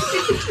learn?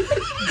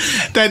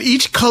 That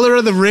each color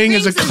of the ring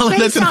is a color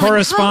that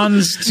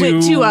corresponds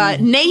to a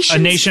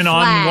nation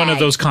on one of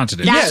those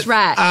continents. That's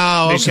right.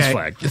 Oh, okay. Nation's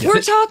flag.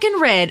 We're talking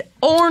red,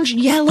 orange,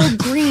 yellow,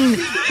 green,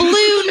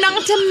 blue,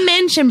 not to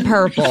mention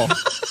purple.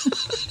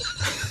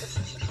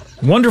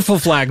 Wonderful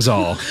flags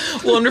all.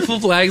 Wonderful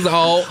flags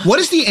all. What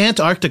does the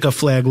Antarctica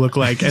flag look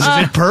like? Is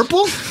it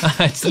purple?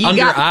 It's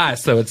under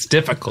ice, so it's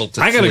difficult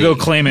to I gotta see. go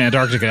claim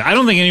Antarctica. I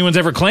don't think anyone's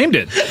ever claimed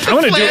it. I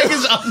want to do Flag it.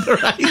 is under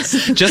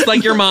ice. Just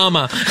like your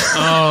mama. Hey.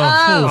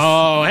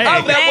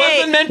 That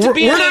wasn't meant to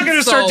be We're an not going to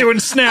insult. start doing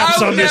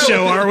snaps on this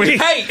show, are we?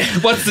 Hey,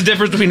 what's the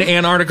difference between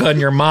Antarctica and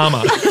your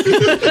mama?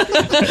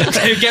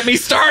 Get me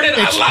started.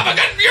 I love a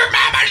good your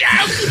mama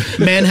joke.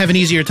 Men have an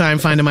easier time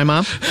finding my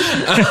mom.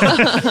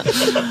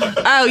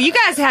 Oh, you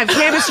guys have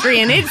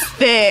chemistry and it's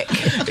thick.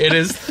 It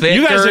is thicker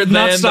You guys have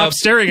not than stopped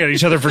staring at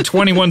each other for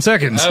 21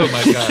 seconds. Oh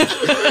my god.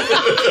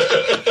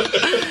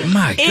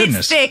 My goodness.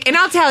 It's thick. And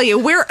I'll tell you,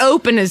 we're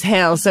open as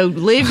hell, so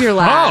live your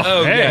life.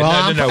 Oh, hey. yeah.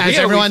 Well, No. as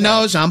everyone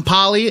knows, I'm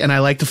poly, and I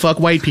like to fuck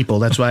white people.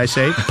 That's why I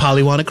say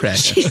poly wanna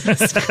crash.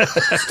 Jesus.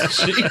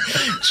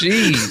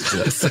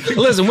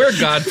 Listen, we're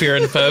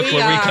God-fearing folk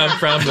where we come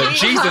from, but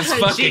Jesus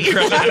fucking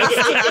Christ.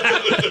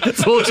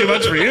 It's a little too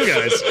much for you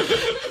guys.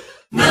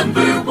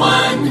 Number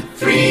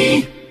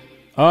 13.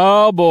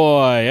 Oh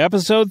boy,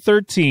 episode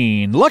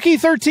 13. Lucky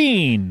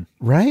 13.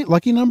 Right?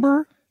 Lucky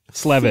number?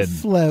 Slevin.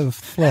 Slevin.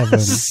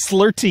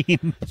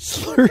 Slurteen.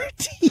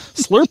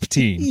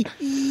 Slurpteen.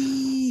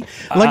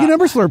 Lucky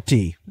number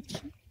Slurpteen.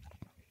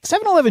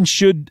 7-Eleven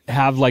should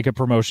have like a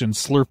promotion,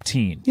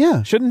 Slurpteen.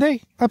 Yeah. Shouldn't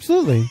they?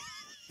 Absolutely.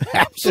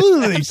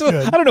 Absolutely. they should.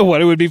 I don't know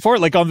what it would be for.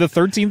 Like on the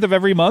 13th of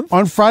every month?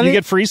 On Friday. You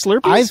get free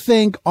Slurpees? I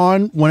think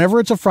whenever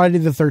it's a Friday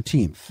the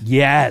 13th.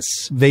 Yes.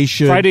 They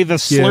should. Friday the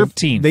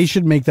Slurpteen. They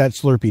should make that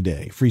Slurpee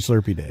Day. Free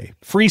Slurpee Day.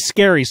 Free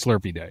scary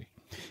Slurpee Day.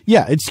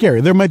 Yeah, it's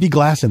scary. There might be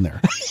glass in there.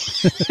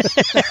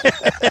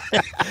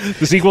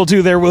 The sequel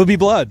to There Will Be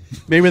Blood.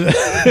 Maybe there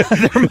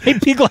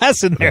might be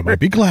glass in there. There might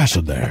be glass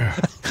in there.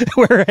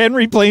 Where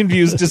Henry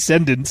Plainview's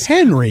descendants.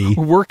 Henry?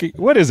 Working.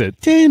 What is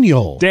it?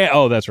 Daniel.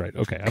 Oh, that's right.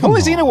 Okay. I've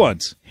only seen it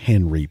once.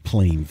 Henry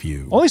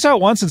Plainview. Only saw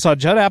it once and saw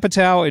Judd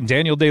Apatow and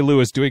Daniel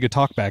Day-Lewis doing a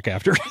talkback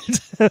after it.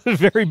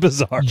 Very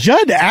bizarre.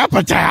 Judd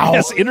Apatow?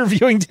 Yes,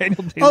 interviewing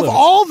Daniel Day-Lewis. Of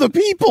all the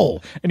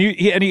people. And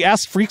he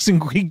asked Freaks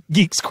and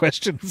Geeks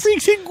questions.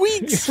 Freaks and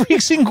Geeks.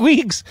 Freaks and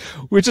Geeks,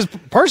 which is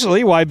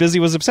partially why Busy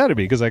was upset at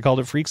me, because I called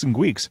it Freaks and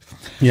Geeks.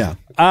 Yeah.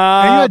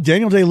 And you had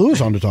Daniel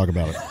Day-Lewis on to talk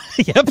about it.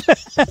 Yep.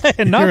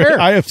 And not her.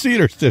 I have seen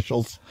her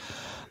interstitials.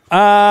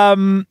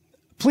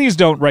 Please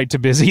don't write to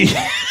Busy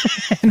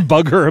and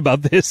bug her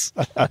about this.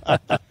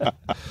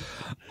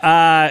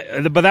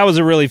 But that was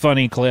a really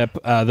funny clip.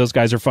 Those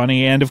guys are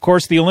funny. And of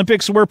course, the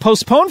Olympics were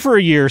postponed for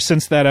a year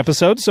since that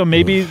episode. So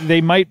maybe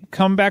they might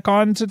come back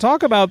on to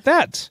talk about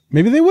that.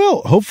 Maybe they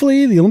will.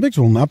 Hopefully the Olympics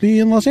will not be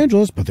in Los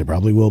Angeles, but they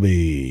probably will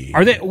be.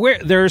 Are they?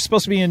 They're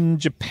supposed to be in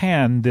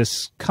Japan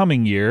this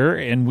coming year.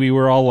 And we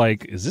were all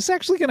like, is this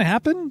actually going to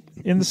happen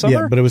in the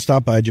summer? Yeah, but it was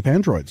stopped by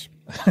Japan droids.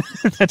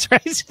 That's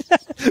right.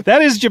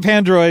 That is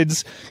Japan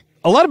droids.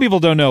 A lot of people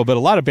don't know, but a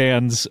lot of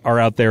bands are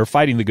out there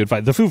fighting the good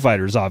fight. The Foo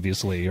Fighters,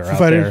 obviously, are out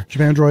there.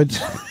 Japan droids.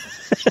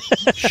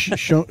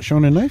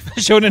 Shonen knife?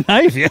 Shonen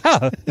knife,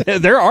 yeah.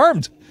 They're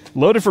armed.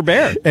 Loaded for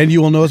bear. And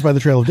you will know us by the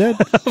Trail of Dead.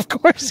 Of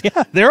course,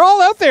 yeah. They're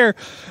all out there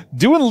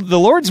doing the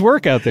Lord's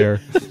work out there.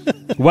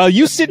 While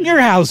you sit in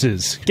your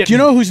houses. Do you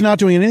know who's not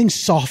doing anything?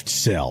 Soft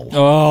Cell.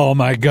 Oh,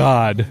 my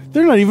God.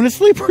 They're not even a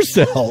sleeper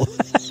cell.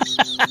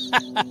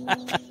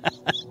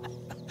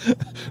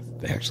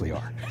 They actually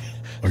are.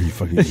 Are you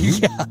fucking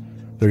kidding? Yeah.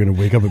 They're going to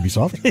wake up and be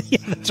soft? Yeah,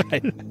 that's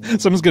right.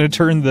 Someone's going to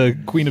turn the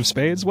Queen of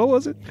Spades. What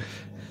was it?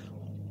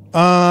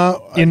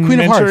 Queen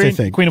of Hearts, I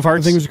think. Queen of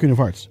Hearts? I think it was Queen of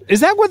Hearts.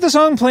 Is that what the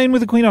song Playing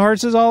with the Queen of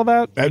Hearts is all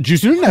about?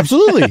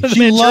 Absolutely.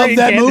 She loved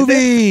that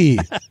movie.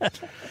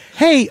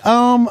 Hey,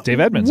 Dave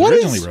Edmonds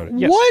originally wrote it.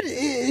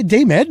 Yes.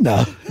 Dame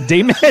Edna.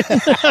 Dame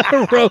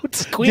Edna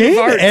wrote Queen of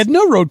Hearts. Dame Edna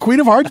wrote Queen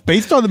of Hearts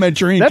based on the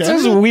Manchurian That's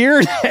Candidate. as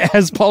weird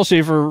as Paul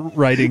Schaefer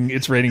writing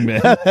It's Raining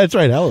Men. That's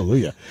right.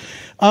 Hallelujah.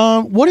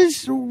 What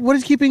is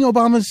keeping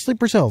Obama's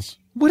sleeper cells?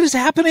 What is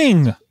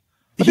happening?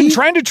 I've been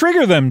trying to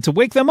trigger them to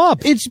wake them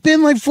up. It's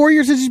been like 4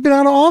 years since he's been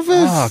out of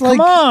office. Oh,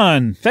 come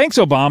on. Thanks,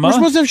 Obama. We're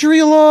supposed to have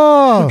Sharia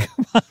law. We're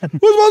supposed to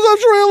have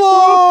Sharia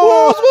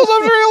law. We're supposed to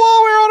have Sharia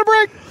law. We're on a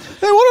break.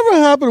 Hey,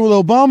 whatever happened with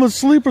Obama's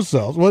sleeper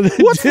cells?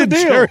 What's the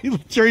deal?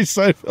 Jerry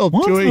Seinfeld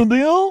What's doing the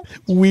deal?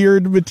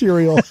 Weird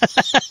material.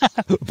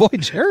 Boy,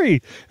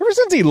 Jerry, ever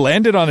since he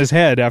landed on his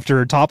head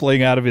after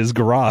toppling out of his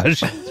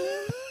garage,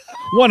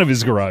 one of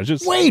his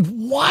garages. Wait,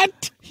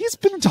 what? He's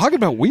been talking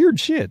about weird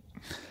shit.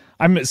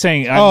 I'm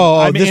saying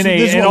I'm in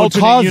an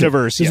alternate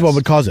universe. This is what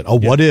would cause it. A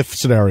what-if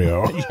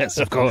scenario. Yes,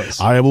 of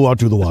course. I am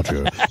Uatu the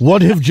Watcher.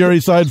 What if Jerry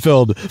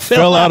Seinfeld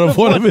fell out of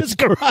one of his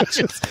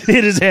garages,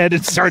 hit his head,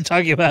 and started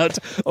talking about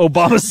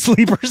Obama's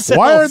sleeper cells?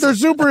 Why aren't there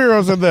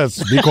superheroes in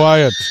this? Be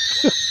quiet.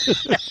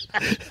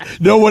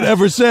 No one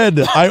ever said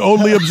I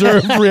only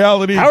observed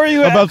reality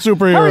about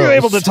superheroes. How are you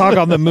able to talk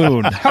on the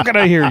moon? How can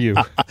I hear you?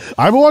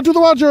 I'm Uatu the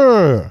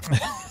Watcher.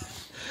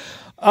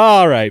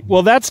 All right.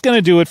 Well, that's going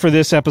to do it for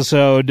this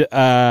episode.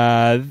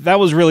 That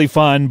was really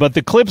fun, but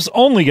the clips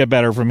only get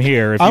better from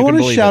here. If I want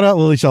to shout out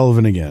Lily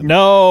Sullivan again.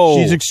 No.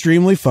 She's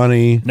extremely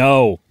funny.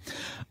 No.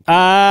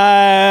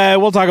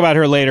 We'll talk about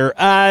her later.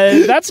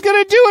 That's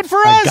going to do it for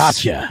us. I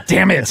gotcha.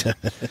 Damn it.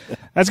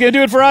 That's going to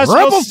do it for us.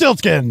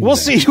 Rumpelstiltskin. We'll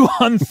see you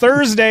on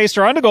Thursday.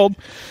 Straw into gold.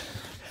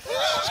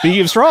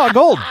 Speaking of straw,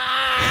 gold.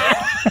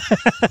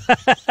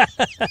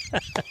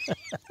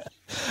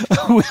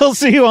 We'll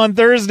see you on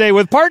Thursday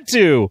with part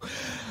 2.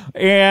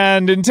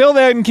 And until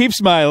then, keep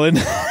smiling.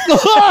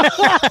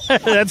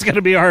 That's going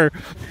to be our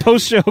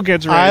post-show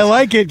catchphrase. I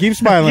like it. Keep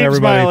smiling, keep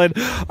everybody.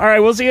 Smiling. All right,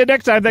 we'll see you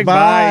next time. Thanks.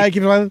 Bye. Bye.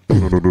 Keep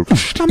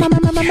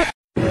smiling.